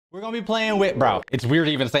We're gonna be playing with, bro. It's weird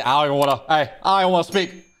to even say. I don't even wanna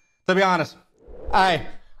speak. To be honest, I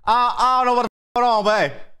don't know what's going on, but hey,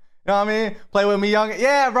 you know what I mean? Play with me, young.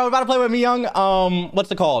 Yeah, bro, about to play with me, young.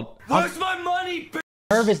 What's it called? Where's my money, bitch?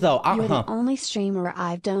 Nervous though. You're the only streamer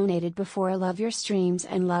I've donated before. Love your streams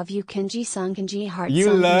and love you, Kenji. Sung Kenji heart. You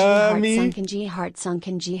sung, love Kenji, me. Sung Kenji heart. Sung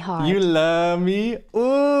Kenji heart. You love me.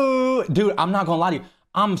 Ooh, dude, I'm not gonna lie to you.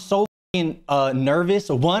 I'm so nervous.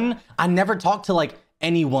 One, I never talk to like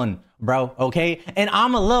anyone, bro, okay? And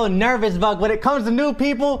I'm a little nervous, but when it comes to new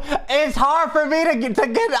people, it's hard for me to get,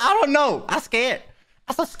 I don't know. I'm scared.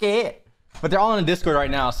 I'm so scared. But they're all in the Discord right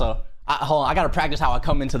now, so hold on, I gotta practice how I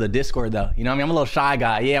come into the Discord though. You know what I mean? I'm a little shy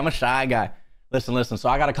guy. Yeah, I'm a shy guy. Listen. So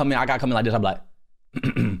I gotta come in like this. I'm like,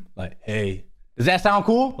 like, hey, does that sound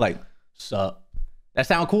cool? Like, sup? That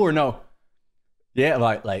sound cool or no? Yeah,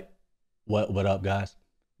 like, what up, guys?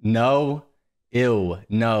 No, ew,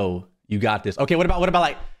 no, you got this. Okay, what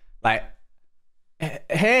about like,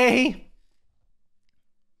 hey.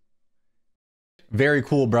 Very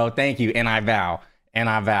cool, bro. Thank you. And I vow.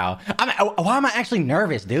 Why am I actually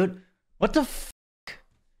nervous, dude? What the f?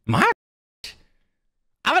 I'm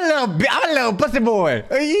a little pussy boy.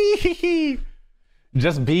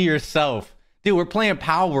 Just be yourself. Dude, we're playing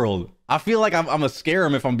Palworld. I feel like I'm gonna scare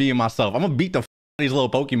him if I'm being myself. I'm gonna beat the f these little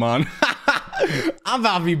Pokemon. I'm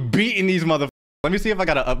about to be beating these motherfuckers. Let me see if I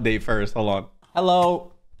got an update first. Hold on.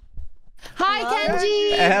 Hello. Hi,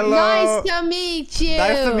 Kenji. Hello. Nice to meet you.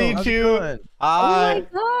 Nice to meet you. Hi. Oh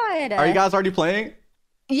my God. Are you guys already playing?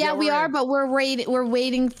 Yeah, we are, but we're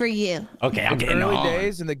waiting for you. Okay, I'm getting early on.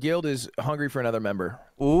 days, and the guild is hungry for another member.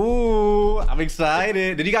 Ooh, I'm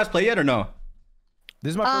excited. Did you guys play yet or no?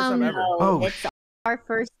 This is my first time ever. No, Oh, it's our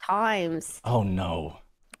first times. Oh no.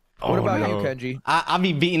 What about no. you, Kenji? I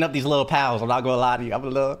be beating up these little pals. I'm not gonna lie to you. I'm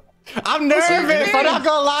nervous. I'm not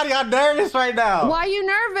gonna lie to you. I'm nervous right now. Why are you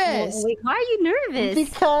nervous? Wait, why are you nervous?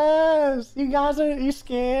 Because you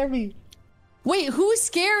scare me. Wait, who's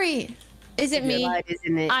scary? Is it me?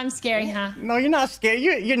 Isn't it? I'm scary, huh? No, you're not scared.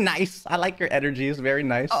 You're nice. I like your energy. It's very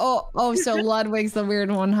nice. Oh, so Ludwig's the weird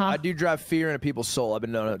one, huh? I do drive fear into people's soul. I've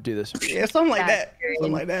been known to do this. Yeah, something like That's that. great.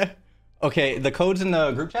 Something like that. Okay, the code's in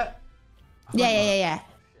the group chat? Yeah.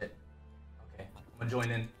 Shit. Okay, I'm gonna join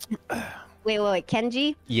in. Wait,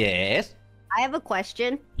 Kenji? Yes. I have a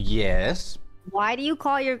question. Yes. Why do you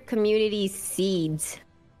call your community seeds?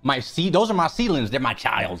 Those are my seedlings. They're my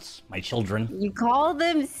children. You call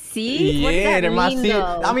them seeds? What does Yeah, that they're my mean, seed.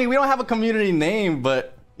 though? I mean, we don't have a community name,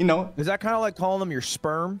 but you know. Is that kind of like calling them your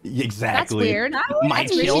sperm? Exactly. That's weird. My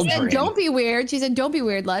That's weird. children. She said, "Don't be weird." She said, "Don't be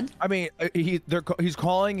weird, Lud." I mean, he's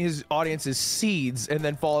calling his audiences seeds and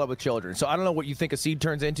then followed up with children. So I don't know what you think a seed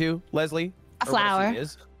turns into, Leslie. A flower.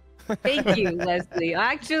 Is. Thank you, Leslie.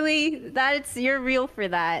 Actually, you're real for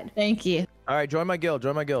that. Thank you. All right, join my guild.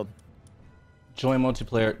 Join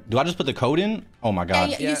multiplayer. Do I just put the code in? Oh my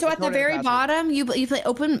god. Yeah, so the at the code and very password. bottom, you play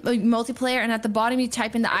open multiplayer, and at the bottom you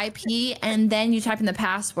type in the IP, and then you type in the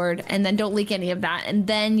password, and then don't leak any of that, and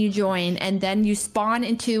then you join, and then you spawn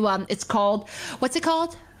into it's called, what's it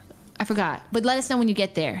called? I forgot, but let us know when you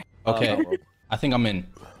get there. Okay. I think I'm in.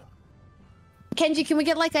 Kenji, can we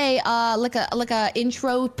get like a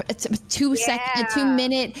intro,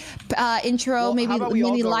 2-minute intro, Well, maybe how about we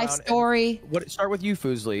all mini go life around and- story? Start with you,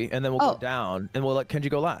 Fuzli, and then we'll go down, and we'll let Kenji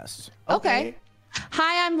go last. Okay.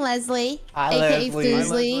 Hi, I'm Leslie, Hi, aka Leslie. Hi, Fuzli.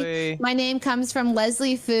 Leslie. My name comes from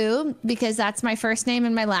Leslie Fu because that's my first name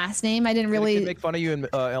and my last name. I didn't Did a really kid make fun of you in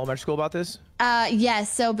elementary school about this? Yes.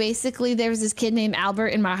 So basically, there was this kid named Albert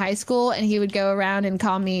in my high school, and he would go around and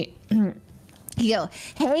call me. He'd go,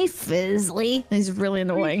 "Hey, Fuzli." He's really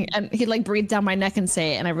annoying, and he'd like breathe down my neck and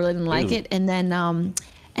say it, and I really didn't like Ew. it. And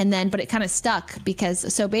then, but it kind of stuck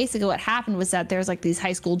because so basically, what happened was that there's like these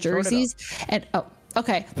high school jerseys, and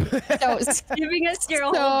okay, so Giving us your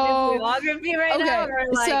So- whole bibliography right now? okay, Or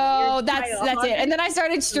like so your that's child? it. And then I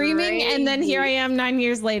started streaming, and then here I am 9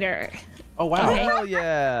 years later. Oh wow. Okay. Hell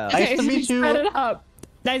yeah. Nice to meet you. Spread it up.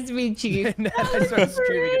 Nice to meet you. And then I started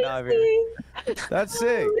streaming it now here. That's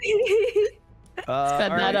sick. Spread all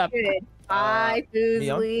that right. up. Good. Hi,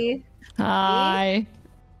 Fuzli. Hi.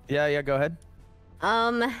 Yeah, go ahead.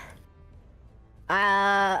 Oh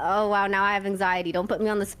wow, now I have anxiety. Don't put me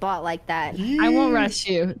on the spot like that. I won't rush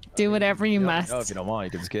you. Do whatever you must. No, if you don't want,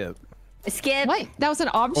 you can skip. Skip. Wait, that was an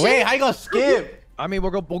option? Wait, how you gonna skip? I mean, we'll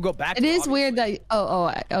go back. It is weird that you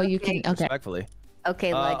can okay. Respectfully.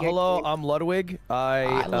 Okay, Lud, you're Hello, good. I'm Ludwig.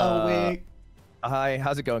 Ludwig. Hi,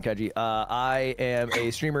 how's it going, Kenji? I am a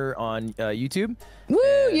streamer on YouTube. Woo,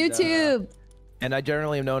 And, YouTube. And I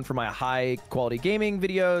generally am known for my high quality gaming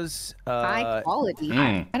videos. High quality.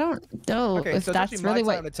 I don't know Okay, if so it's that's actually my really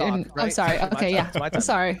what. time to talk, I'm right? sorry. It's my Okay, time. yeah. It's my time.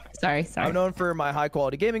 Sorry. I'm known for my high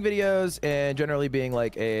quality gaming videos and generally being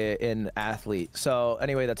like an athlete. So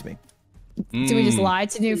anyway, that's me. Do we just lie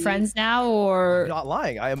to new friends now, I'm or not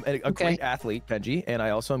lying. I am a great athlete, Kenji, and I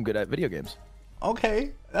also am good at video games.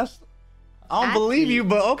 Okay, that's. I don't believe you,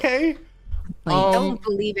 but okay. Don't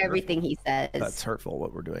believe everything he says. That's hurtful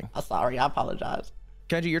what we're doing. I'm sorry. I apologize.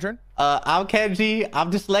 Kenji, your turn. I'm Kenji. I'm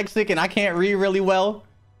dyslexic and I can't read really well,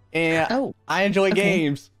 and I enjoy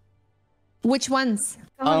games. which ones?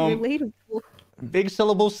 Relatable. Big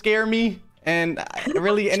syllables scare me, and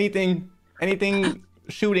really anything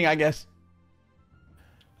shooting, I guess.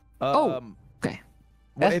 Okay.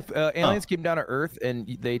 What if aliens came down to Earth and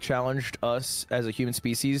they challenged us as a human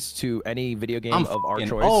species to any video game of our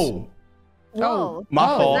choice? Whoa. My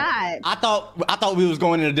what fault. was that? I thought we was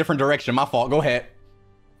going in a different direction. My fault. Go ahead.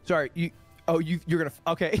 Sorry, you're gonna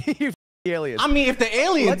okay. You aliens. I mean, if the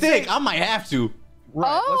alien Let's thick, say- I might have to.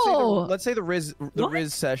 Right. Let's say the Riz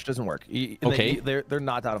sesh doesn't work. Okay. They're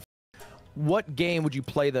not down. What game would you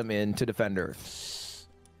play them in to defend Earth?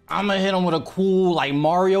 I'm gonna hit them with a cool like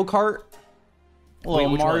Mario Kart.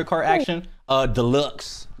 Little which Mario one? Kart action.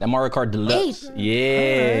 Deluxe. That Mario Kart Deluxe.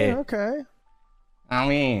 Yeah. Okay. I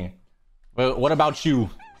mean, but what about you?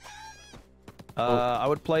 I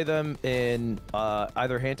would play them in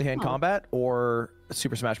either hand-to-hand combat or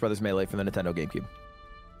Super Smash Bros. Melee from the Nintendo GameCube.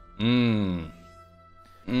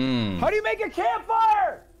 How do you make a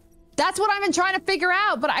campfire? That's what I've been trying to figure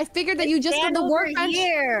out, but I figured that you just did the workbench.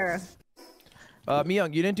 Here.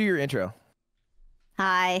 Miyung, you didn't do your intro.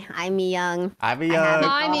 Hi, I'm Young. I'm I have young. a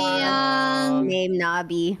Hi, dog Miyang. named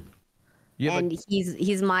Nabi, You have and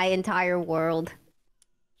he's my entire world.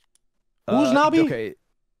 Who's Nabi? Okay.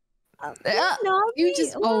 Nabi? You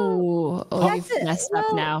just you messed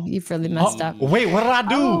up now. You've really messed up. Wait, what did I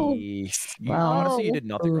do? Honestly, you did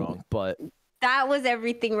nothing wrong, but That was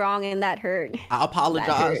everything wrong, and that hurt. I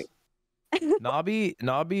apologize. Nabi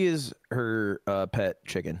is her pet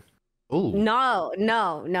chicken. Ooh. No.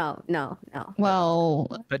 Well,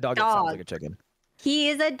 That dog sounds like a chicken. He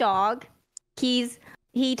is a dog.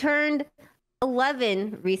 He turned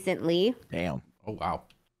 11 recently. Damn. Oh wow.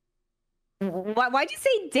 Why'd you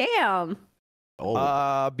say damn?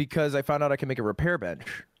 Oh. Because I found out I can make a repair bench,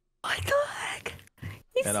 What the heck?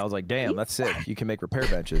 and I was like, "Damn, that's sick! You can make repair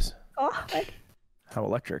benches. God. How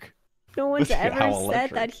electric!" No one's ever How said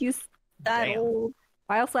electric. that he's that Damn. old.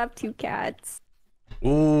 I also have 2 cats.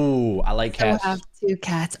 Ooh, I like I cats. have 2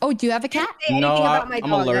 cats. Oh, do you have a cat? Say anything No, about my I'm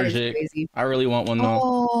dog, that is allergic. crazy. I really want one though.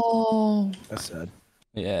 Oh, That's sad.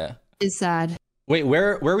 Yeah. it's sad. Wait,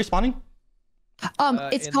 where are we spawning?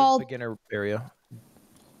 It's in called the beginner area,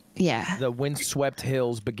 yeah. the windswept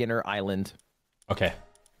hills beginner island. Okay.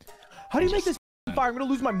 How do you make this fire? I'm gonna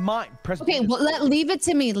lose my mind. Press. Okay, well, leave it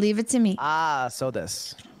to me. Leave it to me. So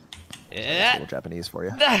this. Yeah. Little Japanese for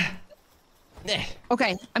you.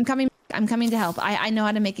 Okay, I'm coming to help. I know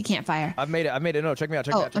how to make a campfire. I've made it. No, check me out.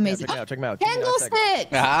 Check Oh, me out. Check amazing. me out. Check me out. Check me out. Candlestick.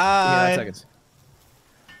 Give me 9 Hi. seconds.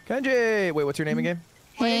 Kenji, wait, what's your name again?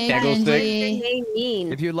 Hey, Candlestick. Kenji. They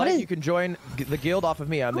mean. If you'd like, you can join the guild off of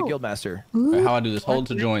me. I'm the guild master. How I do this? Hold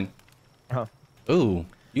to join. Huh. Ooh,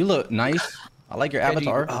 you look nice. I like your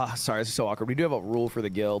avatar. Sorry, this is so awkward. We do have a rule for the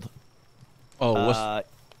guild. Oh, what's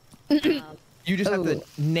You just have to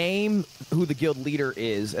name who the guild leader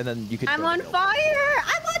is, and then you can. I'm join on the guild. fire.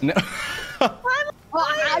 I'm on no.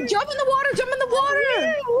 Jump in the water. Jump in the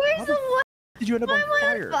water. Where's the water? Did you end up on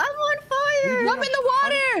fire? I'm on fire. Jump in the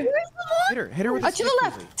water. Where's the water? Hit her with a To stick. the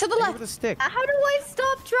left. Susie. To the Hit her left. with a stick. How do I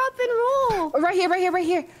stop, drop, and roll? Right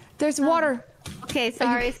here. There's water. Okay,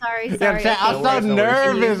 sorry. Yeah, chat, I'm so worries, no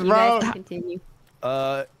worries. nervous, You bro. guys can continue.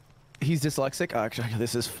 He's dyslexic. Actually,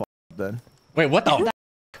 this is then. Wait, what the?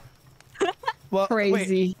 Well,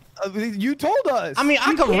 Crazy. wait, you told us. I mean,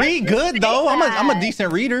 I can read good though. I'm a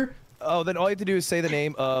decent reader. Oh, then all you have to do is say the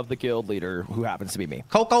name of the guild leader, who happens to be me.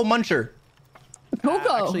 Coco Muncher.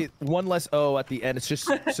 Coco. Actually, one less O at the end. It's just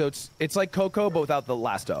so it's like Coco, but without the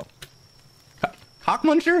last O. Cock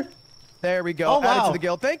Muncher? There we go. Oh, Added wow. to the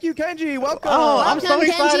guild. Thank you, Kenji. Welcome. Oh, I'm so Welcome,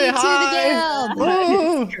 excited. Kenji, Hi. to the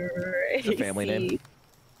guild. Ooh. It's a family name.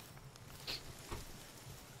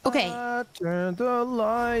 Okay. Turn the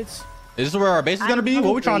lights. Is this where our base is gonna be?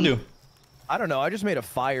 What we trying to do? I don't know. I just made a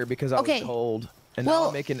fire because I Okay. was cold, and now Well-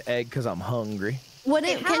 I'm making egg because I'm hungry. What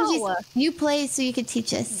if How? Kenji, you play so you could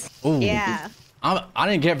teach us? Ooh. Yeah. I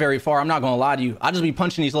didn't get very far. I'm not gonna lie to you. I just be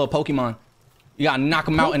punching these little Pokemon. You gotta knock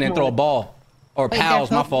them out and then throw a ball. Or Wait, pals,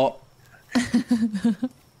 they're my fault.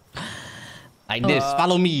 Like this.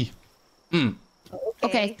 Follow me.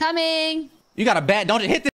 Okay, coming. You got a bat. Don't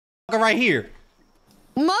hit this right here.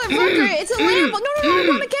 Motherfucker, it's a lamp. No, I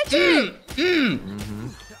want to catch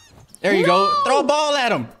it. There you go. Throw a ball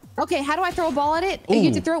at him. Okay, how do I throw a ball at it? Ooh. You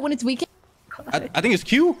have to throw it when it's weak. I think it's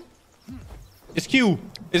Q. It's Q.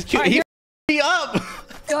 It's Q. Right, He up.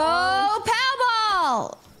 Go,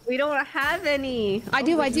 Palworld. We don't have any. I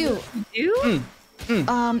do. You do?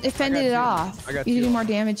 It fended it off. I got You two. do more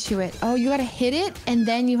damage to it. Oh, you gotta hit it and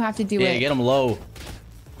then you have to do Yeah, it. get him low.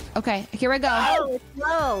 Okay, here I go. Oh, it's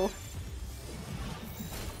low.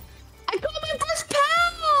 I got my first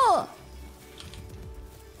pal.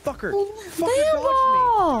 Fucker. Fucker dodged me.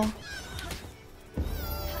 Ball.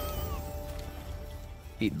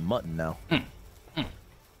 Eating mutton now.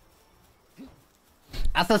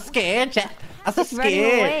 I'm so scared, Jack. I'm so It's running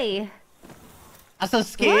scared. away. I'm so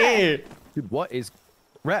scared. Dude, what is...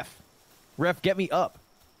 Ref, get me up.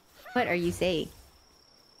 What are you saying?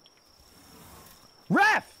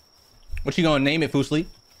 Ref! What you gonna name it, Foosly?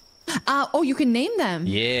 Oh, you can name them.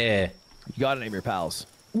 Yeah. You gotta name your pals.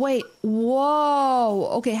 Wait, whoa.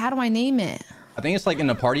 Okay, how do I name it? I think it's like in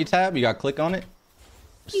the party tab. You gotta click on it.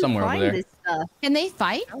 Somewhere over Find there. this stuff. Can they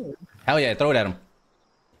fight? Hell yeah, throw it at him.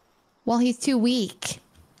 Well, he's too weak.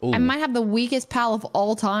 Ooh. I might have the weakest pal of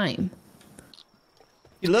all time.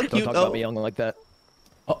 You look Don't cute talk though. about me young like that.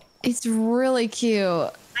 It's really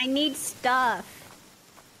cute. I need stuff.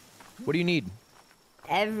 What do you need?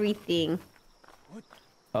 Everything.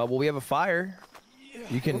 Well, we have a fire.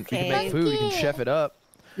 You can Okay. make food. You can chef it up.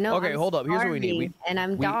 No. Okay, I'm hold up. Here's what we need. starving, and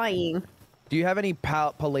I'm we- dying. Do you have any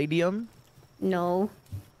palladium? No.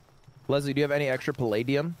 Leslie, do you have any extra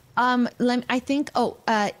palladium? I think. Oh,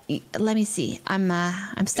 let me see.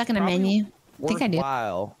 I'm stuck in a Probably menu. I think I do.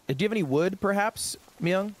 Worthwhile. Do you have any wood, perhaps,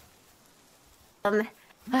 Myung?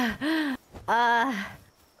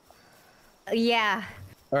 Yeah.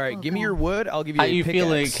 All right, give me your wood. I'll give you How a you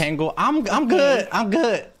feeling, pickaxe. Kango? I'm good. I'm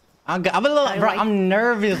good. I'm a little, I bro. like- I'm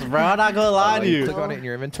nervous, bro. I'm not gonna lie to You you. click on it in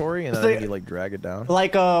your inventory, and then See- I need to like drag it down.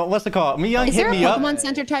 Like, what's it called? Myung Is hit there a me up. Pokemon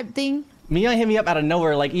Center type thing? Myung hit me up out of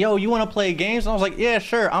nowhere, like, yo, you want to play games? And I was like, yeah,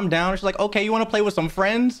 sure, I'm down. She's like, okay, you want to play with some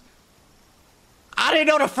friends? I didn't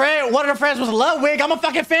know one of the friends was Ludwig. I'm a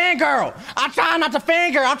fucking fangirl. I'm trying not to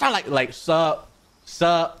fangirl. I'm trying like, sup.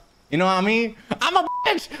 You know what I mean? I'm a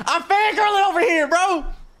bitch. I'm fangirling over here, bro.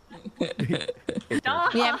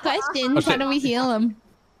 We have questions. Oh, How shit. do we heal him?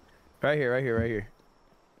 Right here.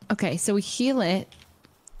 Okay, so we heal it.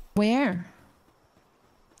 Where?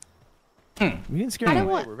 You didn't scare I me don't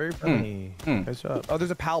away. want- We're very friendly. Nice job. Oh,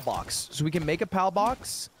 there's a pal box. So we can make a pal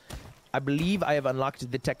box. I believe I have unlocked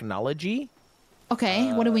the technology.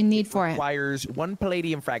 Okay, what do we need for it? Requires 1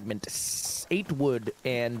 palladium fragment, 8 wood,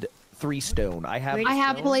 and 3 stone. I have. I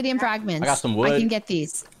have palladium fragments. I got some I wood. can get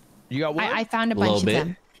these. You got wood? I found a Little bunch of bit.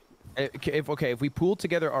 them. If we pool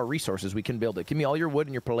together our resources, we can build it. Give me all your wood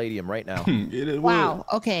and your palladium right now. Wow.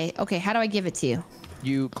 Okay. How do I give it to you?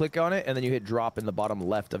 You click on it and then you hit drop in the bottom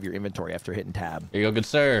left of your inventory after hitting tab. There you go, good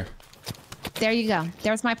sir. There you go.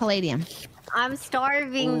 There's my palladium. I'm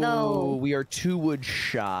starving Oh, though. we are 2 wood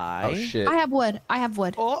shy. Oh shit. I have wood.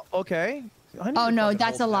 Oh, okay. I need Oh to no, fucking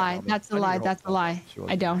that's a hold lie. back on That's this. a I need lie. your That's a hold lie. back. Sure.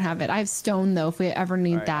 I don't have it. I have stone though if we ever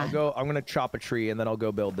need All right, that. I'm gonna chop a tree and then I'll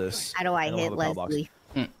go build this. How do I and I'll hit have a pal box. Leslie?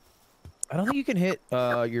 I don't think you can hit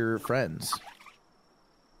your friends.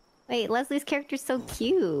 Wait, Leslie's character's so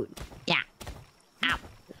cute. Yeah.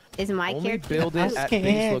 Is my Only character build it cute? at scared.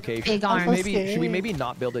 base location. Big arms. Should we maybe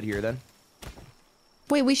not build it here then?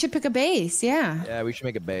 Wait, we should pick a base. Yeah. Yeah, we should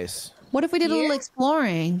make a base. What if we did a little Here?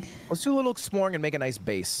 exploring? Let's do a little exploring and make a nice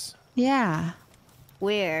base. Yeah.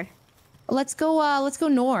 Where? Let's go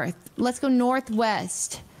north. Let's go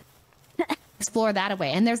northwest. Explore that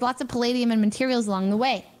away. And there's lots of palladium and materials along the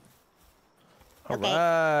way. All Okay.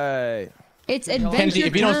 right. It's adventure Kenji,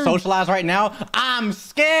 if you don't time. socialize right now, I'm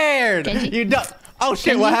scared. Kenji? You don't. Oh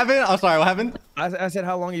shit, what Kenji? happened? I'm sorry, what happened? I said,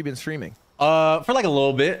 how long have you been streaming? For like a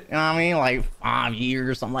little bit, you know what I mean? Like 5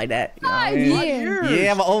 years, something like that. You know what I 5 mean? years.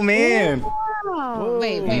 Yeah, I'm an old man.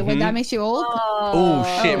 Wait, that makes you old?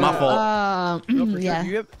 Oh shit, my fault. No, for sure.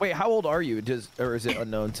 Yeah. Wait, how old are you? Or is it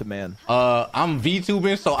unknown to man? I'm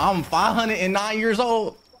VTubing, so I'm 509 years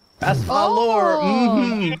old. That's my Oh.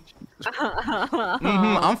 lord.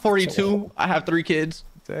 I'm 42. I have 3 kids.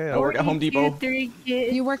 Damn. I work at Home Depot. 3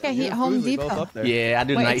 kids. You work at You and Home Foozly both Depot. up there. Yeah, I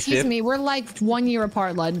do Wait, night excuse shift. me. We're like 1 year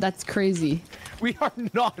apart, Lud. That's crazy. We are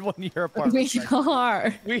not 1 year apart. We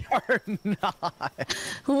are. We are not.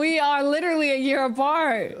 We are literally a year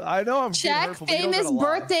apart. I know I'm being Check hurtful, but you don't gotta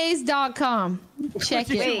lie. famousbirthdays.com. Check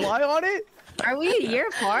Did it. you lie on it? Are we a year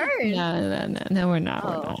apart? No, we're not.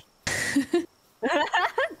 We're Oh. not.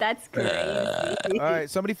 That's crazy. All right,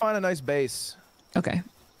 somebody find a nice base. Okay.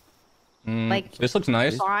 Like This looks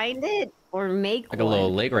nice. find it or make Like a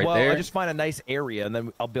little lake right well, there. I just find a nice area and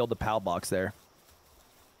then I'll build the PAL box there.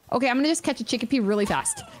 Okay, I'm gonna just catch a chickpea really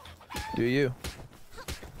fast. Do you?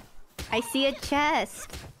 I see a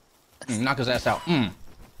chest. Knock his ass out. No.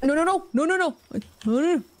 You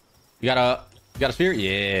got a sphere?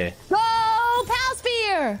 Yeah. Go, Pal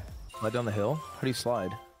Spear! Slide down the hill? How do you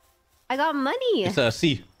slide? I got money. It's a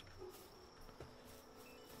C.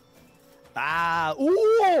 Ah!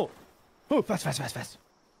 Ooh! Oh, fast.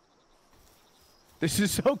 This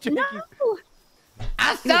is so janky. No.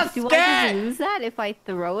 I'm so Do I just scared. lose that if I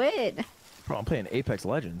throw it? Bro, I'm playing Apex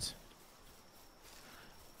Legends.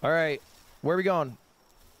 All right, where are we going?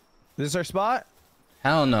 This is our spot?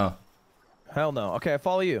 Hell no. Hell no. Okay, I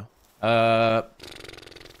follow you.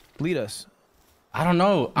 Lead us. I don't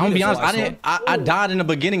know. I'm gonna be Lead us, honest. I died in the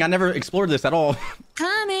beginning. I never explored this at all.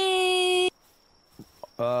 Coming!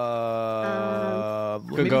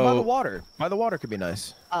 Maybe go- by the water. By the water could be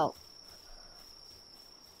nice. Oh.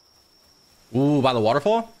 Ooh, by the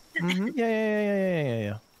waterfall?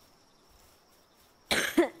 Yeah.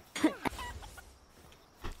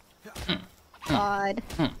 God.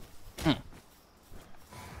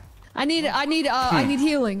 I need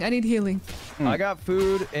healing. I need healing. I got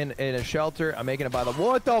food in a shelter. I'm making it by the.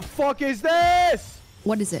 What the fuck is this?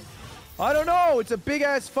 What is it? I don't know. It's a big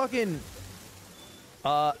ass fucking.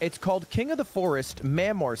 It's called King of the Forest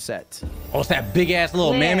Mammoth set. Oh, it's that big ass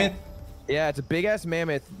little Where? mammoth. Yeah, it's a big ass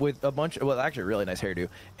mammoth with a bunch. Well, actually, a really nice hairdo,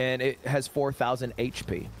 and it has 4,000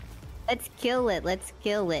 HP. Let's kill it. Let's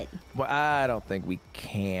kill it. Well, I don't think we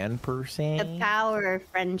can per se. The power of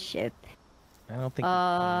friendship. I don't think.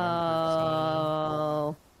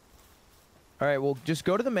 Oh. All right, well, just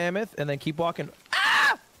go to the mammoth and then keep walking.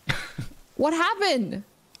 What happened?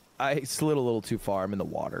 I slid a little too far. I'm in the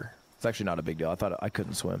water. It's actually not a big deal. I thought I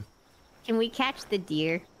couldn't swim. Can we catch the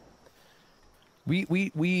deer? We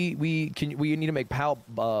need to make pal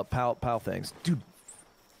things, dude.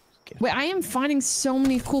 Wait, I am finding so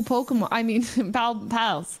many cool Pokemon. I mean,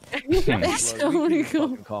 pals. There's so many cool.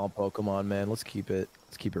 Fucking call 'em Pokemon, man. Let's keep it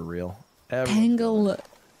real. Tangle.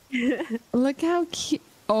 Look how cute.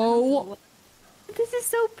 Oh, This is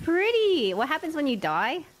so pretty. What happens when you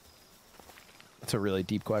die? That's a really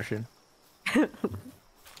deep question.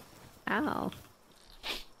 Ow.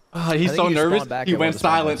 Oh, he's I think so you nervous. spawn back He at went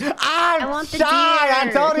one of the spawn silent. I'm want the shy. I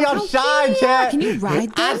deer. told you I'm shy, chat. can you ride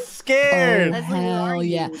I'm them? scared. Leslie, where Hell are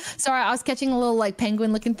yeah. you? Sorry, I was catching a little like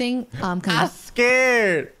penguin looking thing. Come I'm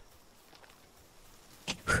scared.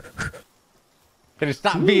 Can you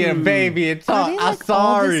stop being a baby and Are talk? they, I'm like,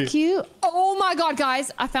 all sorry. this cute? Oh my god,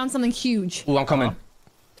 guys. I found something huge. Ooh, I'm coming.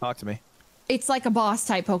 Talk to me. It's like a boss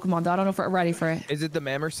type Pokemon, though. I don't know if we're ready for it. Is it the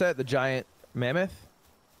mammoth set, the giant mammoth?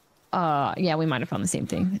 Yeah, we might have found the same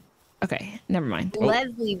thing. Okay, never mind.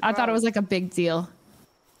 Leslie, I thought it bro. was like a big deal.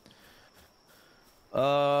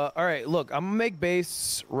 All right. Look, I'm gonna make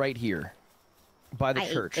base right here, by the I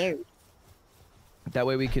ate church. berries. That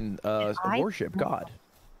way we can I- worship God.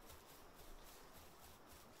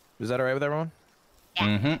 Is that all right with everyone?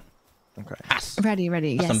 Mm-hmm. Okay. Yes. Ready,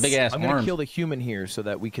 yes. Some big ass I'm gonna arms. kill the human here so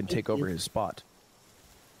that we can take over his spot.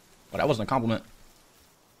 Well, that wasn't a compliment.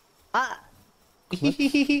 Ah, That's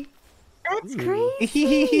that's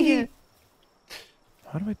crazy.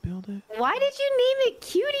 How do I build it? Why did you name it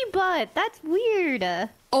Cutie Butt? That's weird.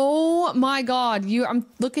 Oh my god,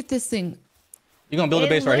 look at this thing. You gonna build a It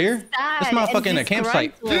base right looks here? sad This and motherfucking a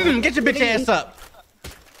campsite. disgruntled. Get your bitch ass up.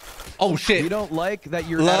 Oh You shit. don't like that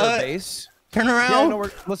you're at our Lud. base? Turn Yeah, around. no,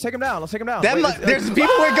 let's take him down. Let's take him down. That Wait, mu- there's people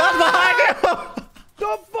with guns behind him.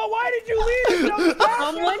 The fuck? Why did you leave?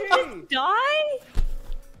 Someone just die?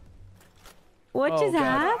 What Oh, just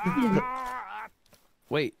God. happened?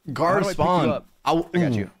 Wait, Guard how do I pick you spawn. up? I I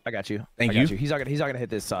got you. I got you. Thank I got you. He's not gonna hit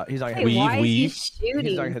this shot. He's not gonna Wait, hit. Weave, why is he weave. He's not gonna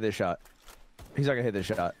shooting? hit this shot. He's not gonna hit this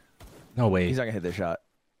shot. No way. He's not gonna hit this shot.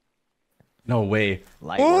 No way.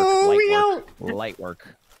 Light Oh, work. we Light work. Light work.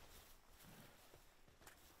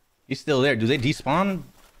 He's still there. Do they despawn?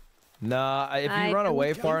 Nah, if you I run don't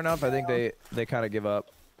away think far enough, I think so. they kind of give up.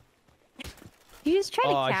 You just try to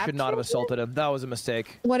Oh, capture I should not have him? assaulted him. That was a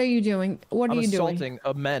mistake. What are you doing? What are I'm you doing? assaulting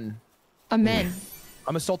men. A men.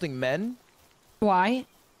 I'm assaulting men. Why?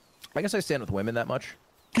 I guess I stand with women that much.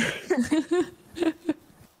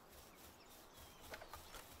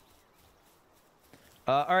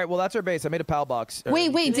 All right, well, that's our base. I made a PAL box.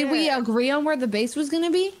 Wait, did we agree on where the base was gonna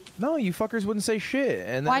be? No, you fuckers wouldn't say shit.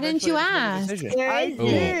 And then Why didn't eventually you I just made a ask? decision. Where I is it?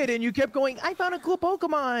 did, and you kept going, I found a cool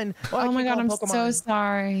Pokemon. Well, I Oh my keep god, calling I'm so Pokemon.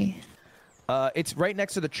 sorry. It's right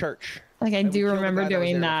next to the church. Like I And we do killed the remember guy that was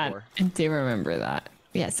doing there that. before. I do remember that.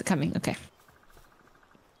 Yes, coming. Okay.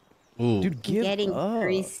 Ooh, Dude, give Getting up.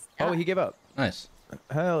 free Oh, he gave up. nice.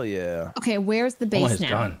 Hell yeah. Okay, where's the base Almost now?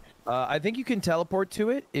 done. I think you can teleport to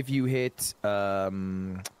it if you hit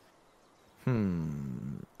You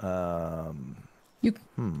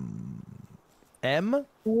M,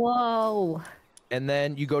 Whoa. and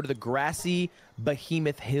then you go to the grassy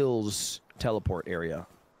Behemoth Hills teleport area.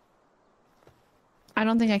 I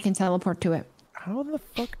don't think I can teleport to it. How the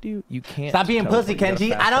fuck do you can't Stop being teleport. pussy, You gotta Kenji.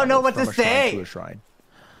 fast I don't know travel what to from a shrine say. to a shrine.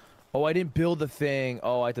 Oh, I didn't build the thing.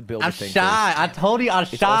 Oh, I have to build I'm the thing shy. I first. told you I'm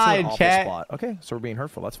It's also shy, an awful chat. spot. Okay, so we're being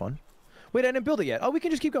hurtful. That's fun. Wait, I didn't build it yet. Oh, we can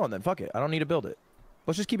just keep going then. Fuck it. I don't need to build it.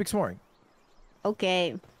 Let's just keep exploring.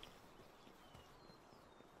 Okay.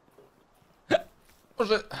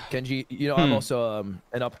 Kenji, you know I'm also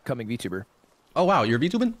an upcoming VTuber. Oh wow, you're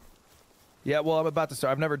VTubing? Yeah, well, I'm about to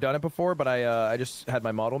start. I've never done it before, but I just had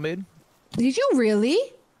my model made. Did you really?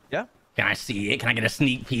 Yeah. Can I see it? Can I get a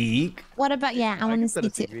sneak peek? What about I want to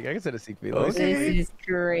see it. I can send a sneak peek. This is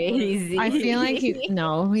crazy. I feel like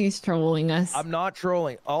he's trolling us. I'm not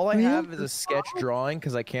trolling. All I Really? have is a sketch drawing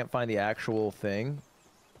because I can't find the actual thing.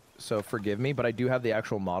 So forgive me, but I do have the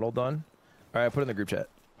actual model done. All right, I put it in the group chat.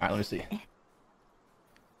 All right, let me see.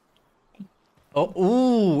 Oh,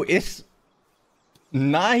 ooh, it's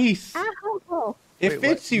nice. Ow. It Wait,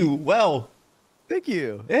 fits what? you well. Thank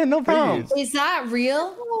you. Yeah, no problem. Is that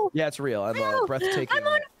real? Yeah, it's real. I'm a breathtaking. I'm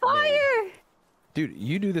on fire. Dude,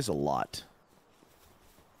 you do this a lot.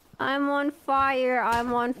 I'm on fire.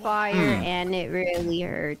 I'm on fire, and it really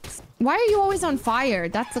hurts. Why are you always on fire?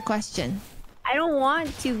 That's the question. I don't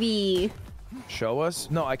want to be. Show us?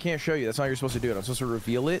 No, I can't show you. That's not how you're supposed to do it. I'm supposed to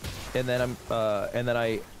reveal it, and then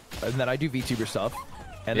I do VTuber stuff.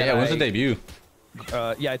 And Yeah, then when's the debut?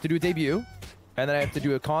 Yeah, I have to do a debut, and then I have to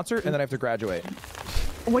do a concert, and then I have to graduate.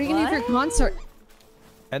 What are you gonna do for your concert?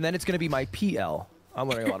 And then it's gonna be my PL. I'm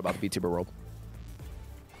learning a lot about the VTuber world.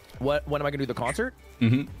 When am I gonna do the concert?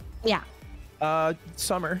 Yeah.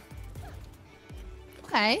 Summer.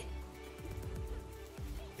 Okay.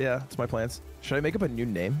 Yeah, that's my plans. Should I make up a new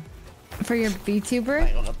name? For your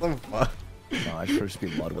VTuber? What the fuck? No, I should just be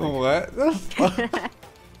Ludwig. What the fuck?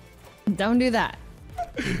 Don't do that.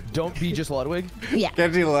 Don't be just Ludwig. Yeah.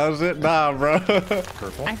 Kenji loves it. Nah, bro.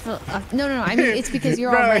 Careful. I feel no. I mean, it's because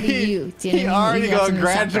you're Bro, already he, you. He already gonna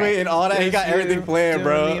graduate and all that. He got everything planned,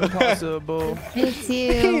 bro. Impossible. It's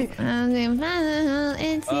you.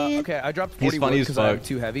 It's you. Okay, I dropped He's 40 funny wood as because I'm fuck.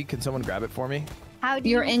 too heavy. Can someone grab it for me? How do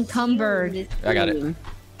You're you encumbered. heal this I got it. thing?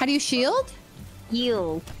 How do you shield?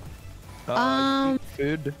 Heal. Eat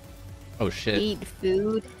food. Oh shit. Eat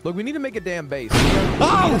food. Look, we need to make a damn base.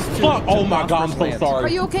 Oh fuck! Oh my god, I'm so prosperous sorry. Are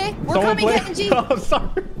you okay? We're Someone coming, play- Kenji. I'm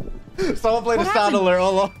sorry. Someone play What the sound happened? alert.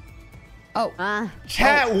 Hold on. Oh.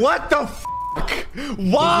 Chat, what the fuck?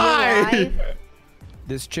 Why? alive?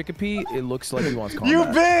 This Chickapee, it looks like he wants You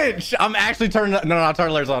combat. bitch! I'm actually turning. No,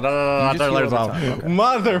 turn alerts on. No, You turn just alerts heal on. every time, okay.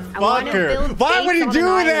 wanna Motherfucker! build Why base would he on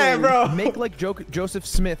do an that, island. bro? Make like Joseph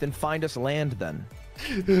Smith and find us land then.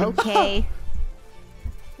 Okay.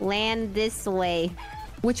 Land this way.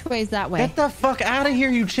 Which way is that way? Get the fuck out of here,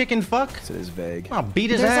 you chicken fuck! It is vague. I'll beat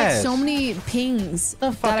his There's ass. like so many pings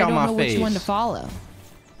The fuck that I out don't my know which one to face. follow.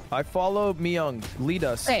 I follow Myung. Lead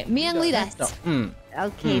us. Okay, Myung, lead us.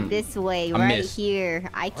 Okay, this way, I right missed. here.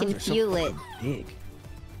 I can Ours are so feel it. Big.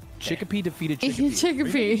 Chickapee defeated Chickapee. Chickapee. Are you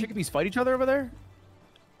making Chickapees fight each other over there?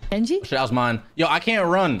 Kenji? Shit, that was mine. Yo, I can't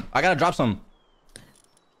run. I gotta drop some.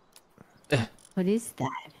 What is that?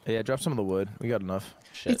 Yeah, drop some of the wood. We got enough.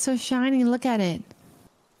 Shit. It's so shiny. Look at it.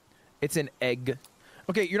 It's an egg.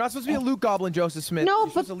 Okay, you're not supposed to be a loot goblin, Joseph Smith. No, You're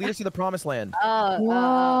supposed to lead us to the promised land.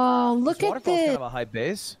 Whoa, look This at waterfall's kind this. of a high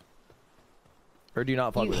base. Or do you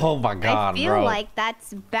not fuck with it? Oh my god, I feel bro. like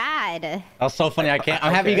that's bad. That's so funny. I can't.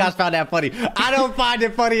 I'm happy you guys found that funny. I don't find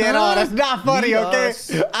it funny at all. That's not funny, Lead okay?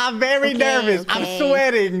 us. I'm very Okay, nervous. I'm okay.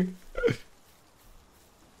 sweating. It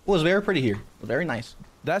was very pretty here. Very nice.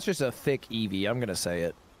 That's just a thick Eevee. I'm gonna say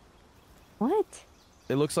it. What?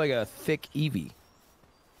 It looks like a thick Eevee.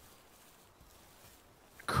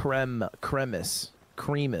 Cremus.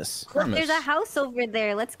 Look, there's a house over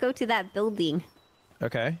there. Let's go to that building.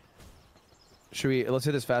 Okay. Let's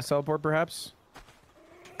hit this fast teleport, perhaps?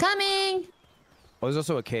 Coming. Oh, there's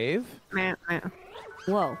also a cave.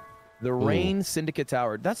 Whoa. The Rain Syndicate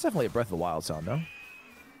Tower. That's definitely a Breath of the Wild sound, no?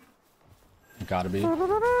 Gotta be.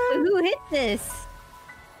 Who hit this?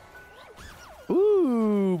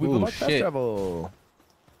 Ooh, we Ooh, would like fast shit. travel.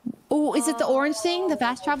 Oh, is it the orange thing? The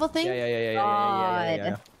fast travel thing?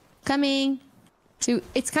 Yeah. Coming. So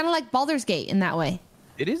it's kind of like Baldur's Gate in that way.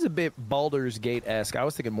 It is a bit Baldur's Gate-esque. I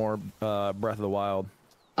was thinking more Breath of the Wild.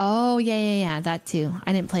 Oh, yeah. That too.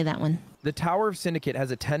 I didn't play that one. The Tower of Syndicate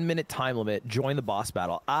has a 10-minute time limit. Join the boss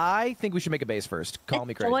battle. I think we should make a base first. Call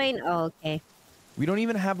me crazy. Join. Oh, okay. We don't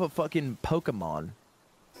even have a fucking Pokemon.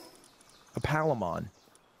 A Palamon.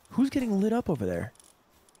 Who's getting lit up over there?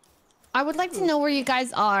 I would like to know where you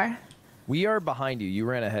guys are. We are behind you. You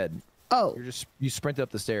ran ahead. Oh, You sprinted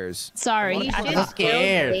up the stairs. sorry. I'm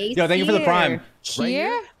scared. Yo, thank you for the prime.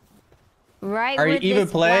 Here? Right. Are you where even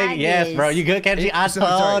this playing? flag Yes, is. bro. You good, Kenji? I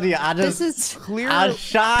told you. I just. This is I'm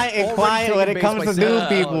shy and Already quiet when taken it comes to base by new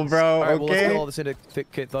Syndicate people, thugs. bro. All right, well, let's Okay. kill all the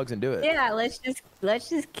Syndicate thugs and do it. Yeah, let's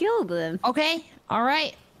just kill them. okay. All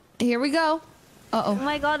right. Here we go. Oh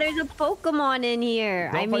my god, there's a Pokemon in here.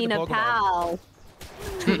 Don't I fight mean the a Pokemon. pal.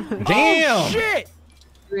 Damn. Oh, shit!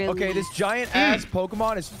 Really? Okay, this giant ass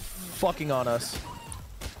Pokemon is fucking on us.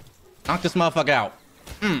 Knock this motherfucker out.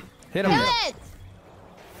 Hit him. Kill it.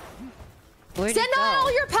 Where'd Send it go?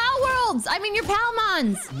 all your Palworlds. I mean your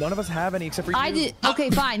Palmons. None of us have any except for you. I did. Okay,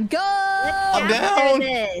 fine. Go. I'm Capture down.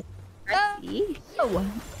 this. See? Help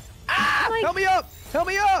me up! Help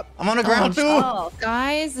me up! I'm on the ground too. Oh,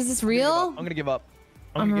 Guys, is this I'm real? gonna give up.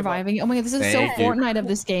 I'm gonna give up. reviving. Oh my god, this is Thank so you. Fortnite of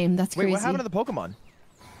this game. That's Wait, crazy. what happened to the Pokemon?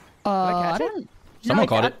 I catch it? don't. Someone it's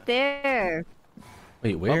caught up it. there.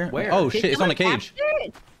 Wait, where? where? Oh Did shit! It's on the someone cage. capture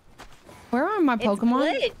it? Where are my It's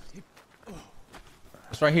Pokemon? glitched.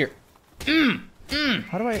 It's right here.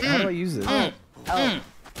 How do I use this? Oh.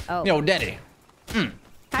 Yo, daddy.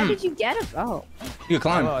 How did you get it? Oh. You can I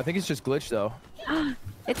climb. don't know. I think it's just glitched though.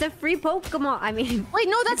 It's a free Pokemon. I mean, Wait,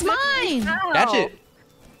 no, that's mine. how? That's it.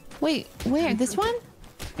 Wait, where? This one?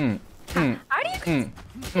 How do you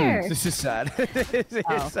capture? This is sad.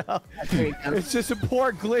 That's pretty dumb. It's just a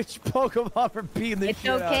poor glitched Pokemon for beating the It's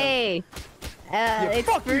shit out of him. okay. It's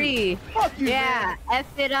fuck you. free. Fuck you, Yeah, F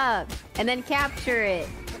it up and then capture it.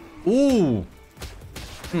 Ooh.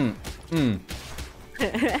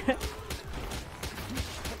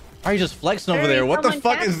 Are you just flexing over Hurry, there? What the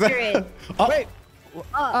someone fuck is capture that? it. Oh, Wait!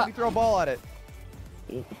 Let me throw a ball at it.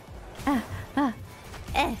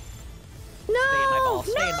 No!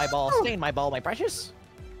 Stay in my ball. no! Stay in my ball, my precious.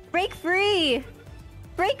 Break free!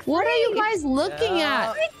 Break free! What are you guys looking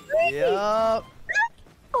at? Break free! Yup.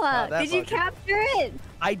 Noah, that Did you fucker. capture it?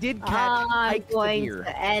 I did catch I'm Ike the going deer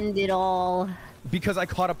to end it all. because I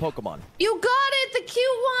caught a Pokemon. You got it, the cute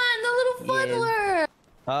one, the little Yeah.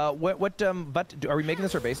 fuddler. But are we making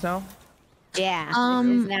this our base now? Yeah,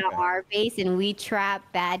 this is now our base, and we trap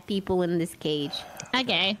bad people in this cage.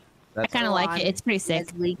 Okay. I That's- kind of like it. It's pretty sick.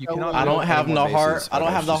 Leslie, You go cannot- I don't have no Bases heart. I are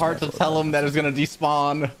don't have the just heart to my tell him that it's gonna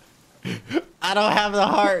despawn. I don't have the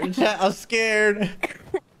heart. Chat. I'm scared.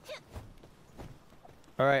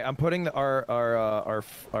 All right, I'm putting our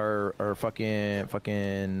fucking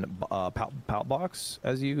pout box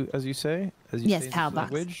as you say. Yes, say in pout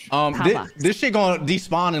box. language. Power This, box. this shit gonna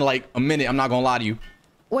despawn in like a minute. I'm not gonna lie to you.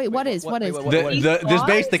 Wait, what is? what- What is? wait, This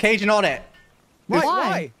base, the cage, and all that.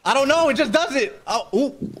 Why? I don't know. It just does it. Oh, ooh.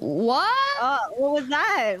 What? what was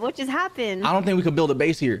that? What just happened? I don't think we could build a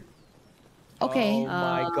base here. Okay. Oh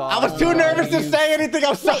my god. I was too nervous to say anything.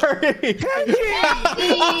 I'm sorry. I'm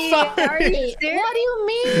Are sorry. you serious? What do you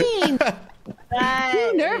mean? That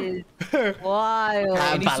Too nervous. is wild.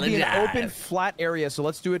 I It needs to be an apologize. open, flat area, so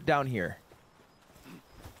let's do it down here.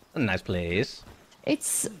 Nice place.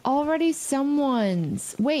 It's already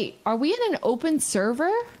someone's. Wait, are we in an open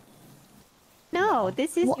server? No,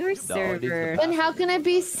 this is your it is the server. Then how can it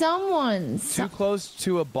be someone's? Too close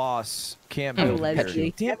to a boss can't Oh, build.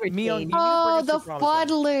 Leslie, Damn never it, Mio, change. you need to bring Oh, us to the promised land.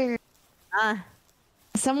 fuddler. Uh,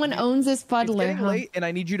 Someone owns this It's fuddler. getting Huh? late, and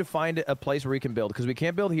I need you to find a place where we can build because we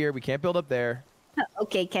can't build here, we can't build up there.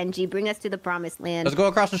 okay, Kenji, bring us to the promised land. Let's go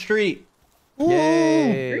across the street.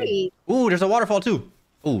 Yay! Great. Ooh, there's a waterfall too.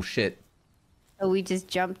 Ooh, shit. So we just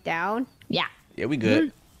jump down? Yeah. Yeah, we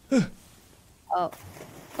good. Oh,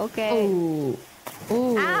 okay. Ooh.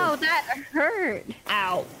 Ooh. Ow, that hurt.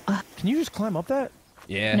 Ow. Can you just climb up that?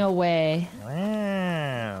 Yeah. No way.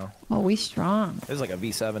 Wow. Oh, we strong. This is like a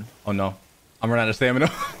V7. Oh no. I'm running out of stamina.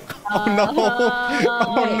 Oh no.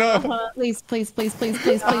 Oh no. Please, please, please, please,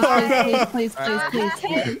 please, please, please, please, please,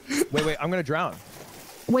 please. Wait, I'm gonna drown.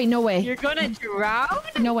 Wait, no way. You're gonna drown?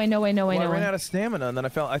 No way, no way, no way, Well, I no ran way. out of stamina, and then I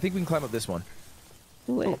think we can climb up this one.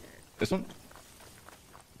 Wait, This one?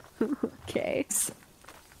 okay.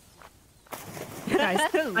 Guys,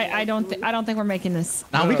 I don't think we're making this.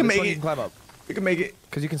 Nah, we can this make one you it. can climb up We can make it.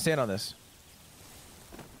 because you can stand on this.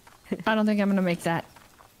 I don't think I'm gonna make that.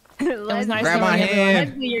 It was nice Grab my knowing everyone. hand.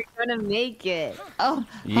 Leslie, you're gonna make it. Oh,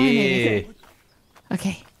 I made Yeah. it.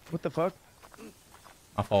 Okay. What the fuck?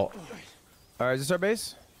 My fault. All right, is this our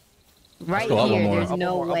base? Right go up one here, more. there's Up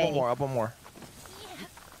no one more, way. up one more, up one more.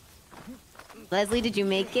 Leslie, did you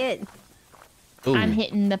make it? Ooh, I'm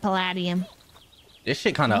hitting the palladium. this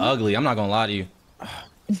shit kind of ugly. I'm not gonna lie to you.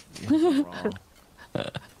 Wrong.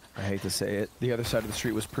 I hate to say it. The other side of the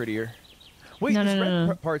street was prettier. Wait, No, this no, red no,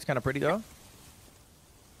 no. part's kind of pretty though.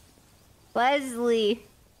 Leslie.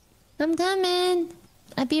 I'm coming.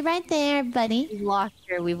 I'll be right there, buddy. We've lost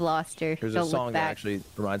her. We've lost her. There's Don't a song look that back. actually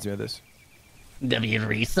reminds me of this.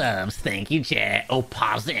 W3 subs. Thank you, chat. Oh,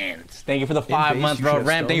 pausins. Thank you for the 5 base, months, you bro. should have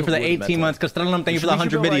Ram, thank you for the stone wood 18 months. Castellum, thank you for the We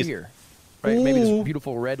should 100 build right biddies. here. Right, maybe Ooh. this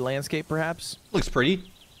beautiful red landscape, perhaps. Looks pretty.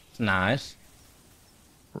 It's nice.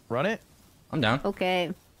 Run it. I'm down.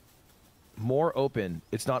 Okay. More open.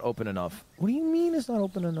 It's not open enough. What do you mean it's not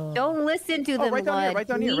open enough? Don't listen to Oh, them. right down here. Lud. Right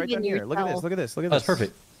down here. Right Believe down in here. Look at this. yourself. Look at this. Look at Oh, this. that's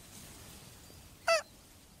perfect.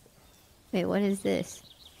 Wait, what is this?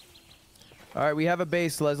 All right, we have a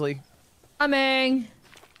base, Leslie. Coming.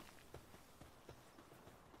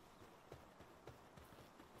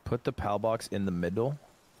 Put the PAL box in the middle.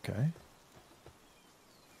 Okay.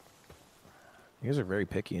 You guys are very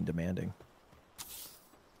picky and demanding.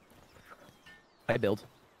 I build.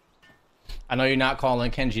 I know you're not calling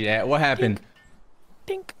Kenji that. What happened?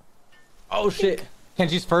 Dink. Oh, shit.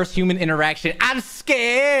 Kenji's first human interaction. I'm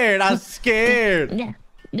scared. I'm scared. No,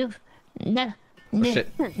 no, no, Oh, shit.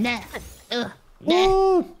 no,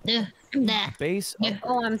 Ooh. no. Base.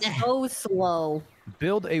 Oh, I'm so slow.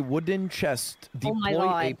 Build a wooden chest. Oh my Deploy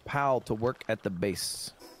God. a PAL to work at the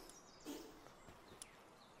base.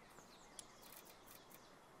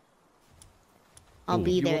 I'll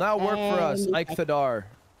be You there. will now work for us, any Ike Thadar.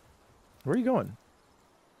 Where are you going?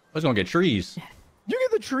 I was gonna get trees. You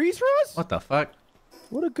get the trees for us? What the fuck?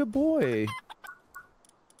 What a good boy.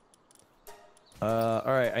 All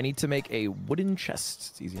right, I need to make a wooden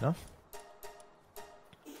chest. It's easy enough.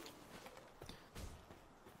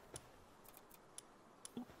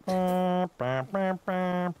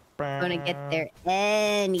 I'm gonna get there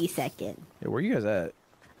any second. Yeah, where are you guys at?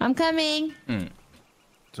 I'm coming.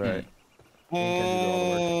 It's all right. Kenji do all the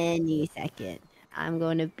work. Any second. I'm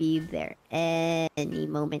gonna be there any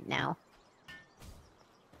moment now.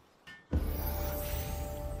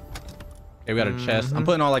 Okay, we got a chest. I'm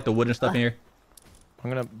putting all like the wooden stuff in here. I'm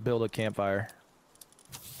gonna build a campfire.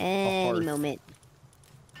 Any hearth. moment.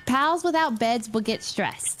 Pals without beds will get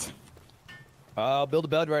stressed. I'll build a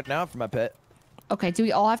bed right now for my pet. Okay, do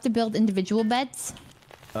we all have to build individual beds?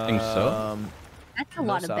 I think so. That's a No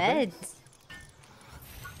lot of stopping. beds.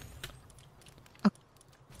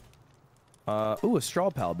 Ooh, a straw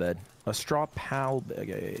pal bed. A straw pal bed.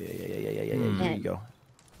 Yeah. Here you go.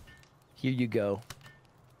 Here you go.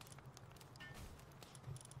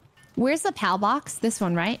 Where's the pal box? This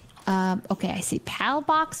one, right? Okay, I see pal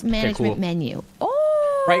box management cool. menu.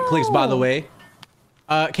 Oh, Right clicks, by the way.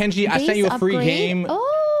 Kenji, I sent you a free Base upgrade? game.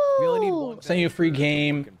 We only need Oh, one. Sent you a free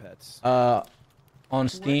game Fucking pets. on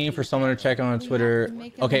Steam for someone to check on Twitter.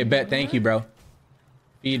 make a Okay, bet. Thank you, bro.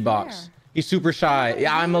 Feedbox. Where? He's super shy.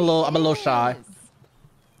 Yeah, I'm a little shy.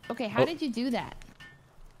 okay, how did you do that?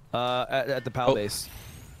 At the pal Oh. base.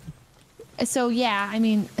 So yeah, I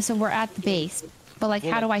mean, so we're at the base, but like,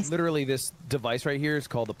 Well, how do I? Literally, this device right here is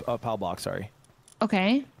called a pal box. Sorry.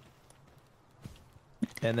 Okay.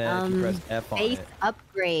 And then if you press F on Base it,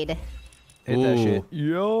 upgrade. hit that Ooh. shit.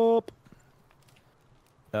 Yup.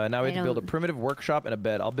 Now we I have to build a don't- primitive workshop and a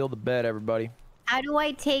bed. I'll build a bed, everybody. How do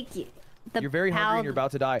I take the You're very hungry pal- and you're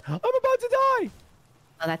about to die. I'm about to die!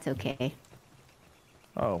 Oh, that's okay.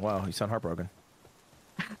 Oh, wow. You sound heartbroken.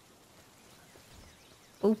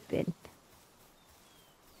 Open.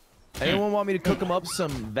 Anyone want me to cook them up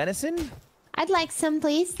some venison? I'd like some,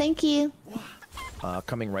 please. Thank you.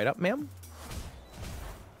 Coming right up, ma'am.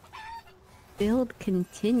 Build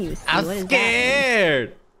continuously. I'm What is that?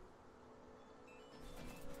 scared.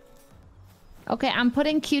 Okay, I'm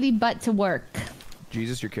putting Cutie Butt to work.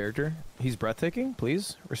 Jesus, your character. He's breathtaking.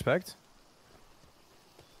 Please, respect.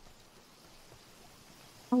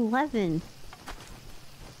 11.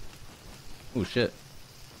 Oh shit.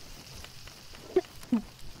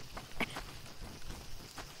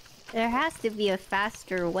 There has to be a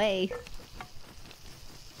faster way.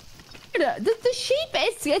 The sheep,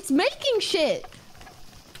 it's making shit.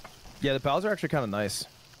 Yeah, the pals are actually kind of nice.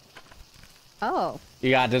 Oh.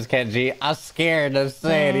 You got this, Kenji. I'm scared to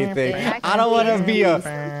say anything. They're I don't want to actually be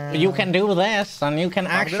a. You can do this, and you can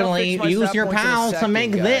actually fix my use stat your points in a pals to second,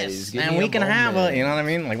 make guys. this, Give and me we a can have a. moment. You know what I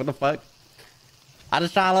mean? Like, what the fuck? I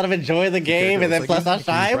just try to let him enjoy the game, and then It's plus like I he's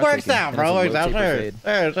try. It works breathtaking, out, and bro. it's Works a out. low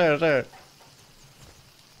taper Sure, fade. sure.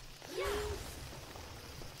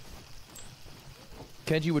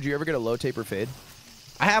 Kenji, would you ever get a low taper fade?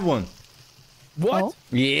 I have one. What? Oh.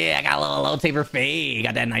 Yeah, I got a little low taper fade.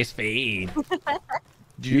 Got that nice fade.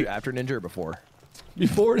 Did you do after Ninja or before?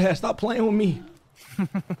 Before that, stop playing with me. Dude,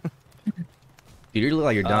 you look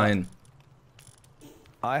like you're dying.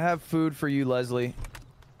 I have food for you, Leslie.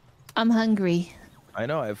 I'm hungry. I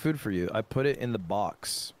know, I have food for you. I put it in the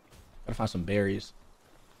box. Gotta find some berries.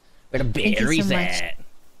 Where the Thank you berries so much. at?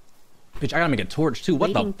 Bitch, I gotta make a torch too.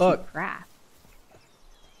 What the Waiting to fuck? craft.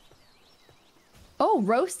 Oh,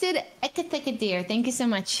 roasted deer. Thank you so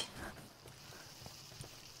much.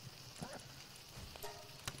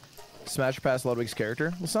 Smash past Ludwig's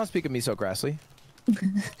character. Let's not speak of me so crassly.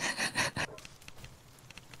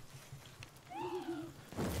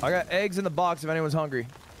 I got eggs in the box if anyone's hungry.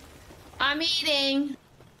 I'm eating.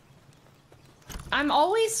 I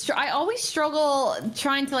always struggle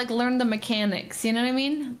trying to like learn the mechanics. You know what I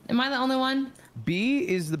mean? Am I the only one? B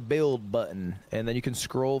is the build button, and then you can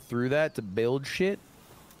scroll through that to build shit.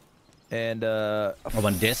 And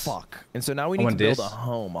want this? fuck. And so now we need to want build this? a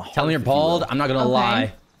home. A Tell me you're hearth, if you will. bald. I'm not gonna Okay.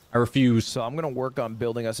 lie. I refuse. So I'm gonna work on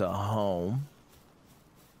building us a home.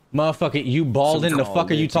 Motherfucker, you bald So in we the can all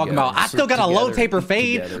fuck are you live talking together. about? I So still got a low together, taper eat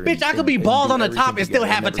fade. together, Bitch, I and- could be and bald do on the everything top and still together,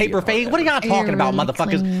 have a never get taper hard fade. What are y'all ever. talking about, Really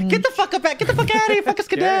motherfuckers? clean. Get the fuck up back. Get the fuck out of here. Fuck a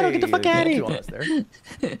skedaddle. Get the fuck out of You want here. us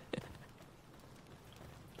there?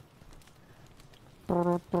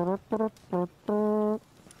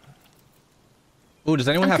 Ooh, does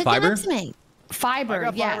anyone have cooking fiber? up some eggs. Fiber, I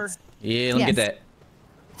got yes. fiber. Yeah, let me Yes. get that.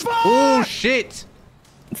 Oh shit.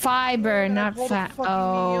 Fiber, not pulled a fat. fucking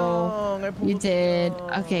Oh, young. I pulled you a did.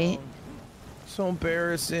 young. Okay. So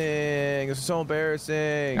embarrassing. It's so embarrassing.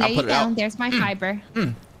 There I'll you put it go. out. There's my fiber.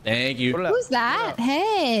 Thank you. Put it out. Who's that?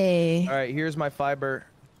 Hey. All right, here's my fiber.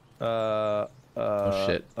 Oh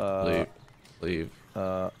shit. Leave.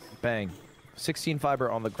 Bang. 16 fiber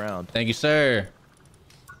on the ground. Thank you, sir.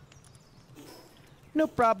 No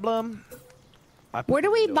problem. I put Where do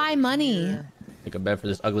the we window buy over money? here. Take a bet for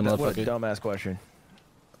this ugly What a motherfucker. dumbass question.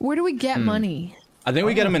 Where do we get Hmm. money? I think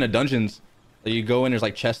we get them in a dungeons. Like, you go in, there's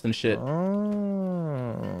like chests and shit.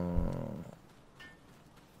 Oh.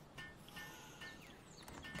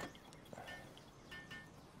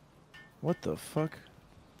 What the fuck?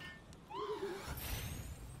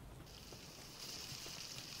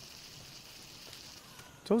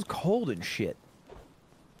 So it's cold and shit.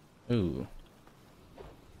 Ooh.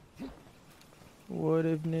 What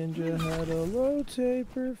if Ninja had a low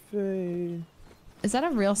taper fade? Is that a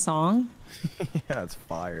real song? Yeah, it's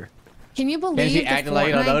fire. Can you believe the acting like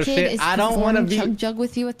you don't Fortnite know kid shit? is I don't wanna performing be- Chug Jug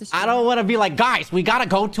with you at the I don't want to be like, guys, we gotta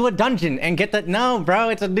go to a dungeon and get the. No, bro,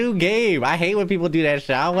 it's a new game. I hate when people do that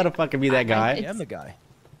shit. I want to fucking be that guy. I am the guy.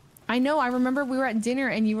 I know. I remember we were at dinner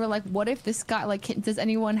and you were like, "What if this guy? Like, is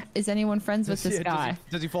anyone friends with this Yeah, guy?"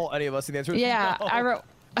 Does he fault any of us? And the answer is Yeah, no. I wrote.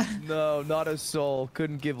 No, not a soul.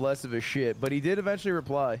 Couldn't give less of a shit. But he did eventually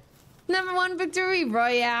reply. #1 victory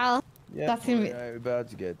royale. Yeah, That's gonna be- we're about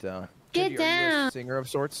to get down. Get Kenji, Are you down. a singer of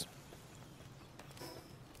sorts?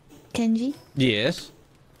 Kenji, Yes.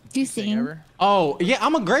 do you Sing sing? ever? Oh, yeah,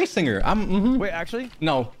 I'm a great singer. Wait, actually?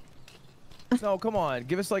 No. No, come on.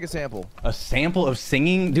 Give us like a sample. A sample of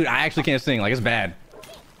singing? Dude, I actually can't sing. Like, it's bad.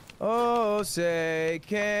 Oh, say,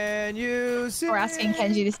 can you sing? We're asking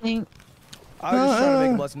Kenji to sing. I was just trying to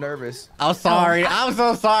make him less nervous. I'm sorry. I'm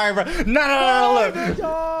so sorry, bro. No, look.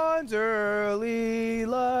 Dawn's early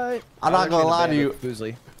light. I'm not gonna lie to you.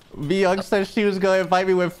 Boozley. V-Young said she was going to invite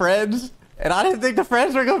me with friends, and I didn't think the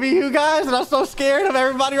friends were going to be you guys, and I'm so scared of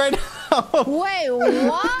everybody right now. Wait,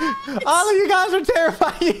 what? All of you guys are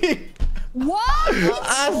terrifying. What?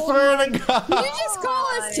 I swear to God. You just call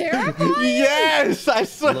us terrifying? Yes, I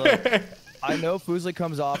swear. Look, I know Foozley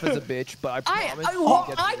comes off as a bitch, but I promise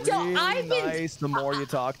I she gets don't- really I've been- nice the more you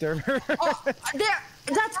talk to her. Oh,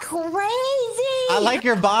 that's crazy. I like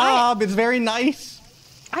your bob. It's very nice.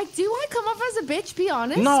 I come off as a bitch, be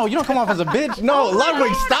honest? No, you don't come off as a bitch. No, Oh my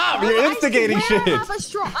Ludwig, God. stop. You're instigating I swear shit. I have a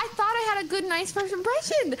I thought I had a good, nice first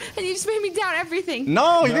impression, and you just made me doubt everything.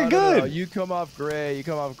 No, you're good. No, you come off great. You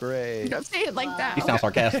come off great. Don't say it like that. You sound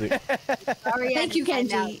sarcastic. Sorry, Thank you, I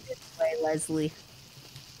Kenji. this way, Leslie.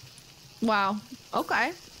 Wow.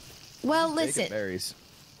 Okay. Well, Bacon listen. berries.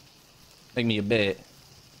 Make me a bet.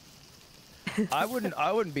 I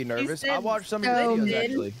wouldn't be nervous. I said watched some of so your videos mid.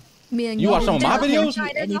 actually. Me and You watch some of my There's a videos?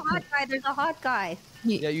 hot guy, There's a hot guy. There's a hot guy.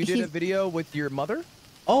 Yeah, you did a video with your mother.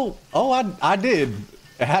 Oh, I did.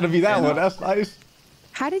 It had to be that one. That's nice.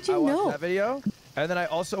 How did I you watched know? that video, and then I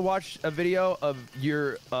also watched a video of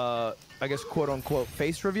your, I guess, quote unquote,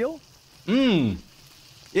 face reveal, Yeah,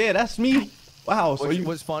 that's me. Wow. So which you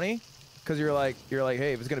was funny, because you're like,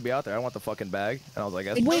 hey, if it's gonna be out there, I want the fucking bag, and I was like,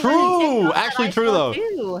 that's Wait, True. TikTok Actually I true, saw though.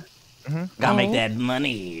 too. gotta make Oh. that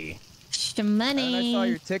money. The And then I saw money.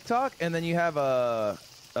 your TikTok, and then you have a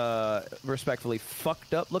respectfully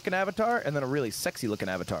fucked up looking avatar and then a really sexy looking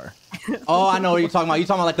avatar. Oh, I know what you're talking about. You're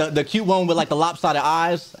talking about like the cute one with like the lopsided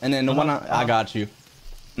eyes, and then the one I got you.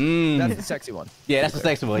 That's the sexy one. Yeah, that's the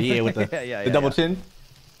sexy one. Yeah, with the the double chin.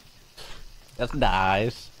 That's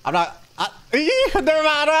nice. I'm not. Never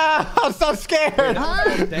mind. I'm so scared.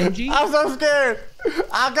 Kenji? I'm so scared.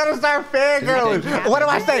 I'm gonna start fangirling. What do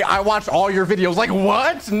I say? I watch all your videos. Like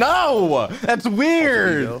what? No, that's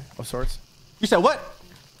weird. Of sorts. You said what?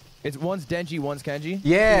 It's one's Denji, one's Kenji.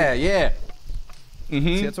 Yeah, yeah.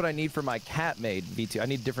 See, that's what I need for my cat made V2. I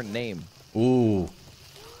need a different name. Ooh.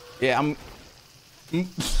 Yeah, I'm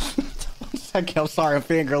sorry, I'm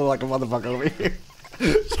fangirling like a motherfucker over here.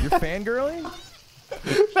 You're fangirling?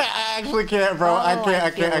 I actually can't, bro. I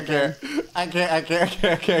can't. I actually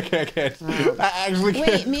can't.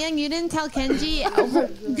 Wait, Miang, you didn't tell Kenji who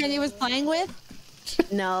Kenji was playing with?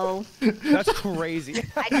 No. That's crazy.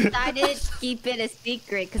 I decided to keep it a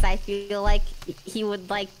secret because I feel like he would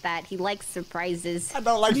like that. He likes surprises. I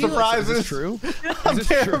don't like surprises. Is this true? I'm Is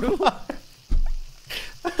this true?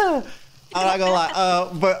 I'm not gonna lie.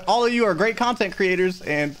 But all of you are great content creators,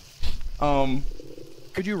 and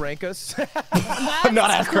could you rank us? no,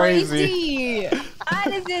 that's crazy. That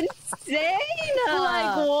is insane.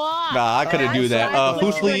 Like what? Nah, I couldn't do that.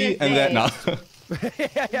 Hoosly and that. Nah.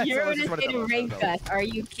 You're gonna say to rank us. Are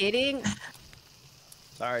you kidding?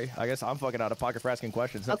 Sorry, I guess I'm fucking out of pocket for asking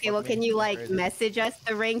questions. Okay, well, can you like message us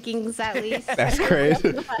the rankings at least? That's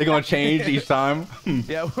crazy. They're gonna change each time.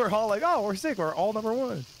 Yeah, we're all like, oh, we're sick. We're all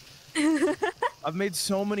 #1. I've made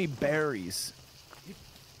so many berries.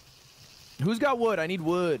 Who's got wood? I need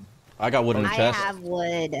wood. I got wood in the chest. I have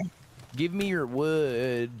wood. Give me your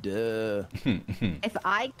wood. If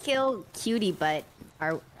I kill Cutie Butt,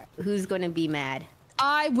 who's gonna be mad?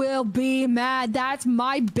 I will be mad. That's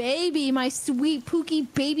my baby, my sweet pookie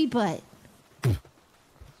baby butt.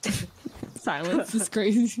 Silence is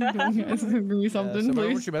crazy. You guys agree something, somebody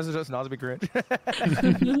please? would you message us not to be cringe?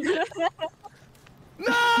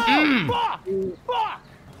 No! Fuck! Fuck!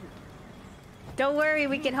 Don't worry,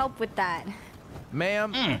 we can help with that.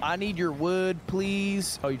 Ma'am, I need your wood,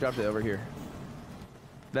 please. Oh, you dropped it over here.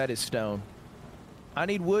 That is stone. I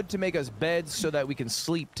need wood to make us beds so that we can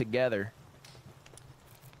sleep together.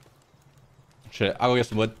 Shit, I'll go get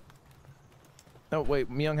some wood. Oh, wait,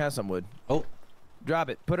 Myung has some wood. Oh. Drop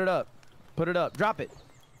it. Put it up. Put it up. Drop it.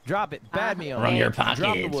 Drop it. Bad Myung. Run your pockets.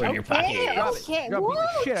 Drop the wood. Run your pockets. Drop it. Okay, Drop it. Beat the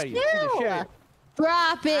shit out of you. Beat the shit out of you.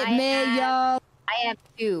 Drop it, Mayo. I have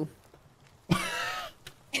 2.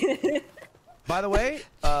 By the way,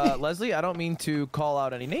 Leslie, I don't mean to call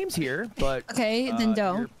out any names here, but Okay, then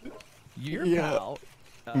don't. Your Yeah. pal.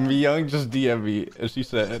 Young just DM'd me and she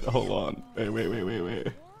said, hold on. Wait.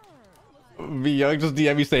 Young just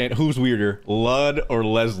DM'd me saying, who's weirder, Lud or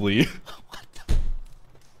Leslie?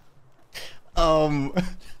 What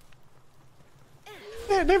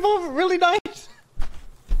they're both really nice.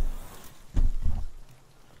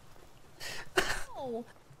 Oh,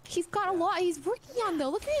 he's got a lot he's working on though.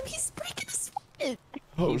 Look at him, he's breaking a sweat.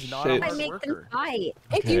 Oh He's not a shit. I hard make them worker. fight.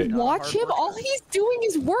 If you Okay. watch him, all he's doing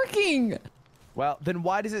is working. Well, then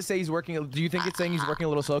why does it say he's working? Do you think it's saying he's working a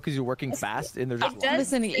little slow because you're working fast and there's just It does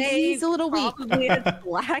Listen, say he's a little weak. probably it's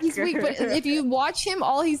blacker. He's weak, but if you watch him,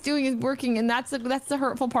 all he's doing is working, and that's the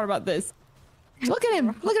hurtful part about this. Look at him!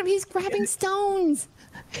 Look at him! He's grabbing stones.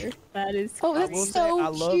 That is. Oh, I will that's say,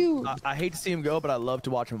 so cute. I hate to see him go, but I love to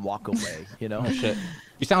watch him walk away. You know. Oh shit.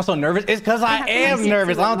 You sound so nervous. It's because I have to am listen to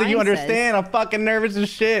nervous. I what don't think you mine says. understand. I'm fucking nervous as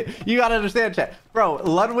shit. You gotta understand, chat. Bro,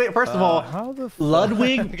 Ludwig, first of all, how the fuck?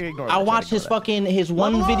 Ludwig, Ignore I that, watched ignore his that. fucking, his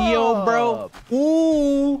one Level video, bro. up.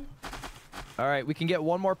 Ooh. All right, we can get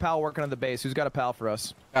one more pal working on the base. Who's got a pal for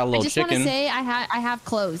us? Got a I little just want to chicken. say I have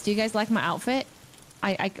clothes. Do you guys like my outfit?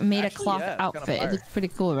 I made Actually, a cloth yeah, it's kinda outfit. fire. It looks pretty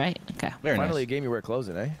cool, right? Okay. Very Finally, a nice. game you wear clothes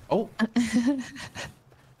in, eh? Oh. You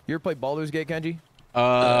ever play Baldur's Gate, Kenji?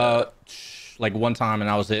 Like one time and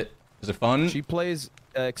that was it. Is it fun? She plays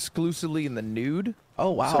exclusively in the nude. Oh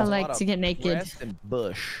wow. So I it's a like lot to of get naked. breast and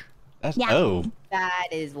bush. That's Yeah. oh. That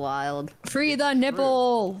is wild. Free the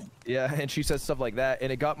nipple. Yeah, and she says stuff like that,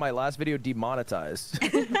 and it got my last video demonetized.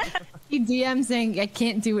 He DM saying I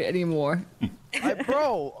can't do it anymore.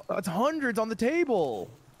 Bro, it's hundreds on the table.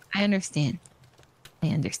 I understand. I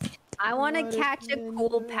understand. I want to catch a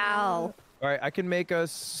cool pal. All right, I can make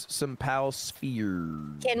us some pal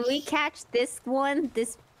spheres. Can we catch this one?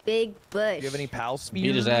 This big bush. Do you have any pal spheres?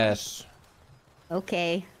 Beat his ass.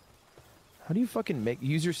 Okay. How do you fucking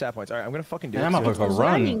use your stat points? All right, I'm gonna fucking do Man, it. I'm about to See go what's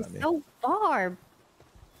run. Running so far,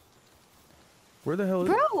 Where the hell is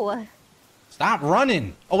it? bro. Stop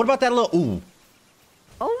running. Oh, what about that little ooh?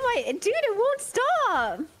 Oh my, dude, it won't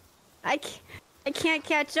stop. I can't. I can't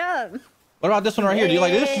catch up. What about this one right here? Do you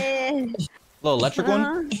like this? Little electric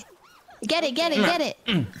one? Get it, get it, get it.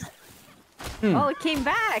 Oh, it came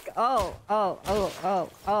back. Oh.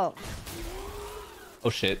 Oh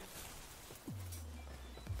shit.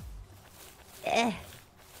 Eh.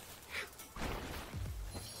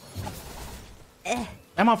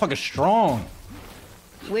 That motherfucker's strong.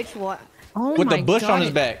 Which one? Oh With my the bush God, on his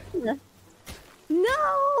back. No.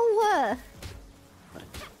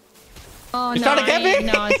 Oh, You no, trying to get me?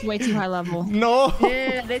 no, it's way too high level. No.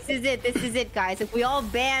 No, this is it. This is it, guys. If we all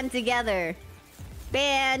band together.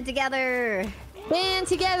 Band together. Band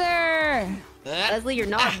together. Leslie, you're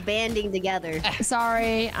not banding together.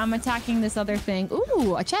 Sorry, I'm attacking this other thing.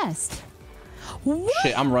 Ooh, a chest. What?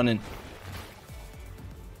 Shit, I'm running.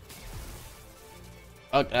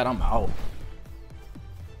 Fuck that, I'm out.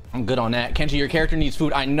 I'm good on that. Kenji, your character needs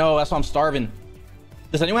food. I know, that's why I'm starving.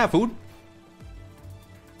 Does anyone have food?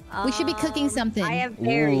 We should be cooking something. I have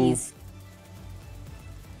berries.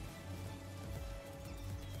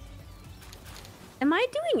 Am I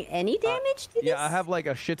doing any damage to this? Yeah, I have like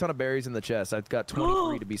a shit ton of berries in the chest. I've got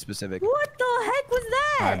 23 to be specific. What the heck was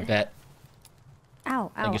that? I bet.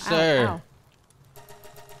 Ow, ow, Thank you, ow, sir. ow.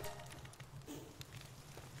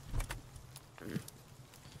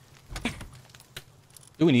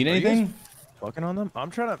 Do we need Are you anything? guys fucking on them?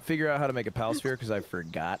 I'm trying to figure out how to make a pal sphere because I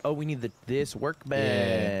forgot. Oh, we need this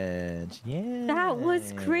workbench. Yeah. That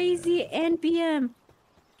was crazy, NPM.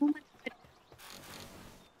 Oh my God.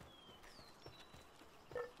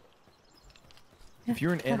 If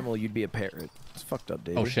you're an animal, you'd be a parrot. It's fucked up,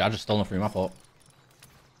 David. Oh shit, I just stolen from you, my fault.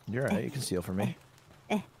 You're right. You can steal from me.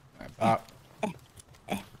 Alright, pop.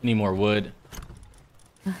 Need more wood.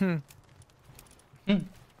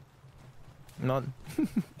 None.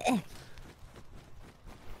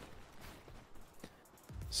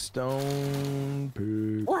 Stone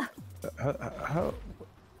poop. What? How?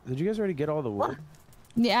 Did you guys already get all the wood?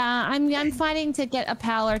 Yeah, I'm fighting to get a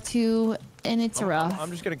pal or two, and it's rough.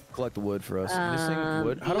 I'm just gonna collect the wood for us. Missing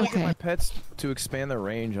wood. How do I get my pets to expand their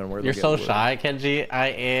range on where You're they so get wood? shy, Kenji. I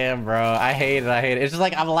am, bro. I hate it. I hate it. It's just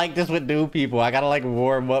like I'm like this with new people. I gotta like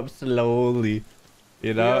warm up slowly.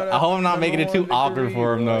 You know? I hope I'm not making it too awkward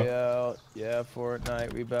for him though. Yeah,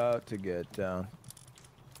 Fortnite, we about to get down.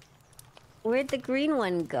 Where'd the green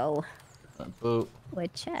one go? Boop.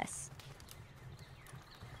 What chest?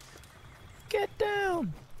 Get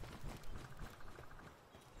down.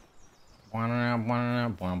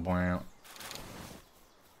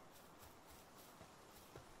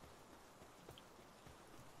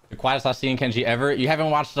 The quietest I've seen Kenji ever. You haven't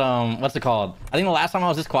watched what's it called? I think the last time I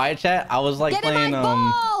was this quiet chat, I was like Get playing in my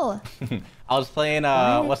ball! I was playing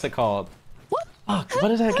what's it called? Fuck,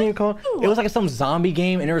 what is that game called? It was like some zombie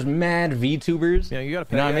game and there was mad VTubers. Yeah, you gotta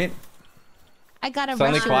pay. You know what I mean? I got a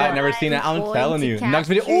Suddenly quiet, never seen it. I'm telling you. Nux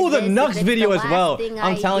video. Oh, the Nux video as well.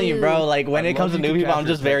 I'm telling you, bro. Like when it comes to new people, I'm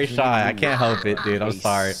just very shy. I can't help it, dude. I'm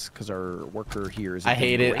sorry. Because our worker here is. I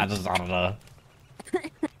hate it. I don't know.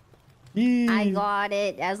 I got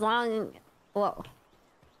it. As long. Whoa.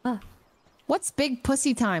 What's big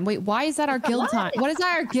pussy time? Wait, why is that our guild time? What is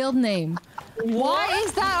that our guild name? Why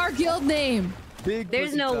is that our guild name?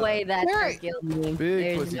 There's no way that's our guild name.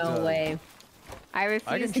 There's no way. I refuse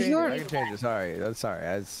I can to change it. do I can change it. Sorry. That's sorry.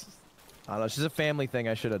 I don't know. It's just a family thing.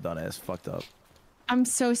 I should have done it. It's fucked up. I'm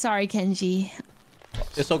so sorry, Kenji.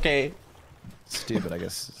 It's okay. Stupid. I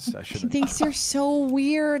guess I should He have. thinks you're so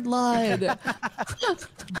weird, Lud.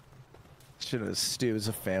 Should have. Stupid. It's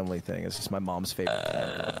a family thing. It's just my mom's favorite.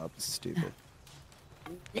 Thing. It's stupid.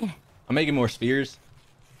 I'm making more spheres.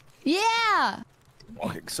 Yeah.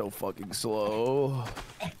 Walking so fucking slow.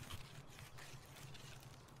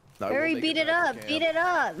 Hurry, beat it up. Beat it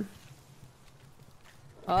up.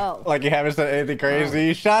 Oh. Like you haven't said anything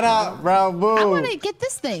crazy. Shut up, bro. Boo. I want to get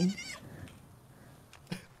this thing.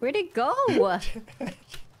 Where'd it go?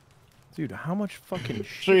 Dude, how much fucking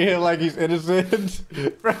Treat him like he's innocent.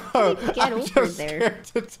 Bro, Get I'm over just there. scared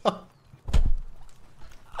to talk.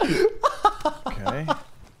 Okay.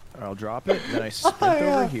 I'll drop it. Then I sprint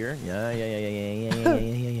over here. Yeah.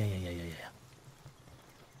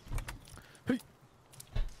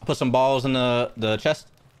 Put some balls in the chest.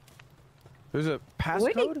 There's a passcode?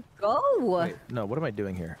 Where'd it go? Wait, no, what am I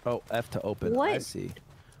doing here? Oh, F to open. What? I see.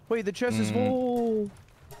 Wait, the chest is full.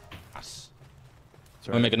 Yes.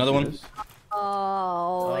 Sorry, Wanna make another one?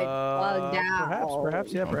 Oh, it bugged out.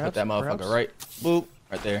 Perhaps, yeah, I'll perhaps. put that motherfucker perhaps. right. Boop.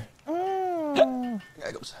 Right there. There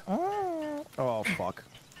it goes. Oh, fuck.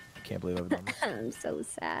 I can't believe I've done this. I'm so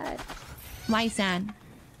sad. My son.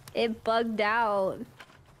 It bugged out.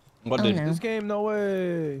 What Oh, did no. This game, no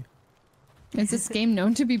way. Is this game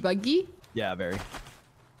known to be buggy? Yeah, very.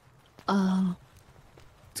 Oh.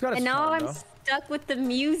 got a And now I'm though. stuck with the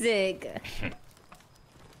music.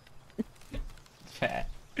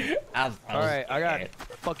 All right, I got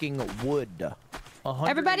fucking wood.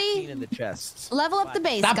 Everybody, in the chests. level up the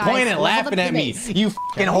base, Stop guys. pointing and Level up laughing the at me. base. You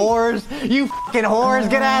fucking whores. You fucking whores.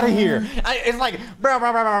 Get out of here. It's like, bro. No.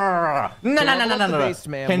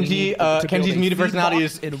 Kenji, Kenji's muted personality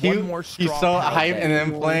is cute. He's so hyped and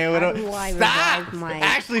then playing with him. Stop.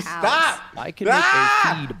 Actually, stop. I can make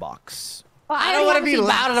a feed box. I don't want to be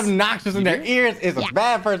loud and obnoxious in their ears. It's a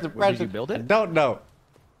bad first impression. Did you build it? I don't know.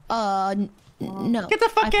 No. Get the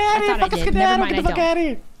fuck out of here. Fucking skedaddle. Get the fuck out of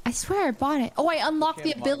here. I swear I bought it. Oh, I unlocked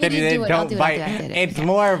the ability Kenji, to do it. I'll don't do it. bite. I did it. It's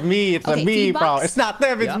more of me. It's a Okay, me feed problem. box? It's not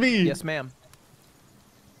them. It's me. Yes, ma'am.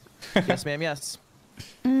 Yes, ma'am. Yes.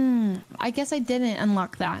 I guess I didn't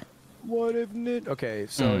unlock that. What if it? Okay,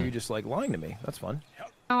 so you just like lying to me. That's fun.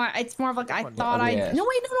 Oh, it's more of like I thought yes. No,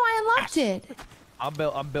 wait, no, I unlocked it. I'm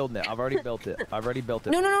building it. I've already built it.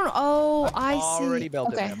 No. Oh, I see. Already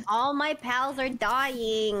built it, Okay. ma'am. All my pals are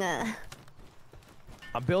dying.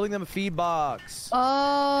 I'm building them a feed box.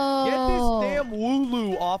 Oh. Get this damn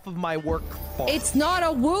wooloo off of my work farm. It's not a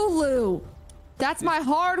wooloo. That's my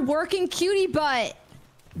hard-working cutie butt.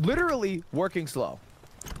 Literally working slow.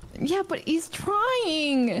 Yeah, but he's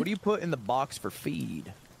trying. What do you put in the box for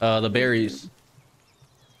feed? The berries.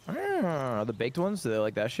 The baked ones? Do they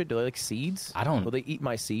like that shit? Do they like seeds? I don't- Will they eat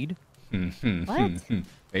my seed? What?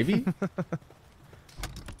 Maybe.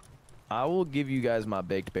 I will give you guys my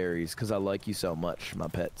baked berries because I like you so much, my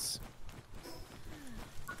pets.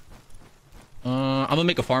 I'm gonna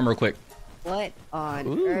make a farm real quick. What on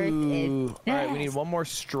earth is All that? right, we need one more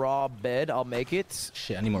straw bed. I'll make it.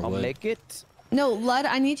 Shit, I need more I'll wood. make it. No, Lud,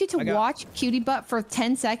 I need you to I got- watch Cutie Butt for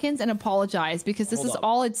 10 seconds and apologize because this Hold is on.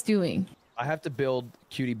 all it's doing. I have to build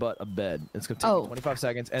Cutie Butt a bed. It's gonna take Oh. me 25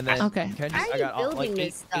 seconds, and then Okay. Kenji, How are I you got building like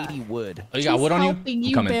this stuff? 80 wood. Oh, you got wood on you? Helping I'm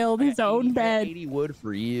you coming. build his own bed. 80 wood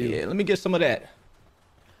for you. Yeah, let me get some of that.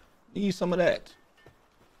 Need some of that.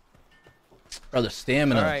 Brother,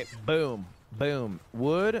 stamina. All right, boom, boom.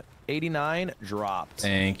 Wood 89 dropped.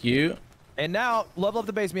 Thank you. And now level up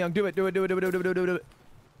the base, Myung. Do it.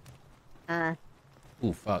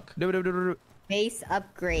 Ooh, fuck. Do it. Base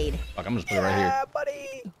upgrade. Fuck, I'm just put it right here. Yeah,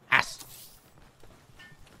 buddy. Ass.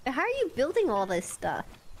 How are you building all this stuff?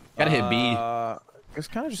 Gotta hit B. It's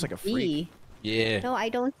kind of just like a freak. B. Yeah. No, I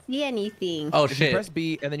don't see anything. Oh, If you shit. press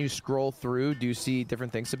B and then you scroll through, do you see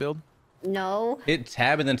different things to build? No. Hit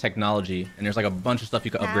tab and then technology. And there's like a bunch of stuff you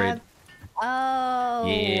can upgrade. Tab. Oh.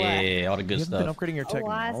 Yeah, all the good You haven't been stuff. upgrading your Oh, I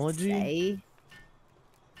technology?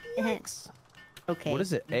 say. Okay. What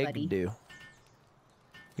does an egg buddy. do?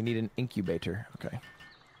 You need an incubator. Okay.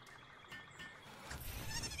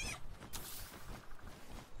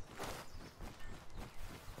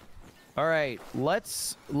 All right,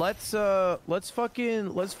 let's fucking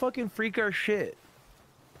freak our shit.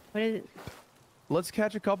 What is it? Let's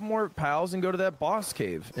catch a couple more pals and go to that boss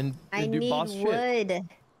cave and I do need boss shit. wood.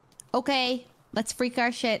 Okay, let's freak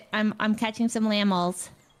our shit. I'm catching some lammels.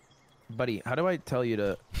 Buddy, how do I tell you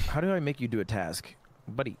to? How do I make you do a task?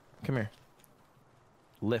 Buddy, come here.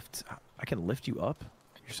 Lift. I can lift you up.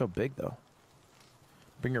 You're so big though.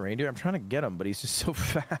 Bring your reindeer. I'm trying to get him, but he's just so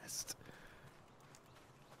fast.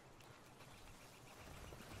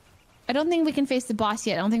 I don't think we can face the boss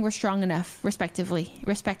yet. I don't think we're strong enough, respectively.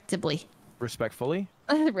 Respectfully.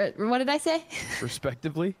 What did I say?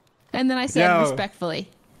 Respectively. And then I said Yo. respectfully.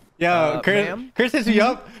 Yo, ma'am? Chris hits me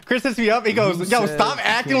up. Chris hits me up. He goes, Who yo, says stop you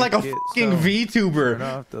acting can't like a get fucking some VTuber.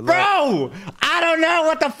 enough to Bro, I don't know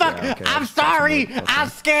what the fuck. Yeah, okay, I'm that's sorry. some wood, I'm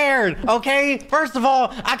scared. Okay. First of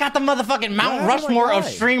all, I got the motherfucking Mount Why do I Rushmore of lie?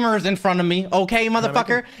 streamers in front of me. Okay,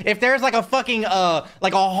 motherfucker. If there's like a fucking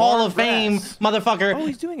like a Hall Farm of Fame, grass. motherfucker, Oh,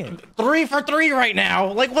 he's doing it. 3 for 3 right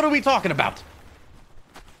now. Like, what are we talking about?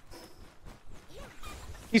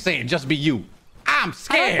 He's saying just be you. I'm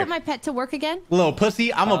How do I scared. put my pet to work again? Little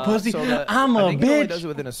pussy. I'm a pussy. So that- I'm I a think it only bitch. does it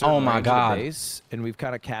within a certain Oh my range of the god. base, and we've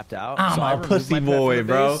kind of capped out. I'm so I a remove pussy my pet from boy, the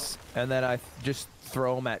bro. base, and then I just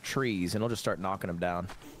throw them at trees, and I'll just start knocking them down.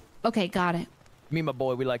 Okay, got it. Me and my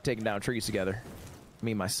boy, we like taking down trees together.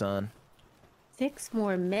 Me and my son. 6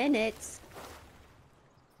 more minutes.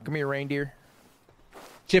 Come here, reindeer.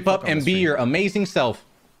 Chip up on and the be street. your amazing self.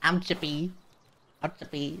 I'm Chippy. I'm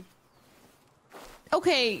Chippy.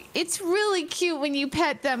 Okay, it's really cute when you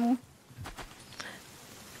pet them.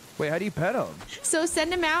 Wait, how do you pet them? So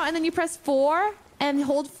send them out and then you press 4 and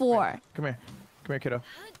hold 4. Come here. Come here, kiddo.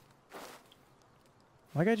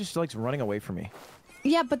 My guy just likes running away from me.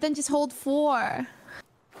 Yeah, but then just hold 4.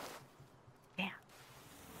 Yeah.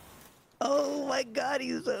 Oh my god,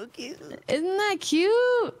 he's so cute. Isn't that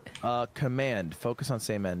cute? Command. Focus on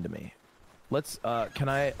same end to me. Let's can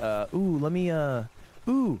I ooh, let me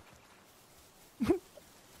ooh.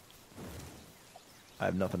 I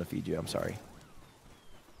have nothing to feed you. I'm sorry.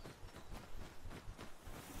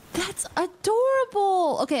 That's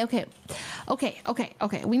adorable. Okay.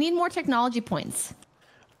 We need more technology points.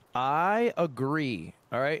 I agree.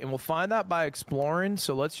 All right, and we'll find that by exploring.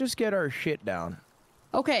 So let's just get our shit down.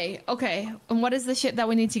 Okay. And what is the shit that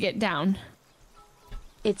we need to get down?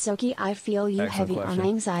 It's okay. I feel you Excellent heavy question. on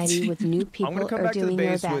anxiety with new I'm people gonna come are back to the doing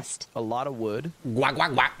their base with best. a lot of wood, Quack,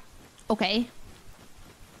 quack, quack. Okay.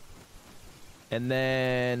 and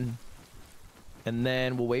then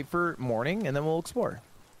we'll wait for morning, and then we'll explore.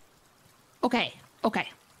 Okay. Got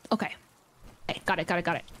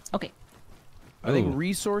it. Okay. I think Ooh.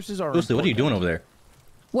 resources are. Lucy, what are you doing important. over there?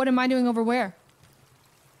 What am I doing over where?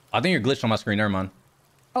 I think you're glitched on my screen. Never mind.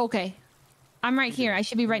 Okay. I'm right here. I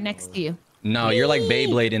should be right next to you. No, you're like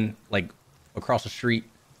Beyblading, like across the street.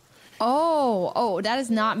 Oh, that is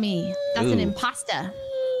not me. That's an Ooh. imposter.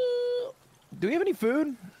 Do we have any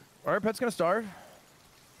food? Are our pets gonna starve?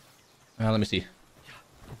 Let me see.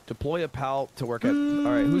 Deploy a pal to work at. All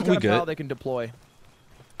right, who's got a we pal good. they can deploy?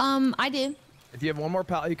 I do. If you have one more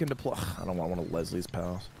pal, you can deploy. I don't want one of Leslie's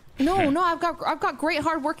pals. No, I've got great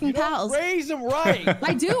hardworking pals. Raise them right.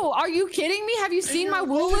 I do. Are you kidding me? Have you seen my In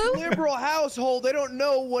Wooloo? your liberal household, they don't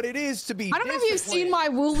know what it is to be. I don't know if you've seen my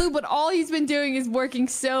Wooloo, but all he's been doing is working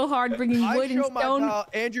so hard, bringing I wood and show my stone. pal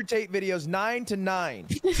Andrew Tate videos 9 to 9,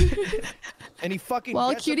 and he fucking.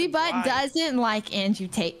 Well, gets up Cutie and Butt drives. doesn't like Andrew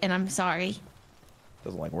Tate, and I'm sorry.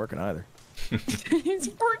 Doesn't like working either. He's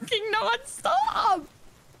working nonstop.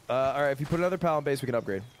 All right, if you put another pal in base, we can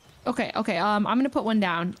upgrade. Okay. I'm gonna put one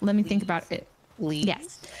down. Let me think about it.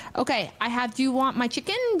 Yes. Okay. Do you want my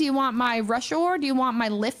chicken? Do you want my rush ore? Do you want my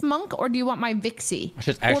lift monk? Or do you want my Vixie?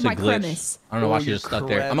 She's or actually my glitched. Cremis? I don't know why Oh, she your just stuck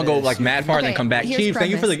there. I'm gonna go like Cremis. mad far and then come back. here's Chiefs,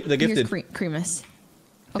 thank you for the Cremis. gifted. Here's Cremis.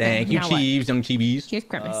 Okay, Thank you, now what? Chiefs, young Chiefs. Here's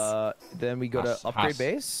Cremis. Then we go to Haas, upgrade Haas.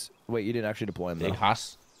 base. Wait, you didn't actually deploy him though. Big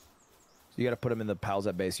Haas. You got to put him in the pals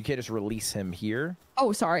at base. You can't just release him here.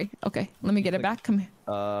 Oh, sorry. Okay, let me get it back. Come here.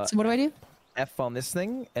 So what do I do? F on this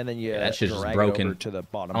thing, and then you that shit's just drag broken. it over to the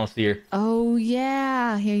bottom. I don't see her. Oh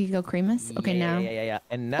yeah. Here you go, Cremis. Okay, now. Yeah.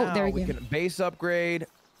 And now there we you go. can base upgrade,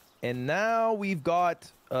 and now we've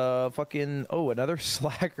got fucking another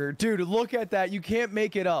slacker. Dude, look at that. You can't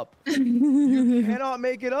make it up. You cannot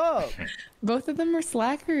make it up. Both of them are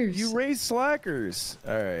slackers. You raise slackers.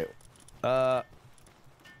 All right.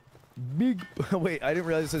 Big. Wait, I didn't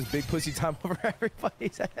realize it says big pussy time over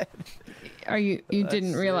everybody's head. You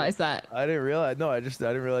didn't realize that. I didn't realize. No, I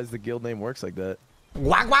didn't realize the guild name works like that.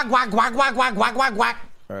 Quack, quack, quack, quack, quack, quack, quack, quack, quack.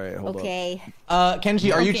 All right, hold Okay.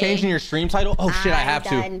 Kenji, are you Okay. changing your stream title? Oh shit, I have I'm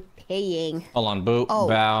to. done paying. Hold on, boot, Oh.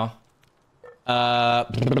 bow. Yeah,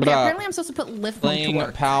 apparently I'm supposed to put lift monk to Playing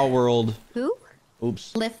work. Palworld. Who?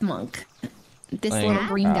 Oops. Lift monk. This Playing little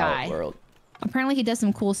green guy. Palworld. Apparently he does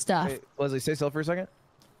some cool stuff. Wait, Leslie, stay still for a second.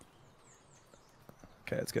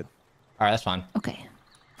 Okay, that's good. All right, that's fine. Okay.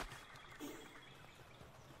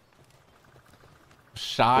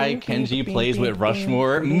 Shy Kenji plays with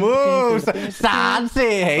Rushmore. Moves. Sansi.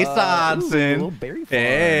 Hey, Ooh, a little Sansin. berry farm. How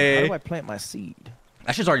Hey. do I plant my seed?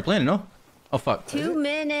 That shit's already planted, no? Oh fuck. 2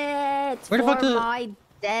 minutes Where the for fuck did- my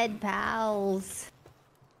dead pals.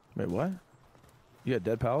 Wait, what? You got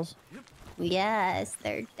dead pals? Yes,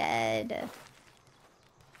 they're dead.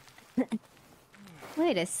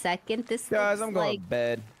 Wait a second. This Guys, looks I'm going like... to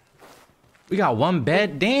bed. We got one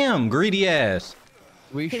bed. Damn, greedy ass.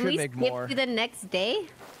 We Can should we make skip more. to the next day?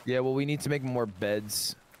 Yeah, well, we need to make more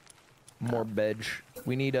beds. More bed.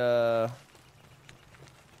 We need Oh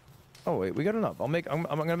wait, we got enough. I'm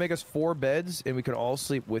gonna make us 4 beds, and we can all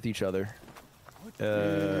sleep with each other.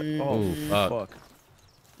 Oh Ooh, fuck. fuck.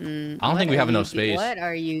 I don't think we have enough space. What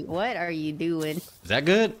are you doing? Is that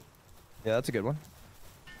good? Yeah, that's a good one.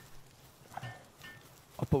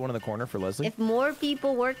 I'll put one in the corner for Leslie. If more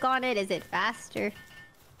people work on it, is it faster?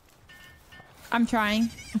 I'm trying.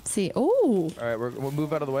 Let's see. Oh. All right, we'll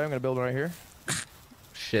move out of the way. I'm gonna build one right here.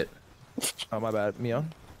 Shit. Oh my bad, Mio.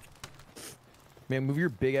 Man, move your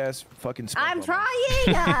big ass fucking. I'm SpongeBob.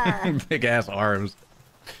 trying. Big ass arms.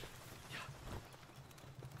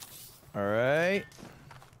 All right.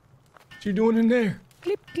 What you doing in there?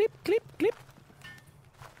 Clip, clip, clip, clip.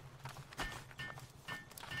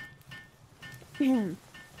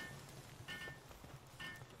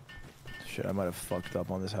 Shit, I might have fucked up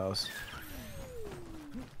on this house.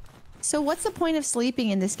 So what's the point of sleeping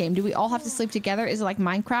in this game? Do we all have to sleep together? Is it like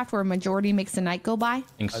Minecraft where a majority makes the night go by? I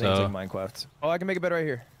think I think it's so. like Minecraft. Oh, I can make a bed right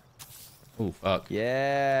here. Ooh, fuck.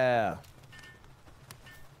 Yeah.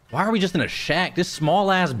 Why are we just in a shack? This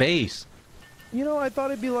small ass base. You know, I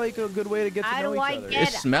thought it'd be like a good way to get to How know do each I other. get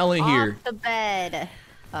It's smelling here. off the bed?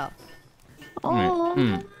 Oh. Oh.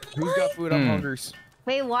 Who's got food? I'm hungers.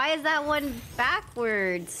 Wait, why is that one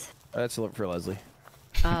backwards? That's for Leslie.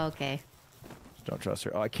 Oh, okay. Don't trust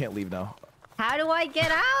her. Oh, I can't leave now. How do I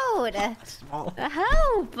get out?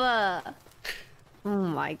 Help! Oh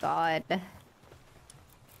my god.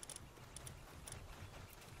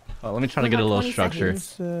 Oh, let me try to get a little 20 structure.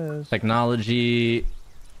 seconds. Technology.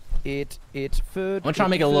 It's food. I'm trying to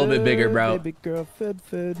make it a little bit bigger, bro. Baby girl,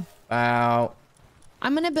 food. Wow.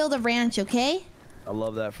 I'm gonna build a ranch, okay? I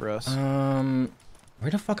love that for us. Where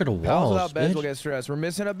the fuck are the Pals walls, without beds bitch? will get stressed. We're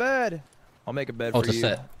missing a bed. I'll make a bed Oh, for it's a you.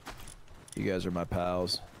 set. You guys are my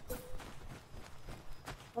pals.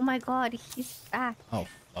 Oh my god, he's back. Oh,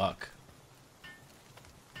 fuck.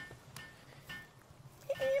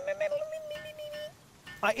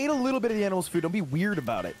 I ate a little bit of the animal's food. Don't be weird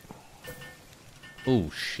about it. Oh,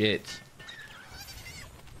 shit.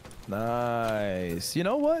 Nice. You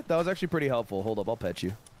know what? That was actually pretty helpful. Hold up, I'll pet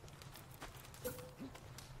you.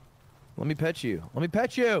 Let me pet you. Let me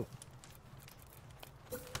pet you.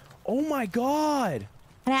 Oh my god.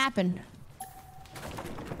 What happened?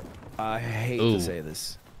 I hate Ooh. to say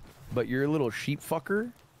this, but your little sheep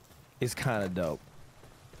fucker is kind of dope.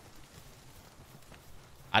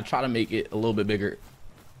 I try to make it a little bit bigger.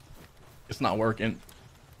 It's not working.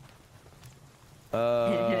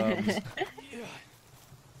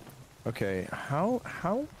 Okay, how?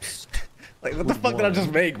 Like, what the fuck did I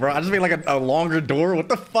just make, bro? I just made like a longer door. What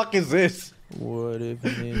the fuck is this? What if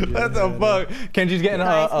ninja What the fuck? Kenji's getting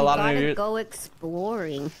Guys, a lot we gotta of. go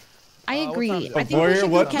exploring. I what agree. time is it? I think we Warrior, should go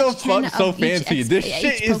what catch the 10 fuck so of each fancy? This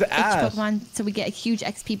shit is each ass. Pokemon, so we get a huge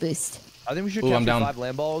XP boost. I think we should Ooh, I'm capture down. 5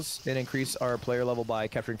 land balls and increase our player level by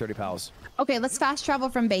capturing 30 pals. Okay, let's fast travel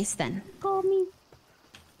from base then. Call me.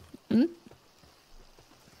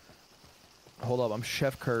 Hold up, I'm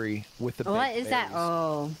Chef Curry with the What big is that? berries.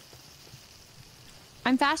 Oh.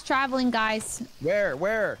 I'm fast traveling, guys. Where?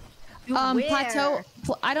 Where? Plateau.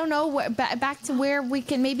 I don't know. Back to where we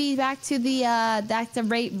can maybe back to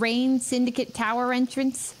the Rain Syndicate Tower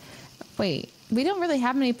entrance. Wait, we don't really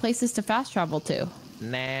have many places to fast travel to.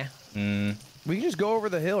 Nah. We can just go over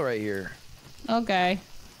the hill right here. Okay.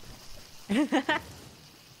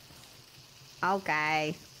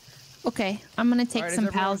 Okay. Okay, I'm gonna take All right, some is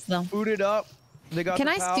everyone pals though. Fooded up. They got Can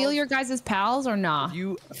the I pals? steal your guys' pals or nah?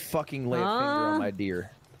 You fucking lay a finger on my deer.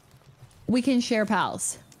 We can share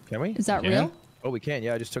pals. Can we? Is that Yeah. real? Oh, we can.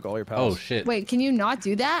 Yeah, I just took all your pals. Oh shit. Wait, can you not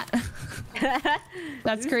do that?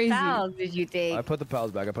 That's crazy. How did you take? I put the pals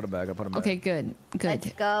back. I put them back. Okay, good. Let's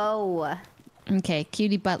Good. go. Okay,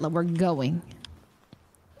 Cutie Butler, we're going.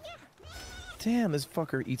 Damn, this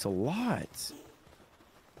fucker eats a lot.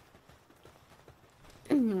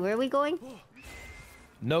 Where are we going?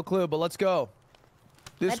 No clue, but let's go.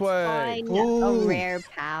 This Let's way. find Ooh. a rare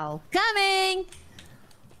pal. Coming!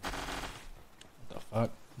 What the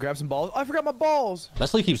fuck? Grab some balls. I forgot my balls.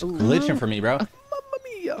 Leslie keeps glitching for me, bro. Mamma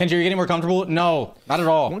mia. Kenji, you're getting more comfortable? No, not at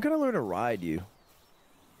all. When can I learn to ride you?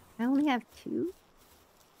 I only have 2.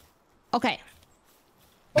 Okay.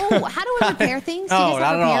 Oh, how do I repair things? Do you No, guys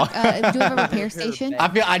have not at repair- do you have a repair station?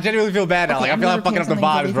 I genuinely feel bad now. Okay, Like, I I'm feel gonna like I'm fucking repair up the something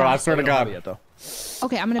vibes, really bro. I fast. swear to I don't have it God. yet, though.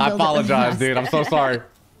 Okay, I'm gonna I build it. apologize, dude. I'm so sorry.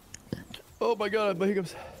 Oh my god, my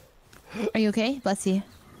hiccups. Are you okay? Bless you.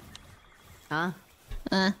 Huh?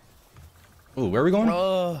 Ooh, where are we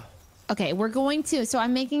going? Okay, we're going to. So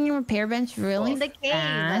I'm making a repair bench really In the cave.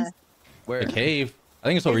 fast. Where? The cave. I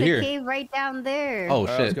think it's over There's here. a cave right down there. Oh All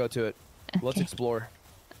right, let's shit. go to it. Let's Okay. explore.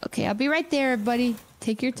 Okay, I'll be right there, buddy.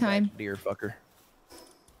 Take your time. Deer fucker.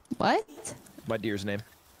 What? My deer's name.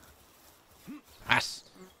 Ass.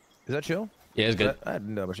 Is that chill? Yeah, it's good. I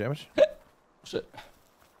didn't do that much damage. Shit.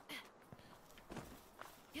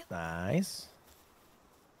 Nice.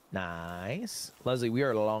 Nice. Leslie, we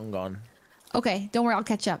are long gone. Okay, don't worry, I'll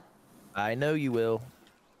catch up. I know you will.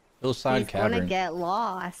 Hillside He's gonna cavern. get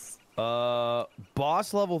lost.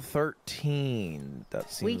 Boss level 13.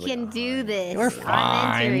 That seems We like can a do high- this. We're I'm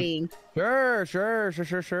fine. entering.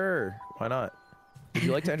 Sure. Why not? Would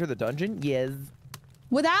you like to enter the dungeon? Yes.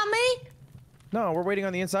 Without me? No, we're waiting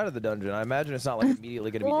on the inside of the dungeon. I imagine it's not like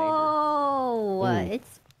immediately gonna be dangerous. Whoa, Ooh.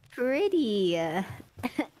 it's pretty. Ow,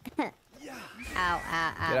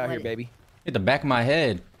 ow, ow. Get out what here, is- baby. Hit the back of my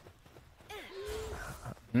head.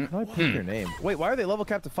 How do I pick your name? Wait, why are they level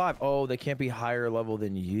capped to 5? Oh, they can't be higher level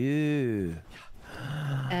than you.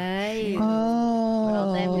 Ay. Oh.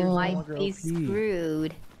 Well, then we might Longer be OP.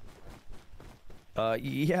 screwed.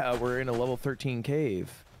 Yeah, we're in a level 13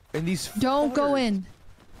 cave. And these Don't go fudders- in.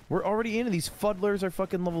 We're already in, and these fuddlers are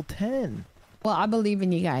fucking level 10. Well, I believe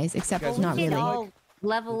in you guys, except Guys, not We can really. all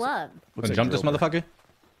Level up. Looks like Jump this Joker. motherfucker.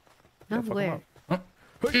 No, fuck 'em where? up.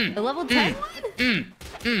 The level 10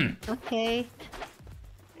 one? Okay.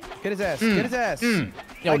 Get his ass. Get his ass. Yo,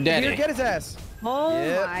 Like, daddy. Deer, get his ass. Oh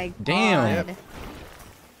Yep. my god. Damn. Yep.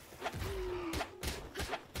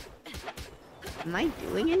 Am I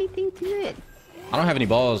doing anything to it? I don't have any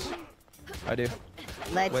balls. I do.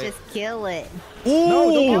 Let's Wait. just kill it. Ooh,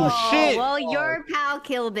 don't kill it. shit. Well, your pal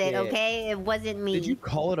killed it, Yeah. okay? It wasn't me. Did you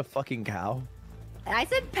call it a fucking cow? I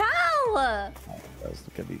said pal! That was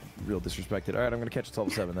gonna be real disrespected. All right, I'm gonna catch it till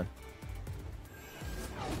 7 then.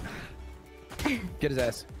 Get his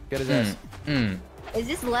ass. Get his ass. Is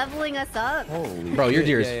this leveling us up? Holy Bro, your shit.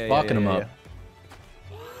 deer is fucking him up.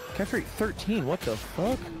 Catch rate 13. What the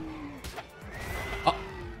fuck? Oh.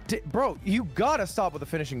 Bro, you gotta stop with the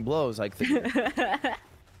finishing blows. Like, can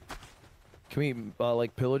we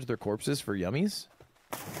like pillage their corpses for yummies?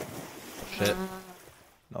 Shit.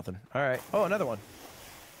 Nothing. All right. Oh, another one.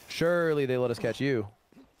 Surely they let us catch you.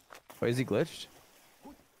 Wait, is he glitched?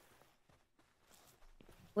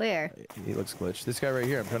 Where? He looks glitched. This guy right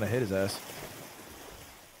here, I'm trying to hit his ass.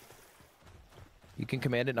 You can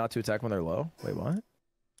command it not to attack when they're low. Wait, what?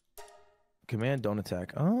 Command don't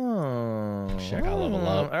attack. Oh. Shit, I gotta level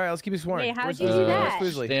up. All right, let's keep exploring. Wait, how'd Where's you do that?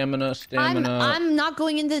 Foosley? Stamina. I'm not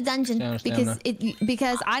going into the dungeon Stamina.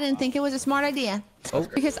 because I didn't think it was a smart idea. Oh.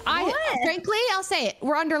 Because frankly, I'll say it,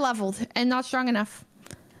 we're under leveled and not strong enough.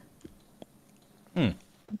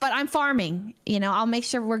 But I'm farming. You know, I'll make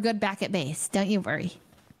sure we're good back at base. Don't you worry.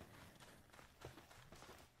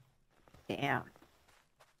 Damn.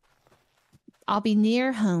 I'll be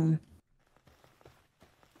near home.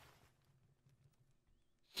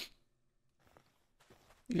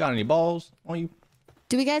 You got any balls on you?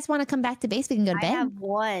 Do we guys want to come back to base? We can go to I bed. have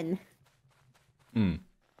one.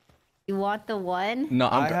 You want the one? No,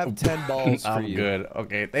 I have 10 balls for I'm you. good.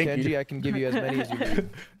 Okay, thank Kenji, you. I can give you as many as you need.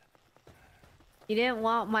 You didn't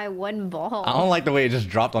want my one ball. I don't like the way it just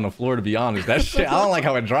dropped on the floor, to be honest. That shit, I don't like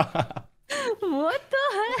how it dropped. What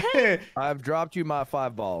the heck? I've dropped you my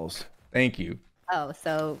 5 balls. Thank you. Oh,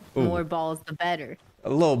 so Ooh. more balls the better. A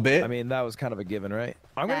little bit. I mean, that was kind of a given, right?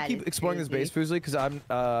 I'm gonna That keep is exploring this base, crazy. Foosley, because I'm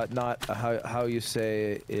not how you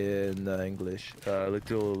say in English,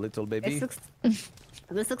 little baby.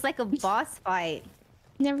 This looks like a boss fight.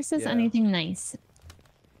 Never says Yeah. anything nice.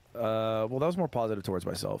 Well, that was more positive towards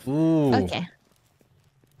myself. Ooh. Okay.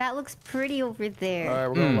 That looks pretty over there. All right,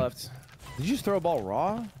 we're going left. Did you just throw a ball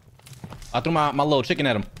raw? I threw my little chicken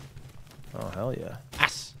at him. Oh hell yeah!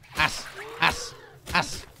 Ass, ass, ass,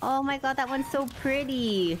 ass. Oh my god, that one's so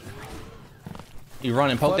pretty. You run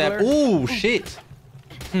and poke that. Fuddler. Ooh, shit.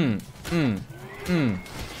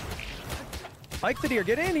 Ike the deer,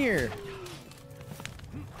 get in here!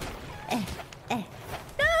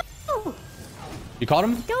 No! You caught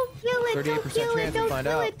him? Don't kill it! Don't 38% kill it! chance to Don't find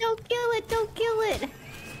kill out. it! Don't kill it! Don't kill it!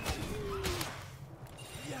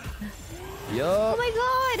 Oh Yup. my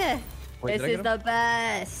god! Wait, This did I is get him? the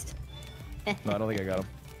best. No, I don't think I got him.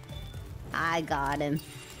 I got him.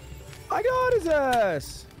 I got his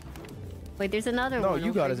ass. Wait, there's another No, one.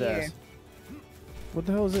 you got over his here. ass. What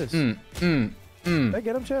the hell is this? Did I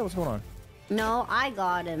get him, Chad? What's going on? No, I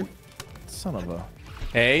got him. Son of a.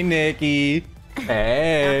 Hey, Nikki. Now,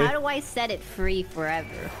 Hey. how do I set it free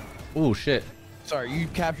forever? Ooh, shit. Sorry, you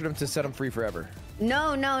captured him to set him free forever.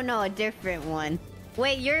 No, a different one.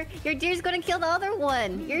 Wait, your deer's gonna kill the other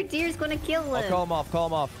one. Your deer's gonna kill him. I'll call him off. Call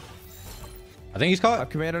him off. I think he's I've caught.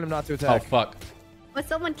 commanded him not to Oh, attack. fuck. But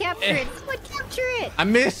someone capture it. Someone capture it. I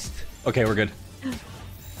missed. Okay, we're good.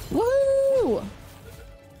 Woo!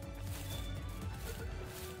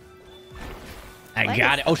 I What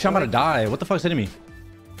got is it. Oh, shit, I'm about to die. What the fuck's hitting me?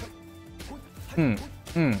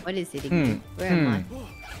 What is it again? Where am I?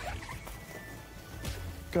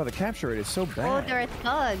 God, the capture rate is so Oh, bad. there are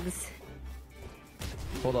thugs.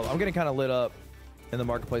 Hold up, I'm getting kind of lit up in the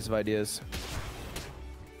marketplace of ideas.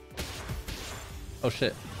 Oh,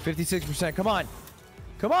 shit. 56%. Come on.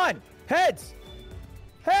 Come on. Heads.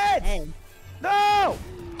 Heads. Hey, Oh,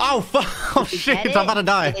 No. fuck. Oh, shit. get I'm about to it?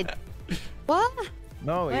 die. It- What?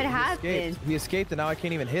 No. What he happened? Escaped. He escaped, and now I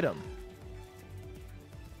can't even hit him.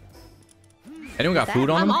 Anyone got that- food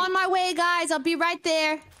on I'm him? on my way, guys. I'll be right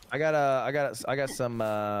there. I got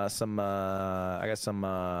some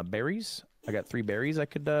berries. I got 3 berries I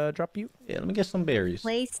could drop you. Yeah, let me get some berries.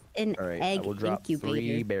 Place an All right, I egg will drop 3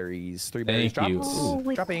 incubator. berries. 3 berries. Thank you. Drop. Oh,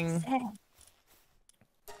 wait, Dropping. what's that?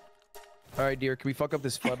 All right, dear. Can we fuck up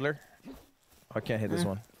this fuddler? Oh, I can't hit this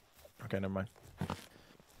one. Okay, never mind.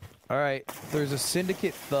 All right. There's a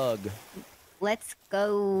syndicate thug. Let's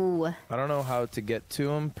go. I don't know how to get to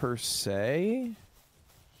him per se,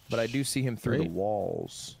 but I do see him through the Right.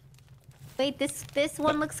 walls. Wait, this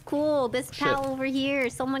one looks cool. This pal over here.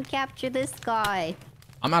 Someone capture this guy.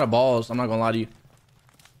 I'm out of balls. I'm not gonna lie to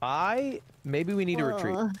you. Maybe we need to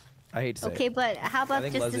retreat. I hate to say Okay, it. but how about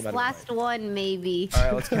just Leslie this might have last one, maybe? All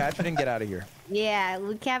right, let's catch it and get out of here. Yeah,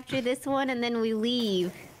 we capture this one and then we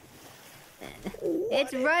leave.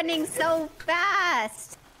 It's running so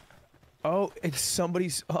fast. Oh, it's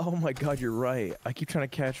somebody's. Oh my God, you're right. I keep trying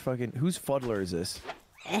to catch fucking. Whose fuddler is this?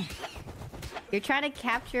 You're trying to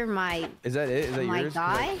capture my. Is that it? Is that my yours?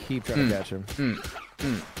 guy? I keep trying to catch him.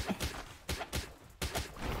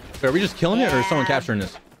 Wait, are we just killing it or is someone Yeah. capturing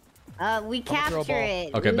this? We throw a capture ball.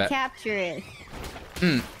 it. Okay, we bet. capture it.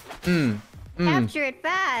 Capture it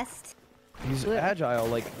fast. He's agile,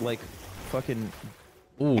 like fucking.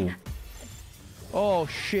 Ooh. Oh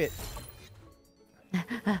shit.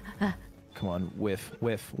 Come on, whiff,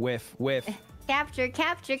 whiff, whiff, whiff. Capture,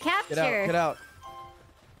 capture, capture. Get out, get out.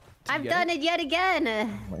 I've done it yet again.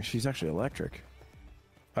 Like, she's actually electric.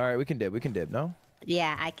 All right, we can dip, no?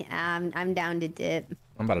 Yeah, I can. I'm down to dip.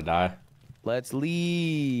 I'm about to die. Let's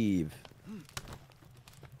leave.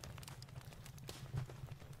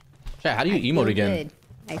 Chat, how do you emote feel again?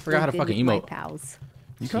 good. I forgot how to feel good fucking with my emote. pals.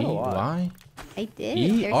 You got a lot. Why? I did.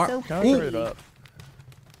 E They're R- so Count it pretty. up.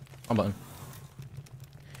 I'm button.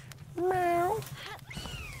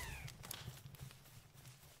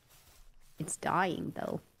 It's dying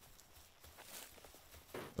though.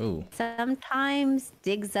 Ooh. Sometimes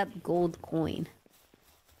digs up gold coin.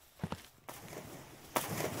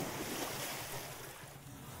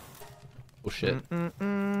 Oh shit.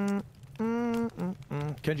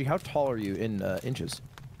 Kenji, how tall are you in inches?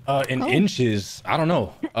 In inches, I don't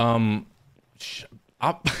know.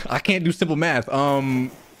 I can't do simple math. I'm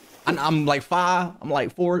like 5. I'm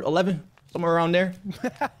like 4'11", somewhere around there.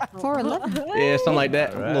 4'11". Yeah, something like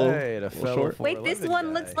that. Right, a a little fellow short. Wait, this 4'11"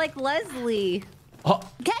 one looks guy. like Leslie. Oh,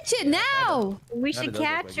 Catch it now! We Kinda should does look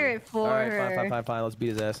like capture you. it for All right, her. fine. Let's beat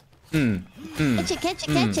his ass. Catch it, catch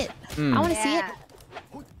it, catch it. I want to see it.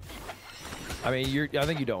 Yeah. I mean, I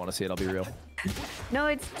think you don't want to see it. I'll be real. No,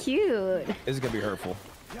 it's cute. This is gonna be hurtful.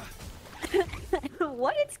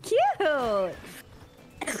 What? It's cute.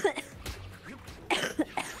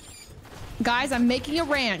 Guys, I'm making a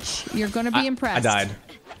ranch. You're going to be impressed. I died.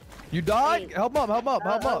 You died? Wait. Help him up!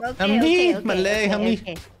 Okay, me, okay, Malay, help me.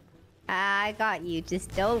 okay. I got you.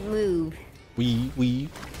 Just don't move. We.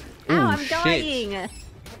 Ow, Ooh, I'm shit. dying.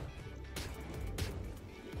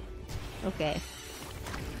 Okay.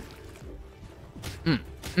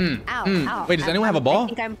 Ow, ow. Wait, does anyone have a ball? I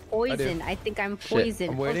think I'm poisoned. I think I'm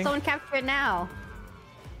poisoned. I'm Oh, waiting. someone capture it now.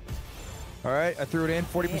 All right, I threw it in.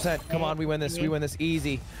 40%. Come on, we win this. We win this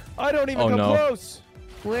easy. I don't even Oh, come no. close.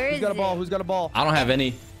 Where is Who's got a ball? it? Who's got a ball? I don't have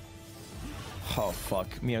any. Oh fuck!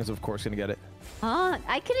 Myung's of course gonna get it. Huh?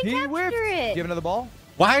 I couldn't He capture whiffed. Do it. you have another ball?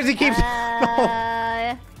 Why does he keep?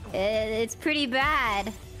 It's pretty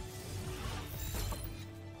bad.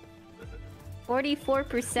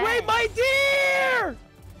 44%. Wait, my deer!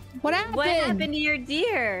 What happened? What happened to your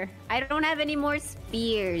deer? I don't have any more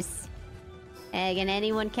spears. Can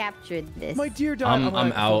anyone capture this? My deer died. I'm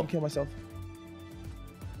gonna out. Kill myself.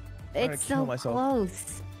 I'm gonna It's kill so myself.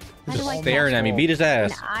 close. How Just do I staring at me. capture Beat his an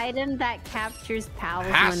ass. item that captures powers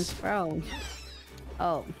when Pass. thrown?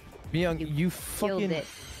 Oh, Myung, you killed fucking. it.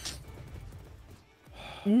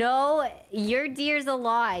 No, your deer's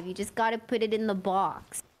alive. You just gotta put it in the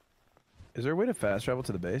box. Is there a way to fast travel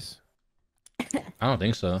to the base? I don't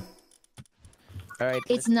think so. All right.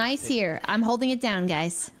 It's nice here. I'm holding it down,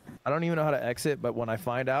 guys. I don't even know how to exit, but when I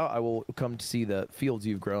find out, I will come to see the fields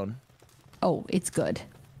you've grown. Oh, it's good.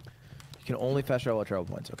 You can only fast travel at travel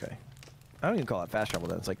points. Okay. I don't even call it fast travel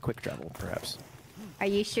then. It's like quick travel, perhaps. Are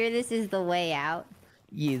you sure this is the way out?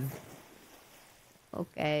 Yes.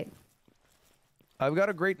 Okay. I've got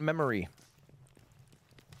a great memory.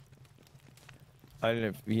 I don't know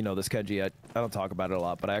if you know this, Kenji. I don't talk about it a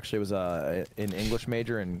lot, but I actually was an English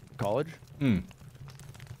major in college. Hmm.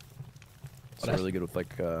 So I'm really good with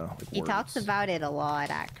like He talks words. about it a lot,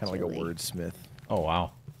 Kind actually. of like a wordsmith. Oh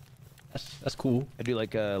wow. That's cool. I do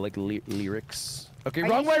like lyrics. Okay, Are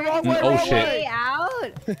wrong you way, sure wrong this way, is Oh, wrong the shit. way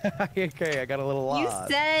out? way. Okay, I got a little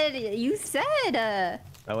lost. You said.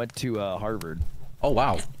 I went to Harvard. Oh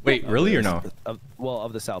wow. Wait, really or no?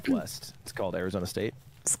 Of the Southwest. It's called Arizona State.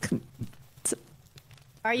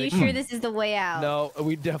 Are you sure this is the way out? No,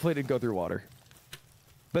 we definitely didn't go through water.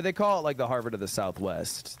 But they call it like the Harvard of the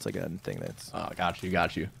Southwest. It's like a thing that's. Oh, got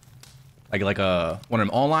you. Like one of them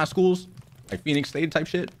online schools, like Phoenix State type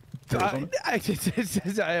shit.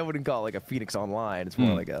 I wouldn't call it like a Phoenix Online. It's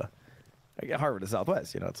more like a Harvard of the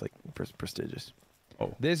Southwest. You know, it's like prestigious.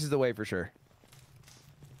 Oh. This is the way for sure.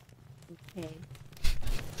 Okay.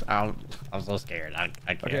 I'm so scared. I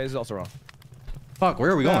can't. Okay, this is also wrong. Fuck,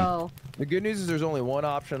 where are we going? Oh, The good news is there's only one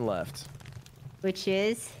option left. which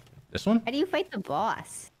is, This one? how do you fight the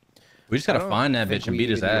boss? We just gotta I don't find that think bitch and we beat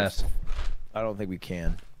his even need ass. I don't think we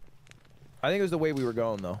can. I think it was the way we were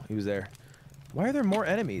going though. He was there. Why are there more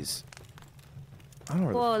enemies? I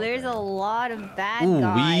don't know. Whoa, there's a lot of bad Ooh,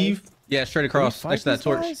 guys. weave. Yeah, straight across next to that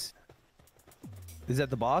torch. Is that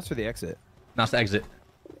the boss or the exit? Now it's the exit.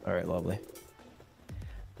 All right, lovely.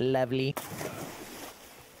 Lovely.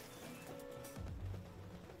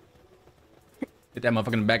 Hit that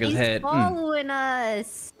motherfucker in the back of his He's head. following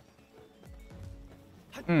us.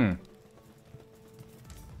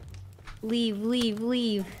 Leave, leave,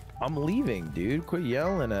 leave. I'm leaving, dude. Quit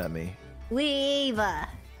yelling at me. Leave. I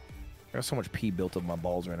got so much pee built up my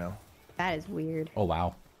balls right now. That is weird. Oh,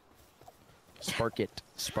 wow. Spark it.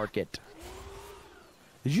 Spark it.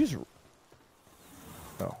 Did you just...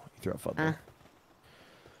 Oh, you threw a FUD there.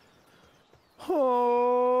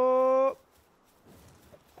 Oh.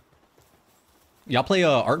 Y'all play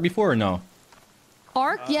Ark before or no?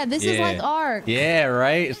 Ark? Yeah, this is like Ark. Yeah,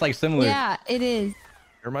 right? It's like similar. Yeah, it is.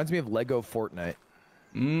 It reminds me of Lego Fortnite.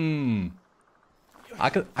 I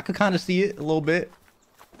could kind of see it a little bit.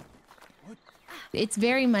 It's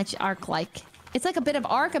very much Ark-like. It's like a bit of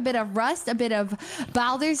Ark, a bit of Rust, a bit of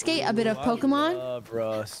Baldur's Gate, a bit of Pokemon. I love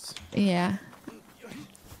Rust. Yeah.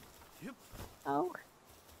 Oh.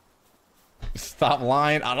 Stop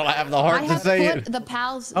lying. I don't have the heart I to have say put it. the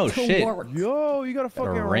pals Oh, to shit. work. Yo, you got a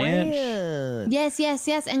fucking ranch? ranch. Yes, yes,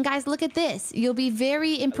 yes. And guys, look at this. You'll be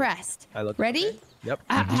very impressed. I look Ready? okay.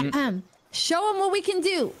 Yep. Show them what we can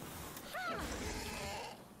do.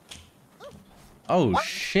 Oh,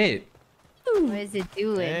 shit. What is it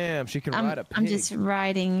doing? Damn, she can ride a pig. I'm just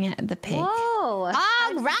riding the pig. Whoa.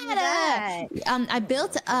 how'd you do that?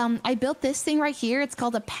 I built this thing right here. It's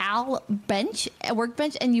called a pal bench, a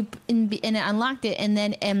workbench, and it unlocked it, and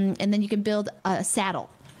then you can build a saddle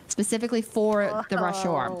specifically for the rush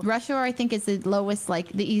hour. Rush hour, I think, is the lowest, like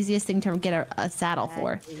the easiest thing to get a saddle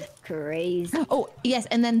for. That is crazy. Oh yes,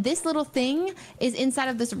 and then this little thing is inside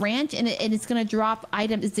of this ranch, and it's gonna drop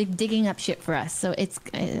items. It's digging up shit for us. So it's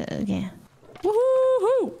yeah.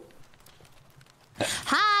 Woohoo!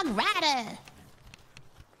 Hog rider.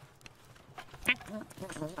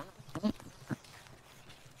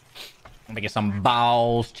 I'm gonna get some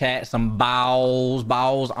balls, chat. Some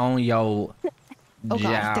balls on yo. Oh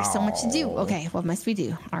god, there's so much to do. Okay, what must we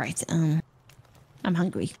do? All right, I'm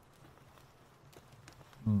hungry.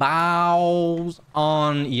 Balls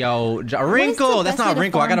on yo. Wrinkle. the That's best way not to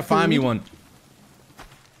wrinkle. I gotta farm find me food? one.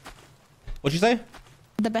 What'd you say?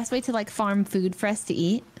 The best way to like farm food for us to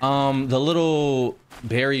eat. The little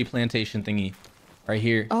berry plantation thingy, right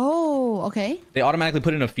here. Oh, okay. They automatically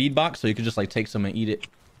put it in a feed box, so you can just like take some and eat it.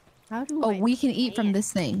 How do Oh, I we can eat from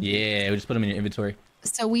this thing. Yeah, we just put them in your inventory.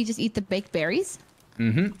 So we just eat the baked berries.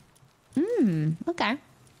 Okay.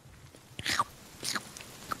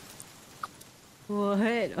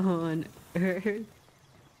 What on earth?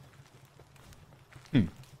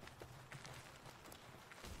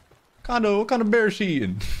 What kind of berry she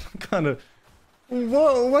eating?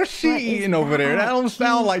 What's she What is eating over there? That don't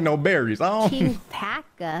sound like no berries. King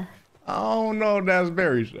Paka. I don't know if that's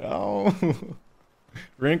berries.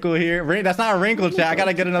 Wrinkle here. That's not a wrinkle, chat. I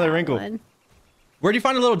gotta get another wrinkle. Where'd you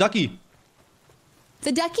find a little ducky?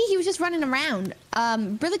 The ducky, he was just running around.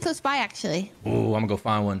 Really close by, actually. Ooh, I'm gonna go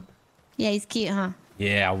find one. Yeah, he's cute, huh?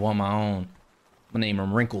 Yeah, I want my own. I'm gonna name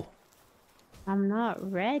him Wrinkle. I'm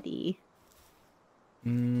not ready.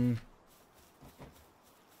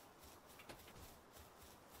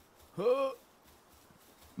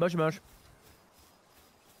 Much.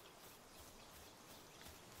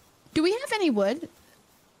 Do we have any wood?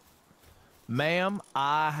 Ma'am,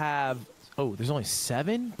 I have... Oh, there's only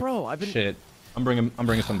 7? Bro, I've been... Shit. I'm bringing some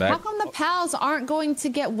How back. come the pals aren't going to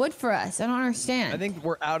get wood for us? I don't understand. I think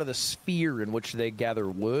we're out of the sphere in which they gather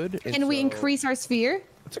wood. and Can we so- increase our sphere?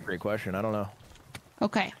 That's a great question. I don't know.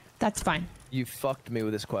 Okay, that's fine. You fucked me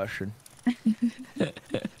with this question. Why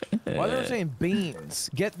are they saying beans?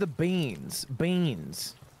 Get the beans.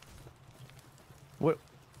 Beans.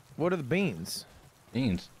 What are the beans?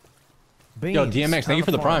 Beans. Beans. Yo, DMX, thank How you to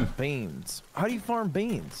for the farm prime. Beans. How do you farm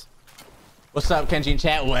beans? What's up, Kenji in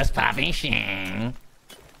chat? What's poppin', shang?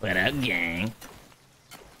 What up, gang?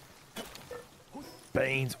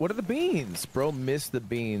 Beans. What are the beans? Bro, miss the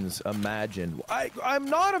beans. Imagine. I'm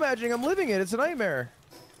not imagining. I'm living it. It's a nightmare.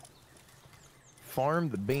 Farm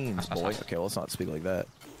the beans, boy. Okay, well, let's not speak like that.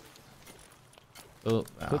 Oh,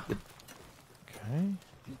 Put the... Okay.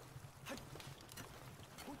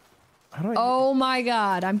 How do I... Oh my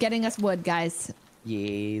god, I'm getting us wood, guys.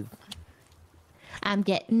 Yeah. I'm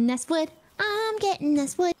getting this wood. I'm getting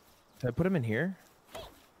this wood. Did I put him in here?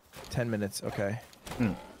 10 minutes. Okay.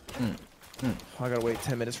 I gotta wait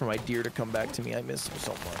 10 minutes for my deer to come back to me. I miss him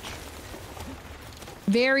so much.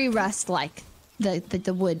 Very Rust-like,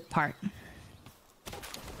 the wood part.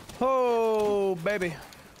 Oh, baby.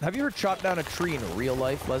 Have you ever chopped down a tree in real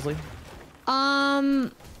life, Leslie? No,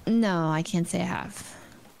 I can't say I have.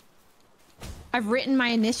 I've written my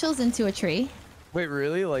initials into a tree. Wait,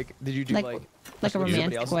 really? Like, did you do like a somebody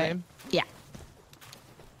romantic else's way? name? Yeah.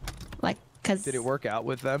 Like, cause. Did it work out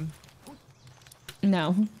with them?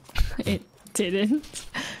 No, it didn't.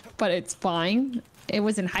 But it's fine. It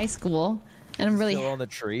was in high school, and I'm really Still on the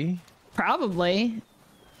tree? probably.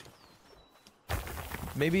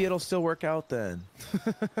 Maybe it'll still work out then.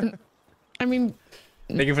 I mean,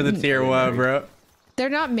 Thank you for the tier 1, bro. they're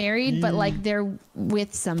not married, but like they're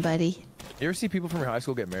with somebody. You ever see people from your high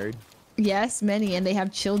school get married? Yes, many, and they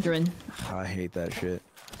have children. I hate that shit.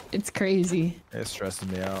 It's crazy. It stresses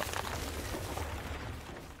me out.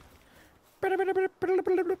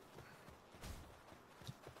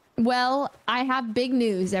 Well, I have big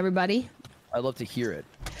news, everybody. I'd love to hear it.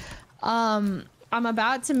 I'm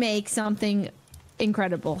about to make something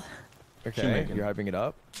incredible. Okay, you're hyping it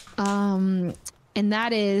up? And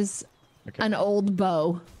that is an old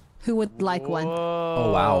bow. Who would like one?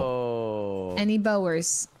 Oh, wow. Any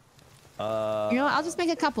bowers? You know what? I'll just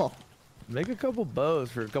make a couple. Make a couple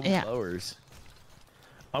bows for a couple blowers.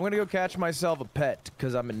 I'm gonna go catch myself a pet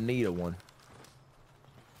because I'm in need of one.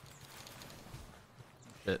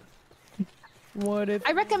 What if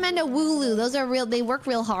I recommend a Wooloo. Those are real. They work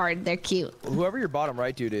real hard. They're cute. whoever your bottom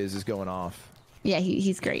right dude is going off? Yeah,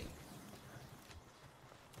 he's great.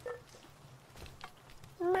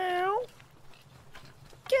 Meow.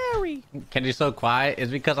 Gary. Kenji's so quiet. It's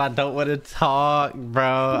because I don't want to talk,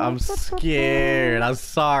 bro. I'm scared. I'm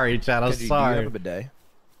sorry, Chad. I'm Kenji, sorry. do you have a bidet?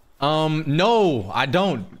 No, I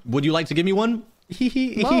don't. Would you like to give me one?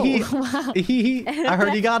 Whoa, wow. I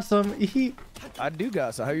heard you got some. I do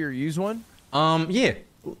got some. Have you ever used one? Yeah,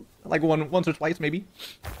 like once or twice maybe.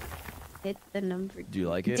 Hit the number. Do you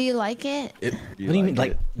like it? Do you like it? What do you mean?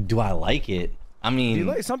 Like, do I like it? I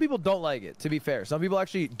mean, some people don't like it. To be fair, some people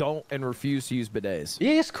actually don't and refuse to use bidets.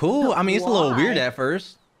 yeah, it's cool. I mean, it's a little weird Why? at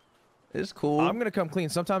first. It's cool. I'm gonna come clean.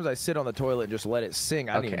 Sometimes I sit on the toilet and just let it sing.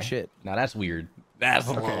 I don't even shit. Now that's weird. That's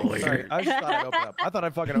a little weird. Sorry, I just thought I'd open up. I thought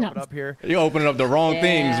I'd fucking open up here. You're opening up the wrong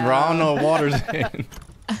things, bro. I don't know if water's in.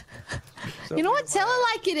 So You know what? Tell it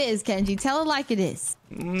like it is, Kenji. Tell it like it is.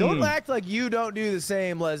 Don't act like you don't do the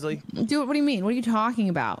same, Leslie. Do it. What do you mean? What are you talking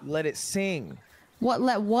about? Let it sing.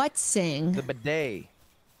 What sing? The bidet.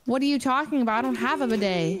 What are you talking about? I don't have a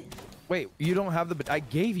bidet. Wait, you don't have the bidet? I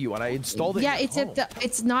gave you one. I installed it. Yeah, in it's your at home. the.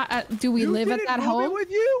 It's not. At, do we You live at didn't that move home? it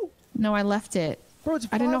with you, No, I left it. bro. It's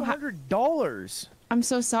I didn't know how- $500. I'm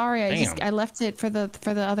so sorry. I left it for the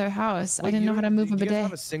other house. I didn't know how to move a You guys bidet.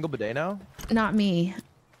 have a single bidet now? Not me.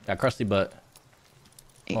 Got crusty butt.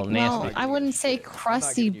 Oh, Well, nasty. I wouldn't say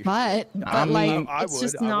crusty giving you butt, shit. but I mean, like I it's would.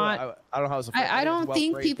 just I would. not. I don't know how it's I don't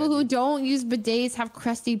think people who don't use bidets have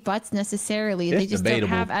crusty butts necessarily. They It's just debatable.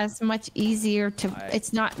 don't have as much easier to.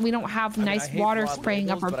 It's not. We don't have nice water spraying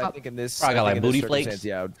up our But I butt. think in this, Probably got, like, in this booty circumstance, flakes.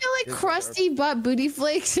 Yeah, I feel like crusty butt booty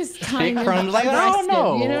flakes is kind of crumbs, like, I don't aggressive,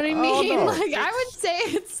 know. You know what I I don't mean? know. Like I would say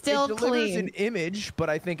it's still it delivers clean. an image, but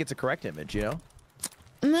I think it's a correct image. You know.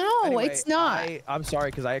 No, Anyway, it's not. I'm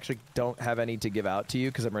sorry because I actually don't have any to give out to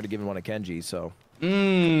you because I'm ready to give one to Kenji. So.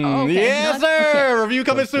 Okay, Yes, not- sir. okay. Review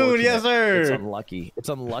coming soon. Yes, It's sir. unlucky. It's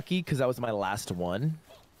unlucky because that was my last one.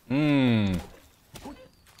 I'm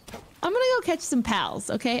gonna go catch some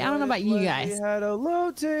pals. Okay, I don't know about you We guys. had a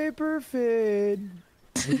low taper fade.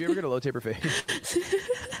 Would you ever get a low taper fade?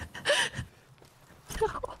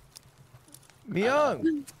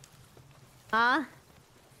 Myung, Huh?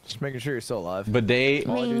 just making sure you're still alive. Bidet,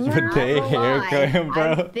 All I do is bidet I'm alive. haircut,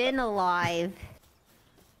 bro. I've been alive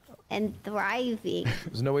and thriving.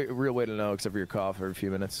 There's no real way to know except for your cough every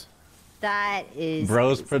few minutes. That is.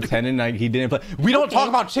 Bro's pretending like he didn't play. We don't talk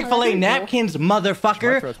about Chick-fil-A Well, napkins, My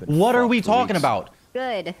motherfucker. throat's been What are fucked we for talking weeks. about?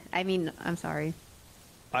 Good. I mean, I'm sorry.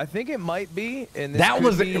 I think it might be, and this That could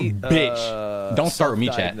was a be, bitch. Don't start with me,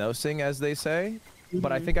 chat. Self-diagnosing, as they say,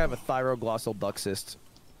 but I think I have a thyroglossal duct cyst.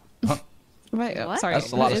 Wait, What? sorry.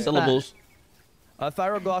 That's a what lot of is that? syllables. A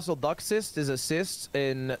thyroglossal duct cyst is a cyst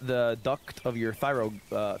in the duct of your thyroid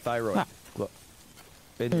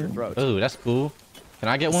in your throat. Ooh, that's cool. Can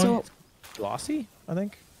I get one? So, Glossy, I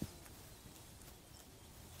think.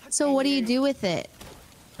 so what do you do with it?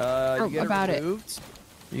 You get about it it. removed.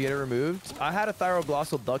 You get it removed. I had a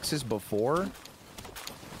thyroglossal duct cyst before,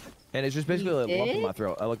 and it's just basically You a lump in did? my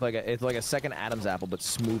throat. I look like it's like a second Adam's apple, but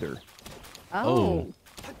smoother. Oh.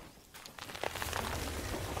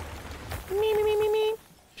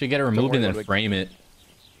 Should get it removed worry, and then Ludwig. frame it.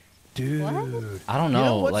 Dude. I don't You know.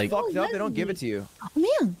 know what's Like, fucked up? They don't give it to you. Oh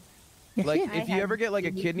man. Yes, Like, yeah. if you ever get like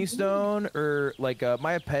a kidney stone or like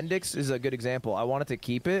my appendix is a good example. I wanted to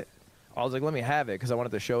keep it. I was like, let me have it because I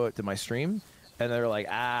wanted to show it to my stream, and they were like,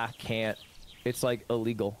 can't. It's like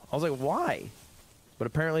illegal. I was like, why? But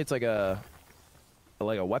apparently it's like a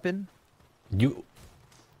weapon you.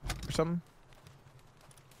 or something.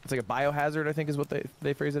 It's like a biohazard, I think is what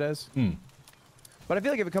they phrase it as. But I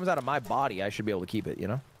feel like if it comes out of my body, I should be able to keep it, you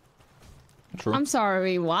know? True. I'm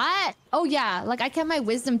sorry, what? Oh yeah, like I kept my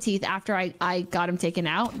wisdom teeth after I got them taken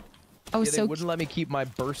out. I was Yeah, they so wouldn't let me keep my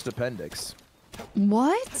burst appendix.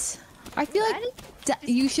 what? I feel like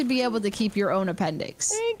you should be able to keep your own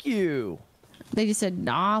appendix. Thank you. They just said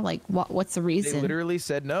nah. Like what's the They reason? literally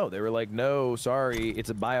said no. They were like, no, sorry, it's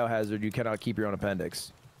a biohazard. You cannot keep your own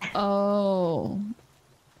appendix. Oh.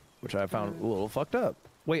 Which I found a little fucked up.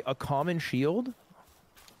 Wait, a common shield?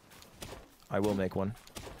 I will make one.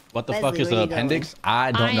 What the Leslie, fuck is where an you appendix?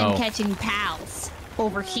 I don't I know. am catching pals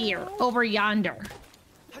over here, over yonder.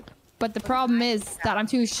 But the problem is that I'm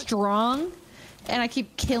too strong, and I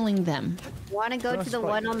keep killing them. Want to go to the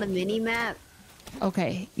one on the mini map?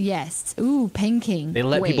 Okay. Yes. Ooh, King. They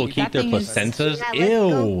let people Wait, keep that their thing is- placentas? Yeah,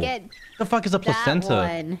 let's go Ew. get The fuck is a that placenta?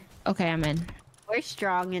 one. Okay, I'm in. We're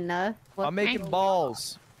strong enough. Well, I'm making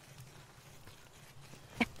balls.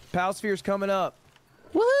 Pal Sphere's coming up.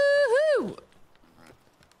 Woohoo!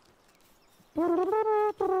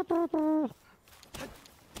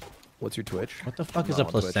 What's your Twitch? What the fuck is I'm a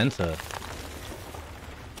not on Twitch. placenta?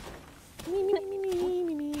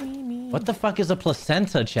 What the fuck is a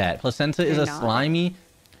placenta, chat? Placenta is They're a not. slimy.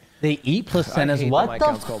 They eat I placentas. hate What that my the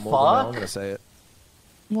account's called Mobile Mail. I'm fuck? gonna say it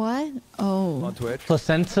What? Oh. on Twitch.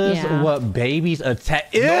 Placentas, Yeah. what babies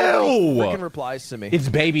attack? Nobody Ew! freaking replies to me. It's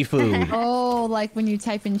baby food. Oh, like when you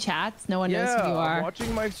type in chats, no one knows Yeah, who you I'm are.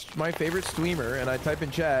 watching my favorite streamer, and I type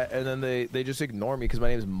in chat, and then they just ignore me because my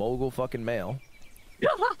name is Mogul fucking Mail.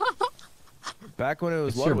 Back when it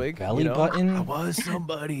was It's your Ludwig, belly you know, button? I was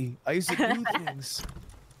somebody. I used to do things.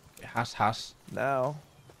 Has. Now,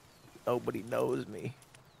 nobody knows me.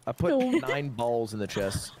 I put 9 balls in the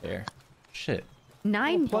chest. There. Shit.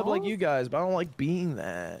 9 Pleb like balls? you guys, but I don't like being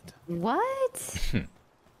that. What?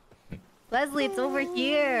 Leslie, it's over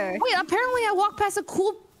here. Wait, apparently I walked past a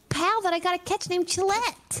cool pal that I gotta catch named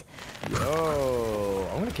Chillette. Yo,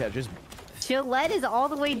 I'm gonna catch this Chillette is all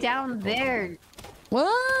the way down there.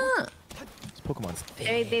 What? Pokemon's.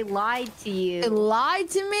 They lied to They you. lied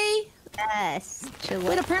to me? Yes. Chillette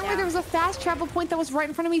Wait, apparently there was a fast travel point that was right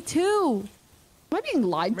in front of me too. Am I being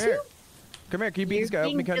lied Come here. to? Come here, can you beat You're this guy? Help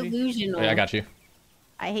being me, Kenji. delusional. Oh, yeah, I got you.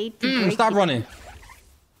 I hate to break Stop it. running.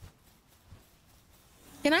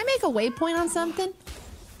 Can I make a waypoint on something?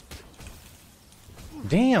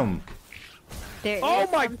 Damn. There Oh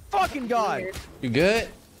is my some fucking god! here. You good?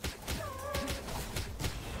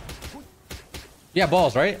 Yeah,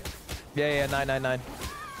 balls, right? Yeah, 999.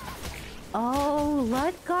 Oh,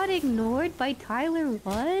 Lud got ignored by Tyler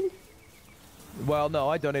Lud? Well, no,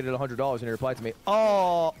 I donated $100 and he replied to me.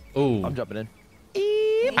 Oh, Ooh. I'm jumping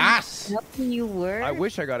in. Ass. Nothing you were? I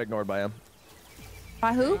wish I got ignored by him.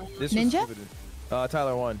 By who? This Ninja? was stupid.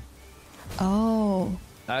 Tyler won. Oh.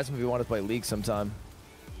 I asked him if he wanted to play League sometime.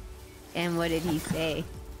 And what did he say?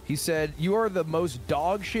 He said, "You are the most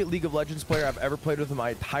dog shit League of Legends player I've ever played with in my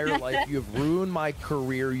entire life. You have ruined my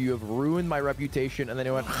career. You have ruined my reputation." And then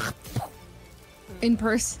he went, In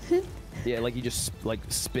person? yeah, like he just like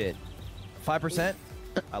spit. 5%?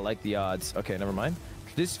 I like the odds. Okay, never mind.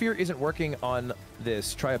 This sphere isn't working on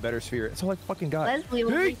this. Try a better sphere. It's all I fucking got. Leslie,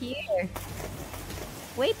 over Hey! here.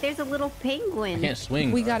 Wait, there's a little penguin. Can't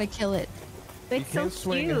swing. We gotta kill it. You It's so can't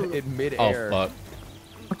swing cute. in Oh midair. fuck.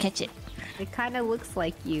 Or catch it. It kind of looks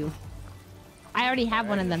like you. I already have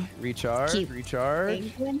one of them. Recharge, Cute. recharge.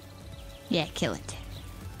 Penguin? Yeah, kill it.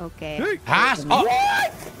 Okay. Hey! Ass. Oh.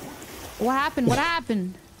 What happened? What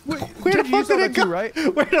happened? Where the Did you fuck saw did that it too, go? right?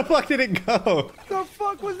 Where the fuck did it go? The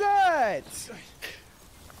fuck was that?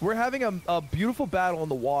 We're having a beautiful battle in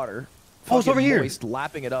the water. Oh, it's Fucking over here. moist,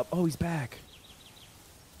 lapping it up. Oh, he's back.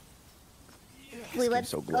 Wait, let's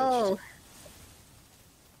so go.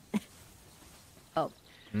 Oh.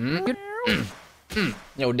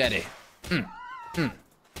 Yo, daddy.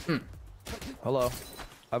 Hello.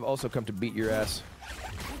 I've also come to beat your ass.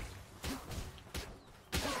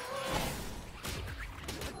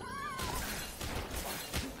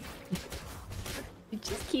 It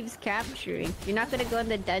just keeps capturing. You're not gonna go in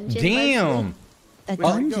the dungeon? Damn. A Where'd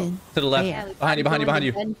I go? dungeon. To the left. Yeah. Behind you, behind you, behind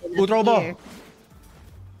you. Dungeon Who up throw a ball? here.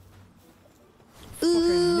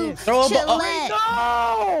 Ooh, Fucking Throw a ball. Chillette.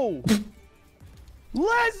 No!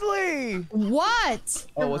 Leslie! What?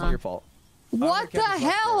 Oh, it wasn't your fault. What the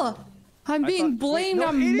hell? I'm being blamed.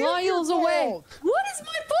 I'm miles away. What is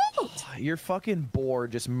my fault? Your fucking boar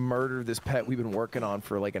just murdered this pet we've been working on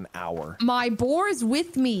for like an hour. My boar is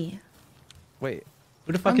with me. Wait.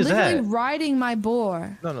 Who the fuck I'm is literally that? riding my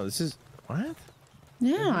boar. No, this is... What?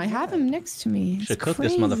 Yeah, I have him next to me. It's Should cook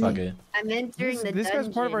this crazy. motherfucker. I'm entering the This guy's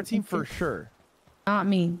part of our dungeon. team for sure. Not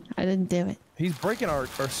me. I didn't do it. He's breaking our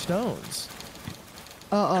stones.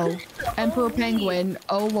 Uh-oh. Emperor Penguin.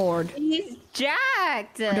 Oh, Lord. He's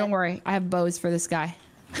jacked. Don't worry. I have bows for this guy.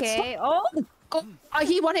 Okay. Oh. Oh,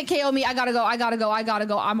 he one-hit KO me. I gotta go.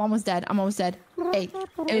 I'm almost dead. Hey,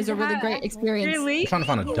 it was a really great experience. Really? I'm trying to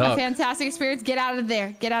find a A duck. fantastic experience. Get out of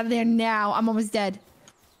there. Get out of there now. I'm almost dead.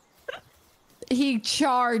 He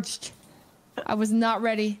charged. I was not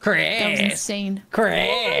ready. Chris. That was insane. Oh my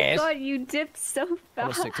Chris. god, you dipped so I'm gonna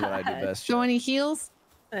fast. stick to what I do best. Show any heals?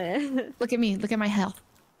 Look at me. Look at my health.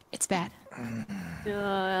 It's bad.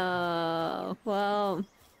 Oh, well.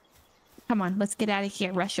 Come on. Let's get out of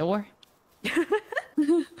here, Rushore.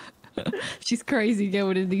 She's crazy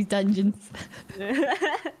going in these dungeons.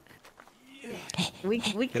 We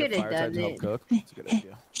Get could a have fire type done to help it. cook. That's a good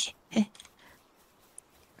idea.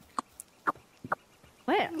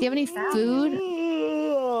 What? Do you have any food?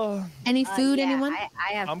 Any food, Yeah, anyone?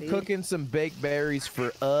 I have I'm food. cooking some baked berries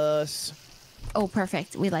for us. Oh,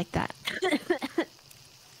 perfect. We like that.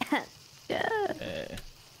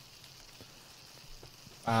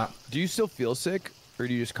 Do you still feel sick, or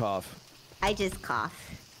do you just cough? I just cough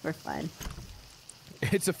for fun.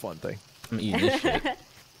 It's a fun thing. I'm eating this shit.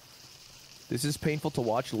 This is painful to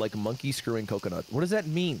watch, like monkey screwing coconut. What does that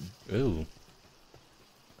mean? Ooh.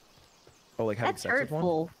 Oh, like having That's sex with one?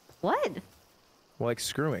 hurtful. What? Well, like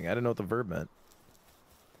screwing. I didn't know what the verb meant.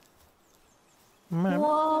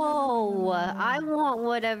 Whoa! I want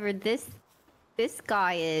whatever this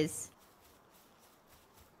guy is.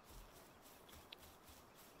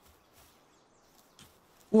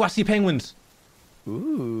 Ooh, I see penguins.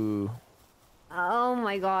 Ooh. Oh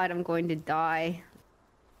my god, I'm going to die.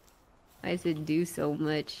 I should do so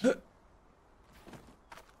much.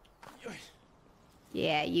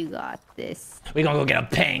 Yeah, you got this. We gonna go get a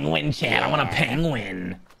penguin, Chad. I want a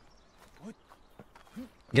penguin.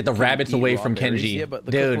 Get the rabbits eat away raw from berries? Kenji. Yeah, but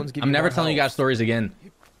the cooked ones Dude, give I'm you never more telling you health. guys stories again.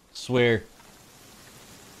 Swear.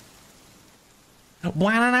 Wow.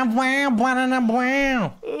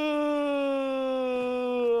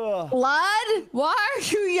 Blood? Why are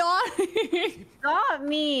you yawning? Got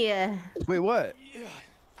me! Wait, what?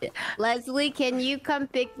 Leslie, can you come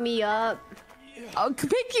pick me up? I'll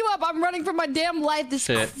pick you up. I'm running for my damn life. This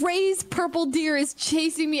Shit. crazed purple deer is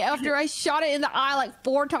chasing me after I shot it in the eye like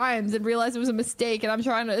 4 times and realized it was a mistake. And I'm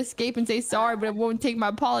trying to escape and say sorry, but it won't take my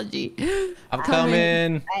apology. I'm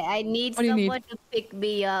coming. I need What do you need? someone to pick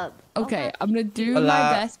me up. Okay, I'm gonna do Hola.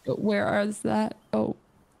 my best, but where is that? Oh.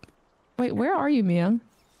 Wait, where are you, Mia?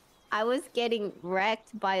 I was getting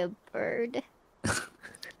wrecked by a bird.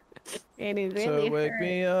 And it really So wake hurt.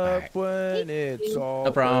 me up when it's all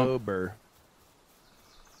No problem. over.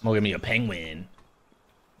 I'm gonna give me a penguin.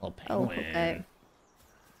 A Oh, penguin. okay.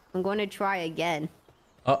 I'm going to try again.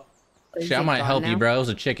 Oh, Is shit, I it might gone help you, now? bro. It was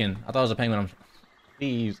a chicken. I thought it was a penguin.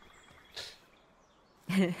 Please.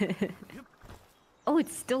 Oh,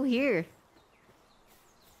 it's still here.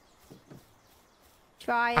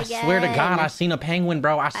 Try I again. swear to God, I seen a penguin,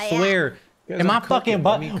 bro. I swear. You guys In my are fucking cooking.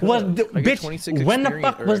 butt Let me was cook. I get bitch. 26 When the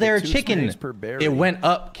experience- fuck or was I there a get 2 chicken? experience per berry. It went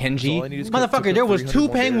up, So all I need Kenji. is cook Motherfucker, there was 2 300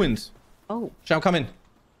 more penguins. Oh, Shit, I'm coming.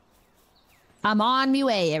 I'm on my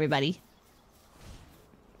way, everybody.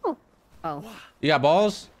 oh. You got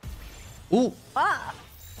balls? Ooh. Ah!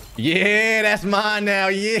 Yeah, that's mine now.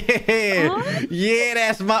 Yeah. Yeah,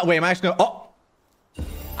 that's mine. Wait, am I actually gonna... Oh.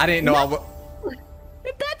 I didn't know I would...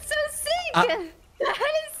 That's so sick! Ah. That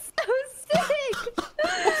is so sick!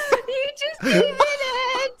 You just came in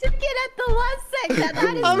and took it at the last second.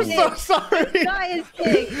 That is I'm sick. so sorry. That is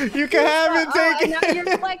sick. You can have it, take And now it.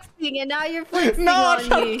 you're flexing, and now you're flexing No, I'm on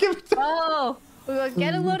trying me. to give it to... Oh, we'll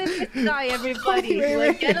get a load of this guy, everybody.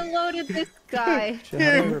 We'll get a load of this guy.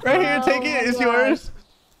 Here, right here, take Oh it. my It's God. yours.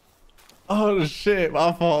 Oh shit,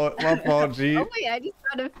 my fault. My fault, G. Oh wait, I just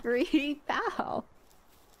got a free bow.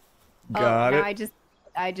 Got oh, it. No,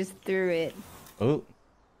 I just threw it. Oh.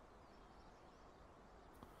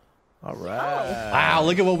 All right. Wow,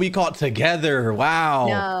 look at what we caught together.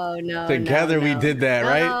 Wow. No. Together no, we no. did that,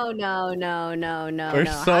 right? No. We're no.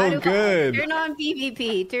 so How do I- good. Turn on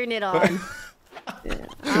PvP. Turn it on.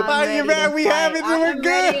 Why you mad? We have it, so we're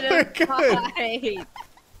good. We're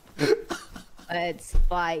good. Let's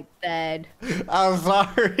fight then. I'm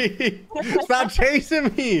sorry. Stop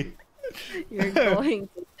chasing me. You're going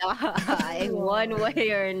to die one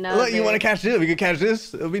way or another. Look, you want to catch this? We could catch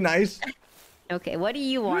this. It'll be nice. Okay, what do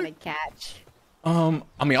you want to catch? I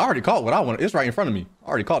mean, I already caught what I want. It's right in front of me. I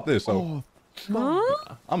already caught this, so Huh?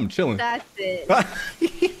 I'm chilling. That's it.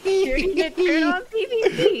 Turn on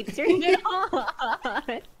PvP. Turn it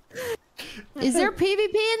on. Is there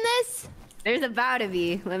PvP in this? There's about to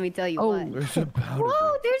be. Let me tell you Oh. what. There's about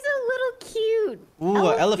Whoa, there's a little cute. Ooh,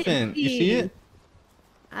 an elephant. You see it?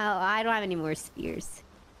 Oh, I don't have any more spears.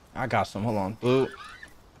 I got some. Hold on. Ooh.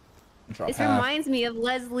 Drop This half. reminds me of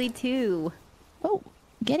Leslie too. Oh,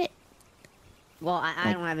 get it. Well,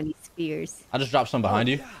 I don't have any spears. I just dropped some behind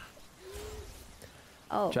you.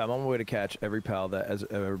 Oh, Chad, I'm on my way to catch every pal that has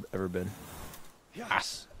ever been.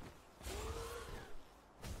 Yes.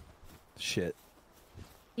 Shit.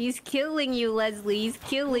 he's killing you, Leslie. He's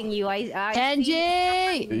killing you. I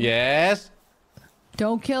Kenji, Yes.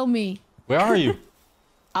 don't kill me. Where are you?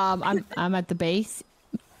 I'm at the base.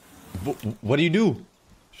 What do you do?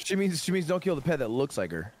 She means don't kill the pet that looks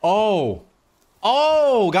like her. Oh.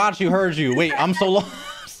 Oh, got you. Heard you. Wait, I'm so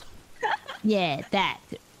lost. Yeah, that.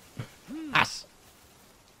 Yes.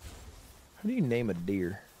 How do you name a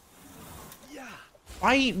deer?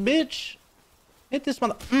 Fight, bitch. Hit this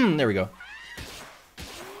mother. There we go.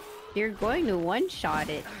 You're going to one-shot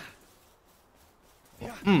it.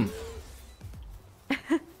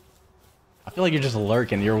 I feel like you're just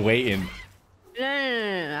lurking. You're waiting.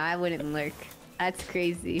 No, I wouldn't lurk. That's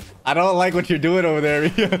crazy. I don't like what you're doing over there.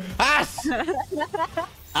 Ass!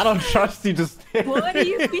 I don't trust you. Just. What do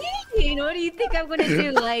you mean? What do you think I'm gonna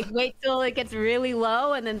do? Like wait till it gets really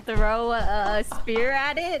low and then throw a spear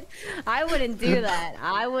at it? I wouldn't do that.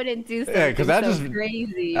 I wouldn't do something Yeah, 'cause that so just-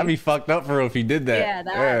 crazy. That'd be fucked up for real if you did that.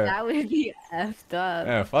 Yeah, that would be effed up.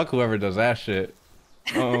 Yeah, fuck whoever does that shit.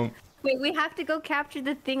 Wait, we have to go capture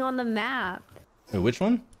the thing on the map. Wait, which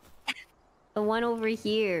one? The one over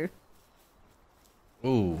here.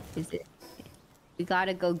 Ooh. Is it? We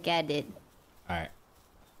gotta go get it. All right.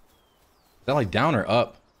 Is that like down or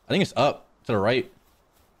up? I think it's up to the right.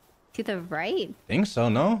 To the right? Think so?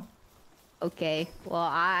 No. Okay. Well,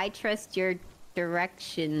 I trust your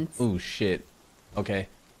directions. Ooh, shit. Okay.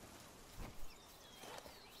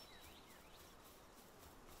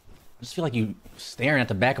 I just feel like you staring at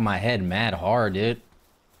the back of my head mad hard, dude.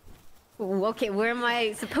 Okay, where am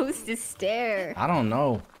I supposed to stare? I don't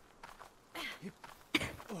know.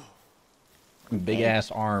 Big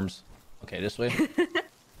ass arms. Okay, this way.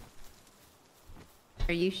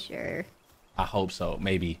 Are you sure? I hope so.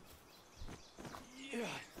 Maybe.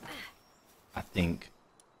 I think.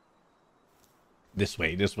 This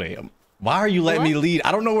way. This way. Why are you letting me lead?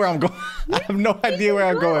 I don't know where I'm going. I have no idea where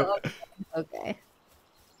I'm going. Okay.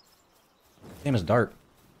 Damn, it's dark.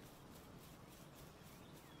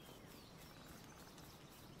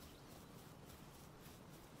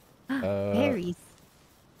 Berries.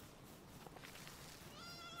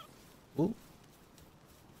 Ooh.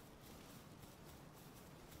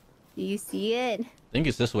 Do you see it? I think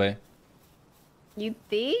it's this way. You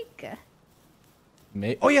think?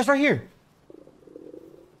 Oh, yeah, it's right here.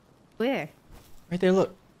 Where? Right there,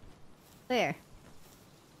 look. Where?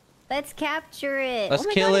 Let's capture it. Let's Oh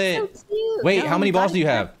my kill God, it. it's so cute. Wait, No, how many we balls gotta do you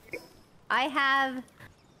have? capture it. I have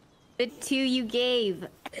the 2 you gave,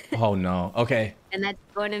 Oh, no. Okay. and that's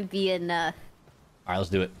going to be enough. All right, let's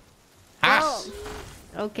do it. Oh, Ass.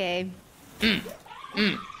 okay.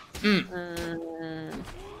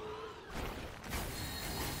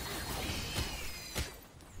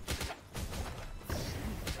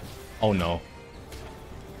 Oh, no.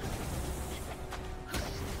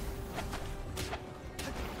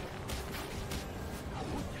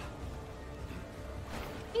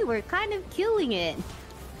 Hey, we're kind of killing it.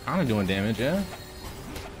 Kind of doing damage, yeah.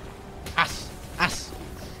 Ass. Ass.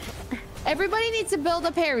 Everybody needs to build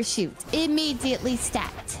a parachute. Immediately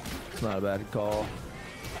stat. It's not a bad call.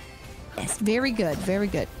 Yes, very good, very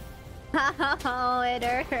good. Oh, it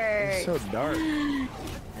hurts. It's so dark.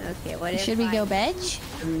 Okay, what if Should we go I'm veg?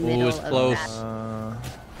 in the middle it's of close. that?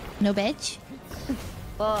 No veg?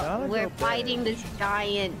 Well, Gotta we're go big. fighting this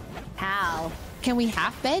giant pal. Can we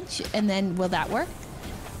half veg and then will that work?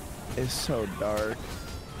 It's so dark.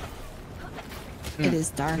 It is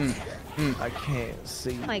dark. I can't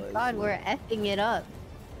see. Oh my God, we're effing it up.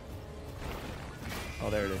 Oh,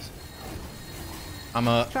 there it is. I'm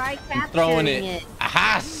Try I'm capturing throwing it. it.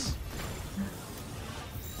 Ahas.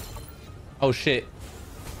 Oh, shit.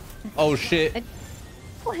 Oh, shit.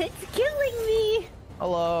 Oh, it's killing me.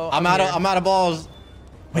 Hello. I'm out of balls.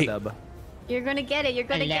 Wait. Dub. You're gonna get it. You're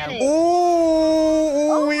gonna get it. Ooh,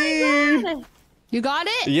 Oh wee. my God. You got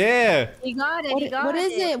it? Yeah. He got it. He got What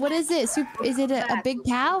is it. it? What is it? Is it a big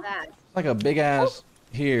cow? Like a big ass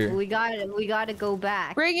here. We got it. We got to go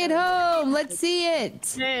back. Bring it home. Let's see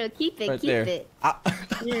it. No, keep it. Right keep there. it. I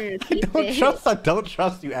Keep it. I don't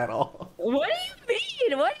trust you at all. What do you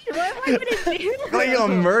mean? What am I gonna do? Like you're a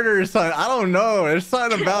murderer, son. I don't know. There's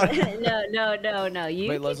something about it. No. You.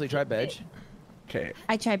 Wait, Leslie, try veg. Okay.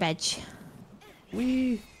 I try veg.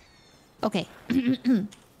 We. Okay. Go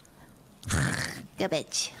veg.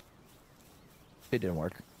 It didn't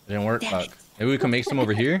work. It didn't work. Fuck. Maybe we can make some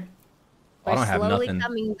over here. I don't have slowly nothing.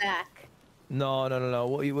 coming back. No.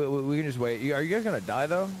 We can just wait. Are you guys gonna die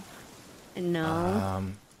though? No.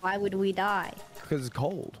 Why would we die? Because it's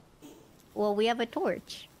cold. Well, we have a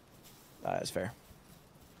torch. That's fair.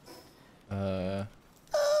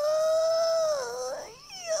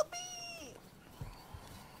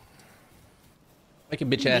 Wake your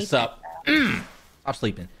bitch ass up. Stop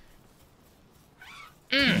sleeping.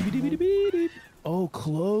 Oh,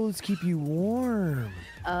 clothes keep you warm.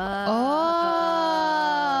 Oh.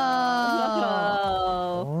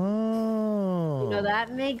 Oh. No,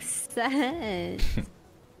 that makes sense.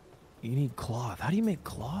 You need cloth. How do you make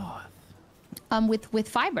cloth? With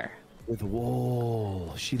fiber. With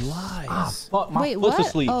wool. She lies. Fuck, my Wait, foot's what?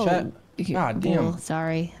 asleep. Chat. God damn. Well,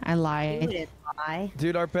 sorry, I You lied. didn't lie.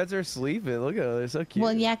 Dude, our pets are sleeping. Look at them. They're so cute.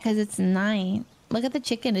 Well, yeah, because it's night. Look at the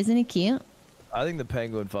chicken. Isn't it cute? I think the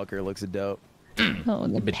penguin fucker looks dope. Oh,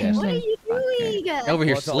 the Bitch ass. What are penguin. you doing? Over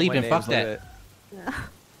here What's all my sleeping. names? Fuck Look that. at it.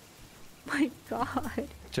 My God.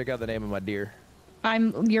 Check out the name of my deer.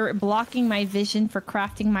 You're blocking my vision for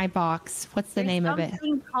crafting my box. What's the name of it?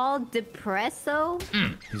 Something called Depresso.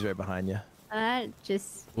 He's right behind you.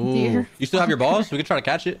 Just Ooh. Deer. You still have your balls? We can try to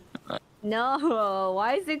catch it. no.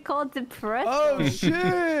 Why is it called Depresso? Oh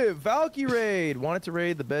shit! Valky raid wanted to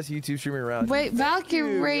raid the best YouTube streamer around. Wait, Valky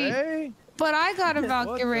Dude, raid. Ray? But I got a What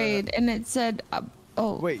Valky the- raid, and it said,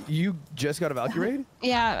 oh, Wait, you just got a Valky raid?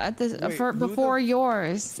 yeah, at this Wait, who the- before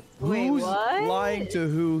yours. Wait, Who's what? lying to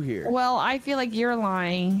who here? Well, I feel like you're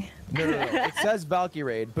lying. No. It says Valky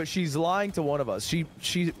raid, but she's lying to one of us. She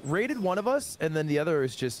raided one of us, and then the other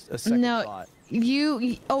is just a second No,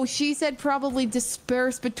 thought. she said probably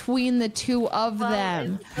disperse between the two of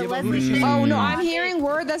them. So Yeah, but Leslie who's- should- Oh no, I'm hearing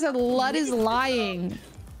word that said Lud is lying.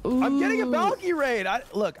 I'm getting a Ooh. Valky raid. I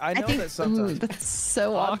know that Ooh, sometimes. that's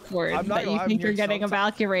so I'm- awkward I'm not that gonna you lie, think you're I'm getting a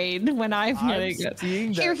sometimes- Valky raid when I'm getting it.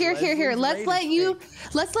 seeing that Here. Leslie's Let's raid is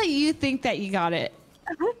let you think that you got it.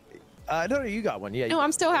 No, you got one. Yeah. No,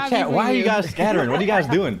 I'm so happy. Chat, for why are you guys scattering? What are you guys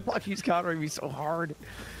doing? Why she's countering me so hard?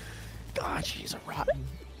 God, she's a rotten.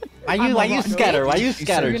 Why you rotten scatter? Why you She's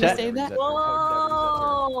scatter, You're gonna chat? say that?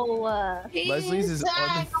 Whoa. Leslie's is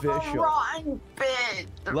unofficial.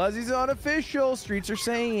 Leslie's unofficial. Streets are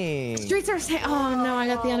saying. Streets are saying, oh no, I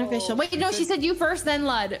got the unofficial. Wait, no, she said you first, then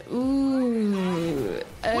Lud. Ooh.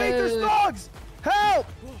 Wait, there's thugs! Help!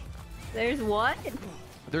 There's what?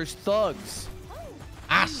 There's thugs.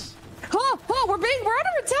 Ass. We're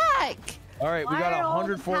under attack. All right, we Why got are all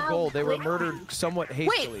the 104 gold. They were cows murdered somewhat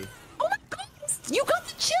hastily. Wait. Oh my goodness, you got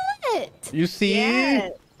the Chillet. You see?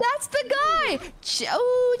 Yes. That's the guy.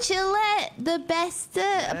 Oh, Chillet, the best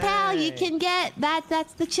pal you Dang. can get.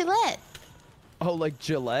 That's the Chillet. Oh, like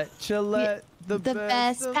Gillette? Gillette, the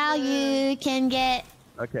best of pal best. you can get.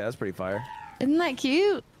 Okay, that's pretty fire. Isn't that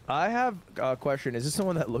cute? I have a question. Is this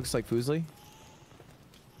someone that looks like Foosley?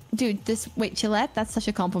 Dude, Chillet, that's such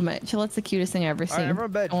a compliment. Chillet's the cutest thing I've ever All seen. right,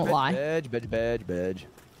 everyone, I won't lie. Bedge.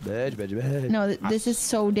 No, this is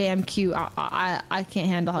so damn cute. I can't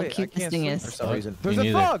handle how Wait, cute I this can't thing sleep is. For some reason. There's Me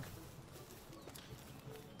a neither. thug.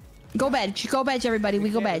 Go bed, everybody. We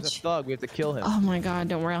go There's bed. a thug. We have to kill him. Oh my god,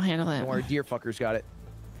 don't worry, I'll handle it. Don't worry, deer fucker's got it.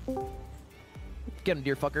 Get him,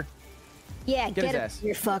 deer fucker. Yeah, Get his him, ass.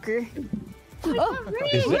 you fucker.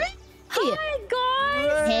 Is it? Hi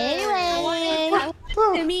guys. Hey, Ray. Nice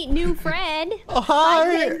to meet new friend. Oh,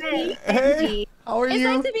 hi. Kenji. Hey. How are It's you?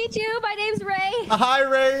 nice to meet you. My name's Ray. Hi,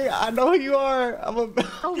 Ray. I know who you are. I'm a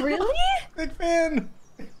Oh really? big fan.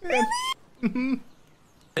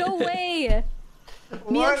 No way.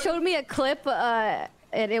 Mia What? showed me a clip,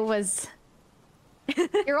 and it was.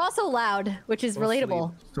 You're also loud, which is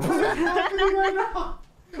relatable. What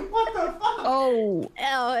the fuck? Oh,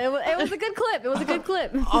 Oh, it was a good clip. It was a good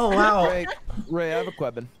clip. Oh wow. Ray, I have a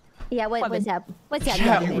question. Yeah, what's up? What's up?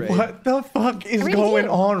 Chat, you, Ray. what the fuck is really going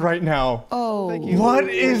do. on right now? oh, Thank you. What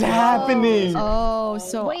is happening? oh.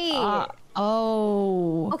 So, Wait.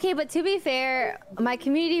 oh, Okay, but to be fair, my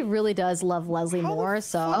community really does love Leslie more,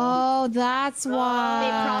 so. oh, that's They why.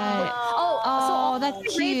 probably. Oh, so Oh, all that's the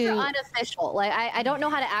raids are cute. unofficial. Like I don't know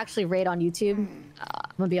how to actually raid on YouTube. I'm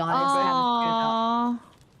gonna be honest. I haven't figured it out. Aww.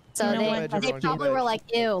 So You know they, what? they probably were like,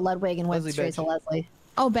 ew, Ludwig, and went Leslie, straight to Leslie.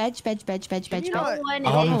 Oh, veg. No one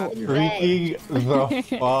I'm is in bed. freaking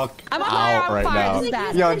the fuck I'm on fire, out I'm right fire, now. this is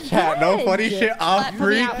bad. Yo, chat, no funny shit. I'm Put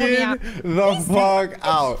me out, put me out. freaking the fuck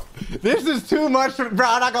out. This is too much, bro.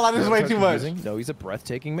 I'm not gonna lie, this is way too much. No, he's a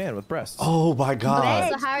breathtaking man with breasts. Oh my Okay,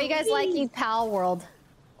 god. so how are you guys liking Palworld?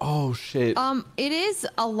 Oh shit. It is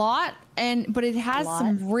a lot, but it has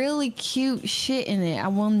some really cute shit in it. I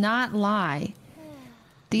will not lie.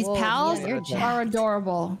 These Whoa, pals yeah, you're are jacked.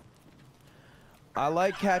 adorable. I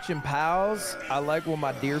like catching pals. I like when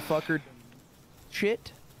my deer fucker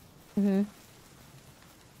shit.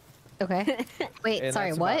 Okay. Wait, And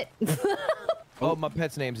sorry, that's what? Oh, my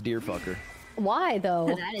pet's name's deer fucker. Why though?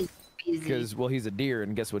 That is easy. Because, well, he's a deer,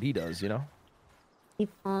 and guess what he does, you know? He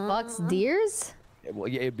fucks deers? Well,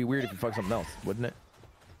 yeah, it'd be weird if you fucked something else, wouldn't it?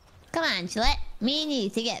 Come on, Gillette. Me and you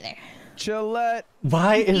together. Gillette.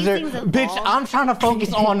 Why is there, things bitch? involved. I'm trying to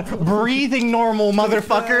focus on breathing normal,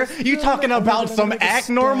 motherfucker. You talking about some act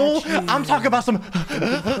normal? I'm talking about some.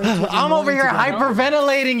 I'm over here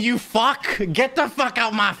hyperventilating. You fuck! Get the fuck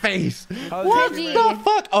out my face! What Kenji. the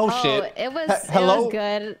fuck? Oh shit! It was Hello? it was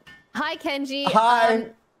good. Hi Kenji. Hi.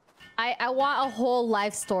 I want a whole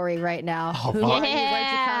life story right now. Oh, Who fuck. are you?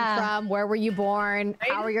 Where'd you come from? Where were you born?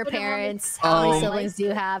 How are your parents? How many siblings do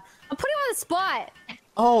you have? I'm putting you on the spot.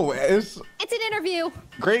 Oh, it's It's an interview.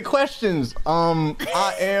 great questions.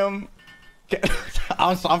 I am.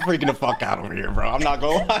 I'm freaking the fuck out over here, bro. I'm not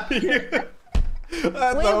gonna lie to you.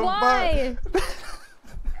 What Wait, the why?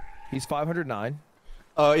 He's 509.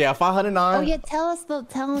 Yeah, 509. Oh yeah, tell us the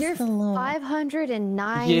You're lore.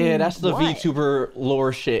 509. Yeah, that's the what? VTuber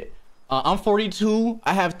lore shit. I'm 42.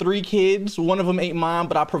 I have 3 kids. One of them ain't mine,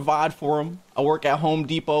 but I provide for them. I work at Home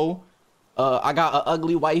Depot. I got an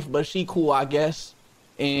ugly wife, but she cool, I guess.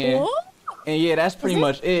 And yeah, that's pretty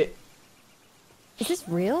much it. Is this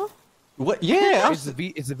real? What? Yeah. It's the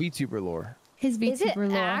VTuber lore. His Is it VTuber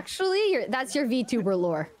lore. actually? That's your VTuber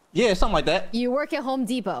lore. Yeah, something like that. You work at Home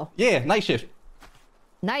Depot. Yeah, night shift.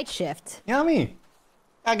 Night shift. You know what I mean?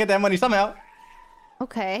 I get that money somehow.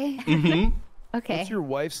 Okay. Okay. What's your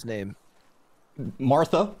wife's name?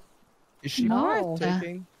 Martha. Is she Martha.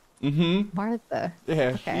 taking? Martha. Yeah,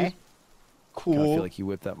 Okay. she's I cool. feel like you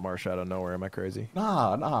whipped that marsh out of nowhere. Am I crazy?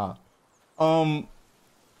 Nah.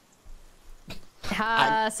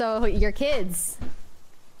 So your kids.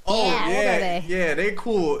 Oh Yeah, what are they? yeah, they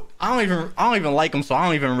cool. I don't even like them, so I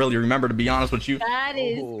don't even really remember, to be honest with you. That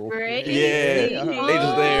is Oh, great. Yeah, they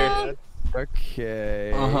just there.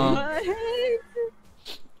 Okay.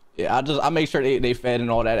 Yeah, I make sure they fed and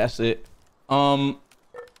all that. That's it. I'm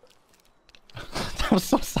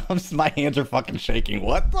so my hands are fucking shaking.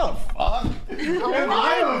 What the fuck? Am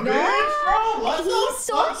I a bitch, bro? What He's the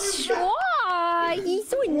so fuck? shy. He's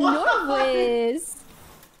so nervous.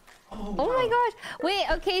 Oh my gosh. Wait.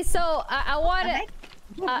 Okay. So I want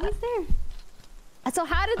to. So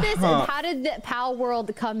how did this? How did the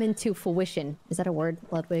Palworld come into fruition? Is that a word,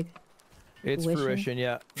 Ludwig? It's Fruition? fruition,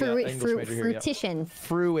 yeah. Yeah, English major here, yeah. Fruition.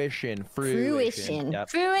 Fruition. Fruition. Yep.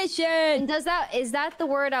 Fruition. Is that the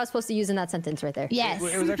word I was supposed to use in that sentence right there? Yes.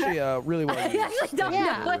 It was actually really well used. actually don't Thank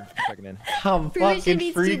you know. for checking in. I'm Fruition fucking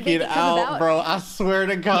means too big freaking to come out, about. bro. I swear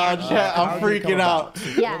to God, chat, how I'm did it come freaking out.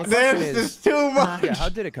 about? Yeah. Well, the There's question is- just too much. Yeah, how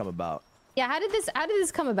did it come about? Yeah. How did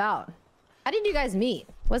this come about? How did you guys meet?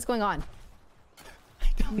 What's going on?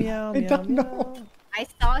 Meow, I don't know. I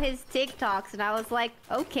saw his TikToks and I was like,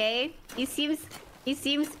 okay, he seems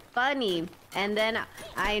funny. And then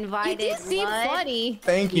I You invited do seem Lud, funny.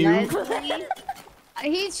 Thank you. Leslie.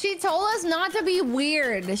 She told us not to be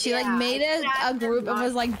weird. She like Yeah, made a group and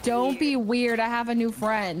was like, "Don't be weird. I have a new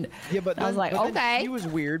friend." Yeah, but I was like, but then okay. She was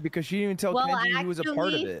weird because she didn't even tell Well, Kenji he was a part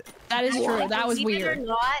of actually- it. That is true. That was Believe it or weird.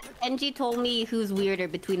 not, Kenji told me who's weirder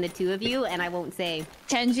between the two of you, and I won't say.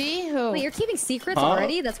 Kenji, who? Wait, you're keeping secrets Huh?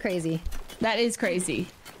 already? That's crazy. That is crazy.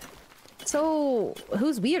 So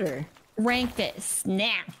who's weirder? Rank this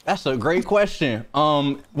now. That's a great question.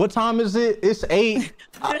 What time is it? It's 8.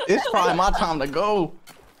 It's probably my time to go.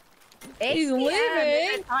 He's 8 p.m., leaving.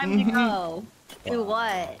 it's time to go. To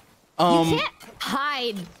what? You can't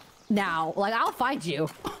hide now. Like, I'll find you.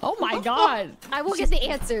 Oh my god. I will get the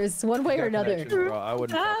answers one way or Got another. connection, bro. I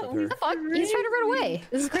wouldn't fuck with her. Fuck, he's trying to run away.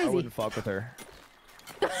 This is I crazy. wouldn't fuck with her.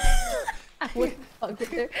 I wouldn't fuck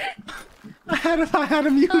with her. I had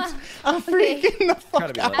him mute. I'm freaking the fuck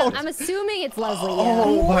Gotta be out. Leslie. I'm assuming it's Leslie. Yeah.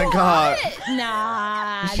 Oh my God.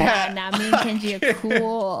 Nah, Chat. nah. Me and Kenji are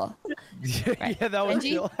cool. Yeah, that was Kenji?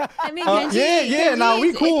 chill. I mean, Kenji. Yeah. Nah, we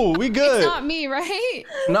Kenji's- cool. We It's good. not me, right?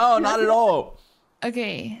 No, not at all.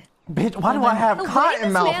 Okay. Bitch, why do I have The way cotton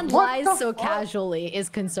this mouth? man What lies the so fuck? casually is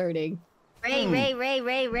concerning.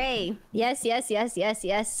 Ray. Yes.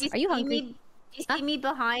 Are you hungry? You see me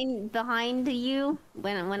behind you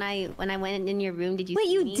when I went in your room? Did you? Wait,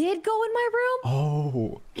 see you me? did go in my room?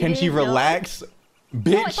 Oh, You Kenji, didn't know? relax, No, I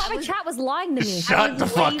bitch. thought my chat was lying to me. Shut the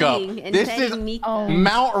fuck up. Waving and This petting is Mika.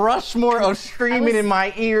 Mount Rushmore of streaming in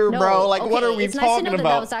my ear, No, bro. Like, what okay, are we it's nice to talking know that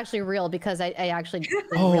about? was actually real because I actually didn't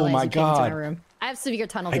Oh realize my you came into my God. room. I have severe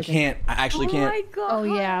tunnel I vision. can't. I actually Oh can't. my god. Oh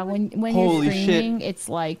yeah, when Holy you're shit. streaming, it's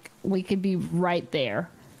like we could be right there.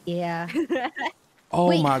 Yeah. Oh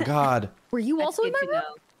Wait. my God. Were you That's also in good my to room?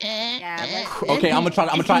 know. Yeah. Okay, I'm gonna try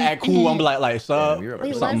to act cool. I'm gonna be like, sup? you're right.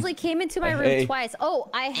 Wait, something. Leslie came into my room Hey. twice. Oh,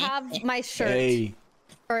 I have my shirt. Hey.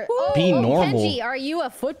 Be normal. Kenji, are you a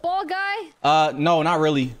football guy? No, not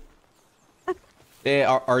really.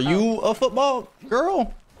 Yeah, are you a football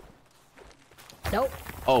girl? Nope.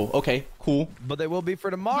 Oh, okay, cool. But they will be for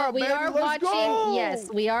tomorrow. But we baby. are Let's watching. go! Yes,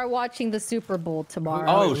 we are watching the Super Bowl tomorrow.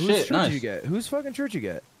 Oh, Whose shit, shirt nice. did you get? Whose fucking shirt you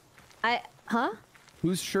get? Huh?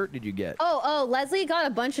 Whose shirt did you get? Oh, Leslie got a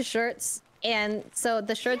bunch of shirts, and so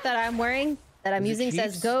the shirt that I'm wearing, that I'm Is it using,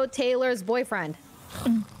 says Chiefs? "Go Taylor's boyfriend."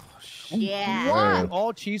 Yeah. Word.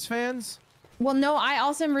 All Chiefs fans? Well, no, I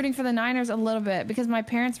also am rooting for the Niners a little bit because my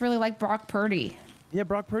parents really like Brock Purdy. Yeah,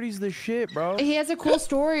 Brock Purdy's the shit, bro. He has a cool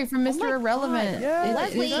story from Mr. Irrelevant. yeah.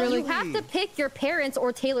 It's Leslie, really you have to pick your parents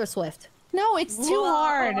or Taylor Swift. No, it's too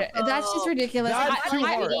hard. That's just ridiculous. That's too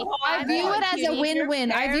hard. I view it as a win-win.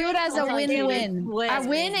 I view it as a win-win. Swift. I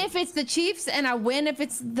win if it's the Chiefs, and I win if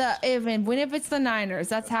it's the win if it's the Niners.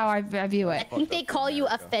 That's how I view it. I think they call you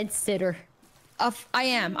a fence sitter. I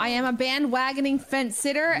am a bandwagoning fence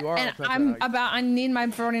sitter, You are and a fence I'm sitter. about. I need my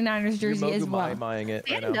 49ers jersey as well. Mogumai-mying it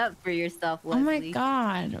right Stand now. up for yourself, Oh Leslie. my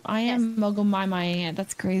god, I am Mogul my aunt.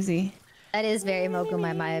 That's crazy. That is very Moku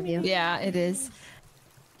my of you. Yeah, it is.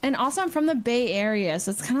 And also, I'm from the Bay Area, so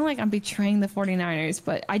it's kind of like I'm betraying the 49ers,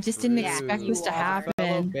 but I just didn't Yeah, expect you this to are. Fellow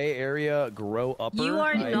happen. Bay Area grow upper. You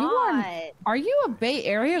are Like, not. Are you a Bay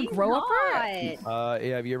Area grow upper? Not.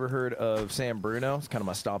 Yeah, have you ever heard of San Bruno? It's kind of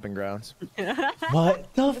my stomping grounds.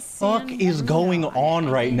 What the fuck San is going Bruno. on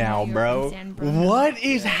I right didn't know now, you were bro? from San Bruno. What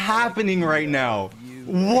is happening right now?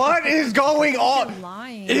 What is going on?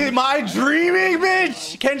 Lying. Am I dreaming,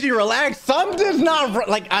 bitch? Kenji, relax. Something's not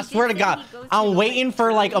like. I swear to God, I'm waiting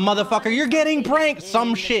for like a motherfucker. You're getting pranked.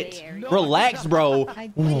 Some shit. Relax, bro. I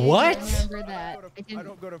didn't What? remember that. I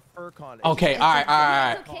don't go to FurCon. It's Okay, all right, all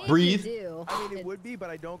right, It's all okay right. if Breathe. You do. I mean, it would be, but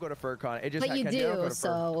I don't go to FurCon. It just But you Kenji, I don't do, go to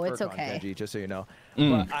so it's FurCon, okay. Kenji, just so you know.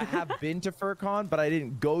 Mm. But I have been to FurCon, but I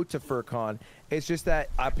didn't go to FurCon. It's just that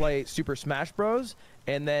I play Super Smash Bros.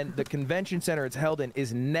 And then the convention center it's held in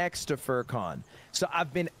is next to FurCon. So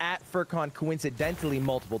I've been at FurCon coincidentally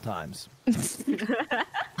multiple times.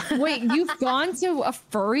 Wait, you've gone to a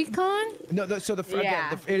furry con? No, so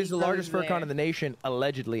Yeah, it is the he largest goes FurCon there. in the nation.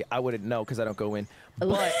 Allegedly, I wouldn't know because I don't go in.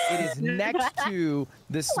 But it is next to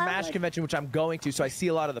the Smash convention, which I'm going to. So I see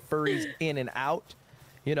a lot of the furries in and out.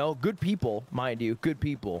 You know, good people, mind you, good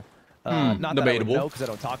people. Not that I would debatable. know because I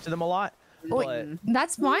don't talk to them a lot. But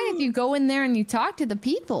That's fine if you go in there and you talk to the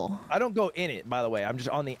people. I don't go in it, by the way. I'm just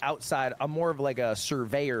on the outside. I'm more of like a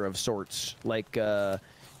surveyor of sorts. Like,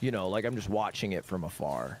 you know, like I'm just watching it from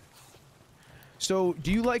afar. So,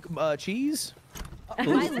 do you like cheese? I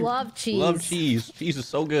love cheese. Love cheese. Cheese is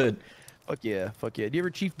so good. Fuck yeah, fuck yeah. Do you ever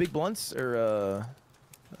chief big blunts or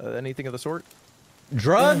anything of the sort?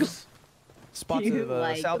 Drugs? Spots You of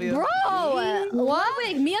like salvia? Bro, What?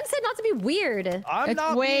 Wait, Miyoung said not to be weird. I'm It's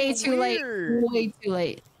not way being too weird. late. Way too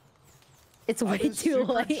late. It's I way was too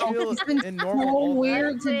super late. chill It's been and so normal all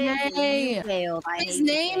weird day. today. Failed. I His hate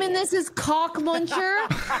name to in say this is Cock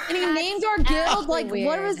Muncher, and he named our guild like what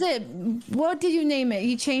weird. was it? What did you name it?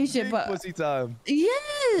 He changed it, Big but pussy time.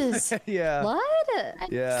 yes, Yeah. What?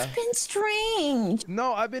 Yeah. it's been strange.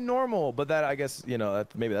 No, I've been normal, but that I guess you know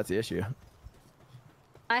maybe that's the issue.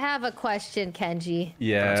 I have a question, Kenji.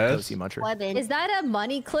 Yes. Cozy muncher. Weapon. Is that a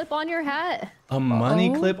money clip on your hat? A money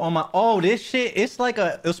Uh-oh. clip on my. Oh, this shit. It's like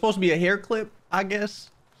a. It's supposed to be a hair clip, I guess.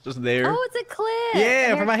 It's just there. Oh, it's a clip.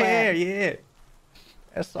 yeah, A for my clip. hair. Yeah.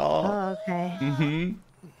 That's all. Oh, okay.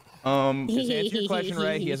 Mm-hmm. Just to answer your question,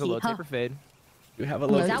 Ray, he has a low taper fade. You have a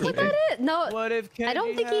Is little. Is that what that is? No. What if Kenji I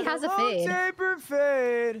don't think he had has a low fade. taper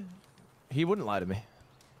fade? He wouldn't lie to me.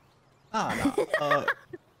 Ah, no.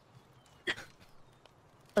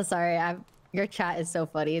 Oh, sorry. Your chat is so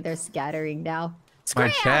funny. They're scattering now. My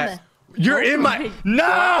Scram! chat. You're in my. No!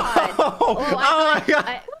 Oh, my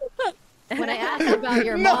god. When I asked about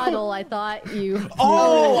your No. model, I thought you.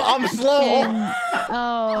 Oh, I'm slow.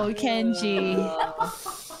 Oh, Kenji.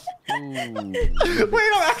 Wait,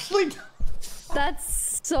 I'm actually.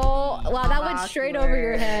 That's so. Wow, that went straight over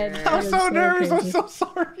your head. I'm so nervous. I'm so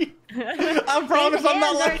sorry. I promise I'm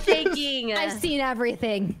not Hands are like this. shaking. I've seen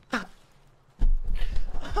everything.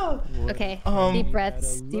 Okay. Deep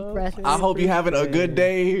breaths. Deep breaths. I hope you're having a good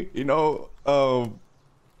day. You know,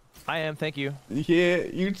 I am. Thank you. yeah,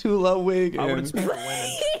 you too, Ludwig. I wouldn't And... speak for women.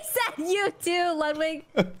 He said you too, Ludwig.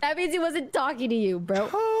 That means he wasn't talking to you, bro.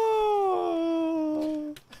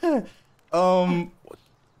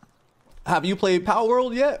 Have you played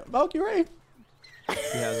Palworld yet, Valkyrie?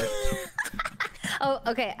 Yeah. Oh,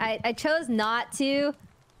 okay. I chose not to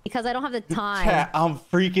because I don't have the time. Cat, I'm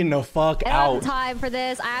freaking the fuck I don't out. have time for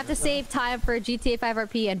this. I have to save time for GTA 5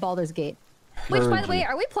 RP and Baldur's Gate. Which, by the way,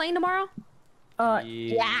 are we playing tomorrow?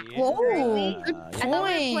 Yeah. Whoa. Good I thought we were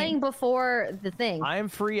point. playing before the thing. I am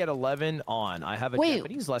free at 11 on. I have a Wait.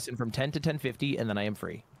 Japanese lesson from 10 to 10:50, and then I am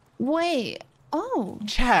free. Wait. Oh. 10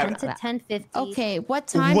 Chat, to 10:50. Okay. What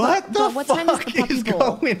time? what the what time is the fuck puppy is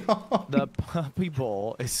bowl? going on? The puppy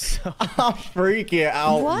bowl is so. I'm freaking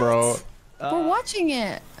out, What? bro. We're watching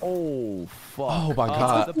it. Oh fuck. Oh my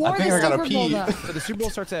god, The, Before I think the I gotta Super Bowl, pee. though. so the Super Bowl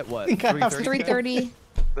starts at what? think I have 3:30. 3:30.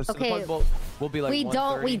 The Okay. puppy bowl will be like. we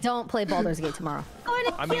 1:30. don't play Baldur's Gate tomorrow.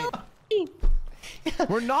 I mean,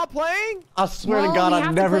 we're not playing. I swear Well, to God, we I've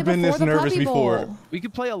have to never play been this before the nervous Puppy before. Bowl. We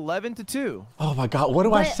could play 11 to 2. Oh my God, what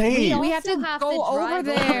do I But say? we We have to also have go to over drive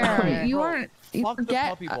there. over. You aren't. You Fuck forget. the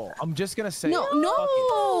puppy bowl. I'm just gonna say. No,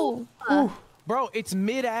 it. no. Bro, it's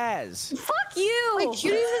mid-as. Fuck you! Wait,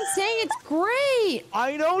 Cutie's been saying it's great.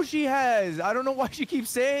 I know she has. I don't know why she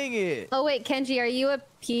keeps saying it. Oh wait, Kenji, are you a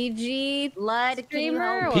PG Blood, can you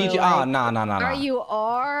streamer? help or, PG, like, nah. Are you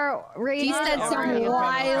R rated? He said or some are you-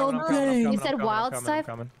 wild thing. You said wild stuff?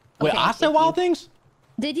 Wait, Okay, I said wild things?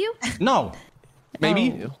 Did you? No.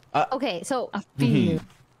 Maybe. Okay, so Mhm.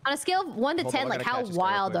 on a scale of 1 to Hold on, 10, we're like gonna how catch this guy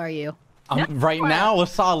real wild quick. are you? Right now, a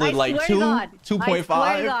solid I like swear 2, to God. 2.5.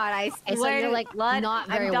 I swear to God. I so swear you're, to like, Lud, not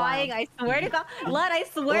very I'm dying. wild. I swear to God. Lud, I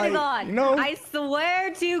swear Like, to God. you know? I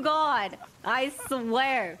swear to God. I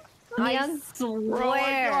swear. I Young?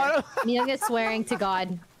 swear. Myung is swearing to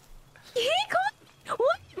God. He called.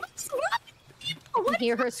 What's wrong with people? You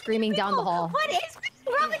hear her screaming down the hall. What is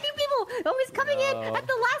wrong with you people? Always coming in at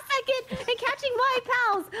the last second and catching my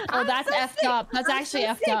pals. Oh, that's so effed sick. up. That's I'm actually so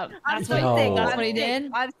effed sick. up. I'm That's so what- sick. that's I'm what he sick.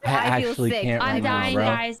 did? I I feel actually sick. can't I'm right now, dying, bro.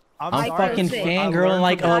 guys. I'm I'm sorry. fucking sick. fangirling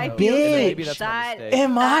like I a feel sick. Maybe bitch. that's my That- mistake.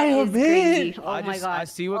 Am I a That is crazy. bitch? Oh I my just God. I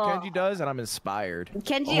see what Oh. Kenji does and I'm inspired.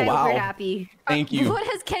 Kenji, Oh, I hope you're wow. happy. Thank you. What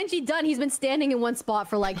has Kenji done? He's been standing in one spot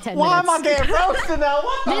for like 10 Why am I minutes. getting roasted now?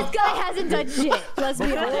 What the This guy hasn't done shit. Let's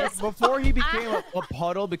be honest. Before he became a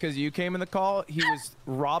puddle because you came in the call, he was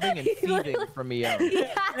robbing and thieving from me. He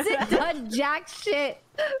hasn't done jack shit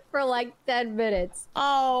for like 10 minutes.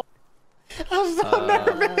 Oh, I'm so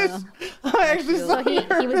nervous. I'm actually so So he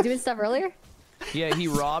nervous. was doing stuff earlier? Yeah, he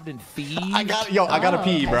robbed and thieved. I gotta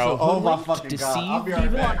pee, bro. Also Oh my hoodwinked, fucking God. I'll be right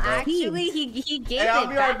deceived back, bro. Actually, he gave Hey, I'll it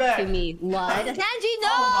be right back. to me. Lud. Kenji,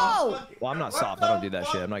 no. Well, I'm not soft. I don't do that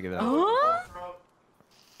shit. I'm not giving that. Huh?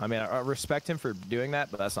 I mean, I respect him for doing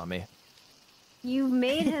that, but that's not me. You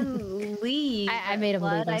made him leave. I made him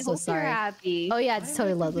leave, Lud. I'm I so hope sorry. you're happy. Oh yeah, it's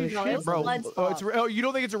totally lovely. No, it was Bro, Lud's fault. you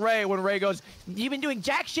don't think it's Ray when Ray goes, "You've been doing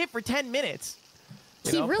jack shit for 10 minutes."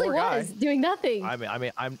 You He know, really poor guy. was doing nothing.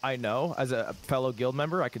 I know as a fellow guild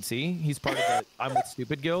member, I could see he's part of the I'm with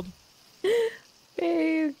stupid guild.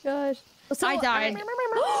 Oh gosh. So, I died.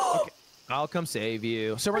 I'll come save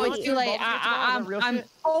you. So we're Wait, not too doing late. Baldur's Gate tomorrow, is that real I'm. shit?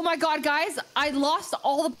 Oh my God, guys! I lost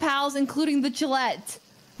all the pals, including the Gillette.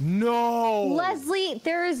 No. Leslie,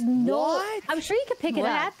 there is no. What? I'm sure you could pick it What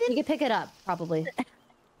up. happened? You could pick it up, probably.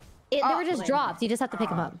 They were just dropped. You just have to pick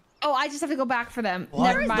them up. Oh, I just have to go back for them. What?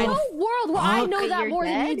 Never There's mind. no world where I Fuck. know Wait, that you're more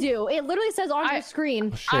than you dead? do. It literally says on your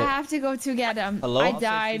screen. Shit. I have to go to get them. Hello? I Also,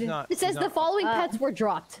 died. It says the following pets were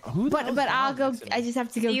dropped. But I'll go. I just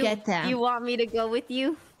have to go You, get them. you want me to go with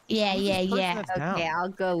you? Yeah. Okay, I'll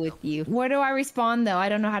go with you. Where do I respawn though? I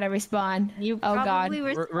don't know how to respawn. You Oh God. probably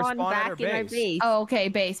Respawn respawn at back our in our base. base. Oh, okay.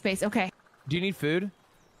 Base. Okay. Do you need food?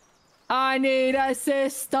 I need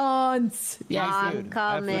assistance. Yes. I'm food.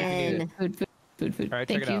 I have food if you need coming. it. Food. All right,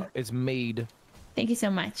 Thank check it you. out. It's made. Thank you so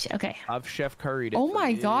much. Okay. I've chef curried it. Oh for my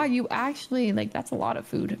you. God, you actually that's a lot of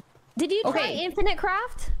food. Did you try Okay. Infinite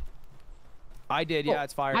Craft? I did. Yeah,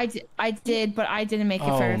 it's fire. I did, but I didn't make it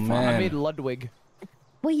Oh, very far. man. I made Ludwig.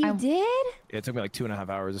 Well, you I'm- did? It took me like 2.5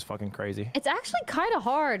 hours. It's fucking crazy. It's actually kind of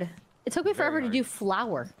hard. It took me forever to hard. do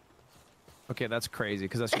flour. Okay, that's crazy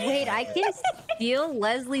because that's. Wait, I can steal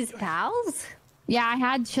Leslie's pals? Yeah, I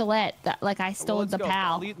had Chillette. That, like I stole Let's the go.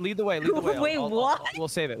 pal. Lead the way. Lead the way. Wait, what? We'll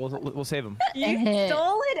save it. We'll save him. You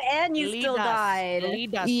stole it and you still died.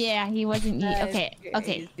 Lead us. Yeah, he wasn't. Okay.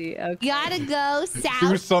 Okay. Gotta go south.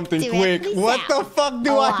 Do something quick. directly What the south. fuck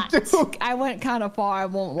do A I lot. do? I went kind of far. I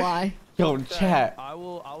won't lie. Yo, chat. I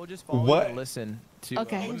will just follow What? and listen to.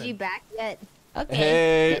 Okay. women. Kenji back yet? Okay.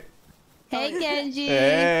 Hey. Hey, Kenji.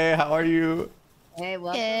 Hey, how are you? Hey,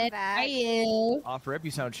 welcome Good. back. How are you? Off rip,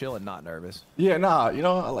 you sound chill and not nervous. Yeah, nah, you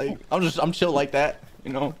know, like I'm chill like that,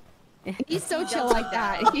 you know. He's so chill like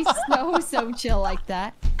that. He's so chill like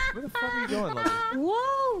that. Where the fuck are you going, Lovely?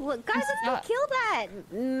 Whoa, guys, let's go Stop. kill that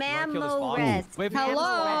Mammo Mammo rest. Wait,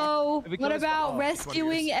 Hello. If we What kill this- about oh,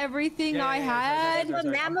 rescuing everything Yeah, I yeah, had? sorry, The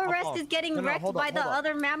sorry. Mammo I'll rest follow. is getting No, wrecked hold by on, the hold on.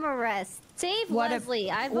 other Mammo rest. Save What Leslie.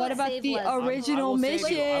 I vote What about save the Leslie. original I will save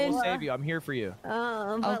you. I will mission? save you. I'm here for you. But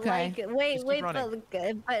Okay. like, wait, Just keep wait, running. but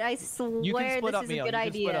I You can swear split this up, is a Mio. good You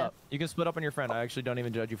can split idea. up. You can split up on your friend. I actually don't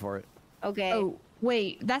even judge you for it. Okay. Oh,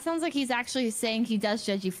 wait. That sounds like he's actually saying he does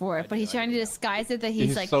judge you for it, but he's trying to disguise it that he's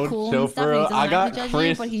He's like so cool chill and stuff. for And he real. doesn't I have got to judge Chris-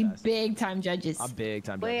 you, but he big time judges. I'm big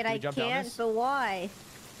time. Wait, judging. Do I we jump down can't, this? but why?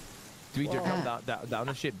 Do we jump down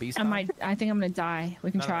this shit? Beast. I think I'm gonna die.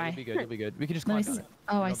 We can No, try. you'll be good. You'll be good. We can just Let me climb down see. it.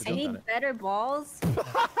 Oh, You I don't have to see. I jump down need it. better balls.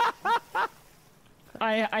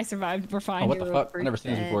 I survived. We're fine. Oh, what the fuck? I've never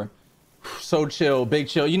seen this before. So chill, big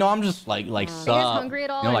chill. You know, I'm just like sup. You guys hungry at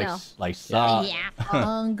all You know, or like no? like sup. Yeah,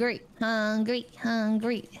 hungry.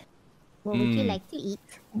 What would you like to eat?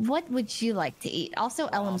 What would you like to eat? Also,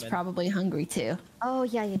 Ellen's Ramen. probably hungry too. Oh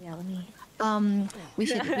yeah. Let me.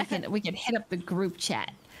 We can hit up the group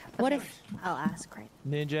chat. What if? I'll ask right.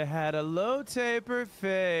 Ninja had a low taper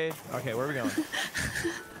fade. Okay, where are we going?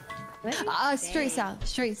 Straight south.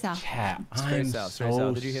 Straight south. Chat, Straight I'm south, straight so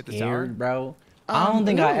south. Did you hit the tower? scared, bro. I don't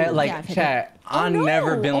think I ooh, like yeah, I've hit chat. I've no.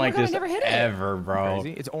 never been Oh my like God, I this never hit it. ever, bro.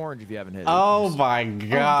 Crazy. It's orange if you haven't hit it. Oh my Oh,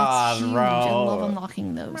 god, that's huge. I love bro.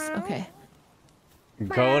 unlocking those. Okay.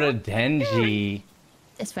 Go to Denji.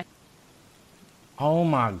 This way. Oh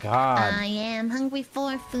my god. I am hungry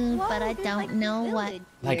for food, but I don't know what.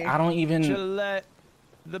 Like I don't even. Gillette,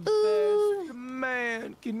 the Ooh. best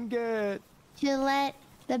man can get. Gillette,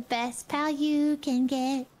 the best pal you can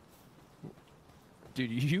get.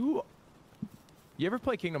 Dude, you ever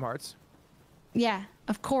play Kingdom Hearts? Yeah,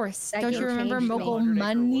 of course. That Don't game you remember changed me. Mogul 100 Acre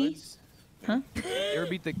Money? Woods? Huh? You ever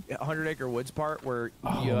beat the 100 Acre Woods part where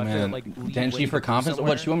Oh, you have to man. like leave Denji Winnie for the Pooh confidence?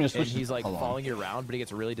 somewhere, What, you want me to switch and to- he's like hold on. following you around, but he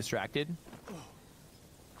gets really distracted.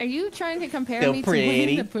 Are you trying to compare Feel me pretty. to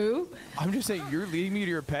Winnie the Pooh? I'm just saying, you're leading me to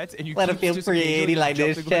your pets, and you Let keep him feel just pretty occasionally like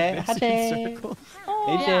this, jumping chat. like this in Hi, circles.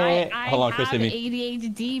 Hey, Yeah, Jay. I Hold on, Chris have hit me.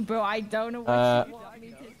 ADHD, bro. I don't know what you want me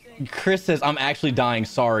to think. Chris says I'm actually dying.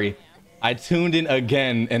 Sorry. I tuned in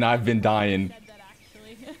again and I've been dying.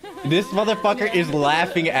 This motherfucker is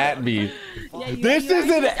laughing at me. This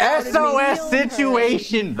is an SOS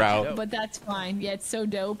situation, bro. But that's fine. Yeah, it's so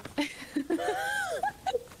dope.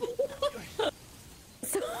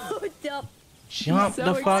 So dope. Jump So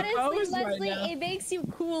the fuck. excited. Honestly, Exposed right Leslie, now. it makes you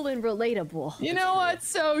cool and relatable. You know what?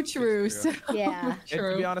 So true. So Yeah. And to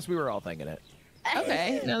true. be honest, we were all thinking it.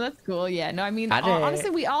 Okay, no, that's cool. Yeah, no, I mean, I did. honestly,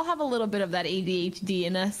 we all have a little bit of that ADHD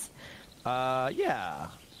in us. Yeah.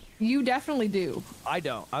 You definitely do. I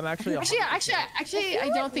don't. I'm actually. Actually, I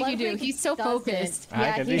don't think you do. Ludwig He's so doesn't. focused. Hi,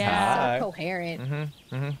 Yeah, Kenji. he's Hi. so coherent.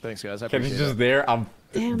 Thanks, guys. I Cause appreciate he's just it. there. I'm,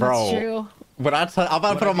 Damn, bro. that's true. But I'm about to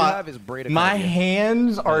What put I on do have is my bradycardia.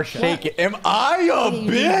 hands are shaking. Am I a Yeah,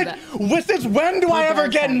 you do bitch? that. What? Since when do I ever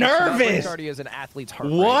get nervous? Bradycardia is an athlete's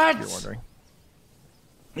heart What? rate, if you're wondering.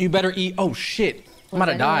 You better eat. Oh shit! I'm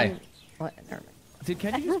about to die. What? Never mind. Did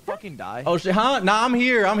Kenji just fucking die? Oh shit! Huh? Nah, I'm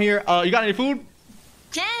here. I'm here. You got any food?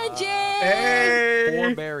 Kenji! Hey.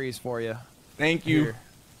 4 berries for you. Thank you. Here.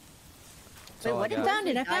 That's Wait, all I what did got. found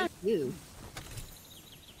it, I found you?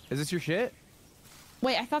 Is this your shit?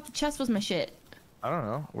 Wait, I thought the chest was my shit. I don't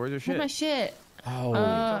know. Where's your shit? Where's my shit? Oh.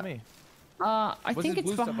 Tell me. I What's think this it's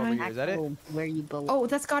blue stuff over behind. here? Is that it? Where you belong. Oh,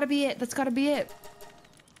 that's gotta be it. That's gotta be it.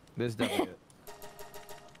 This is definitely it.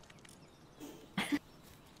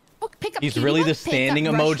 Oh, pick up. He's Kitty really Butt, the pick up standing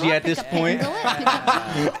Rush emoji Rock, at pick this up point. Pangolin,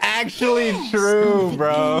 pick up- Actually true,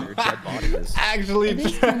 bro. Your dead body is. Actually It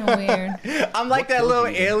is true. kind of weird. I'm like that killed little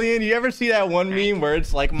you then? alien. You ever see that one meme where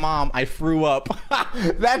it's like, "Mom, I threw up."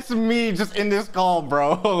 That's me just in this call,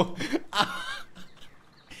 bro.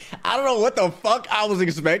 I don't know what the fuck I was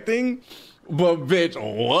expecting, but bitch,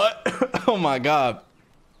 what? Oh my god,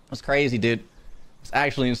 that's crazy, dude. It's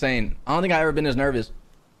actually insane. I don't think I've ever been this nervous.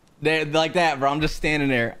 There, like that, bro. I'm just standing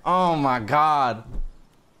there. Oh my god.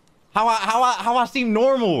 How I seem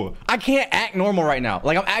normal. I can't act normal right now.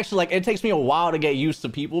 Like I'm actually like it takes me a while to get used to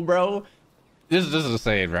people, bro. This is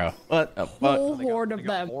insane, bro. What the Whole fuck? horde of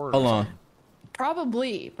them. Hold on.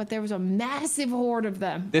 Probably, but there was a massive horde of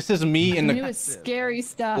them. This is me in And it the. was scary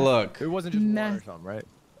stuff. Look. It wasn't just one or something, right?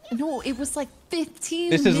 No, it was like 15.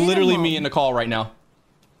 This is literally me in minimum. the call right now.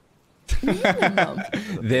 Minimum.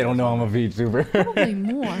 They don't know I'm a VTuber. Probably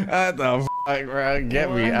more. What the fuck, bro?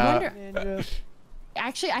 Get me I out. wonder-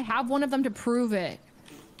 Actually, I have one of them to prove it.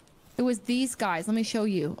 It was these guys. Let me show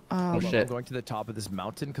you. Oh I'm shit. going to the top of this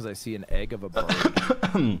mountain because I see an egg of a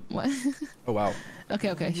bird. What? Oh wow. Okay,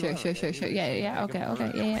 sure. Yeah,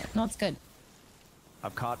 okay. Yeah. No, it's good.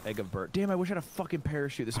 I've caught egg of bird. Damn, I wish I had a fucking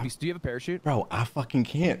parachute. This would be. Do you have a parachute? Bro, I fucking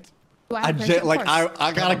can't. Do I have a parachute? just Of like course.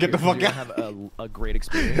 I gotta get the Because fuck you're out. gonna have a great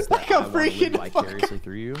experience Like that a I want to live freaking fuck vicariously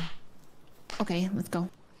through you. Okay, let's go.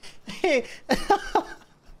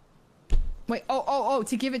 Wait, oh,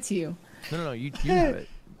 to give it to you. No, you have it.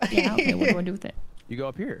 Yeah, okay, what do I do with it? You go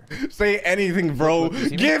up here. Say anything, bro. Look, you see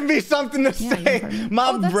me? Give me something to Yeah, say. you're right. My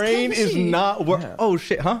Oh, that's brain is Kenji. not work. Yeah. Oh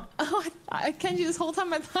shit, huh? Oh, Kenji, this whole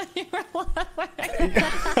time I thought you were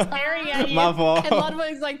staring at you. My fault. And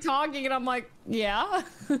Ludwig's like talking, and I'm like, yeah.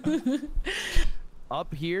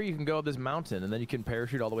 Up here, you can go up this mountain, and then you can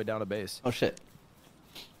parachute all the way down to base. Oh shit.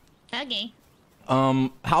 Okay.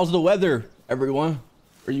 How's the weather, everyone?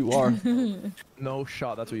 Where you are? No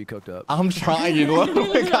shot. That's what you cooked up. I'm trying.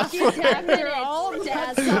 Ludwig, I swear. After all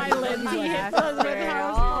that silence, he hits us with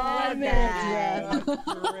how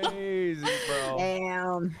Crazy, bro.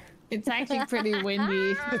 Damn. It's actually pretty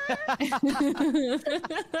windy.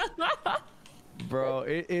 Bro,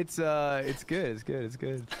 it's good. It's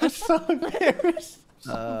good. I'm so embarrassed.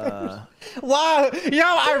 Wow. Uh, Yo,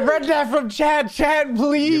 I read that from chat. Chat, Yeah,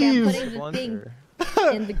 please. putting the thing Wonder.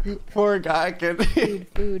 in the group. Poor guy can. Food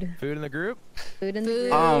Food in the group? in the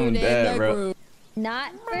group. I'm dead, bro.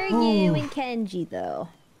 Not for you and Kenji though.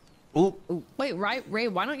 Ooh. Wait, Ray,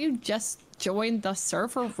 why don't you just join the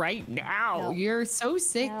server right now? No. You're so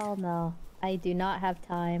sick. Hell no. I do not have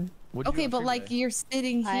time. What'd you Okay, go but through like today? you're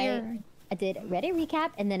sitting here. I did Reddit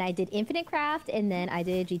recap, and then I did Infinite Craft, and then I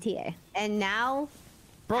did GTA. And now,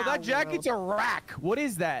 Bro, that jacket's a rack. What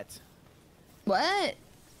is that? What?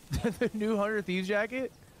 The new 100 Thieves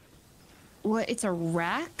jacket? What? It's a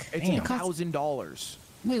rack? It's Damn. $1,000.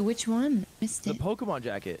 Wait, which one? Missed The it. Pokemon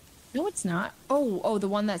jacket. No, it's not. Oh, the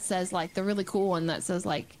one that says like the really cool one that says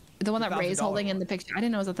like the one that Ray's $1,000 holding in the picture. I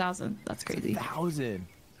didn't know it was 1,000. That's crazy. 1,000.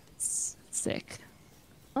 Sick.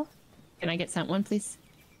 Oh. Can I get sent one, please?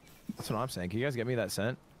 That's what I'm saying. Can you guys get me that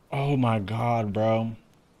scent? Oh my god, bro.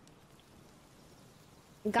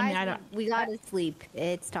 Guys, I don't- we gotta sleep.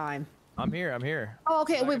 It's time. I'm here. Oh,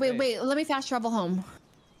 okay. Back at base. Wait. Let me fast travel home.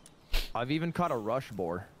 I've even caught a rush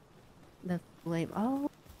boar. The flame. Oh.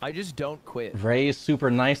 I just don't quit. Ray is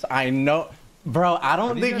super nice. I know. Bro, I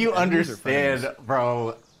don't these think guys you enemies or understand, friends?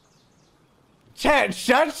 bro. Chat,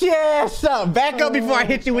 shut your ass up. Back up before I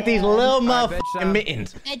hit you with these little Alright, bitch, motherfucking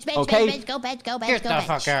mittens. Bitch, Okay. go, bitch, go, Get the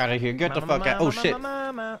fuck out of here. Get the fuck out. Oh shit.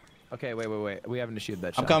 Okay, wait. We have an issue with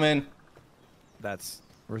that I'm shot. coming. That's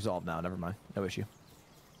resolved now. Never mind. No issue.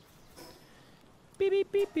 Beep,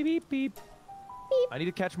 beep, beep, beep, beep, beep. I need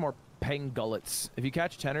to catch more pangullets. If you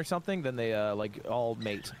catch 10 or something, then they like all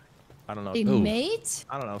mate. I don't know. Hey, Ooh. mate?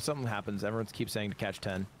 I don't know. Something happens. Everyone keeps saying to catch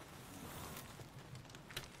 10.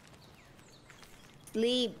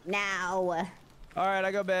 Sleep now. All right,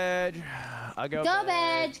 I go bed. I go. Go,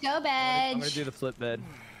 bed. bitch, go, I'm bitch. gonna do the flip bed.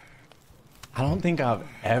 I don't think I've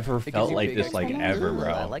ever gives felt you like big this, like XP. ever, Ooh,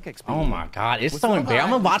 bro. I like XP. Oh my god, it's What's so the embarrassing.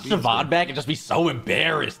 I'm gonna watch the XP VOD score? back and just be so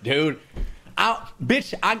embarrassed, dude.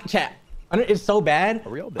 Chat. It's so bad.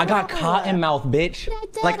 real I got cotton mouth, bitch.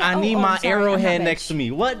 Like I need my sorry, I'm arrowhead not next to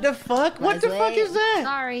me. What the fuck? What the fuck is that?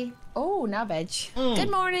 Sorry. Oh, now bitch. Good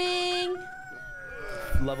morning.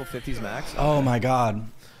 Level 50s max. Oh my god.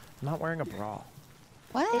 I'm not wearing a bra.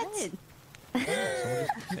 What? Someone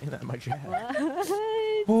just saying that in my chat.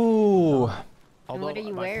 Ooh. Although what are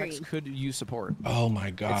you my wearing? pecs could use support. Oh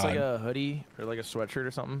my god. It's like a hoodie or like a sweatshirt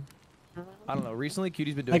or something. I don't know. Recently,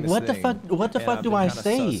 Cutie's been doing Like, this what the thing, fuck- what the and fuck I've do been I kinda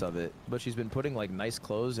say? sus of it, but she's been putting like nice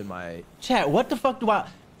clothes in my. Chat, what the fuck do I...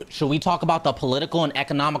 Should we talk about the political and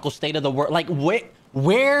economical state of the world? Like,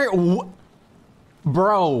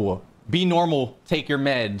 bro, be normal. Take your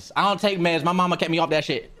meds. I don't take meds. My mama kept me off that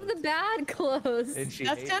shit. The bad clothes. And she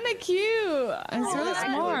That's kind of cute. It's really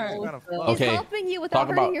smart. Okay. He's helping you without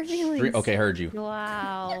hurting your feelings. Okay, heard you.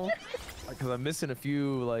 Wow. Because I'm missing a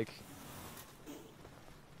few like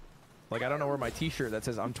I don't know where my T-shirt that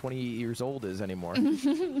says I'm 28 years old is anymore.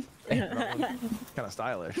 Kind of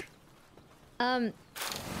stylish.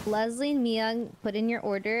 Leslie and Myung, put in your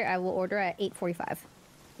order. I will order at 8:45.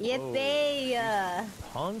 yippee!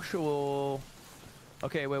 Punctual.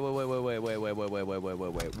 Okay, wait.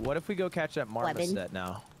 What if we go catch that marmoset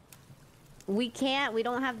now? We can't. We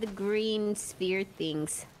don't have the green sphere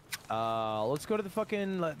things. Let's go to the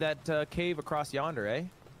fucking that cave across yonder, eh?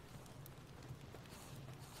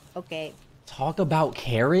 Okay. Talk about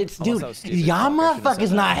carrots, dude. so stupid. Y'all Fuck, I should've motherfuckers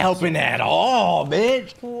said not that. helping at all,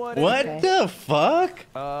 bitch. What The fuck?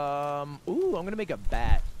 Ooh, I'm gonna make a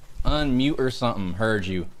bat. Unmute or something. Heard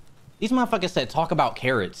you. These motherfuckers said talk about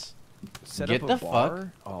carrots. Set Get up the a bar. fuck.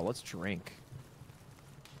 Oh, let's drink.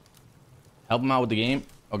 Help them out with the game.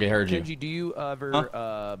 Okay, heard you. Kenji, do you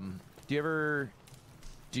ever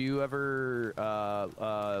do you ever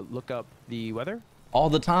look up the weather? All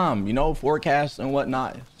the time, you know, forecasts and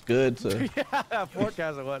whatnot. It's good to Yeah,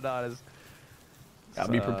 forecast and whatnot is. gotta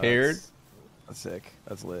be prepared. That's sick.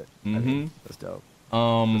 That's lit. Mhm. That's dope.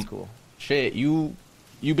 Um, That's cool. Shit, you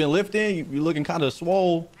been lifting? You looking kind of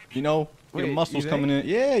swole? You know, your Wait, you muscles think? coming in.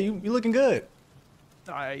 Yeah, you looking good.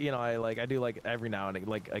 I do like every now and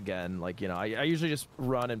like again, like, you know, I usually just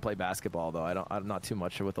run and play basketball though. I'm not too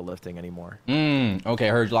much with the lifting anymore. Okay,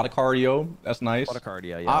 heard you. A lot of cardio. That's nice. A lot of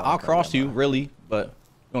cardio, yeah. I'll cross you, really, but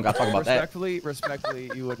we don't gotta talk about that.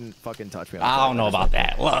 Respectfully, you wouldn't fucking touch me. I don't know about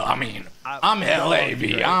that. Well, I mean, I'm LAB.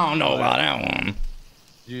 I don't know about that one.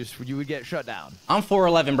 You would get shut down. I'm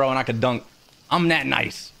 4'11", bro, and I could dunk. I'm that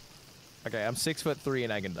nice. Okay, I'm 6'3"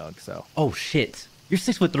 and I can dunk. So. Oh shit, you're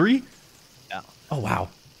 6'3"? Yeah. Oh wow.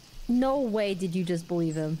 No way did you just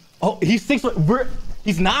believe him. Oh, he's 6 foot.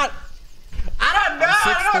 He's not. I don't know.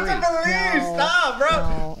 I don't know what to believe. No, Stop, bro.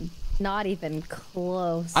 No, not even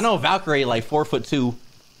close. I know Valkyrie like 4'2",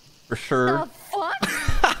 for sure. The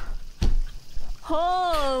fuck?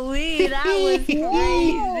 Holy, that was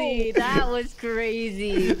crazy. That was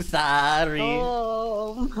crazy. Sorry.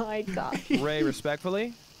 Oh my god. Ray,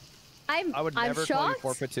 respectfully, I would never call you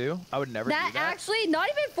shocked. 4'2". I would never That do that. actually, not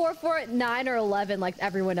even 4'9" or 11 like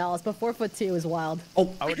everyone else, but 4'2" is wild.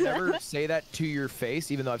 Oh, I would never say that to your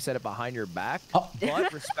face, even though I've said it behind your back. Oh.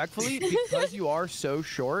 But respectfully, because you are so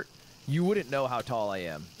short, you wouldn't know how tall I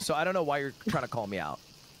am. So I don't know why you're trying to call me out.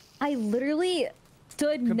 I literally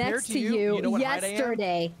stood Compared next to to you, you know what height I am?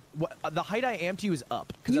 yesterday. What, the height I am to you is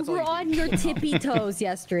up. 'Cause You that's all were do. on your tippy toes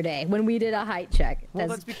yesterday when we did a height check. Well,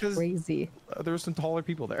 That's that's because- crazy. There were some taller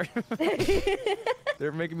people there.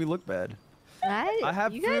 They're making me look bad. I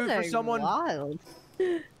have you guys food for are someone. Wild.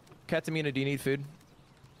 Katamina, do you need food?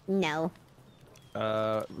 No.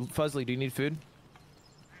 Fuzzly, do you need food?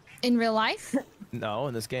 In real life? No,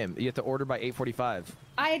 in this game. You have to order by 8:45.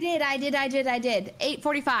 I did.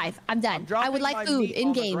 8:45. I'm done. I Dropping would my like food meat in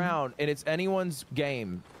on the game. ground, and it's anyone's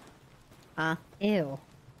game. Ew.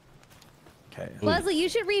 Okay. Fuzzly, you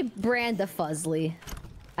should rebrand the Fuzzly.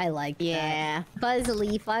 I like Yeah. that.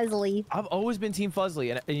 Fuzzly. I've always been Team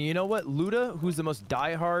Fuzzly, and you know what? Luda, who's the most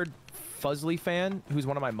diehard Fuzzly fan, who's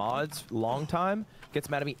one of my mods, long time, gets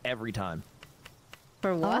mad at me every time.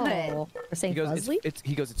 For what? Oh, for saying He goes, Fuzzly? it's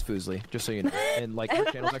Foozly, just so you know. And like, your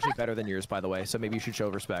channel's actually better than yours, by the way. So maybe you should show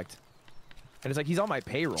respect. And it's like he's on my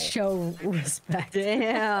payroll. Show respect.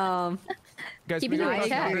 Damn. Guys, Keep we it gotta in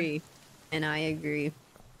check. agree. And I agree.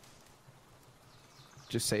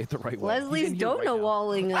 just say it the right way. He's Leslie's in here right now.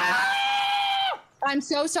 donut-walling us. I'm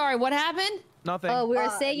so sorry. What happened? Nothing. Oh, we were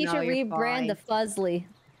saying you no, should you're rebrand the Fuzzly.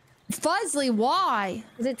 Fuzzly, why?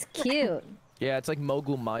 Because it's cute. Yeah, it's like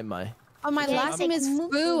Mogul Mai Mai. Oh, my Yeah, last it's name like is Moo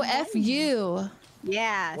Foo. Moo F you.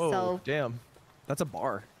 Yeah, Whoa, so damn. That's a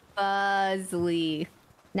bar. Fuzzly.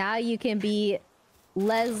 Now you can be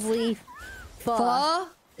Leslie Fuh?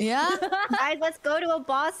 Yeah? Guys, let's go to a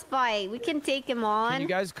boss fight. We can take him on. Can you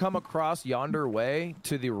guys come across yonder way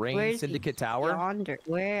to the Rain Where's Syndicate Tower? Yonder.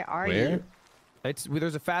 Where are Where? you?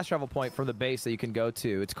 There's a fast travel point from the base that you can go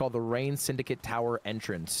to. It's called the Rain Syndicate Tower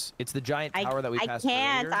entrance. It's the giant tower that we passed I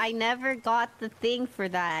can't. earlier. I never got the thing for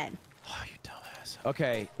that. Oh, you dumbass.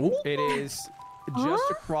 Okay, it is just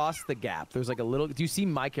across the gap. There's like a little. Do you see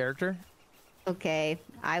my character? Okay,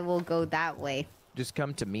 I will go that way. Just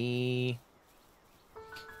come to me.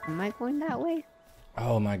 Am I going that way?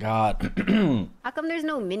 Oh my god. How come there's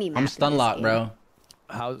no mini map? I'm stun locked, bro.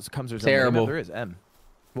 How comes there's Terrible. M? There is M.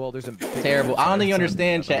 Well, there's a Terrible. I don't think you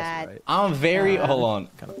understand, chat. Bad. I'm very hold on.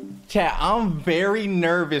 Chat, I'm very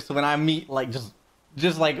nervous when I meet like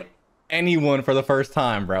just like anyone for the first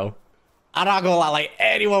time, bro. I'm not gonna lie, like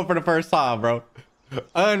anyone for the first time, bro.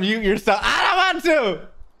 Unmute yourself. I don't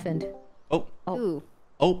want to. Ooh.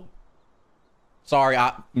 Oh. Sorry,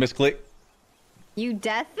 I misclicked. You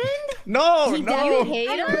deafened? No, You no. hate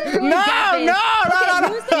him? No.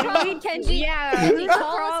 Who's the problem, Kenji? Yeah, Kenji, who's the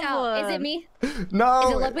call us out. Is problem? it me? No.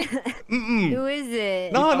 Is it Ludwig? Who is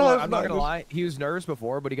it? No, no, I'm not gonna lie. He was nervous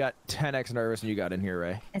before, but he got 10x nervous when you got in here,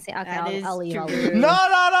 Ray. I say, okay, That is I'll leave. I'll true. leave.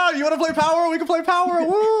 No. You want to play Power? We can play Power.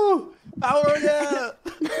 Woo! Power, yeah.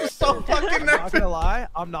 So fucking I'm not nervous. gonna lie.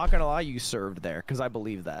 I'm not gonna lie. You served there because I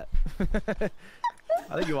believe that.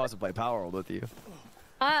 I think he wants to play Palworld with you.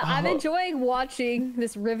 I'm enjoying watching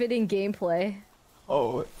this riveting gameplay.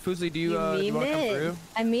 Oh, Fusli, do you want to come mean it. through?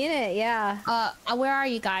 I mean it, yeah. Where are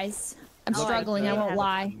you guys? I'm struggling. I won't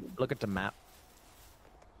lie. Look at the map.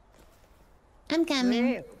 I'm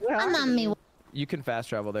coming. I'm on me way. You can fast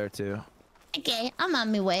travel there too. Okay, I'm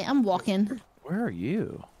on my way. I'm walking. Where are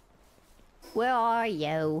you? Where are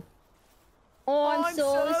you? Oh, I'm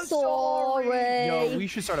so sorry. Yo, we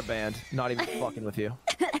should start a band. Not even fucking with you.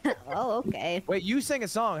 Oh, okay. Wait, you sang a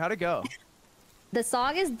song. How'd it go? The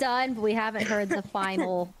song is done, but we haven't heard the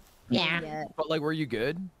final Yeah. yet. But like, were you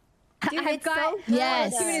good? Dude, I've it's got so good.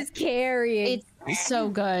 Yes. Tune is carrying. It's so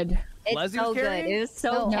good. It's Leslie so was good. carrying? It was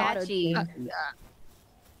so No, catchy.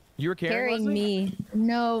 You were carrying Leslie? me.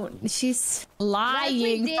 No, she's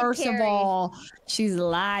lying. did First carry. of all, she's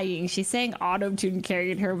lying. She's saying auto-tune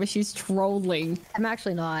carried her, but she's trolling. I'm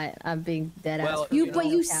actually not. I'm being dead Well, ass. You- But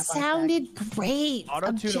you sounded great.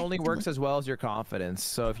 Auto-tune only works as well as your confidence.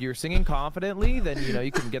 So if you're singing confidently, then you know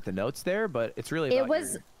you can get the notes there. But it's really It about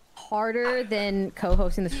was your... harder than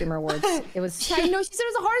co-hosting the Streamer Awards. It was. I know she said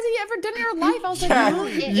it was the hardest thing you ever done in your life. I was like, yeah, no.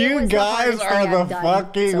 it you was the guys hardest are thing the I've done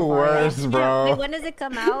fucking so far. worst, Wait, bro. when does it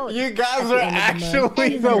come out? You guys the are end of the month.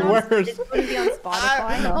 actually the worst. It's going to be on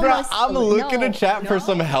Spotify. Bro, I'm looking no, to chat for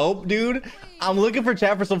some help, dude. I'm looking for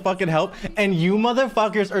chat for some fucking help, and you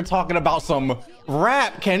motherfuckers are talking about some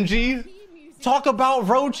rap, Kenji. Talk about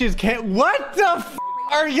roaches, What the f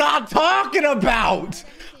are y'all talking about?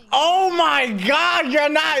 Oh my god, you're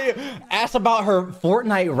not. Ask about her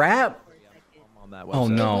Fortnite rap. on that Oh website. It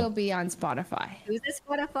will no. be on Spotify. Who's this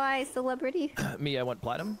Spotify celebrity? Me, I went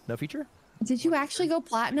platinum. No feature. Did you actually go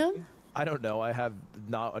platinum? I don't know. I have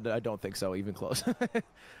not. I don't think so. Even close.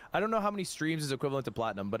 I don't know how many streams is equivalent to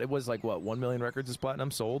platinum, but it was like what 1 million records is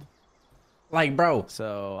platinum sold. Like, bro,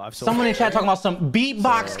 So I've sold. someone in chat talking about some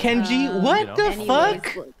beatbox, Kenji. What you know. the Anyways,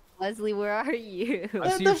 fuck? Leslie, where are you? I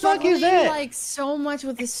see the your fuck is story. that? Like so much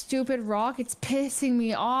with this stupid rock, it's pissing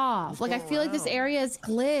me off. Like I feel like this area is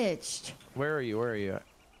glitched. Where are you? Where are you?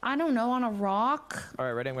 I don't know, on a rock. All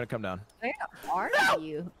right, ready? I'm gonna come down. Where are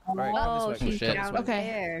you? right, Oh, this way. she's Shit. down Okay.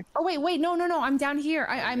 there. Oh wait, no, I'm down here.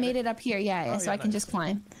 I made it up here, yeah, so yeah, I can nice. just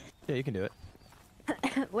climb. Yeah, you can do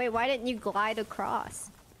it. Wait, why didn't you glide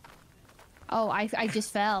across? Oh, I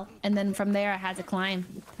just fell, and then from there I had to climb.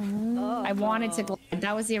 Oh, I wanted to glide.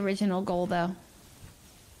 That was the original goal, though.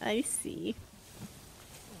 I see.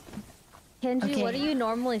 Kenji, Okay. what do you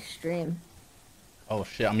normally stream? Oh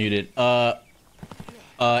shit, I'm muted.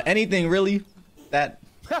 Anything really? That.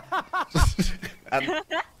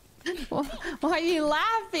 Why are you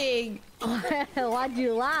laughing? Why'd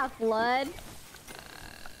you laugh, Lud?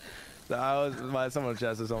 Someone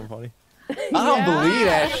chat said something funny. I don't believe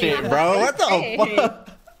that shit, bro. What the fuck?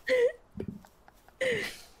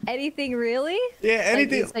 Anything really? Yeah, Like,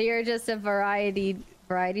 anything. so you're just a variety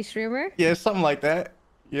streamer? Yeah, something like that.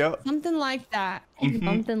 Yep. Something like that.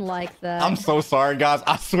 Something like that. I'm so sorry, guys.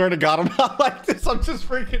 I swear to God, I'm not like this. I'm just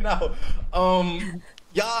freaking out.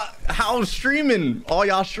 Y'all, how's streaming? All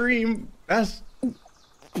y'all stream. That's.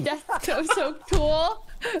 That's so cool.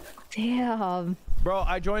 Damn. Bro,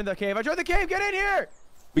 I joined the cave. Get in here.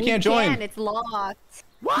 We can't join. It's locked.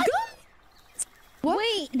 What?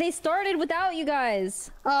 Wait, they started without you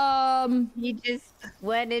guys. He just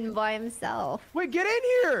went in by himself. Wait, get in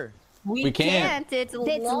here. We can't. It's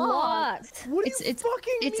It's locked. locked. What do It's you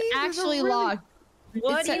fucking it's mean? There's a actually really- locked.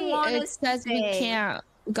 What do you want It us says to we say? can't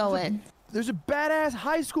go in. There's a badass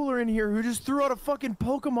high schooler in here who just threw out a fucking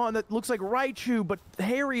Pokemon that looks like Raichu but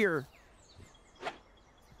hairier.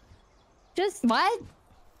 Just What?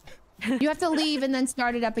 You have to leave and then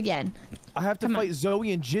start it up again. I have to Come on. fight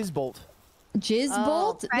Zoe and Jizzbolt.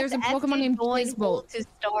 Jizzbolt? There's a press Pokemon F named going Jizzbolt. to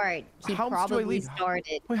start. He How much do I probably leave?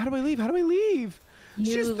 started. Wait, how do I leave? How do I leave?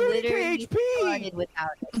 She's You 30k literally started HP. without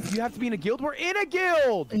it. You have to be in a guild. We're in a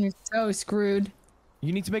guild. You're so screwed.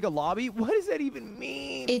 You need to make a lobby. What does that even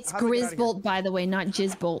mean? It's How do I get out of here? Grizzbolt, by the way, not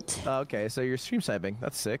Jizzbolt. Oh, okay, so you're stream sniping.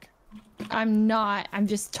 That's sick. I'm not. I'm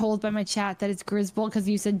just told by my chat that it's Grizzbolt because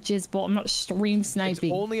you said Jizzbolt. I'm not stream It's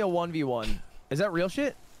sniping. only a 1v1. Is that real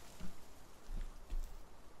shit?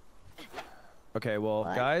 Okay, well,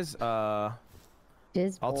 What? guys, I'll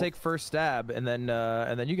Jizzbolt. take first stab, and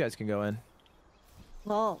then you guys can go in.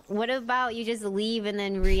 Well, what about you just leave and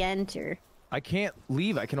then re-enter? I can't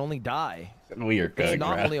leave. I can only die. We are It's cooked,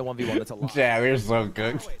 not bro. only a 1v1 that's a lot. Yeah, we're so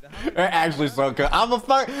cooked. We're actually so cooked.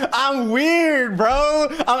 I'm weird, bro.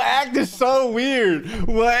 I'm acting so weird.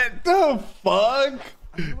 What the fuck?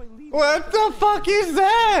 What the fuck is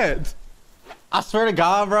that? I swear to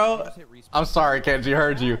God, bro. I'm sorry, Kenji,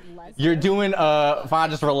 heard you. You're doing, fine,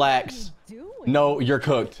 just relax. No, you're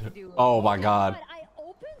cooked. Oh my God.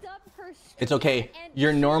 It's okay.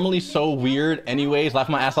 You're normally so weird anyways, laugh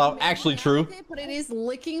my ass off. Actually true. But it is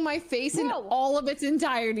licking my face in all of its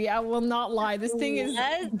entirety. I will not lie. This thing is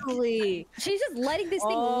Leslie. She's just letting this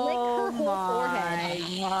thing lick her whole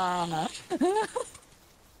forehead.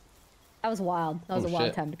 That was wild. That was Oh, a wild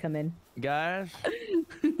shit. time to come in. Guys.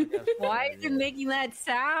 Why is it making that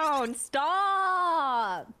sound?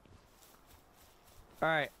 Stop! All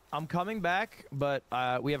right, I'm coming back, but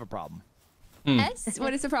we have a problem. Yes.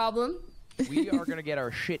 What is the problem? We are gonna get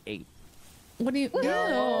our shit ate. What do you?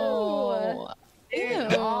 No. Ew.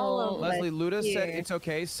 All of Leslie, us Luda said here. it's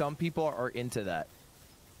okay. Some people are into that.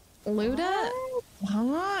 Luda?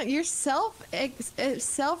 Huh? You're self-reporting,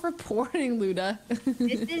 Luda.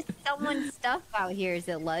 This is someone's stuff out here. Is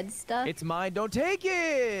it Lud stuff? It's mine. Don't take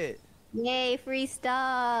it. Yay, free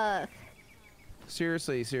stuff.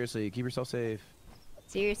 Seriously, seriously, keep yourself safe.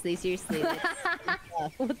 Seriously, seriously.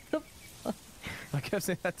 What the? I kept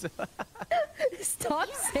saying that to Stop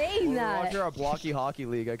saying that. After our blocky hockey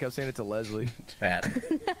league, I kept saying it to Leslie. Chat.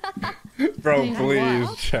 Bro,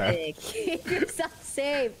 please, chat. Keep yourself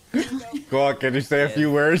safe. Go on, can you say a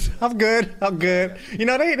few words? I'm good. I'm good. You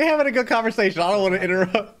know, they having a good conversation. I don't want to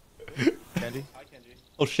interrupt. Kenji? Hi, Kenji.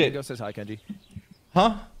 Oh, shit. Yengo says hi, Kenji.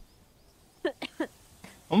 Huh?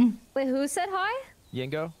 Wait, who said hi?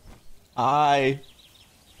 Yengo? I.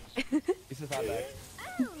 He says hi back.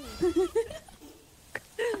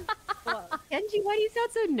 Kenji, why do you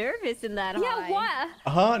sound so nervous in that Yeah, high?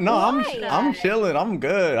 what? No, Why? I'm chilling. I'm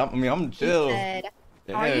good. I'm chill. Said,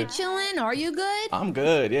 Are you Yeah. chilling? Are you good? I'm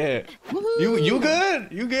good. Yeah. Woohoo. You good?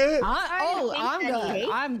 You good? I'm think that he good. hates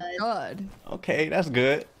I'm us. good. Okay, that's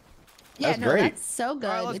good. Yeah, That's no, great. that's so good.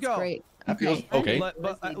 Alright, let's It's go. great. That feels Okay.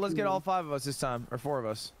 okay. Let's get all 5 of us this time, or 4 of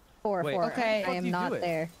us. Four. Wait, okay. I How am do you not do it?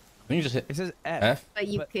 there. Then you just hit It says F. F. but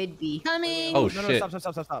you could be. Coming. Oh No, shit.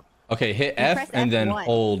 stop. Okay, hit You F press and then F1.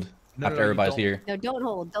 hold No, after you everybody's don't. here. No, don't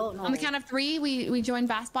hold. Don't hold. On the count of 3, we join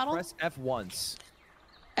Fast Bottle. Press F once.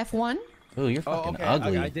 F1. Oh, you're Oh, fucking okay.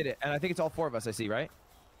 ugly. I did it, and I think it's all 4 of us. I see, right?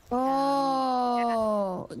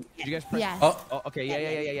 Oh. Did you guys press? Yes. Oh, Oh,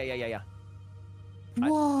 okay. Yeah.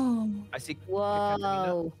 Whoa. I see.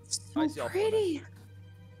 Whoa. I So see all 4 of us. pretty.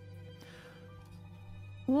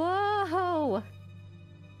 Whoa.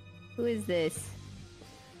 Who is this?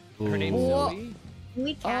 Her name's Whoa. Zoe. Can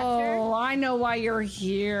we capture? Oh, I know why you're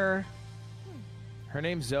here. Her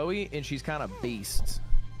name's Zoe, and she's kind of beast.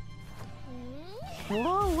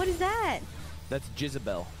 Whoa, what is that? That's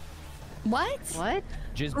Jizabel. What? What?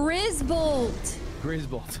 Grisbolt.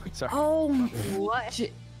 Grisbolt. Sorry. Oh. What?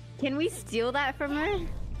 Can we steal that from her?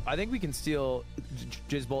 I think we can steal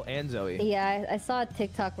Jizbolt and Zoe. Yeah, I saw a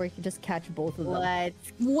TikTok where you could just catch both of them. What?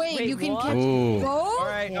 Wait, you can catch Ooh. All both?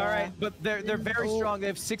 right. Yeah. But they're very strong. They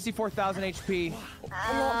have 64,000 HP.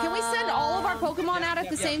 Well, can we send all of our Pokemon out at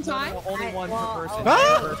the same time? No, only one per person.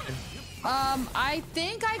 Ah! Per person. I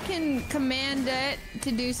think I can command it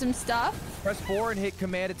to do some stuff. Press 4 and hit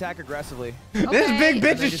command attack aggressively. This Okay. big bitch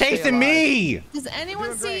They is just stay chasing alive. me. Does anyone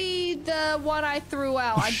doing great. see the one I threw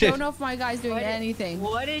out? Oh, I shit. don't know if my guy's doing anything.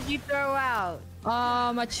 What did you throw out? A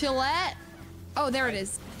Chillette. Oh, there it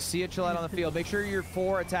is. See a Chillette on the field. Make sure you're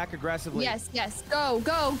 4 attack aggressively. Yes. Go.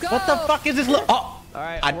 What the fuck is this? Oh, All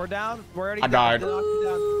right, I- we're down. We're already I down. died. Down,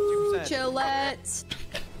 2%. Chillette.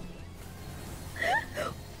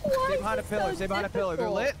 Stay behind a pillar. Stay behind a pillar. They're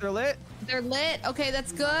lit. They're lit. They're lit. Okay,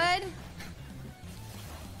 that's good.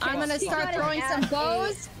 I'm gonna She start got an throwing some ass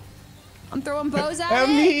bows. I'm throwing bows at help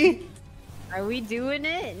it. me. Are we doing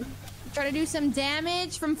it? Try to do some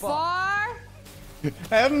damage from far.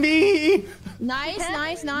 Help me. Nice.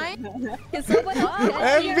 Can someone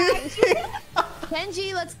Help me.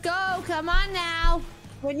 Kenji, let's go. Come on now.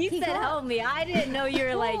 When you said got- help me, I didn't know you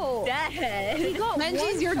were like No. dead. He got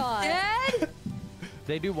Kenji's, you're one-shot. dead.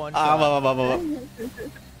 They do one Ah, shot.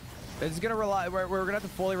 It's gonna rely. We're gonna have to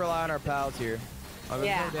fully rely on our pals here. I mean,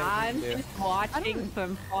 Yeah, there's no damage I'm we can do. just watching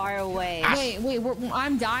from far away. Wait,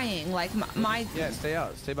 I'm dying. Like my Yeah, stay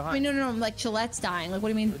out. Stay I behind. mean, no, like Chillette's dying. Like,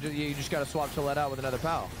 what do you mean? You just gotta swap Chillette out with another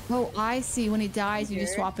pal. Oh, I see. When he dies, you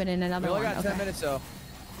just swap it in We another only one. got 10 minutes though.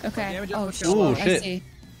 Okay. Damage Oh, up shit. to Ooh, I shit. see.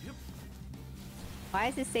 Why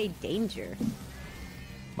does it say danger?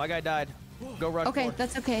 My guy died. Go rush. Okay, for it.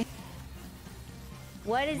 that's okay.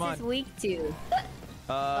 What is this weak to? Weak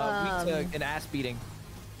to an ass beating.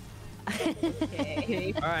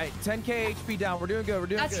 Okay. All right, 10k HP down. We're doing good. We're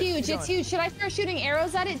doing That's good. huge. Keep It's going. huge. Should I start shooting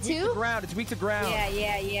arrows at it Weak to too? ground. It's weak to ground.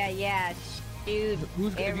 Yeah. Shoot.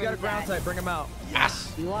 If you got a ground type, bring him out.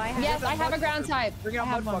 Yes. Do I have Yes, I have a ground type. Bring out I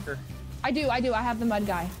have one. Mudfucker. I do. I have the mud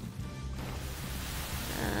guy.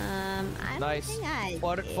 I don't Nice. think I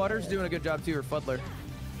Flutter's doing a good job too, or Fuddler.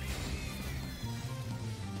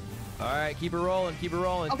 All right, keep it rolling. Keep it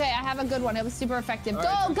rolling. Okay, I have a good one. It was super effective. All Go,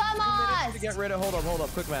 right, come 2 on! minutes to get rid of. Hold up.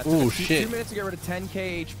 Quick math. Ooh, Two- shit. 2 minutes to get rid of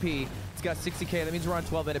 10k HP. It's got 60k. That means we're on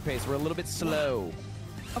 12-minute pace. We're a little bit slow.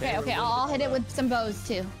 Okay, I'll hit it with some bows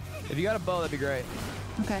too. If you got a bow, that'd be great.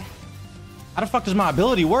 Okay. How the fuck does my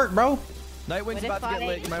ability work, bro? Nightwing's What about to if get I-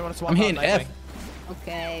 lit. You might want to swap I'm out hitting Nightwing. F.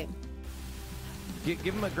 Okay. Give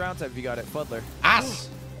him a ground type if you got it. Fuddler. Ass.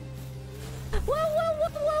 Whoa.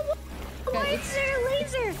 Okay,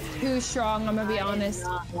 Laser. Too strong, I'm gonna be honest.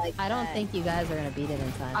 I don't think you guys are gonna beat it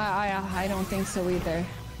in time. I don't think so either.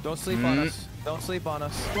 Don't sleep on us. Don't sleep on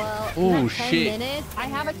us. Well, Ooh, in 10 shit. minutes, I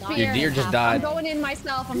have a not spear. Your deer just half- died. I'm going in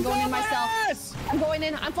myself. I'm going in myself. Yes! I'm going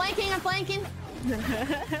in. I'm flanking.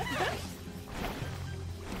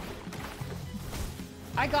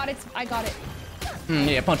 I got it.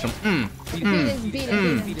 Yeah, punch him. Beat it. Beat I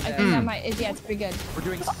his think ass. that might. Yeah, it's pretty good. We're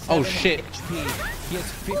doing 7 Oh, shit. HP. He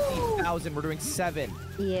has 50,000. We're doing 7.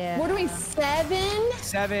 Yeah. We're doing 7.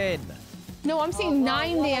 7. No, I'm seeing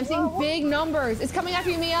 90. I'm seeing big numbers. It's coming after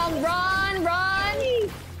you, Mia. Run.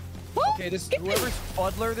 Woo! Okay, whoever's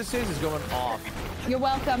Fuddler this is going off. You're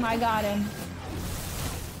welcome. I got him.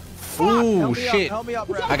 Ooh, shit. Help me up,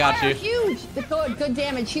 Brad. I got Fire, you. Huge. Good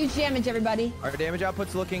damage. Huge damage, everybody. Our damage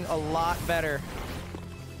output's looking a lot better.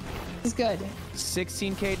 This is good.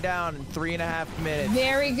 16k down in 3.5 minutes.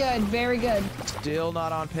 Very good. Still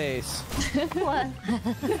not on pace. It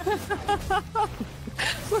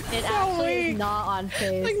actually is not on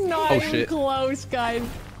pace. Not Oh, shit. close, guys.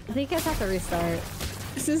 I think you guys have to restart.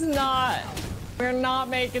 This is not. We're not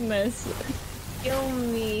making this. Kill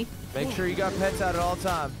me. Make sure you got pets out at all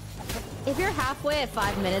time. If you're halfway at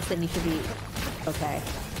 5 minutes, then you should be okay.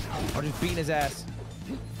 I'm just beating his ass.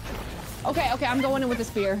 Okay, I'm going in with the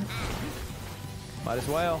spear. Might as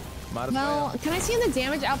well. Well, can I see the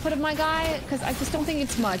damage output of my guy? Because I just don't think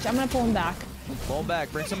it's much. I'm gonna pull him back. Pull him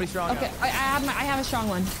back. Bring somebody strong Okay, out. I have a strong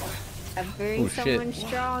one. I bring Oh, shit. someone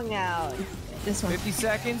strong out. This one. 50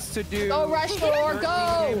 seconds to do. Go, Rush Door, 13K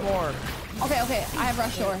go! more. Okay, I have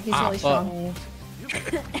Rush Door. He's Ah, really fuck. strong.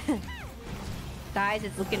 Guys,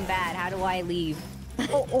 it's looking bad. How do I leave?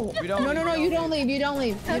 Oh. We don't No, you don't leave. You don't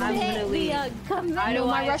leave. I'm gonna leave. Come How I know do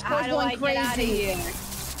my I- rush how door's do going I get out of crazy. here?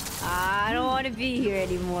 I don't want to be here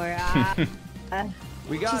anymore.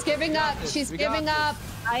 We got She's giving up. this. She's We got giving this. up.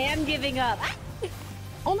 I am giving up.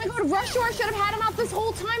 Oh my god, Rush Door should have had him out this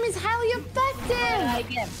whole time. He's highly effective. I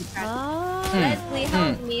get Oh. Leslie,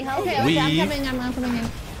 help me, help Okay, me. I'm coming in.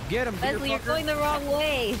 Get him, deer Leslie, you're fucker. going the wrong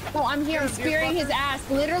way. Oh, I'm here. I'm spearing his ass.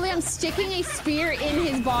 Literally, I'm sticking a spear in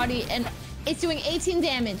his body, and it's doing 18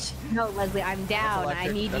 damage. No, Leslie, I'm down. I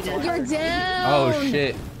electric. need you That's to. electric. You're down. Oh,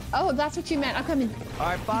 shit. Oh, that's what you meant. I'm coming. All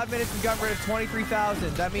right, 5 minutes. We got rid of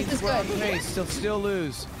 23,000. That means This is we're on good. pace. Still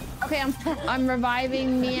lose. Okay, I'm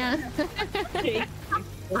reviving Mia.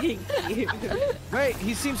 Wait,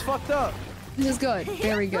 he seems fucked up. This is good.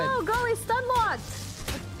 Very good. Oh, golly, stun locked.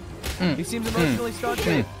 He seems emotionally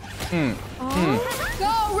stunted. Go,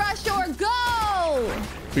 Rush Door, go!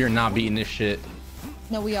 We are not beating this shit.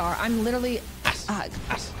 No, we are. I'm literally. And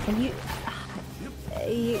you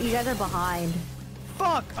guys are behind.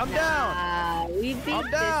 Fuck, I'm down. We beat I'm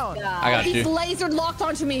down. this guy. I got He's you. lasered locked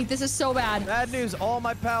onto me. This is so bad. Bad news. All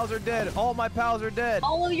my pals are dead. All my pals are dead.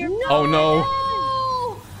 All of your Oh, no.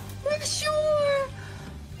 Oh, Rush Door.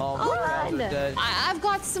 All my pals are dead. I've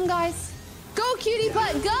got some guys. Go, cutie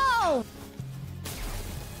butt, go!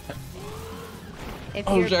 If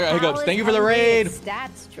Oh, your sure, hiccups. pal is Thank you for the hungry, raid. its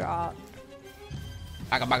Stats drop.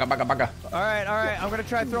 Baka. All right. I'm gonna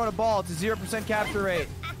try throwing a ball. It's a 0% capture rate.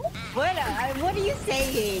 What are you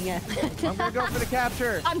saying? I'm gonna go for the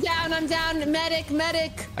capture. I'm down.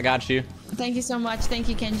 Medic. I got you. Thank you so much. Thank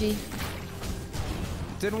you, Kenji.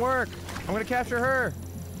 Didn't work. I'm gonna capture her.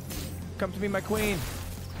 Come to me, my queen.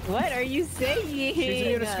 What are you saying? She's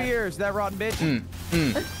immune to spheres. That rotten bitch.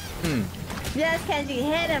 Yes, Kenji,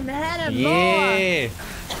 hit him more. Yeah.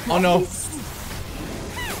 Oh, no.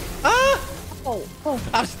 Ah!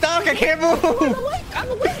 I'm stuck. I can't move. I'm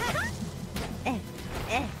awake.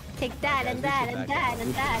 Take that and that and that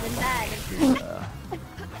and that and that.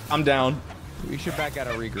 I'm down. We should back out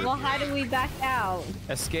of regroup. Well, how do we back out?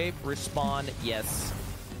 Escape, respawn, yes.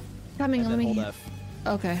 Coming, And let then me. hold F.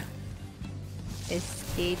 Okay.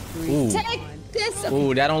 Escape. Take this.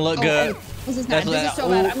 Ooh, that don't look good. This is bad. This is so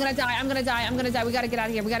Ooh. bad. I'm gonna die. I'm gonna die. I'm gonna die. We gotta get out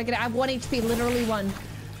of here. We gotta get out. I have 1 HP, literally 1.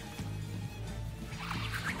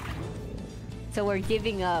 So we're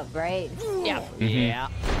giving up, right? Yeah. Yeah.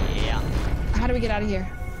 How do we get out of here?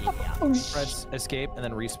 Press escape and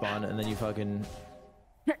then respawn, and then you fucking.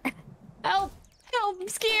 Help! Help! I'm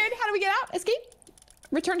scared. How do we get out? Escape?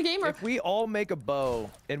 Return to game or? If we all make a bow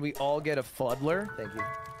and we all get a fuddler, thank you.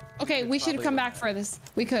 Okay, we should come back for this.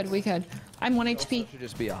 We could. I'm 1 HP. It should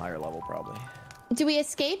just be a higher level, probably. Do we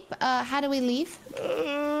escape? How do we leave?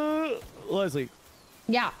 Leslie,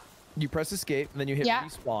 Yeah. you press escape, and then you hit Yeah.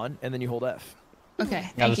 respawn, and then you hold F. Okay.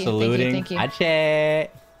 Guys Thank are you. saluting. Thank you. I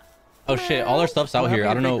check. Oh shit, all our stuff's out What here.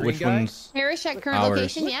 I don't happened to know the which green guy? ones. Parish at current Ours.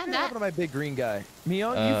 location. Yeah, What that. happened to my big green guy?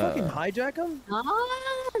 Mion, you fucking hijack him?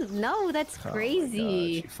 No, that's Oh my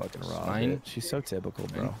crazy. God, she fucking robbed Fine. it. She's so typical,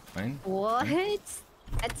 bro. Fine. What?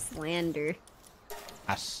 That's slander.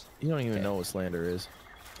 Us. You don't even know what slander is.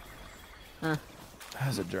 Huh.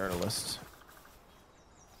 As a journalist.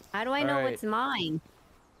 How do I know Alright. what's mine?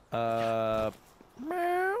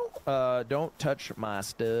 Don't touch my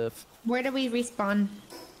stuff. Where do we respawn?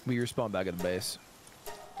 We respawn back at the base.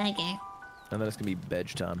 Okay. And then it's gonna be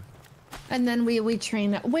bedge time. And then we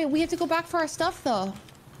train. Wait, we have to go back for our stuff though.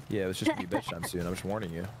 Yeah, it's just gonna be bedge time soon. I'm just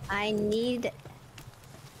warning you. I need.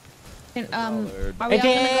 And, Lord. are we all gonna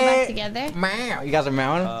go back together? Meow. You guys are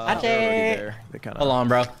meowing? They're already there. They kind Hold on,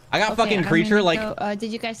 bro. I got Okay, fucking I'm creature gonna like. go-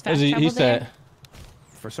 did you guys fast He travel said. there?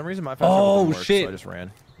 For some reason, my fast travel Oh didn't work, shit! so I just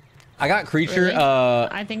ran. I got creature Really?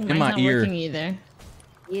 I think in mine's my not ear. working either.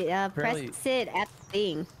 Yeah, Apparently- press it at the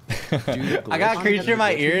thing. I got creature in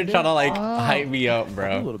my ear trying to like Oh. hype me up, A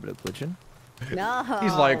bro. little bit of glitching. No.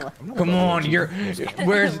 He's like, come on,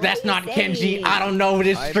 where's that's not Kenji. I don't know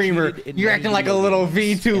this I've streamer. cheated in You're many acting like a video little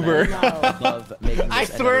games, and VTuber. love making I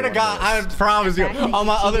this swear to everyone God, I knows. promise you. On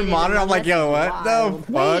my other monitor, I'm like, yo, what the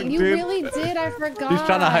fuck, Wait, you dude? really did? I forgot. He's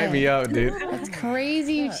trying to hype me up, dude. That's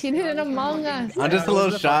crazy. You cheated in Among Us. I'm just a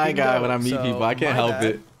little shy guy when I meet So, people. I can't my help bad.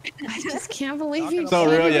 it. I just can't believe you. So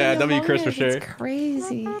real, cheated yeah, in W Among Chris for Us. sure. It's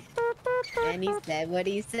crazy. And he said what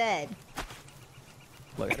he said.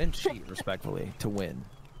 Look, I didn't cheat respectfully to win.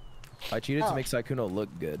 I cheated to make Sykkuno look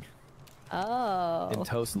good Oh. and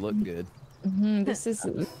Toast look good. This is.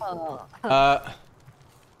 Oh. Uh,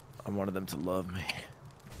 I wanted them to love me.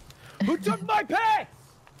 Who took my pay?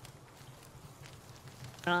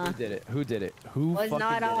 Who did it? Who did it? Who Was fucking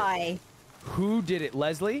not did it? I. Who did it?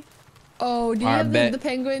 Leslie? Oh, do you I have bet. the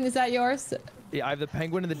penguin? Is that yours? Yeah, I have the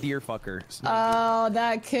penguin and the deer fucker. Oh,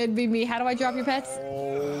 that could be me. How do I drop your pets?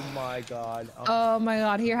 Oh my god. Oh my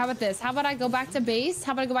god. Here, how about this? How about I go back to base?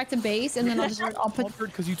 How about I go back to base and then I'll put.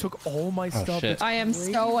 Because you took all my stuff. shit. It's I am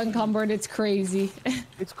so encumbered. It's crazy.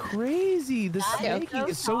 It's crazy. The Okay. snaking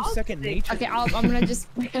is so second nature. Okay, I'm gonna just.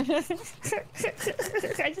 I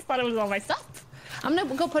just thought it was all my stuff. I'm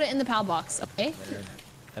gonna go put it in the PAL box. Okay.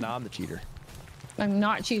 And I'm the cheater. I'm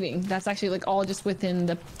not cheating. That's actually like all just within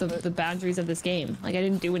the boundaries of this game. Like I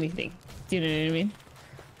didn't do anything. Do you know what I mean?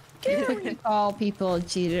 You quickly call people a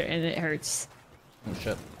cheater and it hurts. oh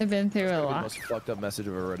shit. I've been through a The lot. most fucked up message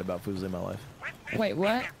I've ever read about Fuslie in my life. Wait,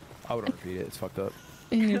 what? I wouldn't repeat it. It's fucked up.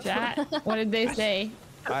 In your chat? What did they say?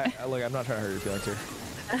 Look, I'm not trying to hurt your feelings here.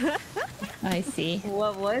 I see.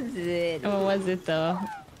 What was it? What was it though?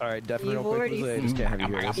 All right, definitely You've real quick. already Fuslie, I just can't have you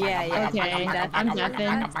hear this. Yeah, yeah. Okay, I'm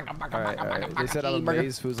deafened. All right. They said I'm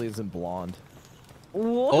amazed Fuslie isn't blonde.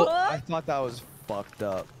 What? I thought that was fucked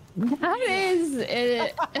up. That is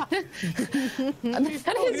it.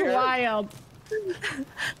 That is wild.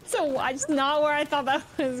 So it's not where I thought that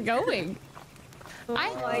was going. I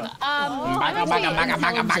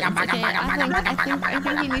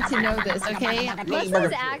think you need to know this, okay?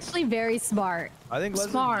 Leslie's actually very smart. I think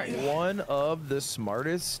Leslie's Smart. one of the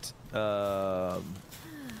smartest female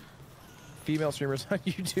streamers on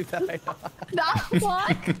YouTube that I know.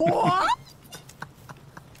 What? What?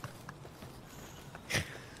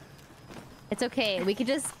 It's okay. We could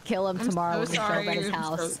just kill him tomorrow when we show up at his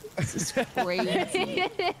house. This is crazy.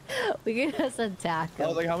 We could just attack I him.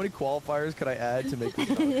 was like, how many qualifiers could I add to make this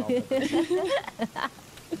competition?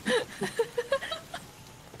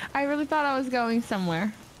 I really thought I was going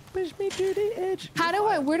somewhere. Push me to the edge.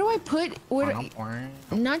 Where do I put,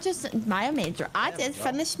 not just my major. I just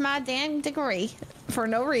finished my damn degree for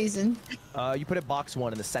no reason. You put it box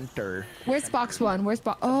 1 in the center. Where's box 1? Where's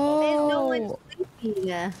box? There's no one Oh,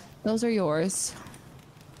 sleeping. those are yours.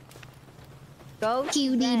 Go to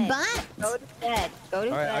Cutie bed. butt. Go to bed. Go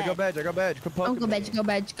to All right, bed. I go badge. Come Oh, poke go me. badge, go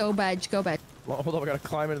badge, go badge, go badge. Well, hold up, I gotta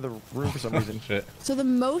climb into the room for some reason. Shit. So the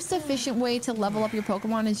most efficient way to level up your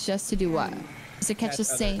Pokemon is just to do what? to catch the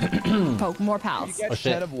same poke, more pals. You get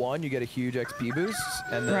 10 of one, you get a huge XP boost,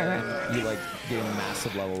 and then you like gain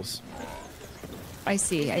massive levels. I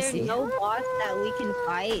see. There's no boss that we can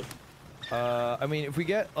fight. I mean, if we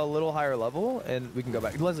get a little higher level and we can go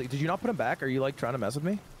back. Leslie, did you not put him back? Are you like trying to mess with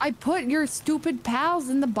me? I put your stupid pals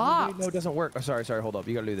in the box. No, it doesn't work. Oh, sorry, hold up.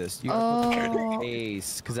 You gotta do this. You gotta put them in the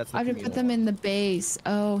base, because that's the I have to put them in the base.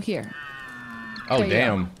 Oh, here. Oh, there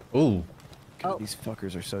damn. Ooh. God, these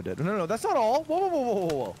fuckers are so dead. No, that's not all.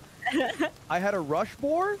 Whoa. I had a rush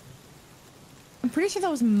boar. I'm pretty sure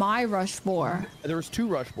that was my rush boar. There was 2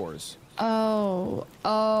 rush boars. Oh,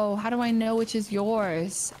 how do I know which is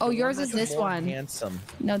yours? Oh, yours is this one. Handsome.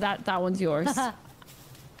 No, that one's yours.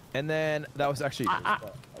 And then that was actually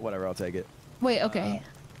whatever. I'll take it. Wait, okay.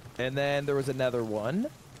 And then there was another one,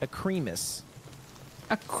 a creamus.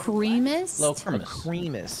 A creamus? Low A creamus.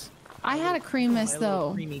 creamus. I had a creamus My though.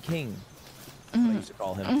 little creamy king. I used to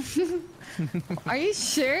call him. Are you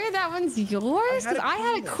sure that one's yours? Because I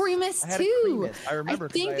had a creamus too. I remember. I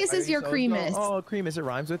think this is your creamus. Oh, creamus. It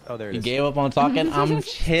rhymes with. Oh, there it You is. gave up on talking? I'm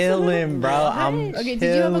chilling, bro. I'm Okay, chilling.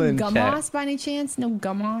 did you have a chat. gummoss by any chance? No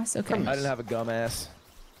gummoss? Okay. I didn't have a gum ass.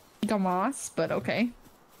 Gummoss, but okay.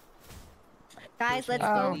 Guys, let's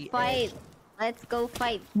go fight. Let's go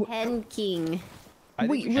fight Hen King. I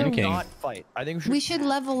think we should not fight. I think we should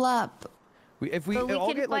level up. If we But we all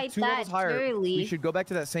can get like fight 2 levels that, higher, surely. we should go back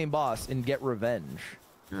to that same boss and get revenge.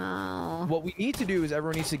 Oh. What we need to do is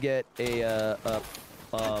everyone needs to get a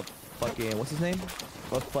fucking what's his name?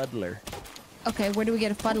 A fuddler. Okay, where do we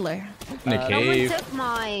get a fuddler? In the cave. Someone took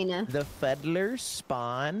mine. The fuddlers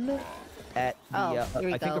spawn at the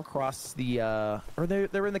I think across the or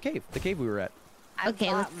they're in the cave. The cave we were at.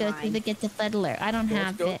 Okay, let's go to get the fuddler. I don't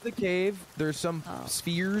have Let's go it. to the cave. There's some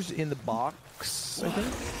spheres in the box, I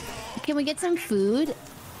think. Can we get some food?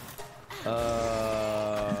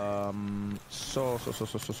 So.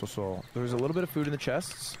 There's a little bit of food in the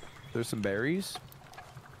chests. There's some berries.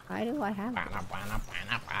 Why do I have it?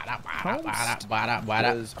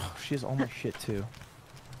 Oh, she has all my shit too.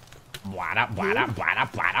 I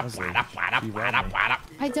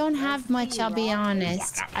don't have much, I'll be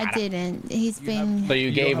honest. I didn't. He's been... So you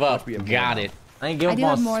gave up. Got it. I ain't give I do up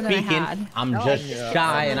have on more than I speaking. had. I'm just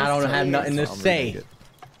shy and I don't have nothing to say.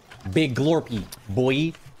 Big glorpy,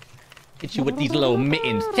 boy. Hit you with these little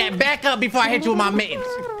mittens. Chat, back up before I hit you with my mittens.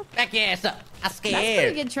 Back your ass up. I'm scared. That's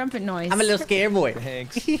pretty good trumpet noise. I'm a little scared boy.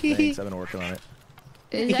 Thanks. Thanks. I've been working on it.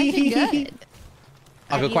 It's actually good.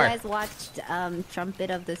 Have you guys watched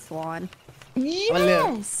Trumpet of the Swan?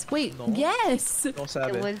 Yes. Wait. No. Yes. Don't stab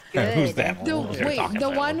It it. was good. Who's that? Wait, the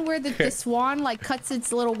one where the swan like cuts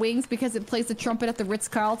its little wings because it plays the trumpet at the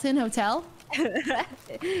Ritz-Carlton Hotel?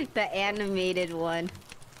 The animated one.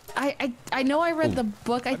 I know I read the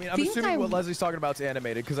book. I I mean, I'm think assuming what Leslie's talking about is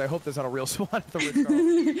animated because I hope there's not a real swan at the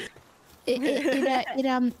Ritz-Carlton.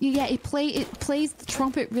 it plays the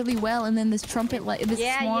trumpet really well, and then this trumpet like this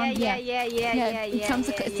swan. It becomes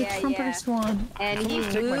it's a trumpeter swan. And he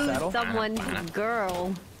woos someone's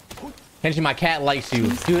girl. Kenji, my cat likes you.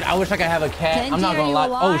 Dude, I wish I could have a cat. Kenji, I'm not are gonna you lie.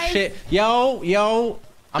 alive? Oh shit. Yo,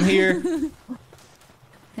 I'm here.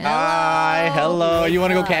 Hi, hello. You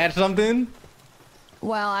wanna go catch something?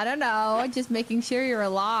 Well, I don't know. Just making sure you're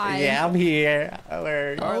alive. Yeah, I'm here.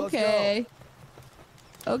 Okay.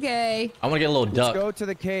 Okay. I wanna get a little duck. Let's go to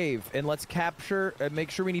the cave and let's capture and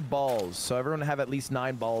make sure we need balls. So everyone have at least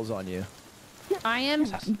 9 balls on you. I am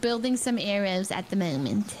building some arrows at the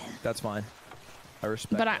moment. That's fine. I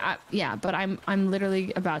respect. But I'm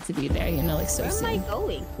literally about to be there. You know, like so Where am I soon.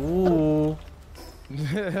 going? Ooh.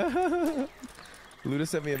 Luda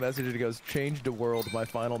sent me a message and he goes, "Change the world. My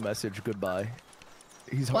final message. Goodbye."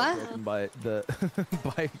 He's What? heartbroken by the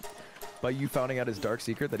by you finding out his dark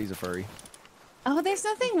secret that he's a furry. Oh, there's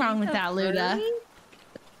nothing wrong with that, Luda.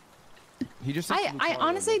 He just. I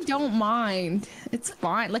honestly don't mind. It's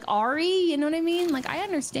fine. Like Ari, you know what I mean? Like I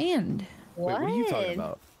understand. Wait, what are you talking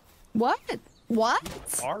about? What? What?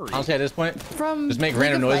 Ari. Honestly, at this point, From just make League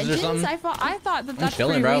random of noises or Legends? something. I thought that's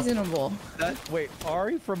chilling, pretty bro. reasonable. Wait,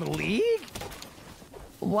 Ari from League?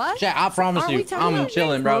 What? Chat, I promise Aren't we you, talking I'm about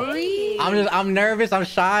chilling, bro. furry? I'm nervous, I'm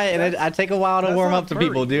shy, and I take a while to That's warm not up to furry,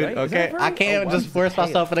 people, dude. right? Is that Okay, I furry? can't Oh, wow, just you force say it.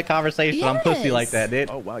 myself in a conversation. I'm pussy like that, dude.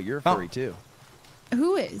 Oh wow, you're a furry too.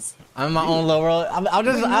 Who is? I'm in my own little world. I'm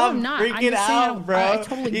just, No, I'm I'm not. I'm freaking just saying out, bro. I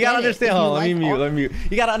totally You gotta get it. understand. If you Hold on, let me like mute. all- Let me mute.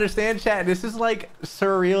 You gotta understand, chat. This is like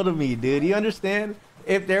surreal to me, dude. You understand?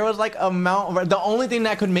 If there was like a mount, the only thing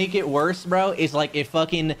that could make it worse, bro, is like if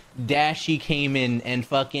fucking Dashy came in and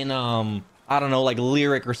fucking I don't know, like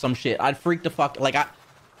Lyric or some shit. I'd freak the fuck. Like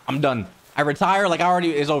I'm done. I retire. Like I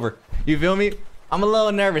already is over. You feel me? I'm a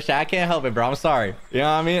little nervous, chat. I can't help it, bro. I'm sorry. You know what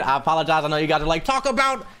I mean? I apologize. I know you guys are like, talk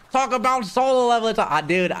about solo level.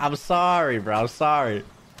 Dude, I'm sorry, bro. I'm sorry. You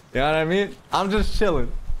know what I mean? I'm just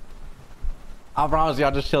chilling. I promise you,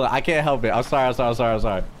 I'm just chilling. I can't help it. I'm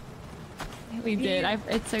sorry. We did.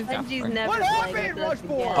 It's so tough. Kenji's never What playing happened, with us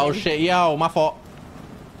Rushmore? again. Oh shit, yo, my fault.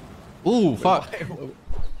 Ooh, fuck.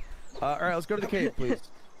 All right, let's go to the cave, please.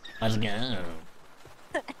 Let's go.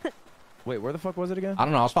 Wait, where the fuck was it again? I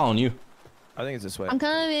don't know. I was following you. I think it's this way. I'm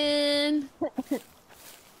coming.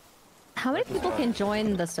 How many people can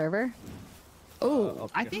join the server? Oh,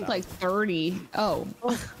 I think like 30. Oh.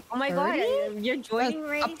 Oh my god, 30? you're joining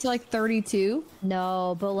right? Up to like 32.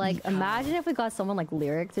 No, but like, imagine if we got someone like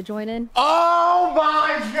Lyric to join in. Oh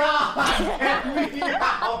my god!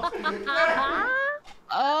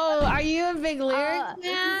 Oh, are you a big lyric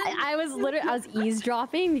fan? I was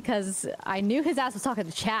eavesdropping because I knew his ass was talking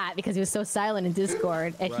to chat because he was so silent in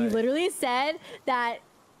Discord, and he Right. literally said that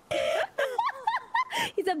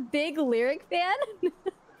he's a big Lyric fan.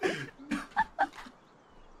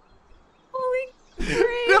 Holy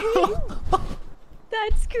crazy!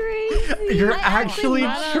 That's crazy. You're I actually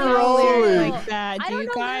I don't know lyrics trolling. like that. I Do don't you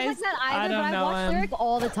know guys? lyrics like that I either, don't but I know watch him. Lyric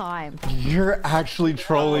all the time. You're actually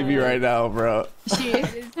trolling me right now, bro. She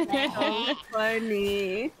So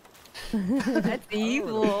funny. That's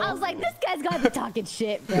evil. I was like, this guy's gotta be talking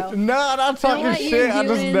shit, bro. No, I'm not talking What, shit. you're I'm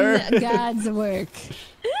just doing nervous. God's work.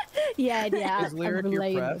 Yeah. Is Lyric your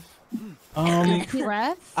unbelievable. pref?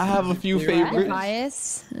 Breath? I have a few Lyric. Your favorites.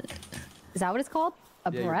 bias? Is that what it's called?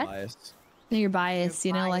 A Yeah, you're breath? biased. Your bias,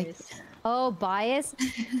 you know, like Oh, bias.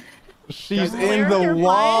 She's That's in the Lyric or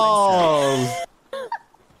walls.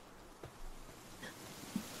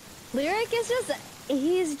 Lyric is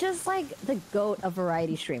he's just like the goat of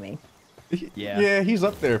variety streaming. Yeah. Yeah, he's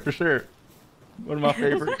up there for sure. One of my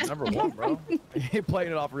favorites. Number one, bro. He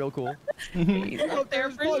playing it off real cool. up there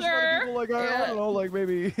for sure. Like, I don't know, like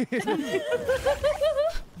maybe.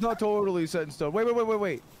 Not totally set in stone.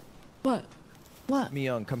 Wait. What? What?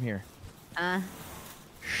 Myung, come here.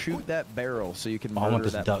 Shoot that barrel so you can Oh, I want murder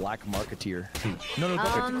this that duck. black marketeer. No, don't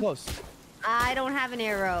get too close. I don't have an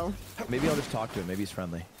arrow. Maybe I'll just talk to him. Maybe he's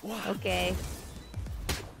friendly. Okay.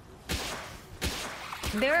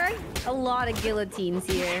 There are a lot of guillotines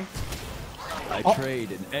here. I Oh.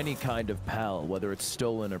 trade in any kind of pal, whether it's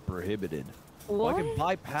stolen or prohibited. Well, What? I can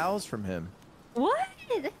buy pals from him. What?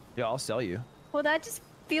 Yeah, I'll sell you. Well, that just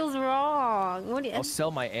feels wrong. What do you... I'll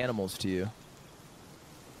sell my animals to you.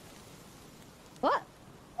 What?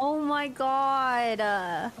 Oh my god.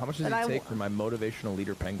 How much does But it take for my motivational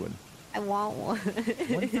leader penguin? I want one.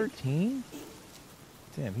 113?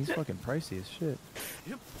 Damn, he's fucking pricey as shit.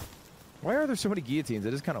 Why are there so many guillotines?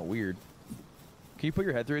 It is kind of weird. Can you put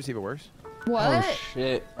your head through it, see if it works? What? Oh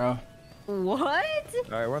shit, bro. What? All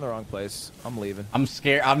right, we're in the wrong place. I'm leaving. I'm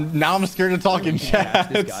scared. I'm scared to talk in Ask chat.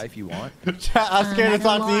 this guy if you want. Chat, I'm scared to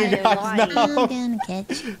talk to you guys now. I'm gonna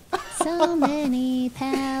catch so many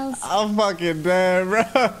pals. I'm fucking dead, bro.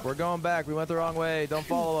 We're going back. We went the wrong way. Don't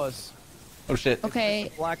follow us. Oh shit.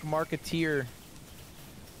 Okay. Black marketeer.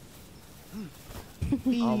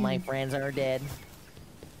 All my friends are dead.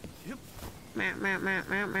 Meow, meow, meow,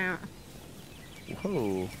 meow, meow.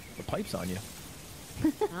 Whoa, the pipe's on you.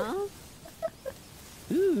 Huh?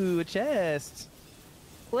 Ooh, a chest.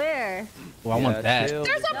 Where? Well, I want Yeah, that. chill.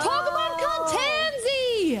 There's a Pokemon called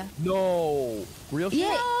Tansy. No. Real shit?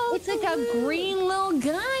 Yeah, it's like a green little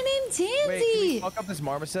guy named Wait, can we Tansy. fuck up this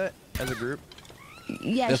marmoset as a group?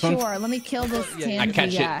 Yeah, This sure. one? Let me kill this Yeah, I Tansy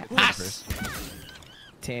catch guy. it. Ass.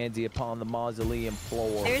 Tansy upon the mausoleum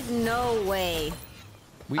floor. There's no way.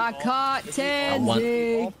 We I all- caught if we all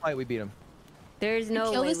Tansy. fight, we beat him. There's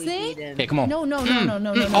no kill way this we thing? beat him. Okay, come on. No.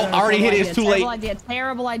 Oh, I already hit it. It's too Terrible late. idea.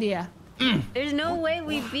 Terrible idea. There's no way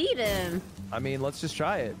we beat him. I mean, let's just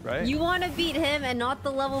try it, right? You want to beat him and not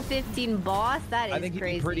the level 15 boss? That is I think he'd be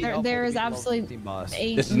crazy. pretty There- helpful there to is beat level absolutely 15 boss.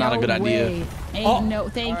 Ain't This is not a no good idea. way. Ain't Oh. no.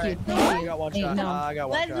 Thank All you. right, Thank I you. got one Ain't shot. no. I got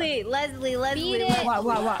one Leslie, Beat it. What?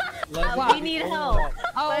 Leslie, we need help.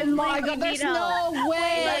 Oh Leslie, my we God! There's need help. no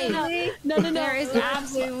way. Leslie, No. There is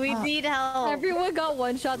absolutely. we need help. Everyone got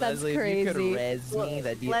one shot. That's Leslie, if you could crazy. res me,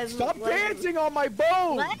 that'd be... Leslie, Stop Leslie. dancing on my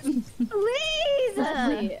bone! Please.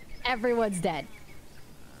 Leslie, everyone's dead.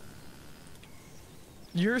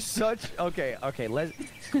 You're such... Okay, Leslie,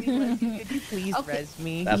 could you please Okay. res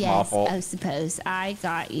me? That's my fault. I suppose I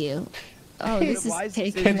got you. Oh, this is Why is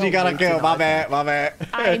taking. this- Kenji got a kill. My bad.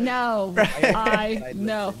 I know. I I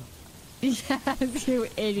know. Yes, you My one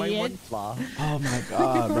idiot. flaw. Oh my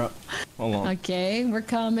god, bro. Hold on. Okay, we're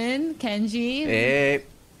coming, Kenji. Hey,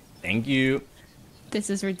 thank you. This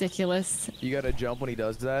is ridiculous. You gotta jump when he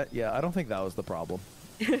does that? Yeah, I don't think that was the problem.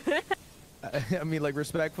 I mean, like,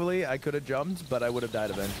 respectfully, I could have jumped, but I would have died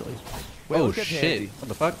eventually. Wait, Oh look at shit! Tansy. What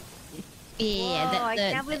the fuck? Yeah, Oh, I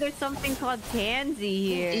can't believe there's something called Tansy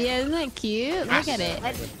here. yeah, isn't that cute? Look at it.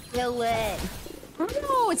 Let's kill it.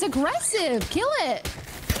 Oh, it's aggressive. Kill it.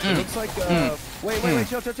 It looks like, wait,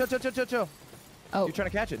 chill. Oh, You're trying to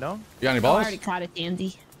catch it, no? You got any I balls? already caught it,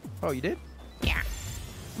 Dandy. Oh, you did? Yeah,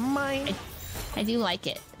 Mine. I do like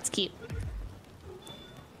it. It's cute.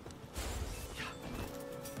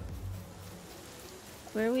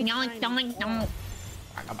 Where are we? Yoink, yoink, yoink.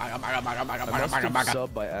 I must have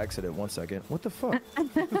subbed by accident. 1 second. What the fuck? 1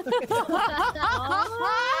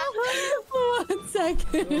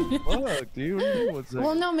 second. Fuck, dude. What do you mean 1 second?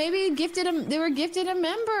 Well, no, maybe they were gifted a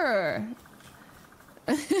member.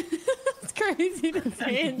 It's crazy to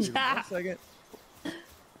say in 1 chat. second.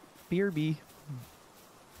 BRB.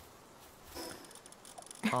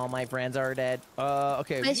 All my friends are dead.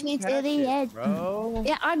 Okay. Push we me can to catch the it, edge. bro.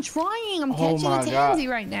 Yeah, I'm trying. I'm Oh catching my a God. tansy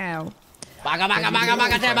right now. Baga, baga, baga,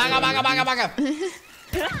 baga, baga, baga, baga, baga.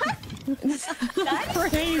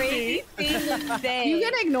 Crazy thing to say. You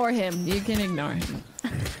can ignore him. You can ignore him.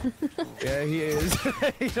 Yeah, he is.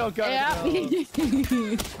 You don't gotta Yeah. know.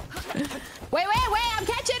 Wait, I'm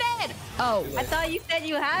catching it. Oh, I thought you said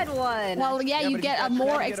you had one. well, yeah, you but get you a gotta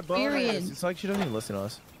more get a bonus. experience. It's like she doesn't even listen to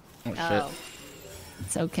us. Oh shit. Oh.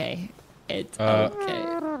 It's okay. It's Uh, okay.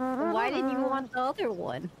 Why didn't you want the other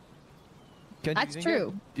one? Kenji, That's do you think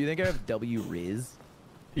true. Do you think I have W Riz?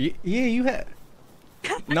 Yeah, you had.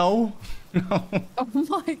 No. No.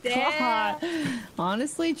 Oh my god.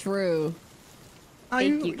 Honestly, true.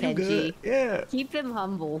 Thank you, Kenji. good. Yeah. Keep him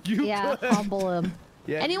humble. Yeah, humble him.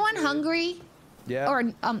 Yeah. Anyone hungry? Yeah. Or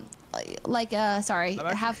sorry,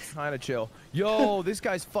 I'm have. kind of chill. Yo, this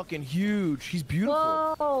guy's fucking huge. He's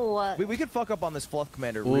beautiful. Whoa. We could fuck up on this fluff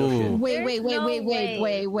commander real Ooh. shit. Wait. There's no way.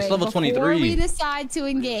 Wait. It's level Before 23. we decide to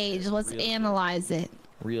engage, let's analyze it.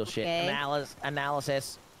 Real shit. Okay.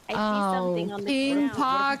 Analysis. I see Oh, something on the King ground. What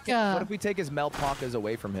Paka. if we take his Melpakas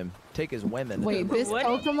away from him? Take his women. Wait, this What?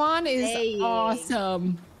 Pokemon is Saying.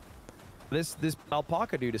 awesome. This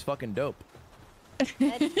alpaca dude is fucking dope. Let's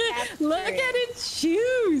capture Look at it. its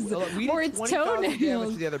shoes So, look, we or did its 20,000 damage to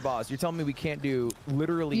toenails. the other boss. You're telling me we can't do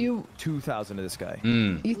literally You- 2,000 to this guy?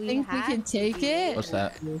 Mm. You We think we have can take to. it? What's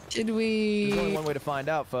that? Should There's only we? one way to find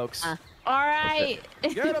out, folks. Uh. All right.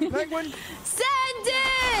 Get him, penguin! Send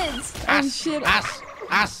it! Oh Ass. shit. Ass.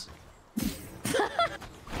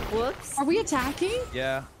 Whoops. Are we attacking?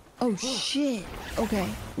 Yeah. Oh shit. Okay.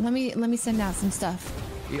 Let me send out some stuff.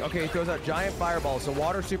 Okay, he throws out giant fireballs, so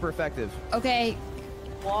water's super effective. Okay.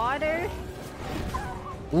 Water.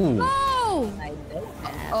 Ooh. Oh! I know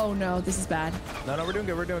that. Oh no, this is bad. No, we're doing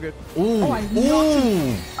good. We're doing good. Ooh. Oh, I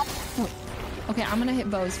Ooh. Okay, I'm gonna hit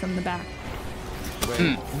bows from the back.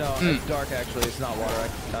 Wait, no, it's dark actually. It's not water.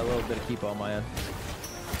 I got a little bit of keep on my end.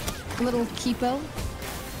 Little Kipo.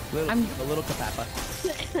 A little kapapa.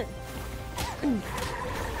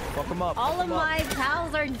 Fuck him up. All fuck of 'em up. my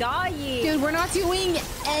pals are dying. Dude, we're not doing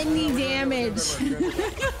any damage. We're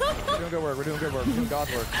doing good work. We're doing good work. We're doing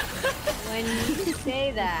God's work. When you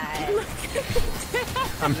say that.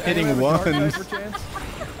 I'm hitting Anyone have a dark ones. dice per chance?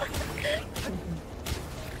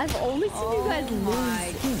 I've only seen you guys Oh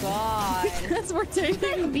my god. Because we're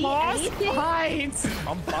taking be boss anything? fights.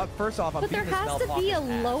 First off, I'm But there beating this has to be a Melpaca's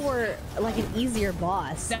ass. lower, like an easier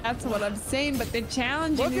boss. That's what I'm saying, but the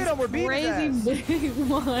challenge Look is at him, we're beating his crazy ass. big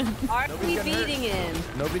one. Are Nobody's we getting hurt. beating him?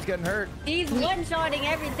 Nobody's getting hurt. He's one-shotting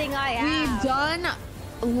everything I We've have. done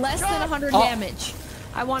less than 100 Oh. damage.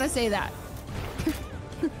 I want to say that.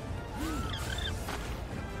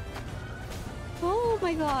 Oh my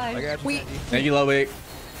I god. got you, We- Kenji. Thank you, Ludwig.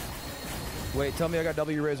 Wait, tell me I got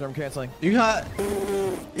W Riz or I'm canceling. You got.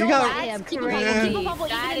 You got. That's Keep him crazy. humble, keep him humble,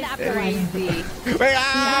 That even in the is afterlife. crazy. Wait, go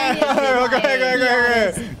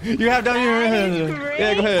ahead. You have W. That is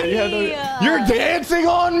Yeah, go ahead. You have W. crazy. You're dancing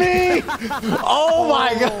on me. Oh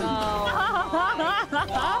my god. Oh my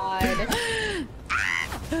god.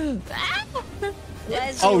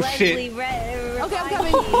 Leslie, Oh, Leslie, shit. Okay, I'm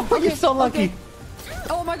coming. Oh, you're so lucky. Okay.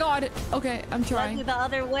 Oh my god. Okay, I'm Leslie, trying. the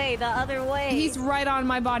other way, the other way. He's right on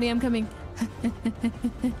my body. I'm coming.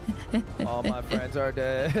 All my friends are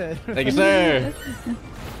dead. Thank you, sir.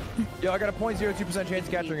 Yo, I got a 0.02% chance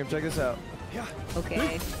of capturing him. Check this out.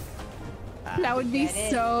 okay. That would be Get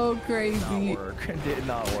it. so Not crazy. work. It did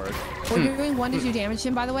not work. We're doing 1 to 2 damage to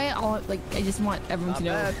him, by the way. I just want everyone Not to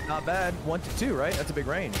know. bad. Not bad. 1 to 2, right? That's a big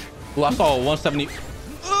range. Well, I saw a 170.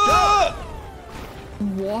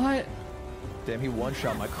 What? Damn, he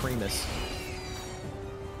one-shot my Creamus.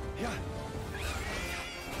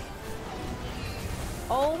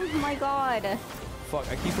 Oh my god. Fuck,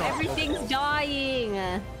 I keep throwing. Everything's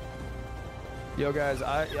dying. Yo, guys,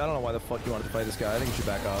 I don't know why the fuck you wanted to fight this guy. I think you should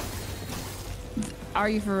back off. Are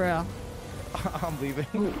you for real? I'm leaving.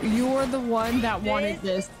 You're the one that wanted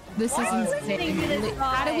this. This is insane.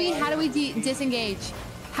 How do we disengage?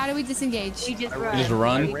 How do we disengage? You just Just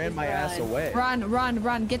run. I ran my ass away.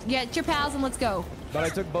 Run. Get your pals and let's go. But I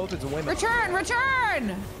took both its women. Return.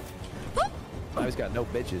 I just got no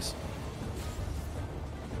bitches.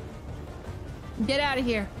 Get out of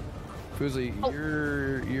here. Fuzzy,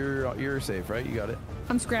 you're safe, right? You got it.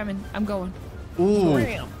 I'm scramming. I'm going. Ooh.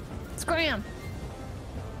 Scram.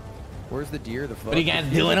 Where's the deer? The fuck? What are you guys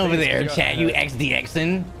doing over there, chat? You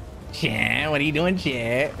XDXing? Chat, what are you doing,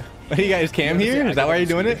 chat? What are you guys cam here? Is that why you're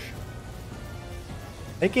doing it?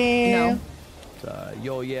 Hey, Cam. No.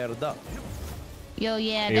 Yo, yeah, the Yo,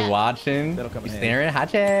 yeah. You're watching. That'll come You in staring. Hi,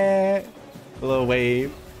 chat. A little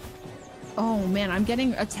wave. Oh man, I'm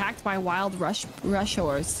getting attacked by wild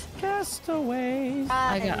rushers. Castaways.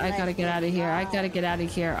 I gotta get out of here. I gotta get out of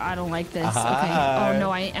here. I don't like this. Okay. Oh no,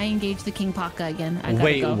 I engaged the King Paka again. I gotta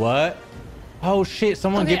Wait, go. what? Oh shit!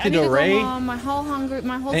 Someone Okay, gifted I need a to go raid. home. My whole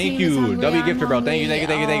Thank team is you, hungry. W I'm Gifter, bro. Thank you,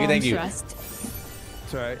 hungry. thank you. I'm stressed.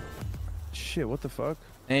 It's alright. Shit, what the fuck?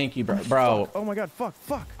 Thank you, bro. Oh my god,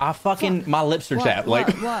 fuck. I fucking my lips are chapped. Like,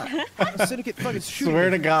 What? Syndicate fucking shooting. swear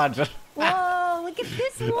to God. Whoa, look at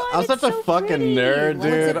this one. I'm such a fucking pretty. nerd, What's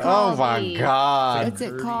it dude. Oh called? my God. What's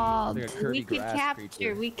it called? Like a curdy We could grass capture.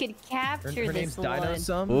 creature. We could capture Her name's this Dino one.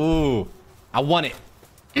 some. Ooh, I want it.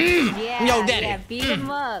 Yeah, Yo, daddy. yeah, beat him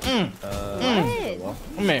up. What?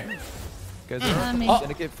 Come here. Guys, there are me.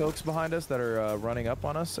 syndicate folks behind us that are running up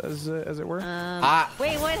on us, as it were.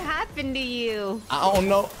 Wait, what happened to you? I don't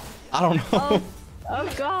know. I don't know.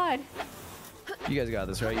 Oh God. You guys got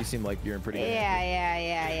this, right? You seem like you're in pretty good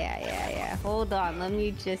hands. Yeah. Hold on, let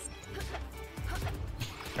me just.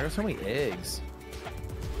 I got so many eggs.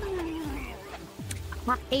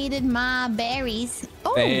 I ate my berries.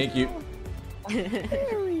 Oh. Thank you.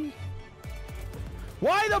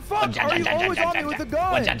 Why the fuck are you always on me with a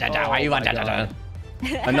gun? Why you want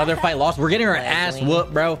Another fight lost. We're getting our ass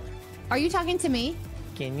whooped, bro. Are you talking to me?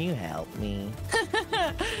 Can you help me?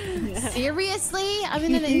 Seriously? I'm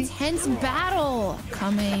in an intense battle.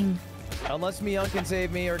 Coming. Unless Miyoung can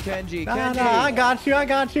save me or Kenji. Nah, Kenji. I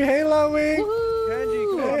got you. Hey, Ludwig. Kenji,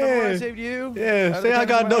 come on, remember when I saved you? Yeah, say I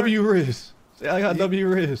got W Riz. Say I got W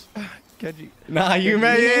Riz. Kenji. Nah, you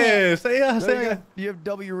may. Yeah, say I got. You have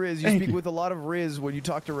W Riz. You Thank speak you. with a lot of Riz when you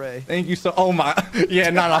talk to Ray. Thank you so. Oh my.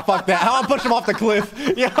 Yeah, no, fuck that. How I push him off the cliff?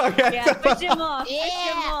 Yeah, okay. Yeah, push him off. Push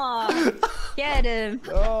him off. Get him.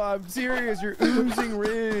 Oh, I'm serious. You're oozing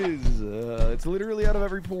Riz. It's literally out of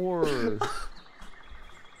every pore.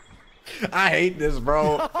 I hate this,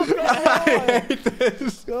 bro. Oh, I hate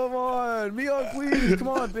this. Come on. Miyoung, please. Come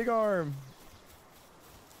on, big arm.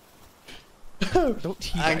 Don't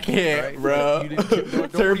teabag I me, can't, right? bro. You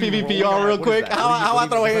don't Turn even PvP roll on your real eye. What is quick. that? How I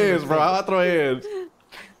throw what do you- hands, bro? How I throw hands?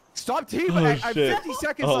 Stop teabagging. Oh, I'm shit. 50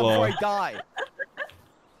 seconds Hold left before on. I die.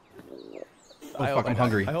 Oh, fuck, I'm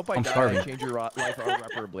hungry. I hope I I'm die. starving. I change your life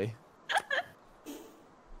irreparably.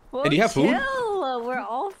 Well, Hey, do you have food? chill. We're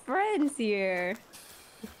all friends here.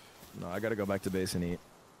 No, I gotta go back to base and eat.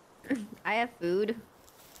 I have food.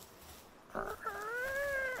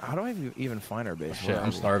 How do I even find our base? Shit, Where are I'm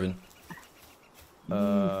we? starving.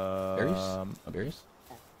 Berries? Um, Oh, berries?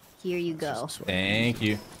 Here you go. just sweat. Thank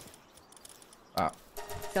you.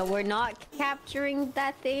 So we're not capturing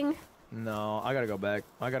that thing? No, I gotta go back.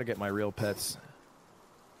 I gotta get my real pets.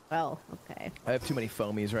 Oh, okay. I have too many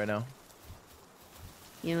foamies right now.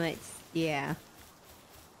 You might, yeah.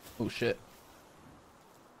 Oh shit.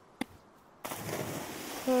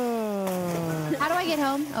 How do I get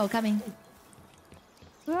home? Oh, coming.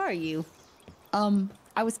 Who are you?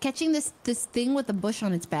 I was catching this thing with a bush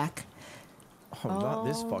on its back. Oh, not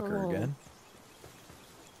this fucker Oh. again.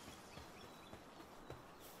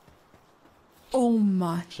 Oh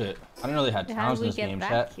my. Shit. I didn't know they had How towns did in we this get game, back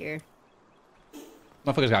chat. here?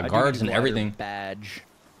 Motherfuckers got I do guards need and a glider everything. Badge.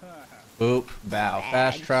 Boop. Bow.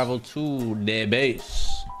 Fast travel to the base.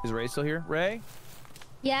 Is Ray still here? Ray?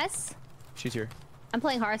 Yes, She's here. I'm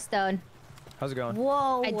playing Hearthstone. How's it going?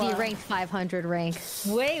 Whoa. I deranked 500 rank,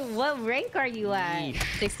 Wait, what rank are you at?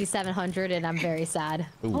 6,700, and I'm very sad.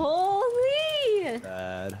 Holy!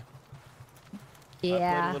 Bad. I played a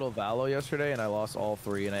Yeah. little Valo yesterday and I lost all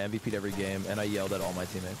 3 and I MVP'd every game and I yelled at all my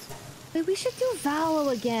teammates. Wait, we should do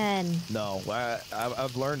Valo again. No,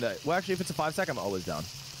 I've learned that. Well, actually, if it's a 5-stack, I'm always down.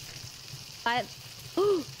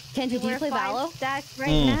 Kenji, do you We're play 5 Valo? stacks right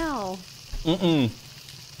now.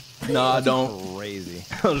 No, I don't. Crazy.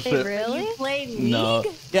 Oh Wait, shit. really? You play League? No.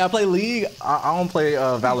 Yeah, I play League. I don't play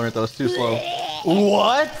Valorant though. It's too slow.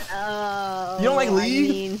 What? Oh. You don't like I League?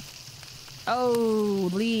 mean, Oh,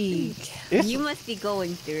 League. You must be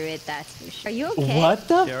going through it, that's for sure. Are you okay? What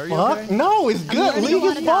the Yeah, are you fuck? okay? No, it's good. League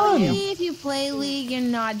is fun. If you play League, you're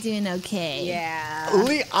not doing okay. Yeah.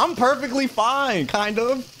 League, I'm perfectly fine, kind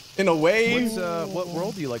of, in a way. What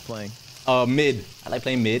role do you like playing? Mid. I like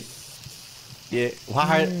playing mid. Yeah.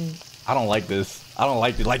 Why? I don't like this. I don't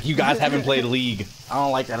like it. Like you guys haven't played League. I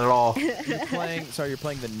don't like that at all. You're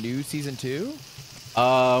playing the new season 2?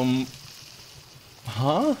 Huh?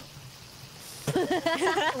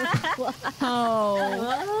 Oh.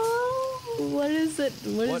 What is it?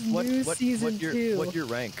 What is new season 2? What's your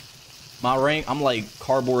rank? My rank, I'm like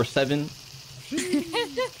cardboard 7.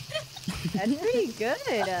 That's pretty good.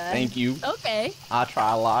 Thank you. Okay. I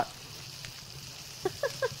try a lot.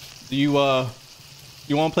 Do you want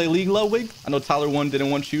to play League, Ludwig? I know Tyler 1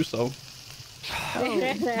 didn't want you, so.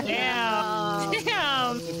 Damn. Let's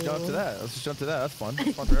just jump to that. That's fun.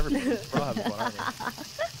 It's fun for everybody. We're all having fun, aren't we?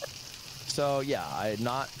 So yeah, I'm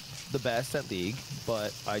not the best at League,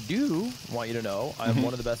 but I do want you to know I'm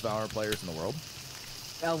one of the best Valorant players in the world.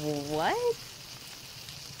 What?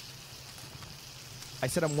 I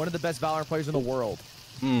said I'm one of the best Valorant players in the world.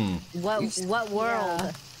 What world?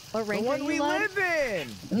 Yeah. What rank The are one you, we Lud? live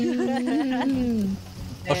in.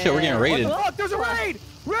 Oh shit, we're getting raided. Look, there's a raid!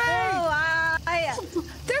 Raid! My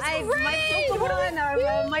Pokemon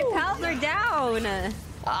are, my pals are down.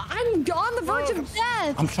 I'm on the verge of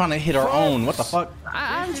death. I'm trying to hit our own. What the fuck?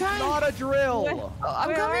 I'm trying. Not a drill. I'm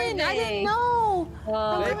Where are coming. I they? didn't know.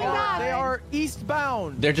 I'm coming back. They are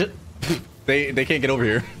eastbound. They're just. they can't get over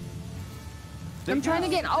here. I'm trying to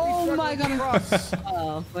get. Oh my god.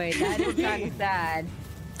 Oh, wait, that is kind of sad.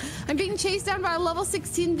 I'm being chased down by a level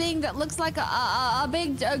 16 thing that looks like a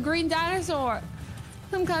big green dinosaur.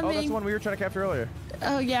 I'm coming. Oh, that's the one we were trying to capture earlier.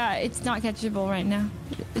 Oh yeah, it's not catchable right now.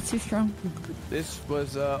 It's too strong. This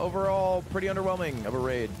was overall pretty underwhelming of a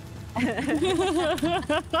raid.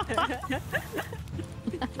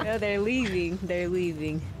 No, they're leaving. They're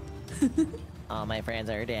leaving. All my friends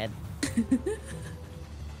are dead.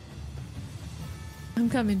 I'm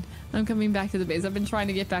coming. I'm coming back to the base. I've been trying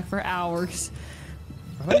to get back for hours.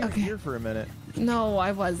 I thought you were here for a minute. No,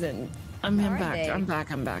 I wasn't. I'm Are back. they? I'm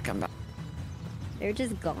back. I'm back. I'm back. They're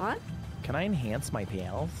just gone? Can I enhance my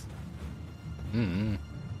pals?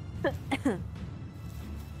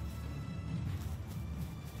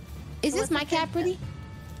 Is this my cat pretty?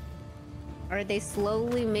 Are they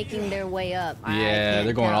slowly making their way up? Yeah,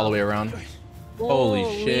 they're going all the way around. Holy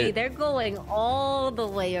shit. They're going all the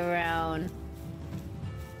way around.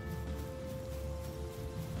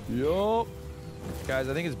 Yup. Guys,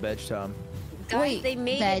 I think it's veg time. Guys, they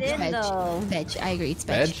made it in though. Veg. I agree. It's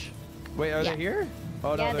veg. Veg? Wait, are Yeah. they here?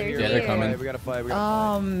 Oh no, Yeah, they're they're here. Yeah, they're coming. We gotta fight. We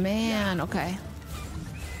gotta Oh man. Okay.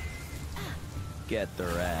 get their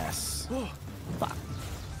ass. Fuck.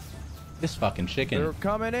 This fucking chicken. They're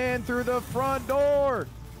coming in through the front door.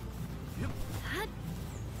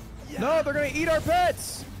 No, they're gonna eat our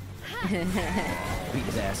pets. Beat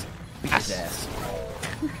his ass. Beat his ass.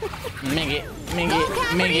 Make it. Make Go it.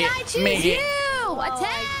 Capricorn, Make I it. choose Make you. it.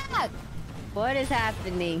 Attack. What is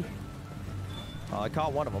happening? I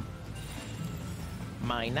caught one of them.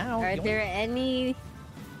 Mine now. Are there any?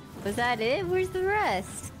 Was that it? Where's the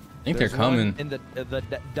rest? I think they're coming. In the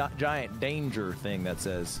giant danger thing that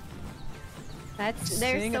says. They're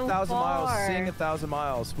Sing so 1,000 miles. far. Sing 1,000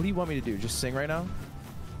 miles. What do you want me to do? Just sing right now?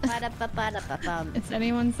 Ba-da-ba-ba-da-ba-bum. Is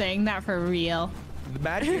anyone saying that for real? The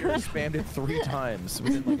Magic spammed it 3 times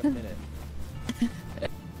within like a minute.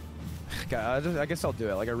 God, I guess I'll do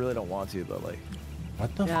it. Like I really don't want to, but like.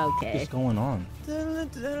 What the fuck Okay. is going on?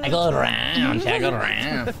 I go around. I go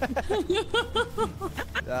around.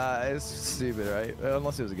 It's stupid, right?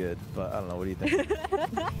 Unless it was good, but I don't know. What do you think?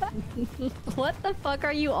 What the fuck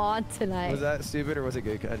are you on tonight? Was that stupid or was it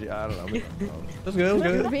good? Kenji? I don't know. It was good. It was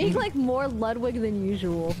You're good. being like more Ludwig than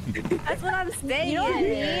usual. That's what I'm saying. You know what I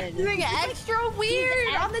mean? Doing extra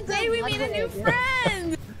weird on the day we meet a new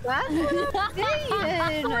friend. That's what I'm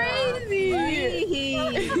saying. Crazy.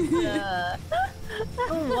 Please.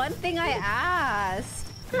 One thing I asked.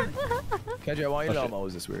 Kenji, I want you to know I'm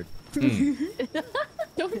always this weird.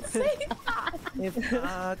 Don't say that. If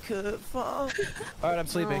I could fall. All right, I'm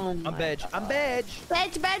sleeping. Oh I'm my veg. I'm veg.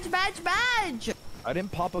 Badge, badge, badge, badge. I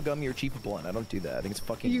didn't pop a gummy or cheap a blunt. I don't do that. I think it's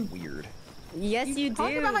fucking weird. Yes, you do.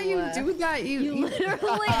 Talk about how you do that. You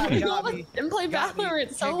literally Got me. and play Got me. Valorant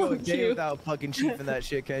Can't so go a day cute. without fucking chiefing that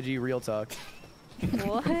shit, Kenji. Real talk.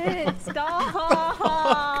 What? Stop.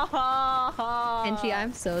 Kenji,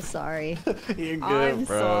 I'm so sorry. You're good, I'm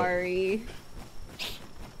bro. sorry.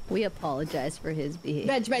 We apologize for his behavior.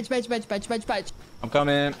 Badge, badge, badge, badge, badge, badge, badge. I'm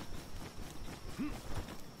coming.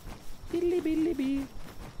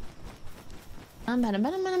 I'm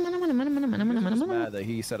just mad that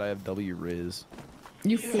he said I have W Riz.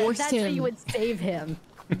 You forced That's him. how you would save him.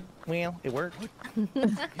 Well, it worked.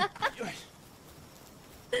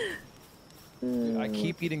 I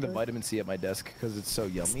keep eating the vitamin C at my desk because it's so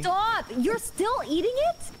yummy. Stop! You're still eating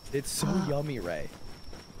it? It's so yummy, Ray.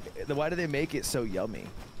 Why do they make it so yummy?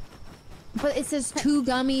 But it says 2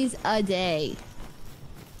 gummies a day.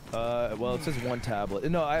 Well, it says 1 tablet.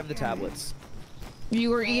 No, I have the tablets. You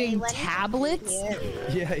were eating tablets?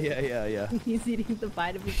 Yeah. He's eating the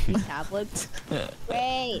vitamin C tablets.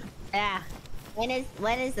 Great. Yeah. When is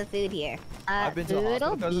the food here? I've been to the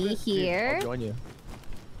hospital Food'll because of be it. here I'll join you.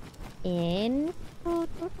 in. All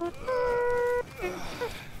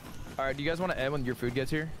right, do you guys want to end when your food gets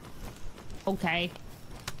here? Okay.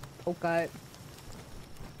 Okay.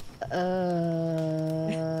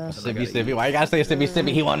 Sippy. Why you gotta say sippy?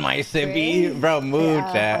 He won my sippy. Bro, move,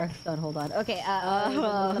 chat. Hold on. Okay.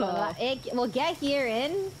 It will get here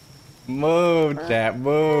in. Move, chat.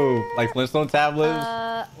 Move. Like Flintstone tablets.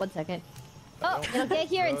 1 second. Oh, it'll get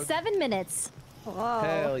here in 7 minutes. Whoa.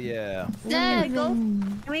 Hell yeah.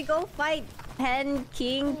 Can we go fight Pen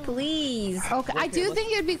King, please? Okay. I do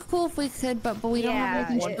think it'd be cool if we could, but we don't have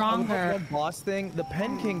anything One stronger. boss thing, the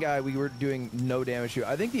Pen King guy we were doing no damage to.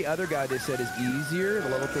 I think the other guy they said is easier, the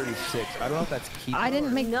level 36. I don't know if that's keep. I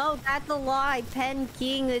didn't make. No, that's a lie. Pen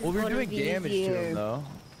King is Well, we were gonna doing be damage easier. to him though.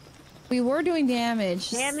 We were doing damage.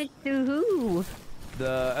 Damage to who?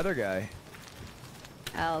 The other guy.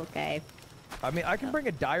 Oh, okay. I mean, I can bring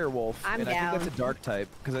a dire wolf, I'm and I down. think that's a dark type,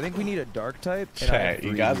 because I think we need a dark type. And I have Chat, you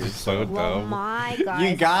 3 guys are years, so Well, dumb. my God.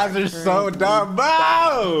 You guys are so dumb, bro.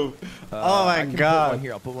 Oh I my can god. Put one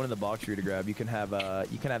here, I'll put one in the box for you to grab. You can have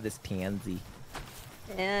this tansy.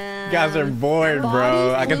 You guys are bored, bro.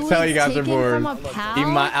 Body I can tell you guys are fluids bored. taken from a pal? Eat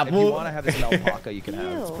my If apple. you want to have this in alpaca, you can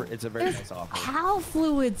have. It's a very nice offer. Pal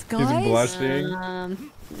fluids, He's guys. blushing. No,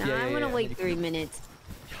 Yeah, I'm gonna yeah. wait 3 minutes.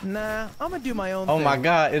 Nah, I'm gonna do my own Oh thing. my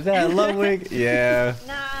god, is that Ludwig? Yeah.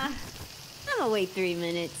 Nah, I'm gonna wait 3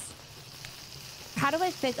 minutes. How do I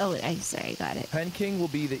fix? Oh, I got it. Pen King will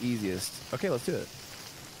be the easiest. Okay, let's do it.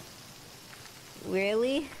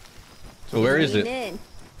 Really? So where is Lean it? in.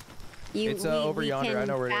 It's over yonder. I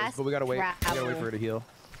know where it is, fast but we gotta wait. We gotta wait travel. for it to heal.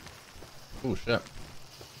 Oh shit.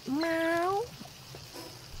 Meow.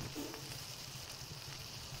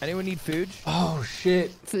 Anyone need food? Oh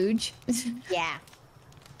shit. Food. Yeah,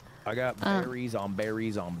 I got berries on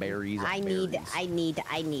berries on berries. On I berries. need.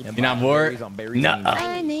 And You're not bored? berries on berries Nuh-uh. on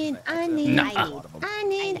berries. I need Nuh-uh.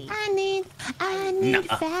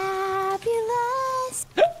 Nuh-uh. fabulous.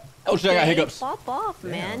 Oh shit, I got hiccups. Pop off,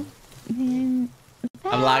 man.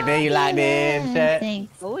 I'm locked in, you locked in, chat.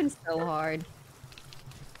 Thanks. Going so hard.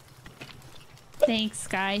 Thanks,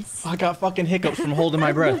 guys. I got fucking hiccups from holding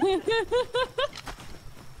my breath.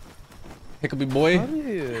 Hiccupy How boy. do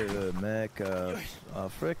you make a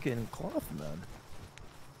freaking cloth, man?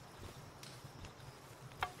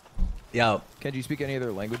 Yo. Can you speak any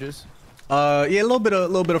other languages? Yeah, a little bit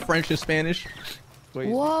of French and Spanish. Wait,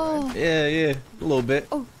 Whoa. Yeah, a little bit.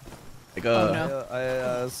 Oh. Like no. I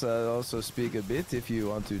also speak a bit if you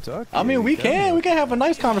want to talk. I mean, we can have a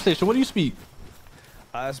nice conversation. What do you speak?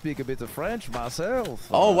 I speak a bit of French myself.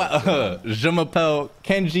 Oh wow. Je m'appelle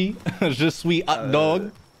Kenji. Je suis hot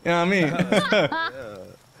dog. You know what I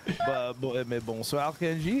mean? Mais bonsoir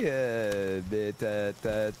Kenji. Mais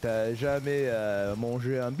t'as jamais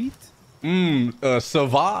mangé un bit? Ça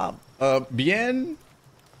va? Bien?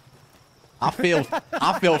 I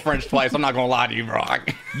feel French twice. I'm not gonna lie to you, bro.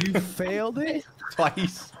 You failed it?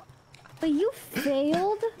 Twice. But you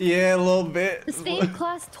failed Yeah, a little bit. the same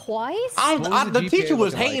class twice? What was The the teacher GPA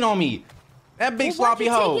was looking hating like? on me. That big Well, sloppy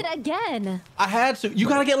why'd you hoe. take it again? I had to. You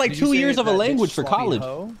gotta get like Did you 2 say years of a that big language for sloppy college.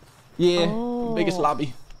 hoe? Yeah, Oh. biggest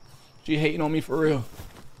sloppy. She hating on me for real.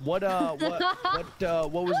 What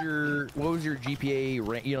was your GPA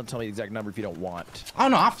rank? You don't tell me the exact number if you don't want. I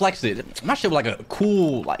don't know. I flexed it. My shit was like a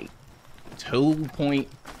cool like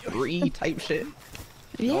 2.3 type shit.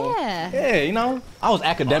 Yeah. Yeah, you know, I was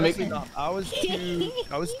academic. Honestly, no, I was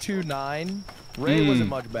 2.9. Ray wasn't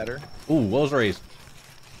much better. Ooh, what was raised?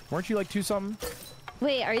 Weren't you like 2 something?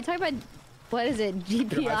 Wait, are you talking about what is it?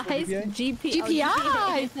 GPIs?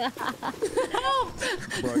 GPI.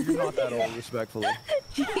 Bro, you're not that old, respectfully.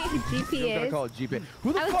 You don't gotta GPAs. call it GPA.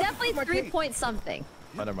 Who the I was fuck definitely took my 3 cake? point something.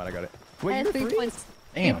 Oh, never mind, I got it. I Wait, had you're 3 3? points.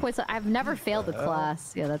 Damn. 3 points. I've never failed a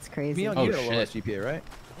class. Yeah, that's crazy. Neon, Oh, you had a low shit. GPA, right?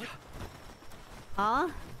 Huh?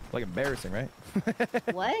 Like embarrassing, right?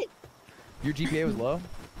 What? Your GPA was low?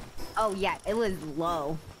 Oh yeah, it was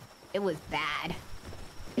low. It was bad.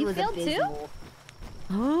 It You was failed too? abysmal.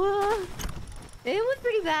 It was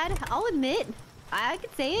pretty bad. I'll admit. I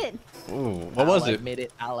could say it. Ooh, what was I'll it? admit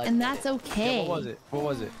it. I'll And admit that's it. okay. Yeah, what was it? What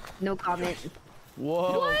was it? No comment.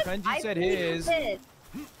 Whoa, Kenji said his.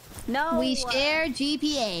 No. We share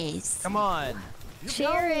GPAs. Come on.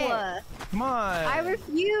 Share it. Come on. I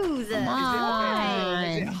refuse. Come on.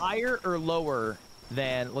 Is it higher or lower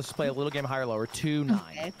than, let's just play a little game higher or lower,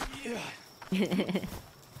 2-9. Okay.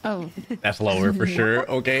 Oh, That's lower for sure.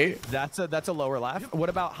 Okay. That's a lower laugh. What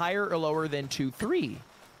about higher or lower than 2-3?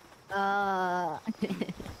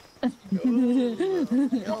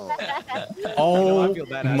 Oh I feel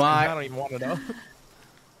bad asking. I my. don't even want to know.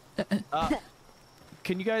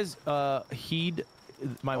 Can you guys heed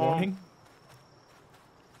my warning?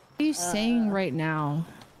 what are you saying right now?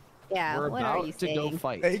 Yeah. We're what are about you to go saying?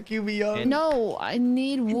 fight. Thank you, Young. No, I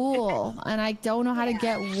need wool, and I don't know how to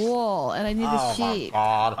get wool, and I need a sheep.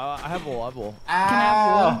 God. I have wool. I have wool. Can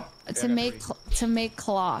I have wool to make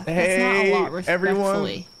cloth? That's Hey, not a lot, everyone.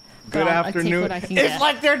 respectfully. Good But I take afternoon. what I can It's get.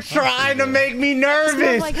 like they're trying to make me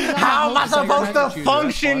nervous. like you got How am I hope so you're supposed not to gonna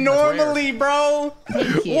function choose that one. That's normally, bro?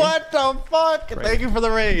 Thank you. What the fuck? Great. Thank you for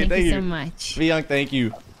the raid. Thank you so much. Young, thank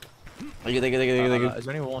you. Thank you. Is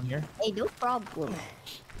there any wool in here? Hey, no problem.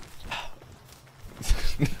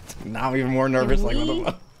 Now I'm even more nervous. Like, what the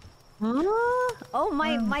fuck? Oh,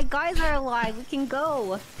 my guys are alive. We can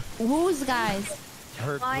go. Who's guys?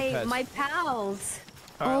 Heard My Lopez. my pals.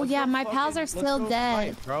 All right, Oh, let's yeah, go my pals are let's still go dead.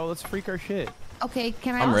 fight, bro, let's freak our shit. Okay,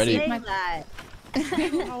 can I I'm also ready. use Say my... that.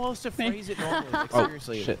 How else to phrase it normally? Like, Oh,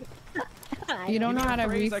 seriously. shit. You don't know Give me how a to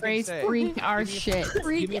phrase I can rephrase say. freak our shit. Give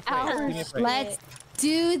me a phrase. Give me a phrase. Let's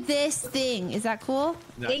do this thing. Is that cool?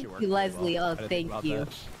 It actually Thank worked you, really Leslie. well. Oh, I didn't think thank about you. That.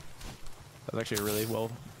 That was actually really well.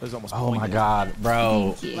 It was almost Oh my poignant. god,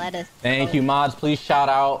 bro. Thank you. Let us. Thank you, mods. Please shout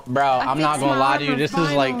out, bro. I'm not fixed gonna my lie to you. armor This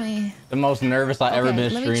is like finally. the most nervous I've ever Okay,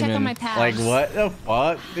 been let me check streaming. on my pals. Like, what the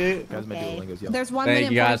fuck, dude? Guys, my Okay. Duolingo's yelling. There's 1 Thank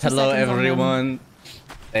minute you guys. 42 Hello, seconds on them. everyone.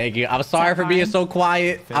 Thank you. I'm sorry for that being fine? so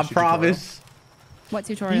quiet. Finish I your tutorial? promise. What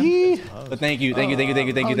tutorial? Yee. But thank you, thank you, thank you, thank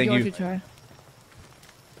you, thank you, thank your you. tutorial.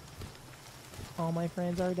 All my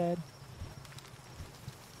friends are dead.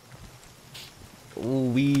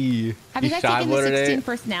 Ooh wee. Have you guys shy taken the boy 16 today?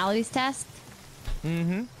 personalities test?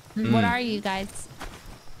 Mm-hmm. What are you guys?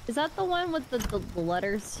 Is that the one with the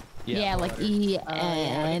letters? Yeah, like ENFP.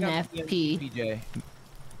 PJ.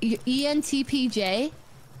 ENTPJ?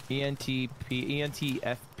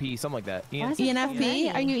 ENTFP, something like that. Why is it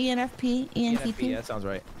ENFP? Are you ENFP? ENFP, ENTP? that sounds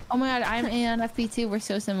right. Oh my god, I'm ENFP too. We're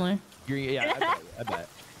so similar. Yeah, I bet.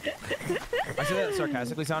 I say that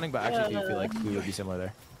sarcastically sounding, but I actually do feel like we would be similar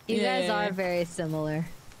there. You guys Yeah. are very similar.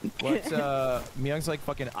 What's Myung's like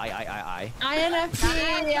fucking I.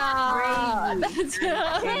 INFP. Yeah. That's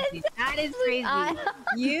Crazy. That is crazy.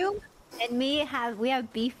 You and me have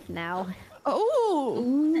beef now.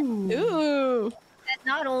 Ooh. Ooh. And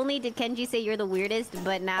not only did Kenji say you're the weirdest,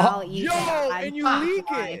 but now you. Yo, I'm and you leak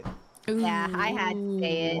it. Yeah, I had to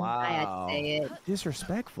say it. I had to say it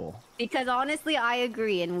Disrespectful. because honestly, I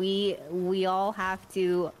agree, and we all have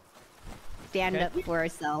to stand up for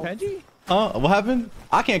ourselves. Kenji? What happened?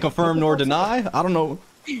 I can't confirm nor deny. I don't know.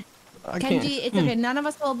 I can't. Kenji, it's okay. None of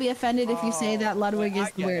us will be offended if you say that Ludwig is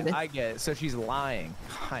the weirdest. I get it. So she's lying.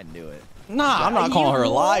 I knew it. Nah, I'm not calling her a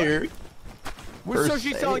liar. So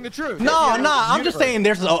she's telling the truth. No, Yeah, nah. I'm just universe. saying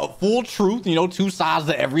there's a full truth. You know, two sides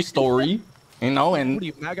to every story. You know, and What are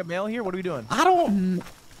you, MAGA male here? What are we doing? I don't.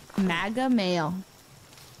 MAGA male.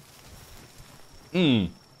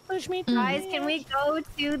 Push me, guys. Can we go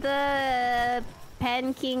to the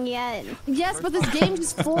Pen King yet? Yes, but this game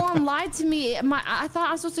just full-on lied to me. I thought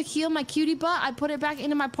I was supposed to heal my cutie butt. I put it back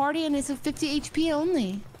into my party, and it's a 50 HP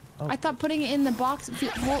only. I thought putting it in the box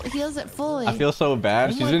heals it fully. I feel so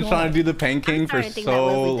bad. She's been trying to do the Pen King for starting to think that so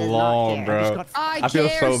Leslie does not long, care. bro. I feel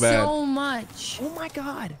care so bad. so much. Oh my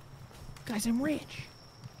god. Guys, I'm rich.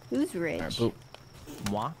 Who's rich? Boop.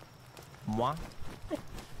 Moi? Moi?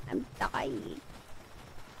 I'm dying.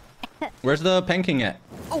 Where's the Pen King at?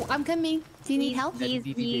 Oh, I'm coming. Do you need help?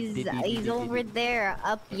 He's over there,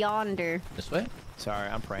 up yonder. This way? Sorry,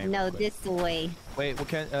 I'm praying. No, real quick. this way. Wait, well,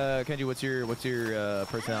 Kenji, what's your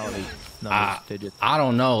personality numbers, digits? I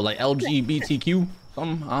don't know, like LGBTQ,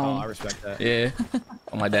 something. I Oh, don't. I respect that. Yeah,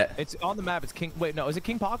 something like that. It's on the map. It's King. Wait, no, is it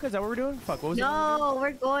King Paka? Is that what we're doing? Fuck, what was it? No,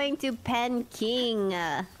 we're going to Pen King.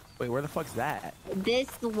 Wait, where the fuck's that?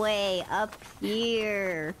 This way, up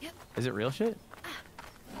here. Is it real shit?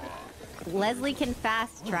 Leslie can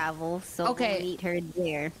fast travel, so Okay. we'll meet her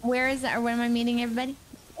there. Where is that? Or when am I meeting everybody?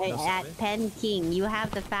 At Pen King. You have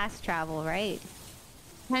the fast travel, right?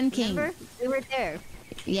 Pen King. Remember? We were there.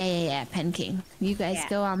 Yeah. Pen King. You guys Yeah.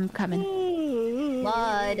 go. I'm coming.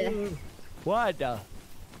 Blood. What?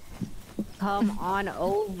 Come on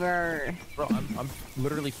over. Bro, I'm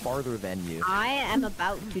literally farther than you. I am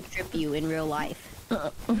about to trip you in real life. I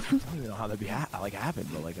don't even know how that'd be happened,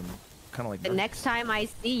 but like I'm kind of like The next time I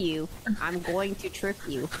see you, I'm going to trip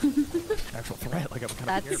you. actual threat. Like I'm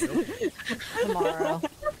kind of That's scared. tomorrow.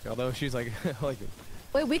 Although she's like like.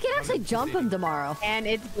 Wait, we can actually jump him tomorrow. And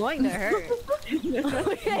it's going to hurt. We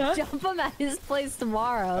can jump him at his place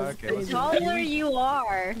tomorrow. Okay, The let's do taller you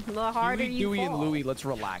are, the harder Huey, you Dewey, fall. and Louie, let's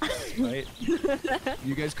relax, right?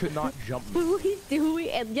 You guys could not jump me.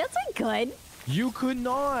 Dewey, and yes, we could. You could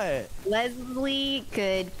not. Leslie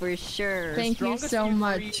could for sure. Thank you Strongest so of you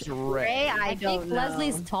much. three is Ray, Ray. I don't think know.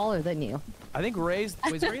 Leslie's taller than you. I think Ray's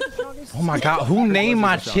was Ray the strongest? Oh my God, who named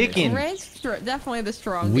my Leslie's the strongest. chicken? Ray's definitely the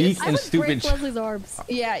strongest. Weak I and would break stupid. Leslie's arms.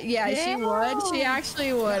 Yeah, she would. She Yeah.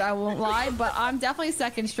 actually would. I won't lie, but I'm definitely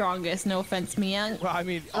second strongest. No offense, Mia. Well, I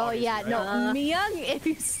mean. Oh obviously, yeah, right? no, Myung, if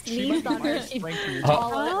you She sneezed might on be her, my she'd strength to you.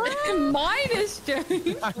 taller. Mine is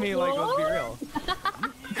strange. I mean, like, let's be real.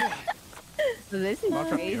 This I'm is not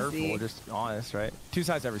trying to be crazy. hurtful, just honest, right? Two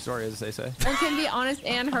sides to every story, as they say. One can be honest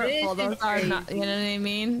and hurtful. This Those is are not, you know what I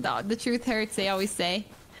mean? The truth hurts, they always say.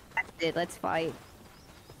 That's it. Let's fight.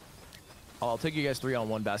 I'll take you guys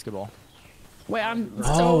 3-on-1 basketball. Wait, I'm so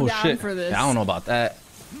Oh down shit! for this. I don't know about that.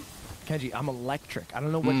 Kenji, I'm electric. I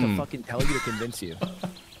don't know what to fucking tell you to convince you.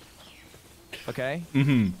 Okay?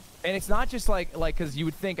 Mm-hmm. And it's not just like because you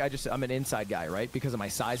would think I'm an inside guy, right? Because of my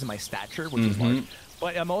size and my stature, which is large.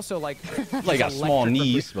 But I'm also like Like got small electric for-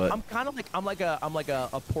 knees, but I'm kind of like I'm like a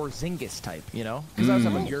Porzingis type, you know? Because I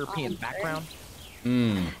have a European background.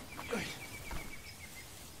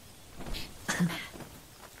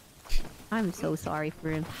 I'm so sorry for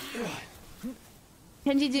him.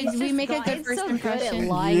 Kenji, did we make a good It's first so impression? good at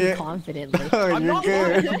lying Yeah. confidently. I'm not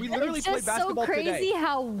lying. We literally It's played just so basketball crazy today.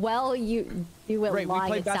 how well you do at Right, we lying.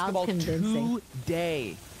 played It sounds basketball convincing.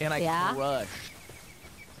 today, and I Yeah? crushed.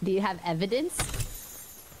 Do you have evidence?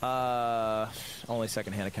 Only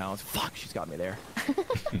secondhand accounts. Fuck, she's got me there.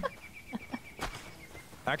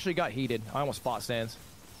 Actually got heated. I almost fought Sans.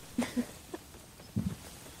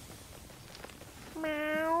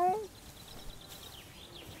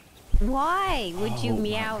 Why would you Oh my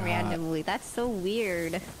meow God. randomly? That's so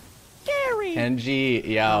weird. Kenji,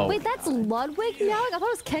 yo. Wait, that's Ludwig meowing? I thought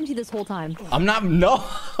it was Kenji this whole time. I'm not. No.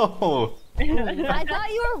 I thought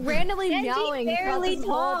you were randomly meowing Kenji throughout barely this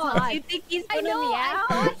whole talks. time. You think he's I gonna know, meow?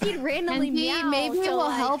 I thought he'd randomly Kenji, meow. maybe it to, will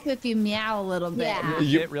like- help if you meow a little bit.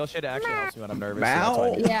 Yeah. Real shit actually helps me when I'm nervous. Meow.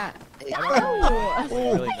 So that's Yeah. why I'm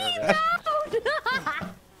really nervous.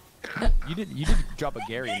 You did drop a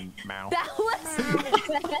Gary meow. That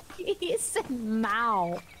was he said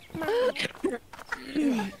meow.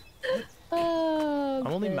 Oh,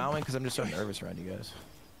 I'm only okay. mowing because I'm just so nervous around you guys.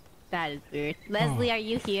 That is weird. Leslie, are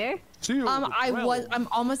you here? See you. I'm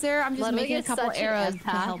almost there. I'm just Ludwig making a is couple such an arrows to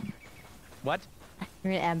empath. help. What?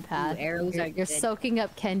 You're an empath. Ooh, arrows you're, are you're good. soaking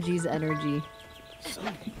up Kenji's energy.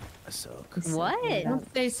 A soak. What?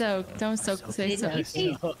 Don't say soak. Don't soak. Say Did soak. you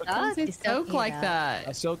say Don't say soak like that.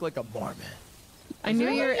 I soak like a Mormon. I knew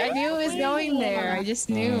it was going there. I just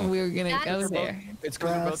knew we were gonna go there. It's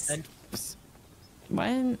because we're Gross. both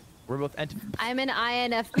When? we're both I'm an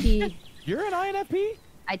INFP. You're an INFP?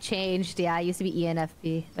 I changed. Yeah, I used to be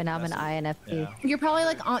ENFP, but now I'm an INFP. Yeah. You're probably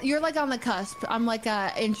like on. You're like on the cusp. I'm like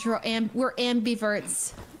a intro. And we're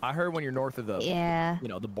ambiverts. I heard when you're north of the Yeah. you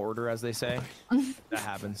know, the border as they say. That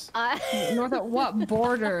happens. North of what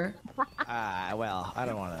border? Well, I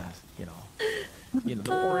don't wanna, you know the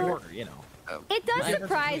border, you know. It does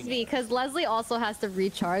surprise me because Leslie also has to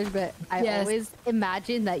recharge, but I Yes. always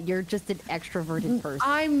imagine that you're just an extroverted person.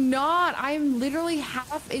 I'm not. I'm literally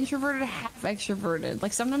half introverted, half extroverted.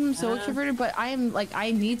 Like sometimes I'm so extroverted, but I am like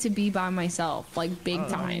I need to be by myself, like big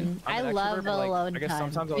time. I'm I an love extrovert, but, like, alone I guess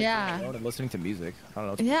time. sometimes I like Yeah. being alone and listening to music. I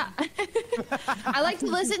don't know. Yeah. I like to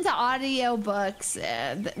listen to audio books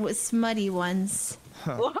with smutty ones. It's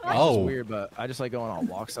Oh. weird, but I just like going on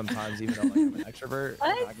walks sometimes, even though like, I'm an extrovert.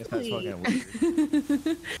 I guess that's fucking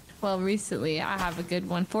weird. Well, recently I have a good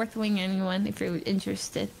one. Fourth Wing, anyone, if you're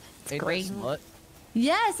interested. It's Ain't great. that slut?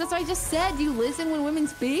 Yes, that's what I just said. Do you listen when women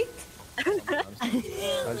speak? I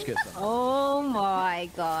just get some. Oh my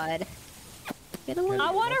god. I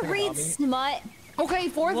want to Nothing read about me? smut. Okay,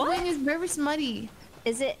 Fourth Wing is very smutty.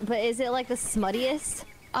 Is it like the smuttiest?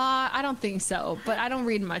 I don't think so, but I don't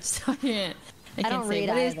read much, so I can't don't say. read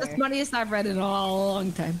But it's the either. smuttiest I've read in a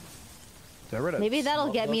long time. So I read a Maybe that'll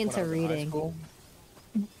smut get me book when into I was in high reading. school,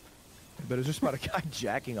 but it was just about a guy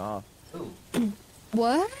jacking off.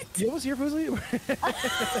 What? You almost here, Fuzzy?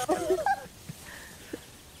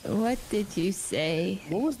 What did you say?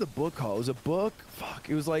 What was the book called? It was a book. Fuck.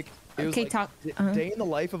 It was like It was Okay, like talk. day in the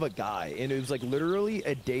life of a guy, and it was like literally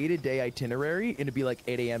a day-to-day itinerary, and it'd be like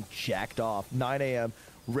 8 a.m. jacked off, 9 a.m.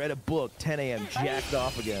 read a book, 10 a.m. jacked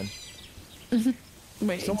off again.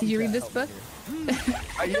 Wait, Someone's did you read gotta this help me book?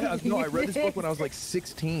 here. Yeah, no, I read this book when I was like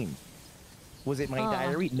 16. Was it my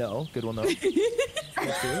diary? No. Good one though.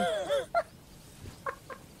 That's good.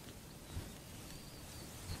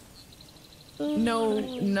 No,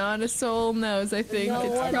 not a soul knows. I think No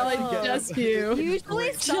it's one probably knows. just you.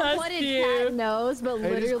 Usually someone in you. chat knows, but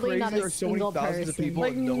It is literally crazy not there a are so many single thousands of person. people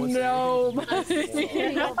Like and no one's Single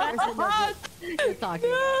person knows what you're talking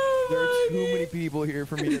about. There are too many people here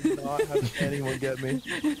for me to not have anyone get me.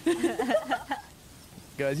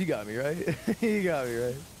 Guys, you got me, right? You got me,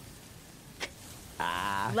 right?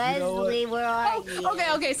 Leslie, where are you?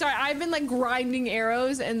 Okay, sorry. I've been like grinding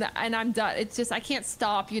arrows and I'm done. It's just I can't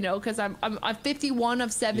stop, you know, because I'm 51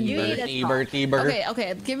 of 70.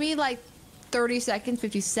 Okay, give me like 30 seconds,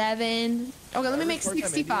 57. Okay, let me make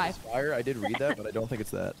 65. I did read that, but I don't think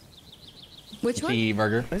it's that. Which one?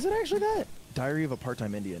 Cheeseburger. Is it actually that? Diary of a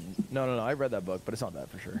Part-Time Indian. No, I read that book, but it's not that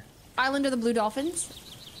for sure. Island of the Blue Dolphins.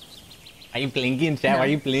 Are you blinking, chat? Are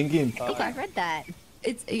you blinking? I read that.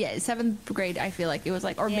 It's 7th grade. I feel like it was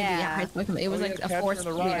like, or maybe high school. It was like a Catcher 4th. in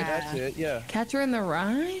the Rye, that's it, yeah. Catcher in the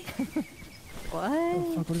Rye. What?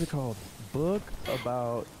 Oh, fuck, what is it called? Book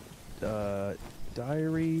about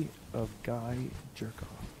Diary of Guy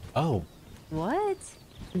Jerkoff. Oh. What?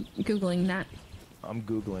 Googling that. I'm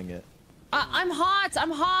Googling it. I'm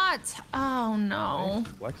hot. Oh no.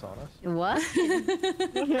 Flex on us. What?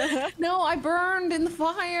 No, I burned in the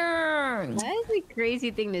fire. That is a crazy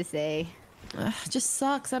thing to say. Ugh, just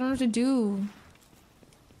sucks. I don't know what to do.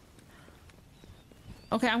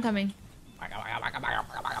 Okay, I'm coming.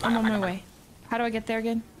 I'm on my way. How do I get there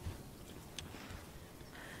again?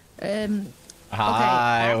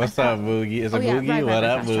 Hi, okay. what's up, Boogie? Is it yeah, Boogie? right, What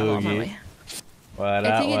up, fast travel on my Boogie? way. What I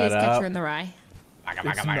up, think it what is up? Catcher in the Rye. It's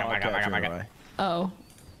not Catcher in the Rye. Oh.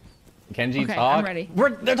 Kenji, Okay, talk. I'm ready.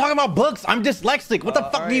 They're talking about books. I'm dyslexic. What the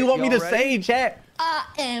fuck do you want me to say, chat? I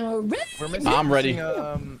am ready. I'm ready.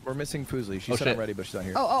 We're missing Foosley. She Oh, said shit. I'm ready, but she's not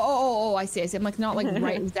here. Oh, I see. I'm like not like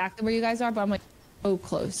right exactly where you guys are, but I'm like, oh,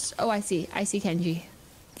 close. Oh, I see Kenji.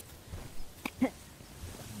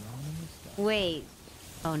 Wait.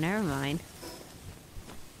 Oh, never mind.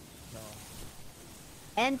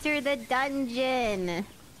 Enter the dungeon.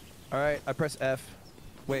 All right, I press F.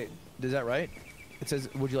 Wait, is that right? It says,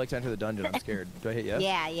 would you like to enter the dungeon? I'm scared. Do I hit yes?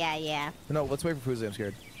 Yeah. No, let's wait for Foosley. I'm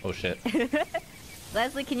scared. Oh, shit.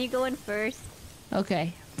 Leslie, can you go in first?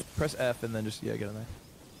 Okay. Press F and then just, get in there.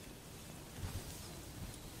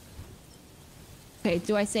 Okay,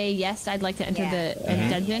 do I say yes? I'd like to enter the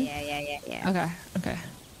dungeon? Yeah. Okay.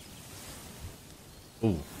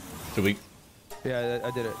 Ooh. Should we? Yeah,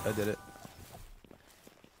 I did it.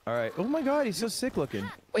 All right. Oh my God, he's so sick looking.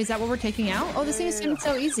 Wait, is that what we're taking out? Oh, this thing is gonna be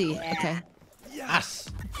so easy. Okay. Yes.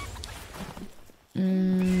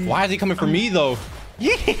 Why is he coming for me, though?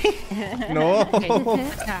 No. Okay.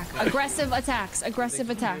 Attack. Aggressive attacks.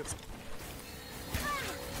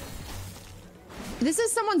 This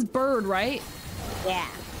is someone's bird, right? Yeah.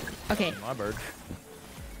 Okay. My bird.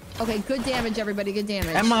 Okay, good damage, everybody. Good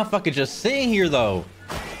damage. That motherfucker just sitting here, though.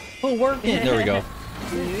 Oh, working. There we go.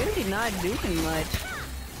 Really not doing much.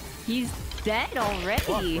 He's dead already.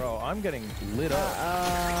 Fuck, bro, I'm getting lit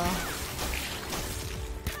up.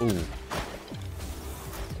 Ooh.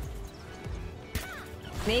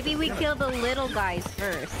 Maybe we kill the little guys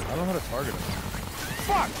first. I don't know how to target him.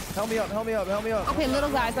 Fuck! Help me up. Okay,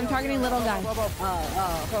 little guys. I'm targeting little guys. Up.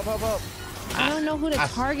 I don't know who to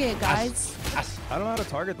target, guys. I don't know how to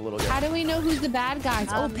target the little guy. How do we know who's the bad guys?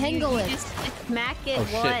 Oh, You pangolins. just smack it Oh,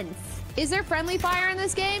 shit. once. Is there friendly fire in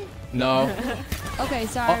this game? No. Okay,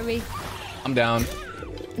 sorry. I'm down.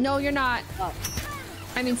 No, you're not. Oh.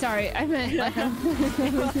 I mean, sorry. I meant like.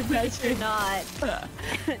 You're not.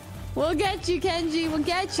 We'll get you, Kenji. We'll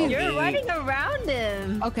get you. You're running around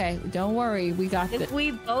him. Okay, don't worry. We got If this.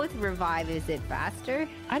 we both revive, is it faster?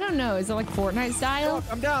 I don't know. Is it like Fortnite style?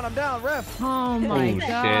 I'm down, ref. Oh my Oh, shit.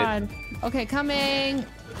 god. Okay, coming.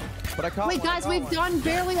 But I caught Wait, one, I guys, caught we've one. done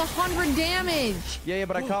barely 100 damage. Yeah,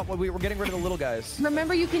 but I caught one. We're getting rid of the little guys.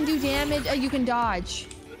 Remember, you can do damage. You can dodge.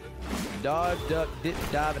 Dodge, duck, dip,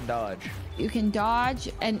 dive, and dodge. You can dodge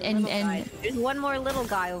and There's one more little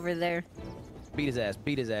guy over there. Beat his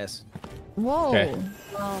ass. whoa. Okay.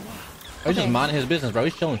 Well, He's just minding his business, bro.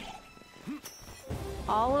 He's chilling.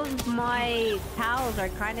 all of my pals are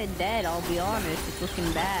kind of dead, I'll be honest. It's looking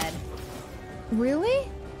bad. Really?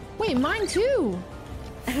 Wait, mine too.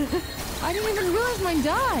 I didn't even realize mine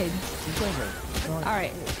died. All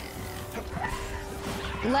right.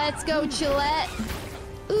 Let's go, Chillette.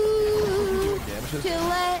 Ooh. bushes.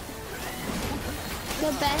 Gillette.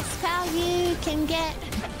 The best pal you can get.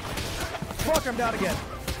 Fuck, I'm down again.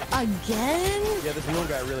 Again? Yeah, this little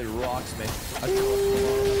guy really rocks me.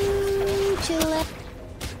 Ooh, Gillette.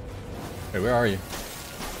 Hey, where are you?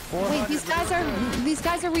 Wait, these guys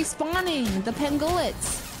are respawning. The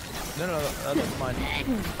pangolets. No, that's mine.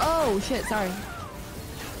 Oh shit, sorry.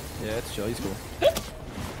 Yeah, it's chill. He's cool.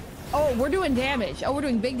 Oh, we're doing damage. Oh, we're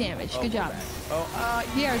doing big damage. Good job. Oh,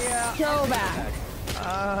 We are so back.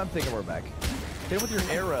 I'm thinking we're back. Hit with your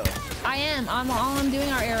arrow. I am. I'm doing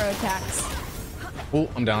our arrow attacks. Oh,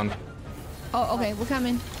 I'm down. Oh, okay, we're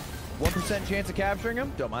coming. 1% chance of capturing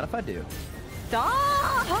him. Don't mind if I do.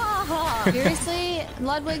 Stop! Seriously,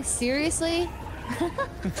 Ludwig? Seriously?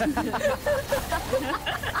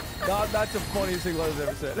 God, that's the funniest thing Ludwig's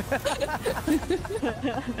ever said.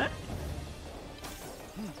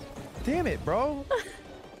 Damn it, bro.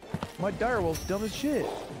 My direwolf's dumb as shit.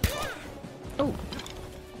 Oh.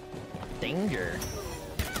 Danger.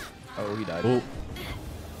 Oh, he died. Oh,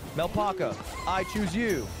 Melpaka, I choose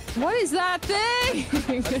you. What is that thing?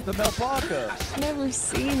 That's the Melpaka. Never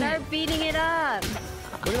seen it. Start beating it up.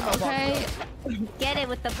 Look at Melpaka. Okay. Get it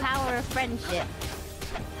with the power of friendship.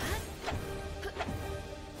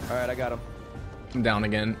 All right, I got him. I'm down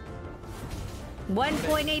again.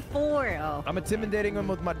 1.84. Oh, I'm intimidating him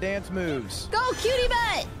with my dance moves. Go, cutie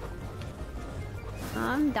butt!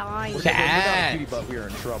 I'm dying. Cat. Cutie butt, we are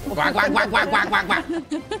in trouble. Quack, quack, quack, quack, quack, quack,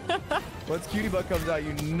 quack. Once cutie butt comes out,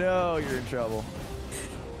 you know you're in trouble.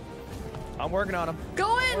 I'm working on him.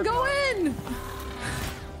 Go in, go in!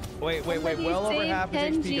 Wait. Somebody Well over save half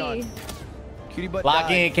his HP Kenji. gone. Cutie butt Lock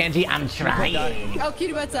died. in, Kenji. I'm trying. Oh,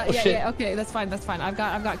 cutie butt's up. Oh, Yeah, shit. yeah, okay, that's fine, that's fine. I've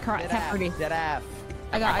got Capricorn. Dead ass.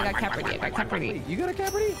 I got Capricorn. I got Capricorn. Wait, you got a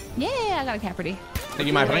Capricorn? Yeah, I got a Capricorn. Thank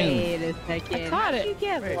you, my friend. Wait a second. I caught it. You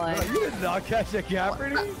get Wait, one. no, you did not catch a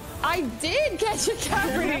Capricorn? I did catch a You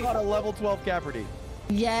Capricorn. got a level 12 Capricorn.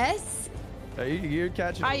 Yes. You're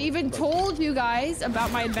catching. I even told you guys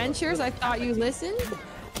about my adventures. I thought you listened.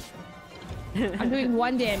 I'm doing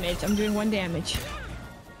 1 damage. I'm doing 1 damage.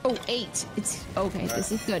 Oh, 8. It's okay.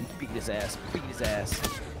 This is good. Beat his ass. Beat his ass.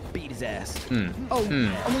 Beat his ass. Oh, oh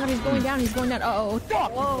my God, he's going down. He's going down. Oh,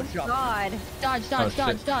 Oh God. dodge, dodge,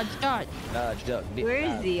 dodge, shit. dodge, dodge. Dodge, duck. Where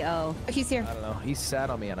is he? Oh. He's here. I don't know. He sat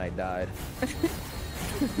on me and I died.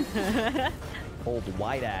 Old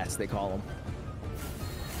white ass, they call him.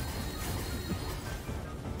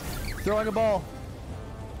 Throwing a ball.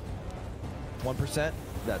 1%.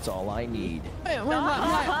 That's all I need.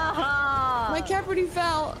 My Capricorn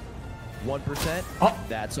fell. 1%. Oh.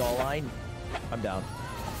 That's all I. I'm down.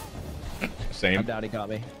 I'm Same. down. He got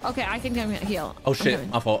me. Okay, I can come heal. Oh I'm shit, coming.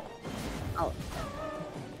 my fault.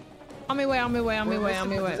 On my way, on my way, on my way, on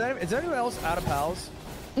my way. Is anyone else out of pals?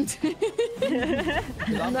 No,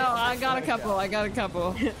 I got a couple. I got a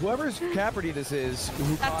couple. Whoever's Capricorn this is.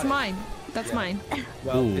 Who caught That's it. mine. That's mine.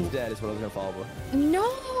 Well, Ooh. it's dead. Is what I was gonna follow up with. No.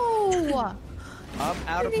 I'm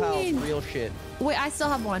out of What do you pals. mean? Real shit. Wait, I still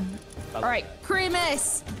have one. All right,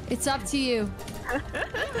 Creamus, it's up to you. I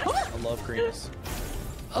love Creamus.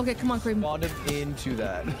 Okay, come on, Cream. Bonded into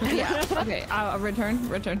that. Yeah. Okay, I'll return.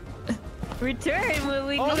 Return when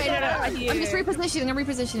we Oh, get no, no, out I'm here. just repositioning. I'm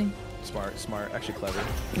repositioning. Smart. Actually clever.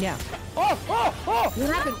 Yeah. Oh! What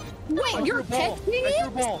happened? Wait, you're catching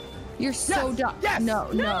it? You're so dumb. Yes! No.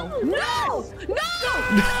 No You way.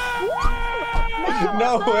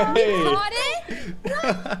 caught it?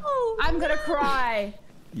 No. I'm gonna cry.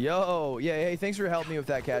 Yo, yeah, hey, thanks for helping me with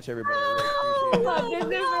that catch, everybody. I really appreciate it.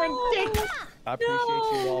 This is ridiculous. I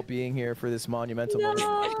appreciate you all being here for this monumental moment in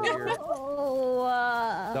my career.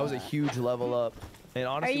 That was a huge level up. And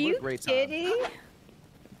Are honestly, you what a great time. kidding?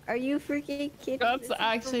 Are you freaking kidding? That's This is the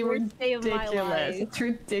actually worst day of my ridiculous. life. It's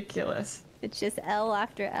ridiculous. It's just L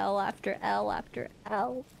after L after L after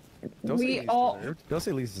L. Don't say We least all- deserved. Don't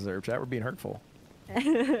say least deserved, chat. We're being hurtful.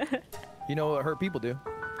 You know what hurt people do.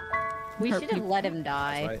 We Hurt should have let him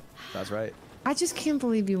die. Right? That's right. I just can't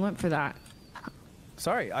believe you went for that.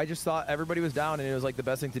 Sorry, I just thought everybody was down and it was like the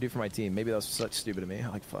best thing to do for my team. Maybe that was such stupid of me.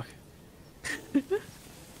 I'm like, fuck.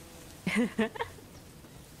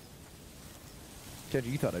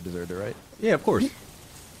 Kenji, you thought I deserved it, right? Yeah, of course.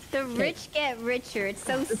 The rich get richer. It's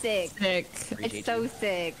so sick. Sick. It's so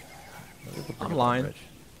sick. I'm lying.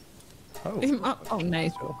 Oh. Oh,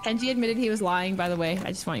 nice. Kenji admitted he was lying, by the way. I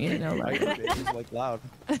just want you to know I that. it was like loud.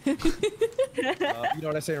 You know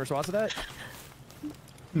what I say in response to that?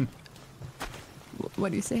 What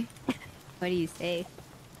do you say? What do you say?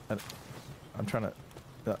 I'm trying to.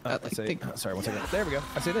 I say. think- Sorry, one second. There we go.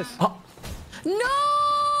 I say this. No!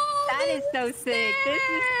 That is so sick. This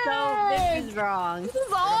is wrong. This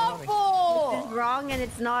is awful! wrong and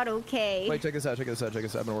it's not okay. Wait, check this out. Check this out. Check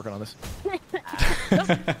this out. I've been working on this.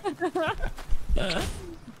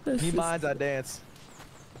 He minds, I dance.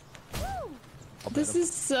 This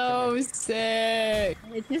is so sick.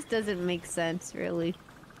 It just doesn't make sense, really.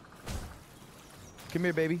 Come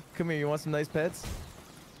here, baby. Come here. You want some nice pets?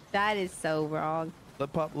 That is so wrong.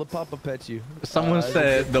 Let Papa pet you. Someone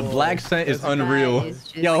said the black scent is unreal. is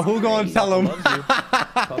just Yo, who gonna crazy. tell him?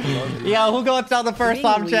 Papa loves you. Yo, who gonna tell the first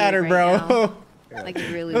Being time chatter, weird bro? right now. Like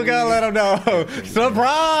really. Who gonna let him know?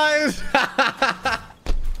 Surprise!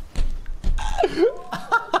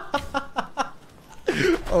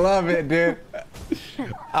 Love it, dude. All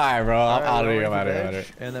right, bro. I'm out of here. I'm out of here.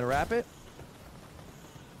 And then wrap it.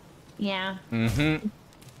 Yeah. Mm-hmm.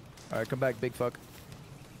 All right, come back, big fuck.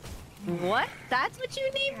 What? That's what you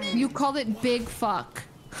named it? You called it big fuck.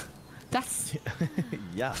 That's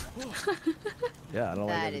Yeah. Yeah, I don't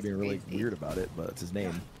That like is being really crazy. weird about it, but it's his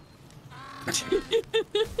name.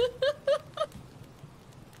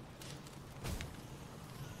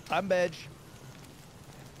 I'm Bedge.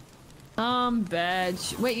 veg.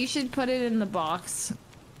 Wait, you should put it in the box.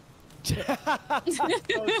 So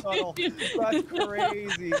subtle. That's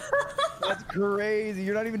crazy. That's crazy.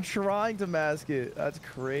 You're not even trying to mask it. That's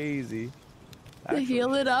crazy. To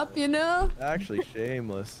heal it up, you know? Actually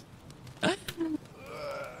shameless.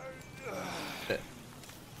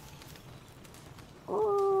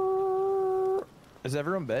 Is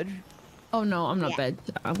everyone veg? Oh no, I'm not Yeah. veg.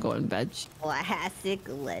 I'm going veg. Classic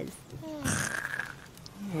Les.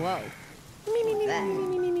 Whoa. What's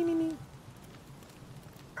that?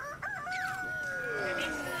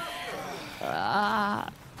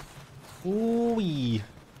 Ooh.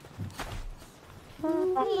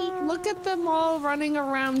 Look at them all running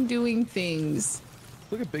around doing things.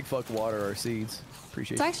 Look at Big Fuck water our seeds.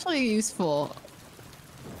 Appreciate It's it. actually useful.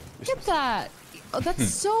 Look at that. Oh, that's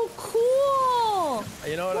so cool.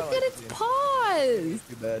 You know what? Look at its paws.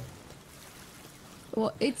 Too bad.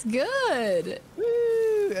 Well, it's good. Woo,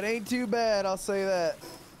 it ain't too bad, I'll say that.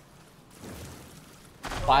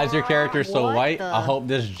 Why is your character so What white? the- I hope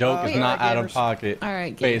this joke is Wait, not out of gamers. pocket. All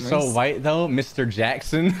right, Wait, so gamers. white though, Mr.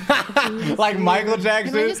 Jackson, like Michael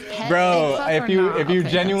Jackson, just pet bro. Big Fuck If or you not? if you Okay,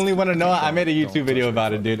 genuinely that's- want to know, I made a Don't YouTube video touch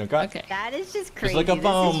about Big it, dude. Okay. Okay. That is just crazy. Just look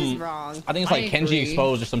up This is just wrong. I think it's like I Kenji agree.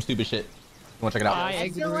 Exposed or some stupid shit. You want to check it out? I I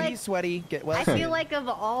feel agree. like Sweaty, get well. I feel like of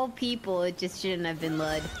all people, it just shouldn't have been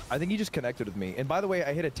Lud. I think you just connected with me. And by the way,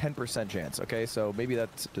 I hit a 10% chance, okay? So maybe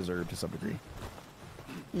that's deserved to some degree.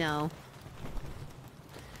 No.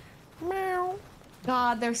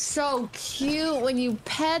 God, they're so cute when you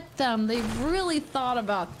pet them. They've really thought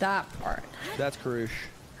about that part. That's Karush.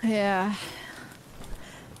 Yeah.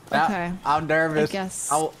 Yeah, Okay. I'm nervous. I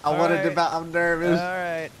guess. I wanted Alright. to. I'm nervous.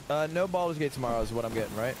 Alright. No Baldur's Gate tomorrow is what I'm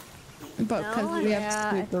getting, right? But because No, we yeah,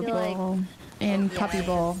 have I Super feel like- Bowl and Yeah. Puppy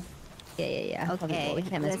Bowl. Yeah. Puppy Okay. Bowl. We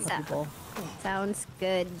can't miss This Puppy Bowl. Sounds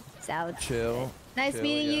good. Sounds Chill. Nice Chill,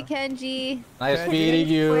 meeting yeah. you, Kenji. Nice Kenji. meeting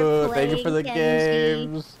you. for Thank you for the playing,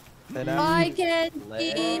 Kenji. games. And Bye, I'm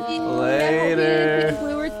Kenji. Later.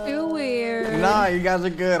 We were too weird. Nah, you guys are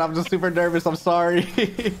good. I'm just super nervous. I'm sorry.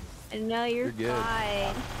 No, you're good.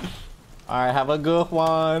 fine. All right, have a good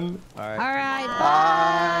one. Alright. All right.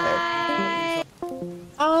 Bye.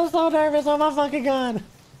 I'm so nervous on my fucking gun.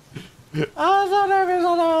 I'm so nervous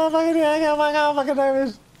on my fucking gun. Oh my god, I'm fucking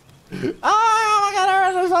nervous. Oh my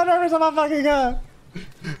god, I'm so nervous on my fucking gun. Oh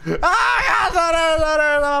my god, so nervous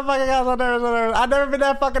on my fucking gun. So nervous. I've never been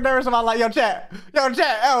that fucking nervous in my life. Yo, chat.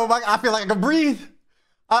 Oh my god, I feel like I can breathe.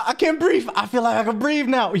 I can't breathe. I feel like I can breathe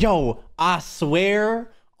now. Yo, I swear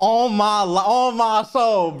on my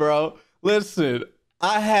soul, bro. Listen,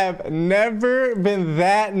 I have never been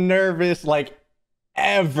that nervous, like,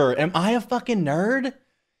 ever. Am I a fucking nerd?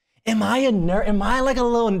 Am I a nerd? Am I like a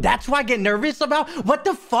little... That's what I get nervous about? What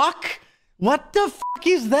the fuck? What the fuck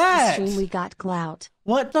is that? Extremely got clout.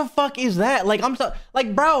 What the fuck is that? Like, I'm so...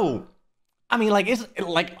 Like, bro... I mean, like, it's...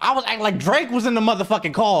 Like, I was acting like Drake was in the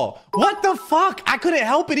motherfucking call. What the fuck? I couldn't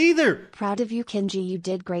help it either. Proud of you, Kenji. You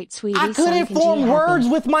did great, sweetie. I couldn't Son, Kenji, form happy. words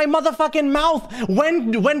with my motherfucking mouth.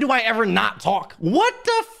 When do I ever not talk? What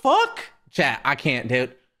the fuck? Chat, I can't,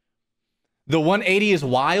 dude. The 180 is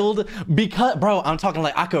wild because, bro, I'm talking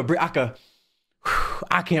like I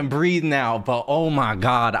can breathe now, but oh my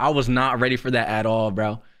God, I was not ready for that at all, bro.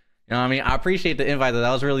 You know what I mean? I appreciate the invite.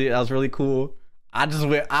 That was really cool.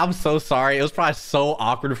 I'm so sorry. It was probably so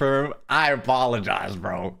awkward for him. I apologize,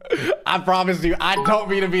 bro. I promise you, I don't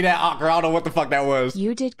mean to be that awkward. I don't know what the fuck that was.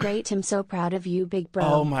 You did great. I'm so proud of you, big bro.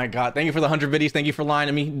 Oh my God. Thank you for the 100 biddies. Thank you for lying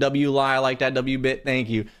to me. W lie, I like that. W bit. Thank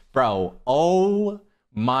you. Bro. Oh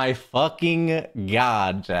my fucking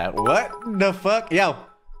God, chat. What the fuck? Yo.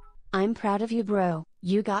 I'm proud of you, bro.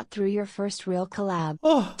 You got through your first real collab.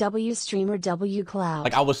 W streamer W cloud.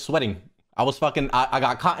 Like I was sweating. I was fucking, I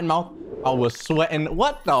got cotton mouth. I was sweating.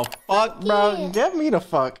 What the fuck, bro? Get me the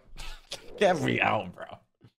fuck. Get me out, bro.